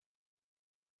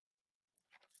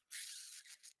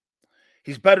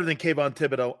 he's better than Kayvon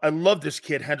Thibodeau. I love this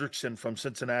kid, Hendrickson from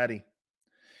Cincinnati.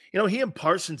 You know, he and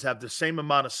Parsons have the same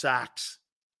amount of sacks.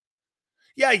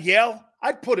 Yeah, Yale,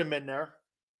 I'd put him in there.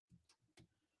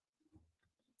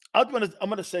 I'm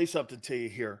gonna say something to you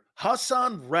here.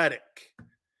 Hassan Reddick,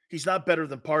 he's not better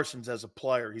than Parsons as a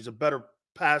player. He's a better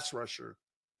pass rusher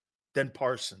than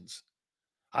Parsons.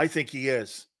 I think he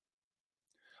is.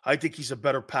 I think he's a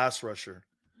better pass rusher.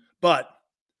 But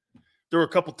there were a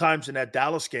couple times in that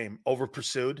Dallas game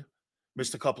over-pursued,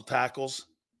 missed a couple tackles.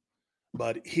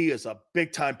 But he is a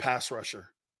big-time pass rusher.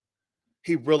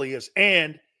 He really is.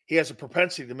 And he has a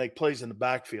propensity to make plays in the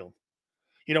backfield.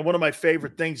 You know, one of my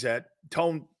favorite things that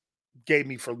Tone gave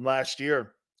me from last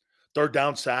year, third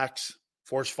down sacks,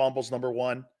 forced fumbles, number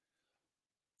 1.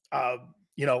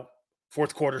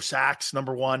 Fourth quarter sacks,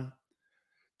 number 1.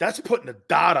 That's putting a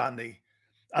dot on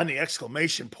the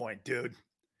exclamation point, dude.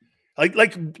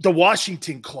 Like the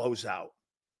Washington closeout.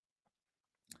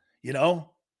 You know?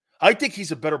 I think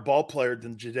he's a better ball player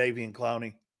than Jadeveon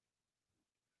Clowney.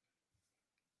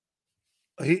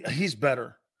 He's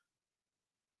better.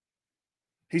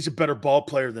 He's a better ball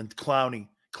player than Clowney.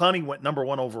 Clowney went number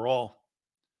 1 overall.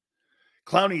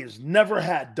 Clowney has never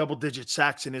had double-digit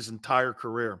sacks in his entire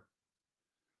career.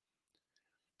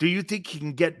 Do you think he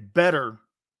can get better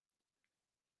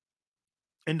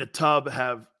in the tub?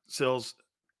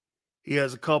 He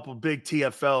has a couple big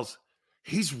TFLs.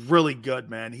 He's really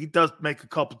good, man. He does make a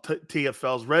couple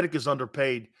TFLs. Reddick is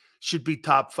underpaid. Should be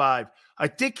top 5. I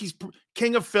think he's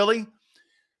king of Philly.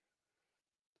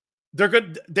 They're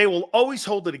good. They will always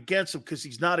hold it against him because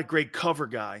he's not a great cover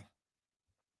guy.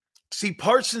 See,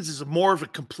 Parsons is more of a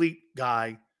complete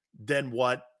guy than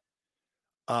what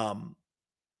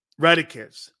Reddick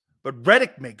is. But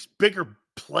Reddick makes bigger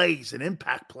plays and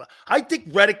impact play. I think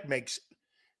Reddick makes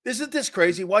 – isn't this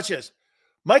crazy? Watch this.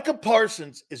 Micah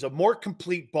Parsons is a more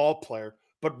complete ball player,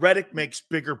 but Reddick makes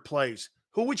bigger plays.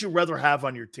 Who would you rather have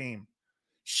on your team?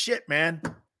 Shit, man.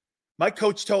 My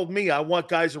coach told me I want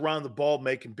guys around the ball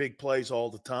making big plays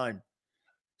all the time.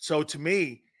 So to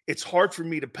me, it's hard for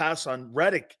me to pass on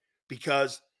Reddick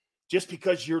because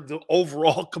you're the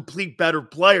overall complete better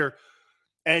player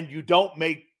and you don't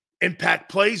make impact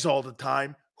plays all the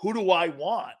time, who do I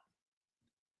want?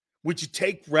 Would you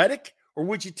take Reddick or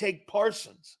would you take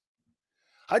Parsons?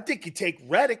 I think you take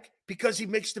Reddick because he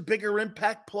makes the bigger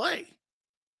impact play.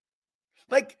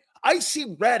 Like, I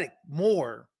see Reddick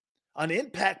more on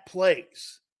impact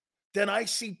plays than I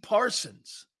see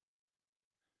Parsons.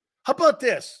 How about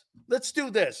this? Let's do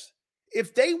this.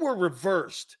 if they were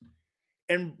reversed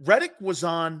and Reddick was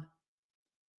on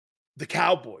the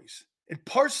Cowboys and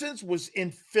Parsons was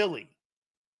in Philly,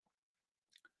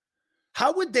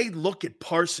 how would they look at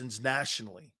Parsons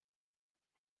nationally?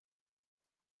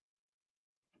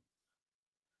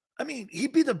 I mean,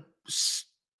 he'd be the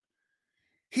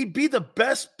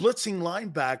best blitzing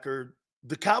linebacker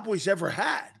the Cowboys ever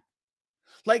had.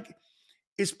 Like,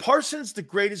 is Parsons the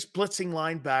greatest blitzing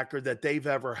linebacker that they've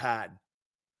ever had?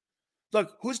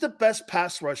 Look, who's the best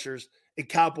pass rushers in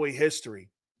Cowboy history?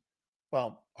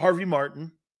 Well, Harvey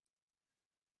Martin,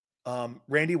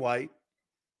 Randy White,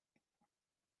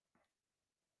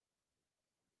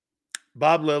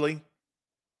 Bob Lilly,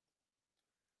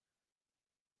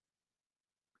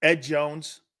 Ed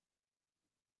Jones,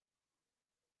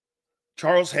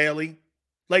 Charles Haley.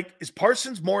 Like, is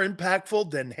Parsons more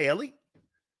impactful than Haley?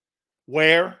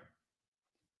 Where?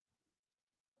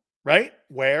 Right?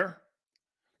 Where?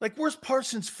 Like, where's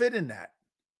Parsons fit in that?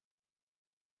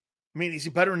 I mean, is he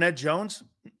better than Ed Jones?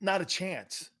 Not a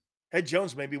chance. Ed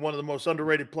Jones may be one of the most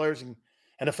underrated players in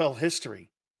NFL history.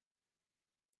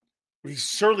 He's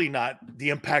certainly not the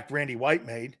impact Randy White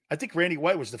made. I think Randy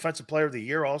White was Defensive Player of the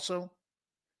Year also.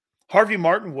 Harvey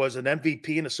Martin was an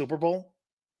MVP in a Super Bowl.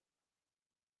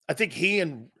 I think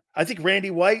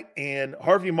Randy White and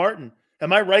Harvey Martin.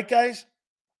 Am I right, guys?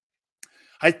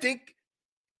 I think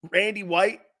Randy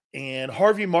White and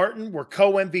Harvey Martin were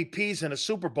co-MVPs in a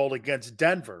Super Bowl against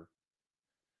Denver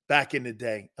back in the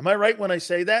day. Am I right when I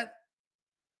say that?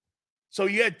 So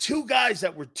you had two guys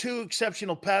that were two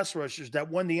exceptional pass rushers that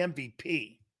won the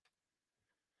MVP.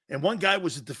 And one guy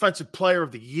was the Defensive Player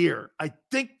of the Year. I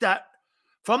think that,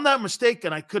 if I'm not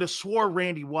mistaken, I could have swore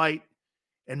Randy White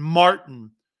and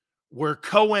Martin were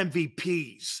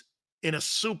co-MVPs in a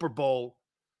Super Bowl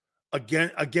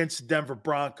against the Denver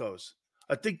Broncos.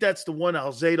 I think that's the one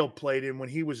Alzado played in when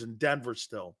he was in Denver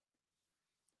still.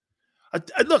 I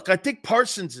think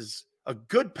Parsons is a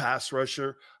good pass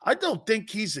rusher. I don't think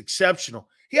he's exceptional.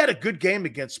 He had a good game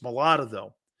against Mulata,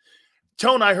 though.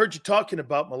 Tone, I heard you talking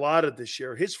about Mulata this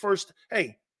year.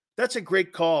 Hey, that's a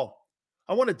great call.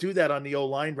 I want to do that on the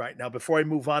O-line right now before I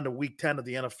move on to week 10 of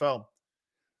the NFL.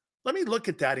 Let me look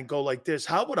at that and go like this.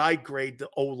 How would I grade the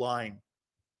O-line?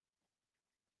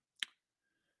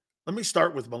 Let me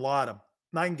start with Mulata.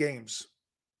 9 games.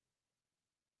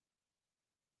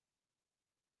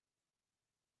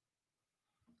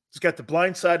 He's got the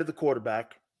blind side of the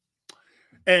quarterback.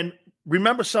 And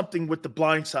remember something with the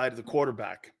blind side of the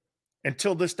quarterback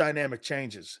until this dynamic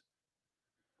changes.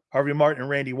 Harvey Martin and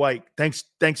Randy White. Thanks,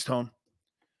 Tone.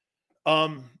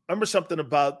 Remember something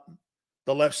about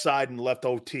the left side and the left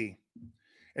OT.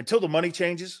 Until the money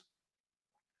changes,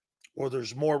 or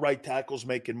there's more right tackles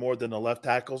making more than the left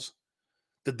tackles,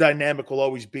 the dynamic will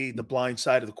always be the blind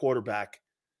side of the quarterback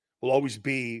will always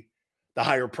be the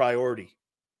higher priority.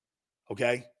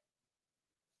 Okay?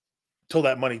 Until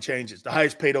that money changes. The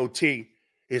highest paid OT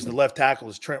is the left tackle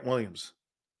is Trent Williams.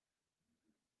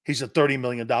 He's a $30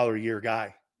 million a year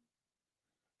guy.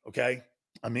 Okay?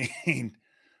 I mean,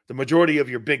 the majority of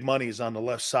your big money is on the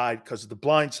left side because of the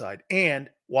blind side. And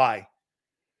why?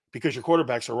 Because your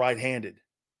quarterbacks are right-handed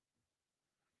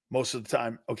most of the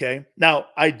time, okay? Now,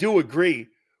 I do agree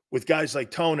with guys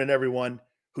like Tone and everyone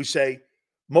who say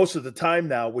most of the time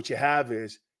now what you have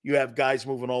is you have guys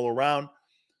moving all around,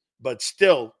 but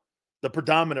still the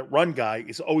predominant run guy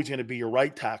is always going to be your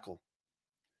right tackle,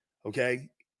 okay?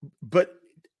 But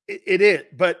it is.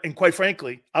 And quite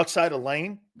frankly, outside of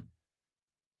Lane,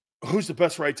 who's the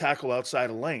best right tackle outside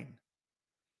of Lane?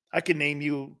 I can name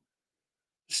you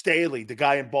Staley, the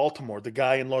guy in Baltimore, the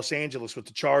guy in Los Angeles with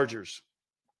the Chargers,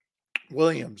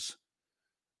 Williams.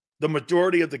 The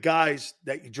majority of the guys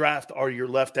that you draft are your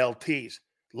left LTs.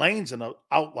 Lane's an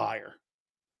outlier.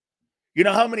 You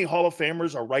know how many Hall of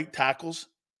Famers are right tackles?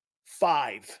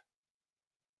 5.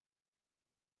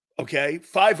 Okay?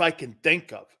 5 I can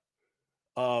think of.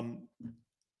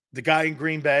 The guy in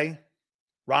Green Bay,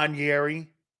 Ron Yeri.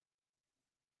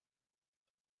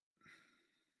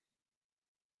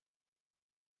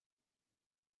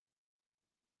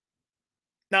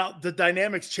 Now, the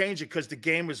dynamics change it because the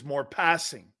game is more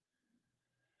passing.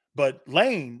 But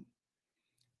Lane,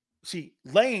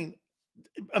 and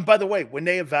by the way, when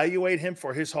they evaluate him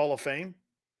for his Hall of Fame,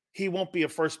 he won't be a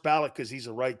first ballot because he's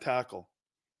a right tackle.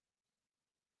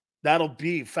 That'll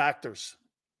be factors.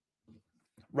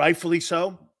 Rightfully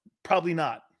so? Probably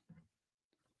not.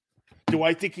 Do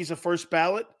I think he's a first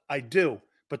ballot? I do.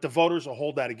 But the voters will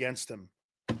hold that against him.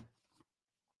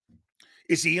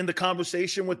 Is he in the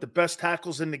conversation with the best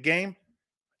tackles in the game?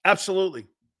 Absolutely.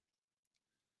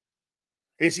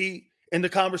 Is he in the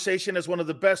conversation as one of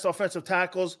the best offensive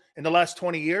tackles in the last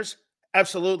 20 years?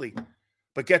 Absolutely.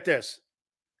 But get this.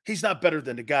 He's not better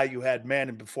than the guy you had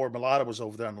manning before Mulata was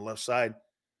over there on the left side.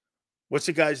 What's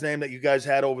the guy's name that you guys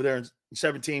had over there in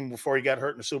 17 before he got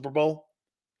hurt in the Super Bowl?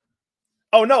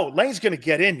 Oh, no. Lane's going to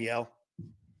get in, yo.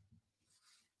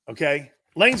 Okay?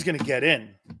 Lane's going to get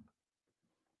in.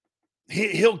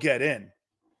 He'll get in.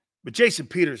 But Jason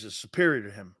Peters is superior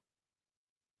to him.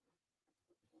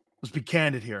 Let's be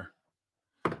candid here.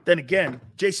 Then again,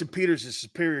 Jason Peters is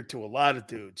superior to a lot of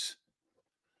dudes.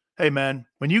 Hey, man,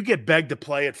 when you get begged to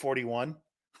play at 41,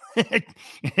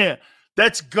 yeah,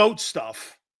 that's GOAT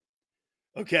stuff.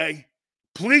 Okay?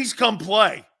 Please come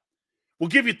play. We'll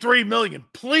give you $3 million.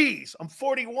 Please. I'm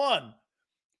 41.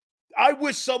 I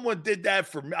wish someone did that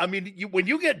for me. I mean, when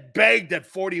you get begged at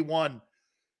 41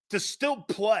 to still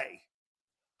play,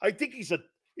 I think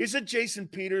isn't Jason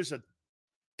Peters a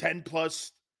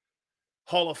 10-plus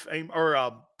Hall of Fame or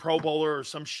a Pro Bowler or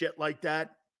some shit like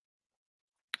that?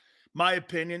 My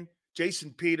opinion,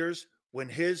 Jason Peters, when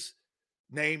his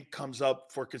name comes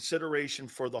up for consideration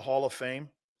for the Hall of Fame,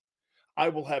 I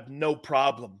will have no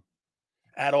problem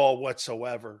at all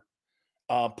whatsoever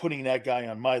putting that guy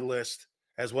on my list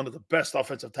as one of the best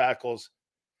offensive tackles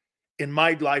in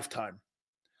my lifetime.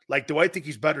 Like, do I think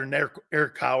he's better than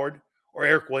Eric Howard or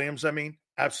Eric Williams? I mean,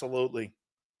 absolutely.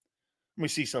 Let me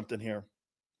see something here.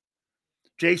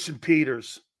 Jason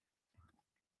Peters.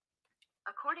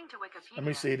 According to Wikipedia, let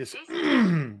me see this.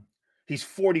 He's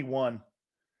 41.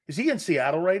 Is he in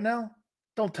Seattle right now?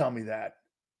 Don't tell me that.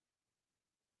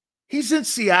 He's in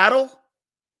Seattle?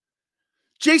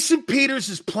 Jason Peters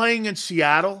is playing in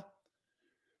Seattle.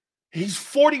 He's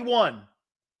 41.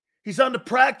 He's on the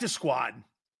practice squad.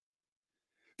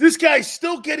 This guy's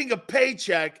still getting a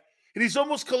paycheck, and he's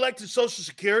almost collected Social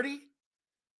Security?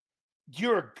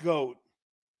 You're a GOAT.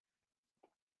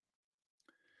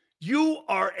 You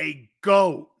are a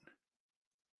GOAT.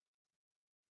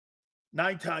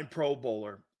 9-time Pro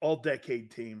Bowler,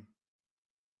 all-decade team.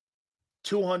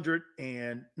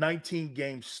 219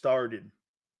 games started.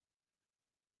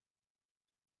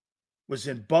 Was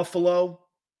in Buffalo,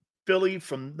 Philly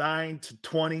from 9 to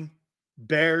 20,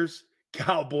 Bears,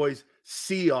 Cowboys,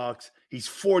 Seahawks. He's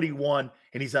 41,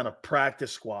 and he's on a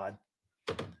practice squad.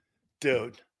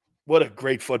 Dude, what a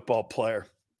great football player.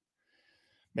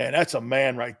 Man, that's a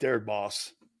man right there,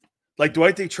 boss. Like, do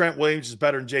I think Trent Williams is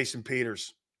better than Jason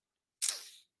Peters?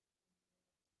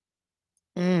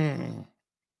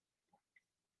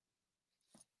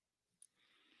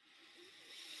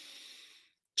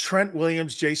 Trent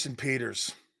Williams, Jason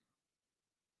Peters.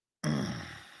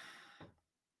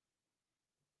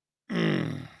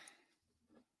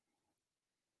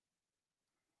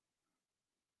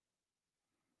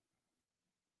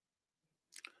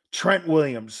 Trent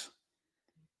Williams.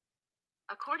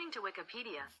 According to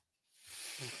Wikipedia,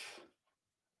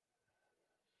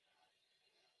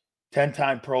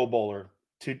 10-time Pro Bowler.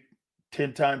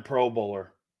 10-time Pro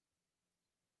Bowler.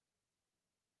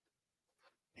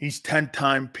 He's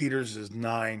 10-time. Peters is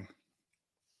 9.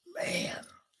 Man.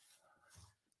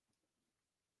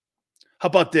 How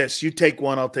about this? You take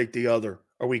one, I'll take the other.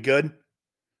 Are we good?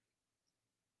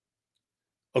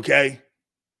 Okay.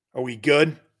 Are we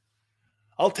good?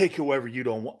 I'll take whoever you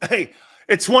don't want. Hey,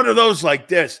 it's one of those like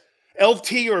this.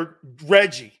 LT or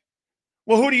Reggie?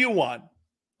 Well, who do you want?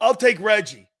 I'll take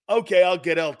Reggie. Okay, I'll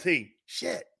get LT.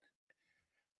 Shit.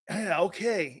 Yeah,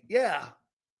 okay. Yeah.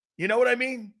 You know what I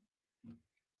mean?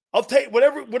 I'll take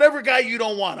whatever guy you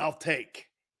don't want, I'll take.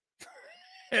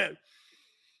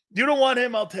 You don't want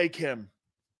him, I'll take him.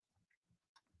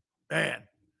 Man.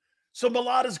 So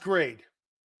Mulata's great.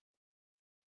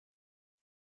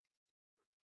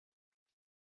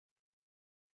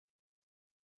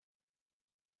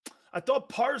 I thought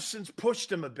Parsons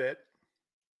pushed him a bit.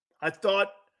 I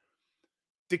thought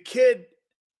the kid,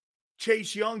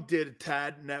 Chase Young, did a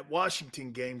tad in that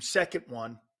Washington game, second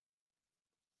one.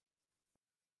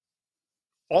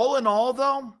 All in all,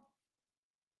 though,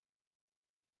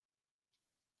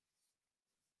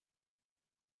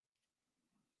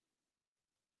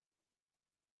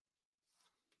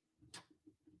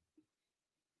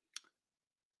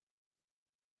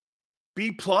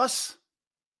 B+.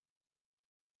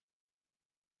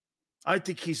 I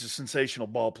think he's a sensational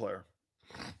ball player.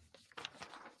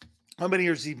 How many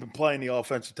years has he been playing the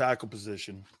offensive tackle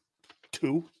position?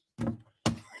 2?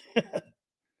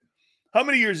 How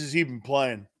many years has he been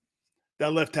playing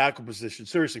that left tackle position?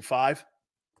 Seriously, 5?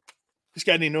 This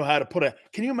guy didn't know how to put a...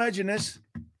 Can you imagine this?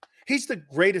 He's the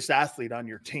greatest athlete on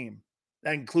your team.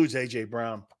 That includes A.J.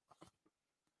 Brown.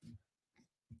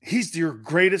 He's your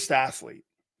greatest athlete.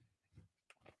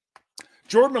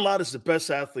 Jordan Mailata is the best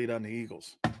athlete on the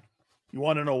Eagles. You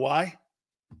want to know why?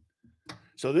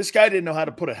 So this guy didn't know how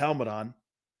to put a helmet on.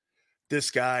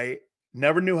 This guy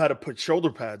never knew how to put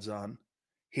shoulder pads on.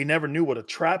 He never knew what a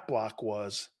trap block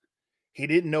was. He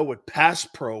didn't know what pass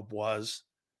probe was.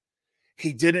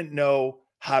 He didn't know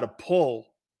how to pull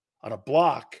on a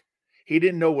block. He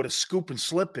didn't know what a scoop and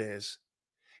slip is.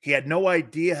 He had no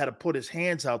idea how to put his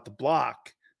hands out the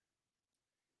block.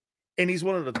 And he's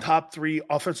one of the top 3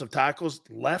 offensive tackles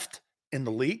left in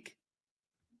the league.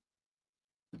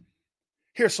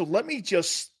 Here, so let me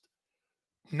just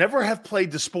never have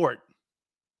played the sport.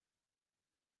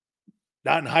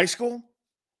 Not in high school,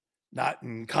 not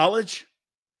in college,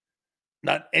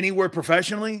 not anywhere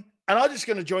professionally. And I'm just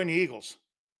going to join the Eagles.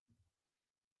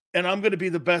 And I'm going to be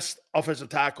the best offensive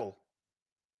tackle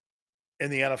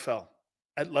in the NFL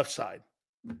at left side.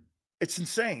 It's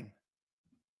insane.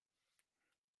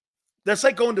 That's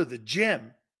like going to the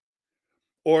gym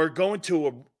or going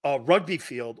to a rugby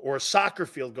field or a soccer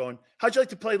field going, how'd you like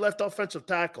to play left offensive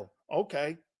tackle?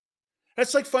 Okay.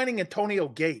 That's like finding Antonio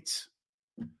Gates.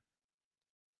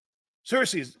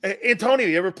 Seriously, Antonio,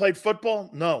 you ever played football?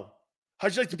 No.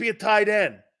 How'd you like to be a tight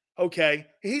end? Okay.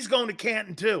 He's going to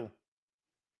Canton too.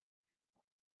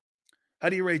 How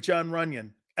do you rate John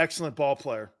Runyon? Excellent ball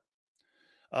player.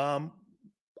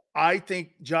 I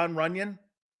think John Runyon,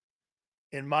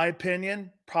 in my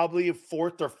opinion, probably a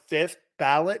 4th or 5th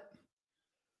ballot.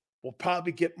 Will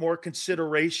probably get more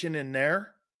consideration in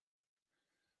there.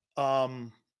 I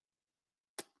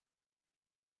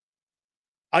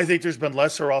think there's been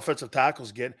lesser offensive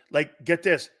tackles get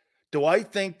this. Do I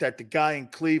think that the guy in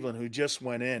Cleveland who just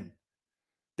went in,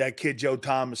 that kid Joe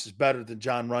Thomas, is better than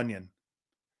John Runyon?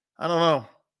 I don't know.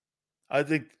 I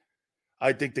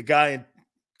think the guy in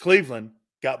Cleveland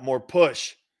got more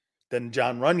push than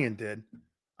John Runyon did.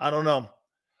 I don't know.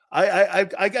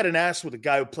 I got an ass with a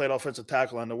guy who played offensive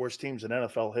tackle on the worst teams in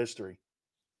NFL history.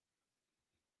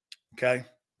 Okay?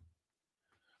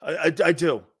 I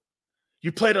do.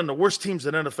 You played on the worst teams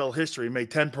in NFL history,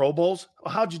 made 10 Pro Bowls?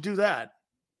 Well, how'd you do that?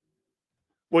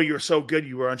 Well, you were so good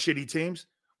you were on shitty teams?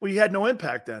 Well, you had no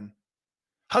impact then.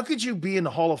 How could you be in the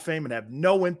Hall of Fame and have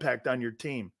no impact on your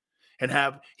team?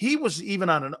 He was even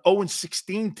on an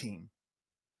 0-16 team.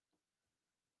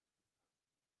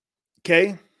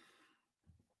 Okay?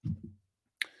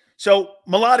 So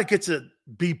Mailata gets a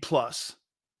B+.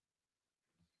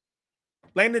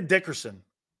 Landon Dickerson.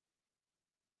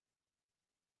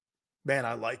 Man,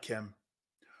 I like him.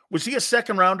 Was he a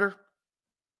second rounder?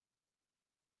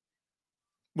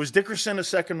 Was Dickerson a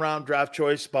second round draft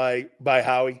choice by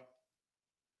Howie?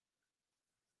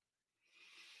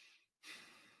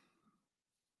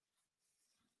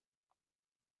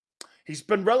 He's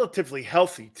been relatively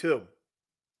healthy too.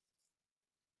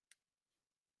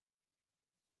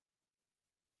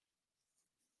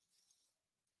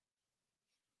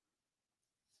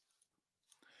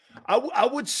 I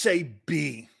would say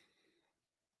B.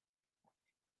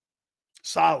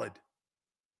 Solid.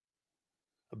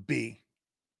 A B.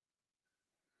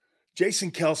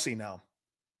 Jason Kelce now.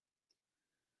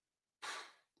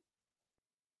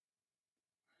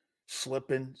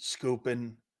 Slipping,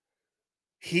 scooping.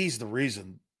 He's the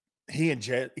reason. He and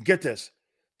Jay, get this.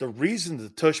 The reason the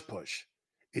tush push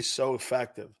is so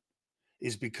effective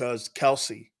is because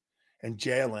Kelce and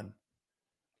Jalen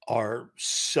are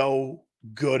so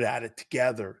good at it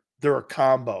together. They're a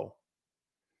combo.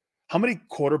 How many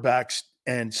quarterbacks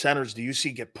and centers do you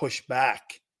see get pushed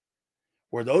back?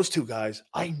 Where those two guys,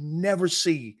 I never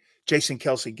see Jason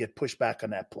Kelce get pushed back on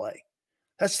that play.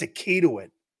 That's the key to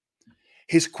it.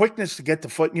 His quickness to get the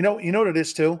foot. You know what it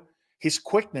is too? His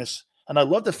quickness. And I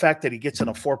love the fact that he gets in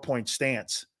a 4-point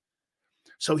stance.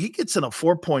 So he gets in a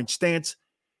 4-point stance,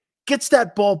 gets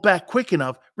that ball back quick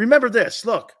enough. Remember this.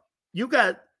 Look, you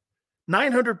got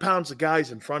 900 pounds of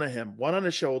guys in front of him, one on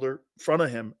his shoulder, in front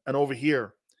of him, and over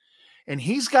here. And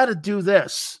he's got to do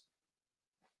this.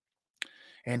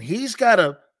 And he's got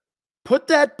to put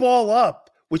that ball up,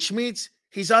 which means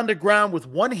he's on the ground with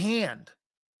one hand.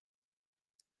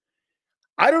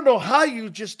 I don't know how you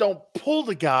just don't pull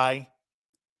the guy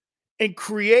and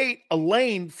create a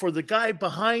lane for the guy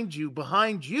behind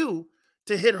you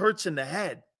to hit Hurts in the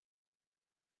head.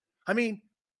 I mean,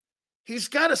 he's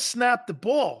got to snap the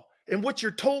ball. And what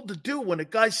you're told to do when a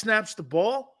guy snaps the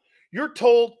ball, you're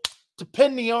told to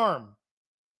pin the arm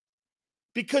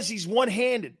because he's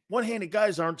one-handed. One-handed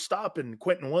guys aren't stopping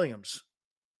Quentin Williams.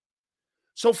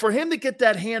 So for him to get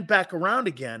that hand back around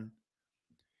again,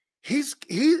 he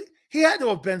had to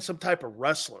have been some type of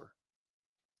wrestler.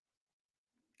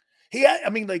 He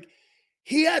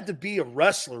had to be a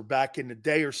wrestler back in the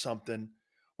day or something,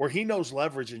 where he knows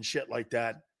leverage and shit like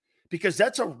that, because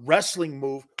that's a wrestling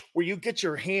move where you get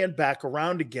your hand back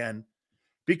around again,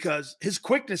 because his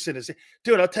quickness in his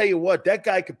dude, I'll tell you what, that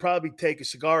guy could probably take a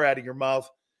cigar out of your mouth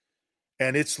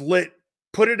and it's lit.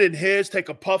 Put it in his, take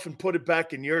a puff and put it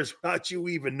back in yours without you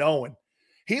even knowing.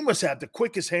 He must have the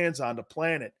quickest hands on the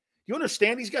planet. You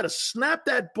understand? He's got to snap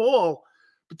that ball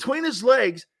between his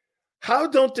legs. How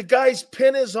don't the guys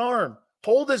pin his arm,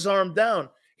 hold his arm down?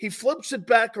 He flips it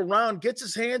back around, gets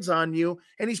his hands on you,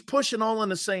 and he's pushing all in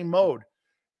the same mode.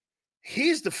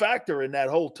 He's the factor in that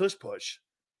whole tush push.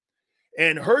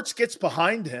 And Hurts gets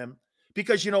behind him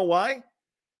because you know why?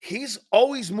 He's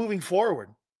always moving forward.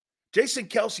 Jason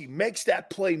Kelce makes that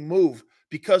play move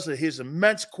because of his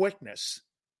immense quickness.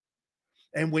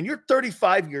 And when you're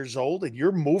 35 years old and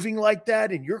you're moving like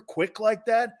that and you're quick like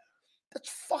that, that's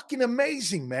fucking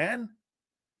amazing, man.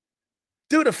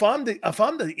 Dude, if I'm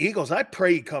the Eagles, I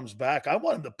pray he comes back. I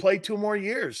want him to play 2 more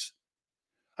years.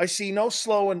 I see no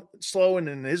slowing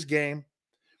in his game.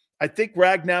 I think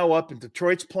Ragnow up in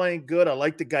Detroit's playing good. I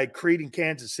like the guy Creed in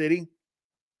Kansas City.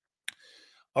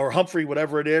 Or Humphrey,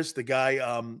 whatever it is, the guy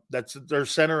that's their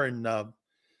center in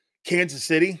Kansas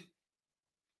City.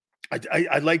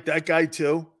 I like that guy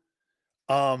too.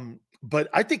 But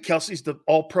I think Kelsey's the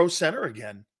all-pro center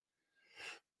again.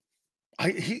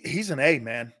 He's an A,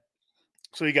 man.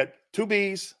 So you got 2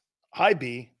 Bs, high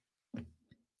B,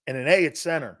 and an A at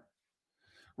center.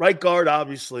 Right guard,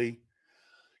 obviously.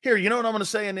 Here, you know what I'm going to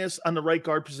say in this on the right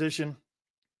guard position?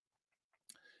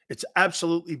 It's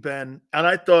absolutely been, and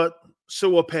I thought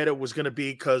Suopeta was going to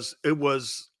be because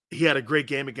he had a great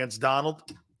game against Donald.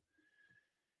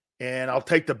 And I'll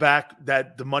take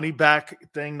the money back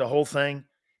thing, the whole thing.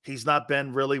 He's not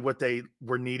been really what they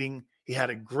were needing. He had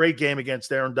a great game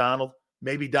against Aaron Donald.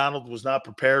 Maybe Donald was not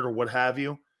prepared or what have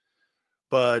you.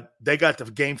 But they got the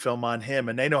game film on him,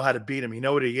 and they know how to beat him. You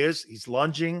know what he is? He's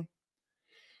lunging.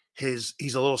 He's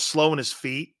a little slow in his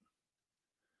feet.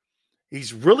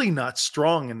 He's really not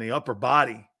strong in the upper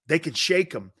body. They can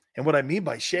shake him. And what I mean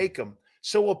by shake him,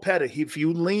 Suopeta, if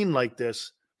you lean like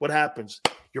this, what happens?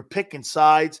 You're picking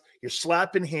sides. You're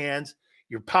slapping hands.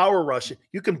 You're power rushing.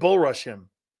 You can bull rush him.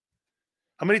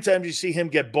 How many times do you see him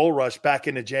get bull rushed back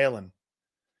into Jalen?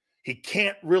 He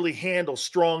can't really handle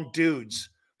strong dudes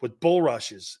with bull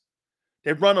rushes.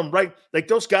 They run him right. Like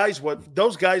those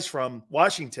guys from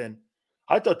Washington,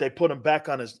 I thought they put him back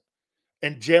on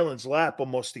in Jalen's lap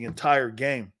almost the entire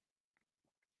game.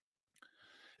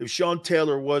 If Sean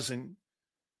Taylor wasn't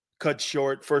cut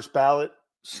short, first ballot,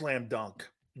 slam dunk.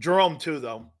 Jerome too,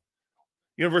 though.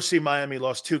 University of Miami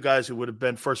lost 2 guys who would have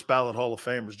been first ballot Hall of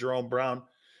Famers, Jerome Brown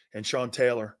and Sean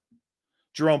Taylor.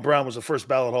 Jerome Brown was a first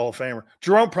ballot Hall of Famer.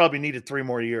 Jerome probably needed 3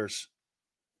 more years.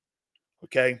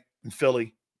 Okay, in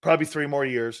Philly, probably 3 more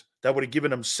years. That would have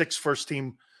given him 6 first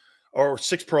team or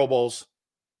 6 Pro Bowls,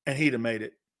 and he'd have made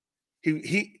it.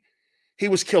 He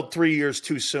was killed 3 years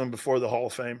too soon before the Hall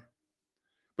of Fame.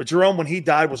 But Jerome, when he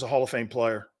died, was a Hall of Fame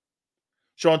player.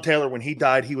 Sean Taylor, when he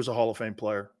died, he was a Hall of Fame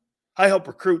player. I helped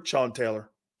recruit Sean Taylor.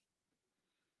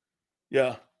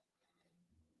 Yeah.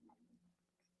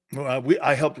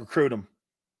 I helped recruit him.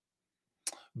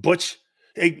 Butch,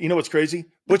 hey, you know what's crazy?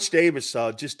 Butch Davis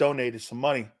just donated some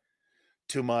money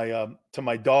to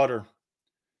my daughter.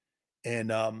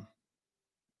 And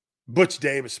Butch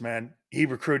Davis, man, he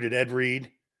recruited Ed Reed,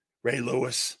 Ray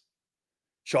Lewis,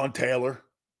 Sean Taylor,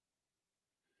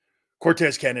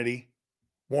 Cortez Kennedy,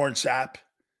 Warren Sapp.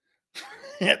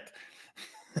 I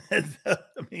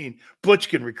mean, Butch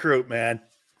can recruit, man.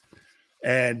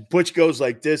 And Butch goes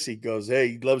like this. He goes, hey,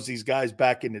 he loves these guys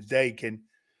back in the day.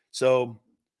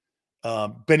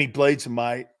 Benny Blades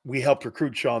and we helped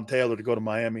recruit Sean Taylor to go to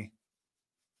Miami.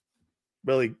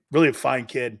 Really, really a fine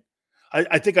kid.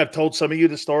 I think I've told some of you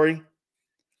the story.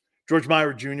 George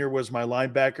Meyer Jr. was my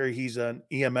linebacker. He's an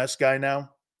EMS guy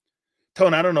now.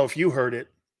 Tone, I don't know if you heard it.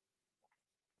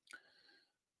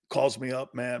 Calls me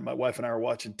up, man. My wife and I are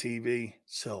watching TV.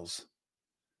 Sills.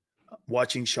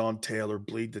 Watching Sean Taylor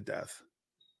bleed to death.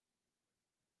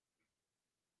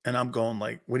 And I'm going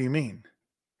like, what do you mean?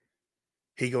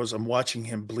 He goes, I'm watching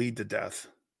him bleed to death.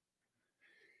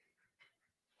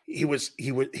 He was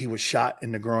shot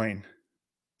in the groin,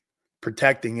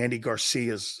 protecting Andy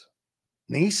Garcia's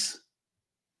niece.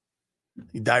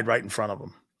 He died right in front of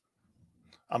him.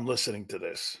 I'm listening to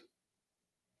this.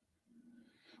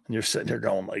 And you're sitting there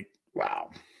going like, wow.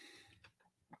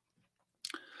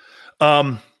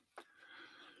 I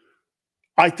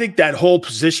think that whole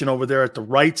position over there at the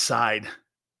right side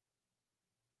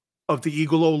of the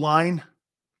Eagle O-line,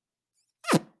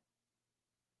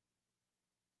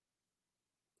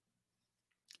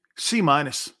 C-.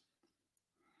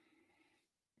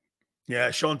 Yeah,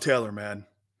 Sean Taylor, man.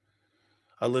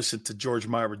 I listened to George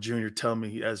Myra Jr. tell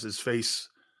me as his face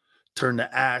turned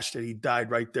to ash that he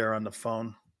died right there on the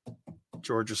phone.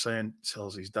 George was saying,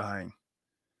 Sills, he's dying.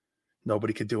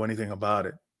 Nobody could do anything about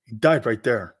it. He died right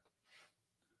there.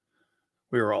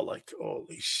 We were all like,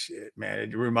 holy shit, man.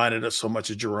 It reminded us so much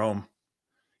of Jerome.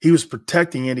 He was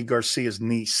protecting Andy Garcia's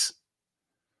niece.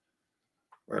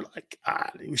 We're like,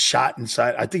 he was shot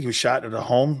inside. I think he was shot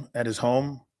at his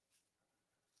home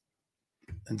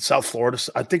in South Florida.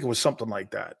 I think it was something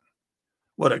like that.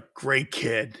 What a great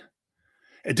kid.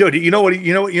 And dude, you know what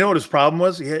his problem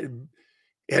was? He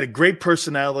had a great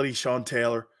personality, Sean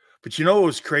Taylor. But you know what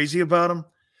was crazy about him?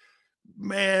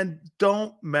 Man,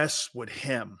 don't mess with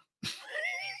him.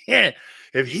 Yeah.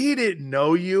 If he didn't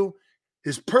know you,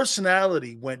 his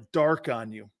personality went dark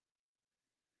on you.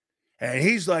 And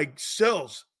he's like,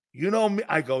 Sills, you know me?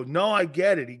 I go, no, I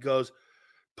get it. He goes,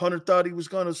 punter thought he was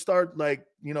going to start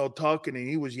talking, and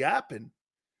he was yapping.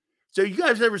 So you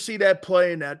guys ever see that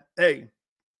play in that? Hey,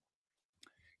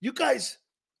 you guys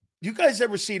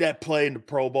ever see that play in the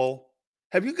Pro Bowl?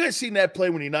 Have you guys seen that play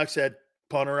when he knocks that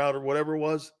punter out or whatever it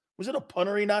was? Was it a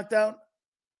punter he knocked out?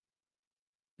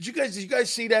 Did you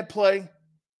guys see that play?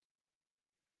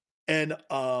 And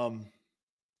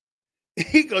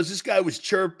he goes, this guy was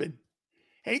chirping.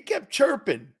 And he kept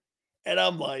chirping. And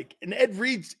I'm like, and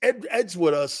Ed's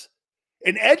with us.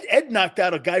 And Ed knocked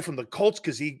out a guy from the Colts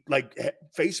because he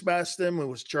face masked him and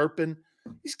was chirping.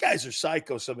 These guys are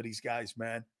psycho, some of these guys,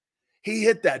 man. He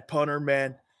hit that punter,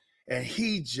 man, and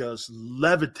he just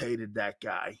levitated that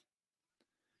guy.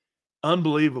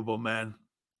 Unbelievable, man.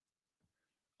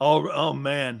 Oh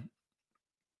man.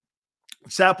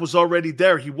 Sapp was already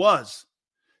there. He was.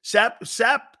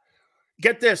 Sapp,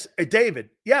 get this. Hey, David.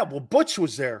 Yeah, well, Butch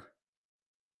was there.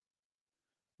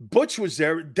 Butch was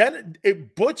there. Then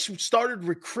Butch started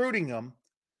recruiting him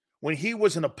when he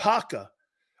was in Apaka.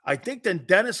 I think then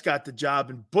Dennis got the job,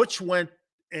 and Butch went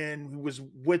and was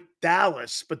with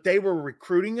Dallas, but they were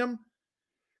recruiting him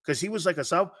because he was like a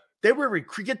South.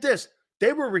 Get this.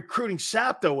 They were recruiting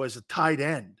Sapto as a tight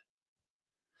end.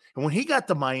 And when he got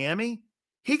to Miami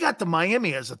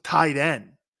as a tight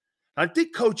end. I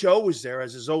think Coach O was there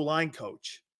as his O-line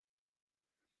coach.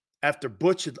 After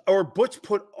Butch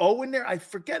put O in there. I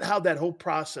forget how that whole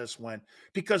process went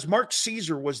because Mark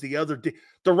Caesar was the other.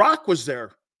 The Rock was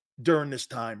there during this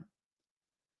time.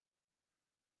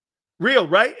 Real,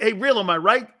 right? Hey, Real, am I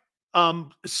right?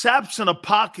 Sapp's an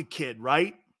Apaka kid,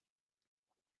 right?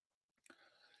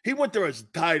 He went there as a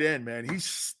tight end, man. He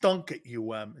stunk at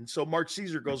UM. And so Mark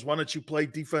Caesar goes, why don't you play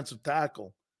defensive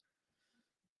tackle?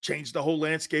 Changed the whole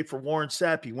landscape for Warren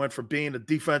Sapp. He went from being a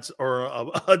defense or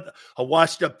a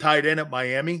washed-up tight end at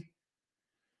Miami,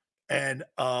 and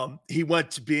he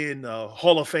went to being a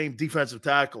Hall of Fame defensive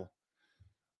tackle.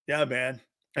 Yeah, man.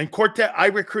 And Cortez, I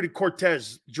recruited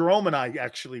Cortez. Jerome and I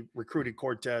actually recruited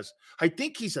Cortez. I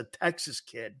think he's a Texas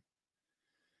kid.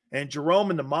 And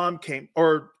Jerome and the mom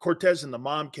Cortez and the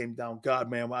mom came down. God,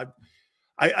 man,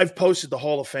 I've posted the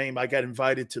Hall of Fame. I got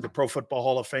invited to the Pro Football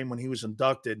Hall of Fame when he was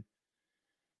inducted.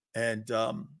 And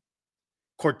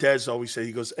Cortez always said,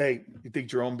 he goes, hey, you think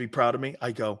Jerome would be proud of me?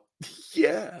 I go,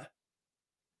 yeah.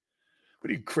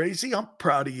 What are you, crazy? I'm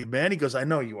proud of you, man. He goes, I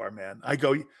know you are, man. I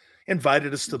go,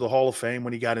 invited us to the Hall of Fame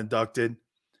when he got inducted.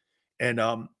 And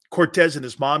Cortez and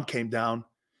his mom came down,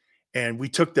 and we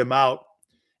took them out.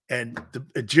 And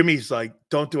Jimmy's like,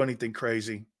 don't do anything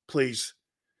crazy, please.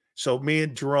 So me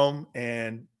and Jerome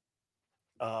and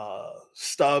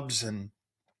Stubbs and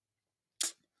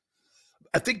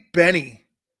I think Benny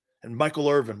and Michael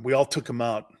Irvin, we all took him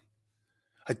out.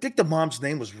 I think the mom's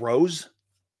name was Rose.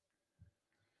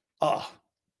 Oh,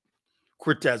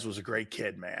 Cortez was a great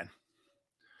kid, man.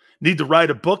 Need to write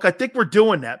a book? I think we're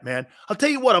doing that, man. I'll tell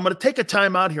you what, I'm going to take a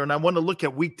time out here, and I want to look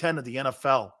at Week 10 of the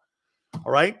NFL.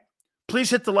 All right? Please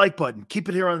hit the like button. Keep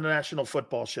it here on the National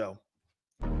Football Show.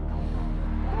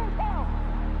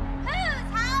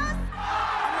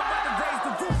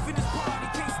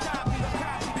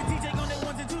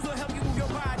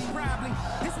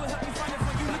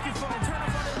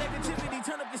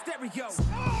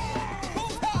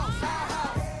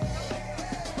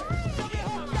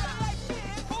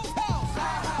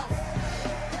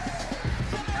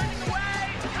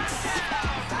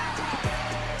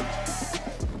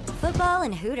 Football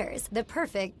and Hooters, the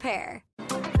perfect pair.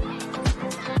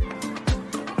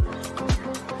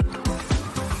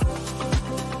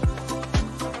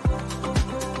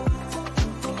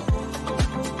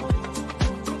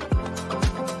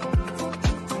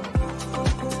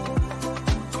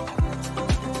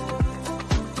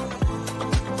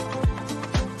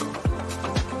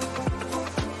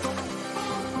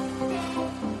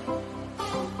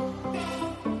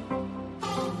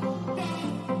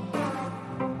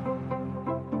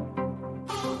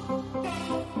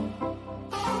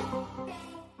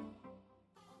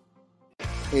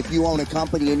 If you own a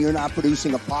company and you're not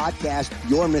producing a podcast,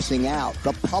 you're missing out.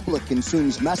 The public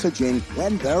consumes messaging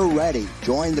when they're ready.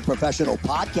 Join the professional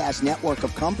podcast network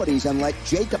of companies and let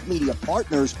Jacob Media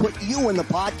Partners put you in the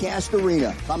podcast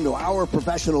arena. Come to our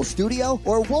professional studio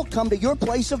or we'll come to your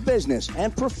place of business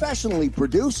and professionally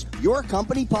produce your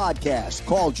company podcast.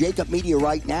 Call Jacob Media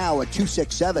right now at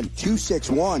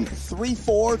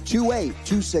 267-261-3428.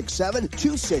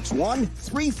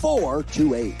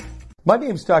 267-261-3428. My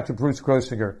name is Dr. Bruce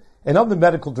Grossinger, and I'm the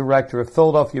medical director of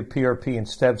Philadelphia PRP and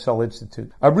Stem Cell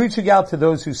Institute. I'm reaching out to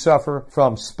those who suffer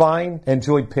from spine and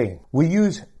joint pain. We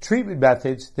use treatment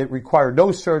methods that require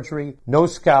no surgery, no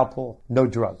scalpel, no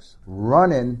drugs.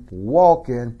 Running,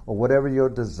 walking, or whatever your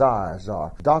desires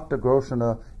are, Dr.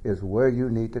 Grossinger is where you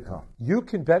need to come. You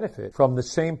can benefit from the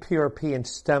same PRP and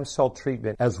stem cell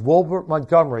treatment as Wilbert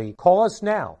Montgomery. Call us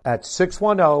now at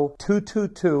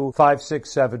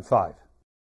 610-222-5675.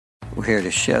 We're here to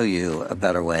show you a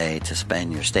better way to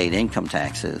spend your state income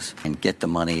taxes and get the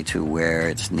money to where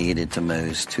it's needed to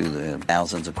most to the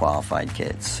thousands of qualified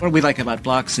kids. What we like about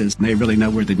Blocks is they really know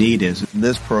where the need is.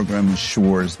 This program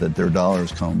ensures that their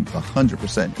dollars come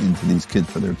 100% into these kids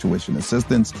for their tuition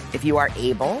assistance. If you are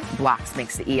able, Blocks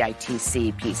makes the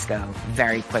EITC piece go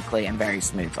very quickly and very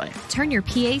smoothly. Turn your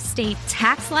PA state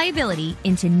tax liability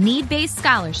into need-based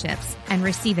scholarships and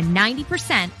receive a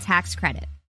 90% tax credit.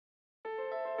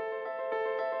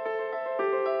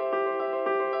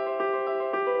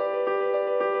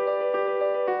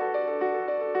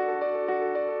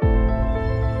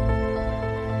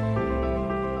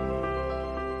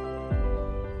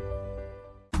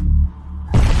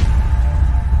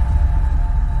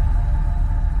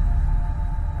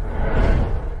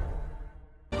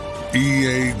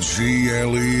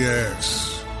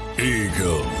 EAGLES,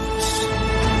 Eagles.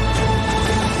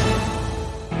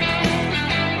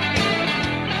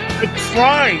 The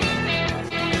crime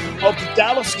of the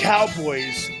Dallas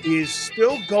Cowboys is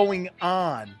still going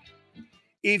on.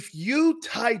 If you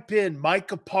type in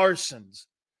Micah Parsons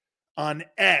on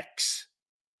X,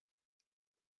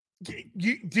 do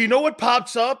you know what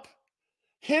pops up?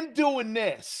 Him doing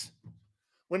this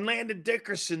when Landon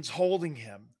Dickerson's holding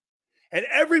him. And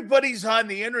everybody's on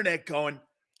the internet going,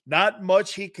 not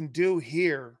much he can do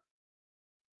here.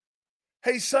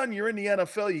 Hey, son, you're in the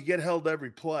NFL. You get held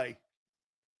every play.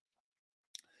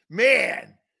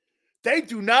 Man, they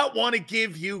do not want to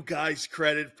give you guys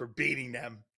credit for beating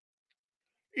them.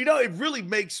 You know, it really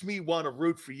makes me want to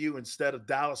root for you instead of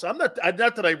Dallas. Not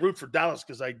that I root for Dallas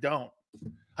because I don't.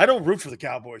 I don't root for the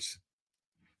Cowboys.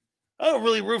 I don't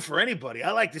really root for anybody.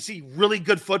 I like to see really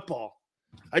good football.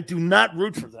 I do not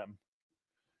root for them.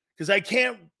 Because I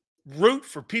can't root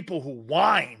for people who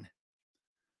whine.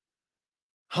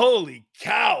 Holy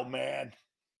cow, man.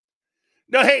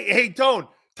 No, hey, Tone,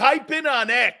 type in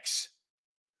on X,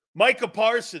 Micah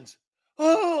Parsons.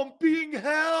 Oh, I'm being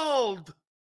held.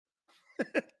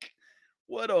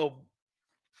 What a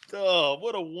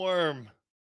worm.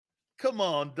 Come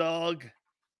on, dog.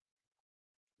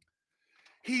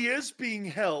 He is being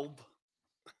held.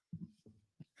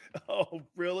 Oh,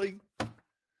 really?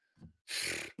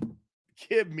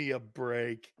 Give me a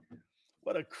break.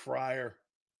 What a crier.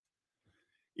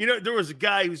 You know, there was a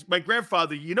guy who's my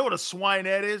grandfather. You know what a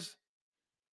swineherd is?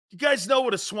 You guys know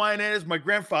what a swineherd is? My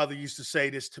grandfather used to say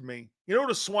this to me. You know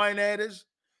what a swineherd is?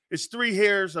 It's 3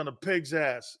 hairs on a pig's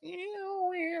ass.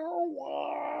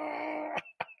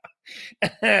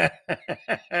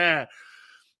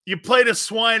 You played a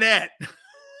swineherd.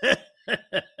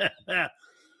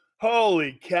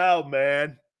 Holy cow,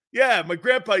 man. Yeah, my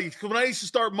grandpa, when I used to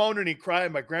start moaning and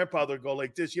crying, my grandfather would go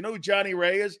like this. You know who Johnny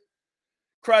Ray is?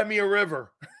 Cry me a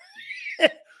river.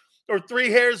 Or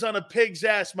 3 hairs on a pig's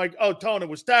ass. Tone, it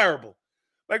was terrible.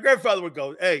 My grandfather would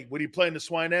go, hey, what are you playing the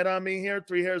swineherd on me here?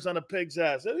 3 hairs on a pig's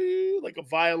ass. Like a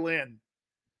violin.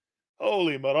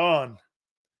 Holy Maran.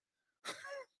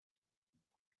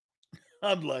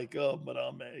 I'm like, oh,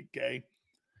 Maran, okay.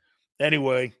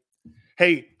 Anyway,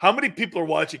 hey, how many people are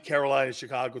watching Carolina,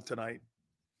 Chicago tonight?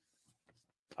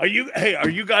 Are you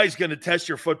guys going to test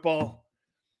your football?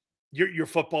 Your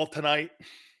football tonight?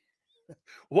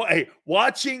 Well, hey,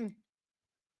 watching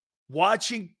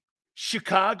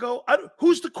Chicago.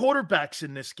 Who's the quarterbacks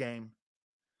in this game?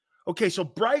 Okay,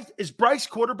 so is Bryce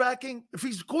quarterbacking? If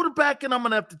he's quarterbacking, I'm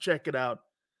going to have to check it out.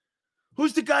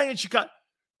 Who's the guy in Chicago?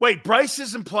 Wait, Bryce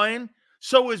isn't playing?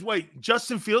 So is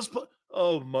Justin Fields?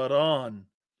 Oh, Maran.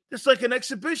 It's like an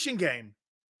exhibition game.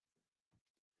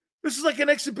 This is like an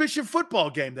exhibition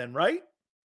football game then, right?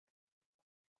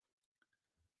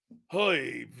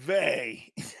 Hoy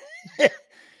vey.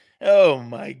 Oh,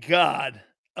 my God.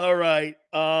 All right.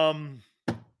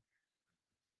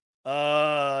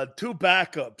 Two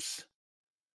backups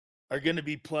are going to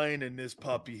be playing in this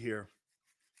puppy here.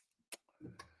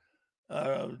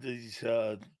 Yeah.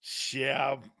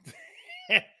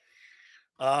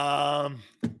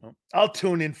 I'll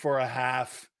tune in for a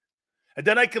half. And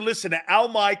then I can listen to Al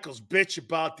Michaels bitch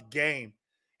about the game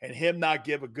and him not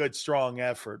give a good, strong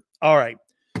effort. All right.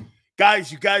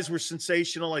 Guys, you guys were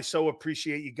sensational. I so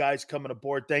appreciate you guys coming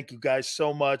aboard. Thank you guys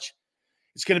so much.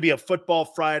 It's going to be a Football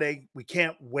Friday. We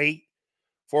can't wait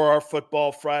for our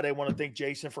Football Friday. I want to thank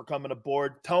Jason for coming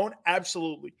aboard. Tone,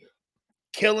 absolutely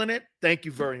killing it. Thank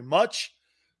you very much.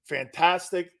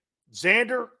 Fantastic.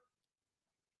 Xander,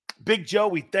 Big Joe,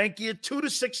 we thank you. 2 to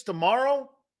 6 tomorrow,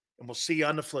 and we'll see you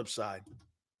on the flip side.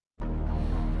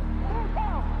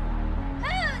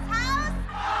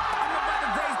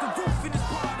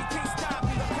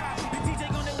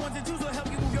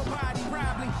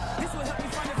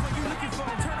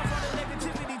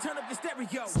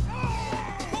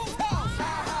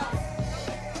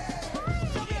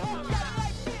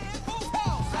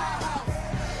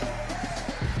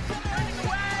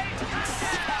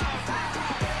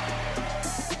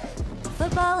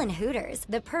 Football and Hooters,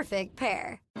 the perfect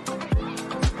pair.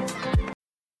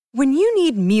 When you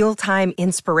need mealtime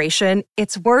inspiration,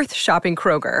 it's worth shopping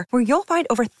Kroger, where you'll find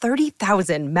over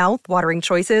 30,000 mouth-watering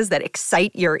choices that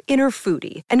excite your inner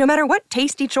foodie. And no matter what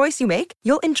tasty choice you make,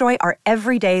 you'll enjoy our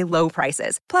everyday low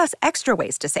prices, plus extra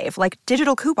ways to save, like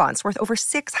digital coupons worth over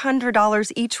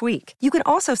 $600 each week. You can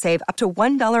also save up to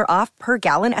 $1 off per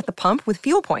gallon at the pump with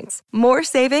fuel points. More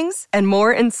savings and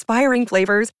more inspiring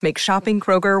flavors make shopping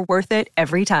Kroger worth it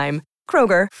every time.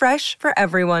 Kroger, fresh for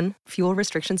everyone. Fuel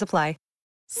restrictions apply.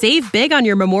 Save big on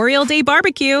your Memorial Day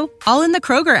barbecue, all in the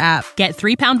Kroger app. Get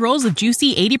 3-pound rolls of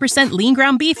juicy 80% lean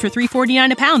ground beef for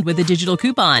 $3.49 a pound with a digital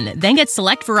coupon. Then get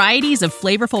select varieties of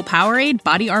flavorful Powerade,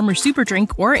 Body Armor Super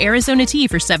Drink, or Arizona tea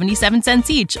for 77 cents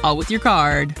each, all with your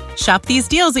card. Shop these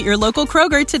deals at your local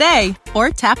Kroger today, or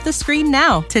tap the screen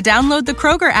now to download the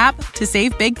Kroger app to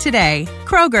save big today.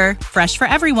 Kroger, fresh for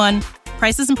everyone.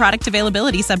 Prices and product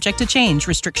availability subject to change.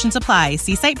 Restrictions apply.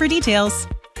 See site for details.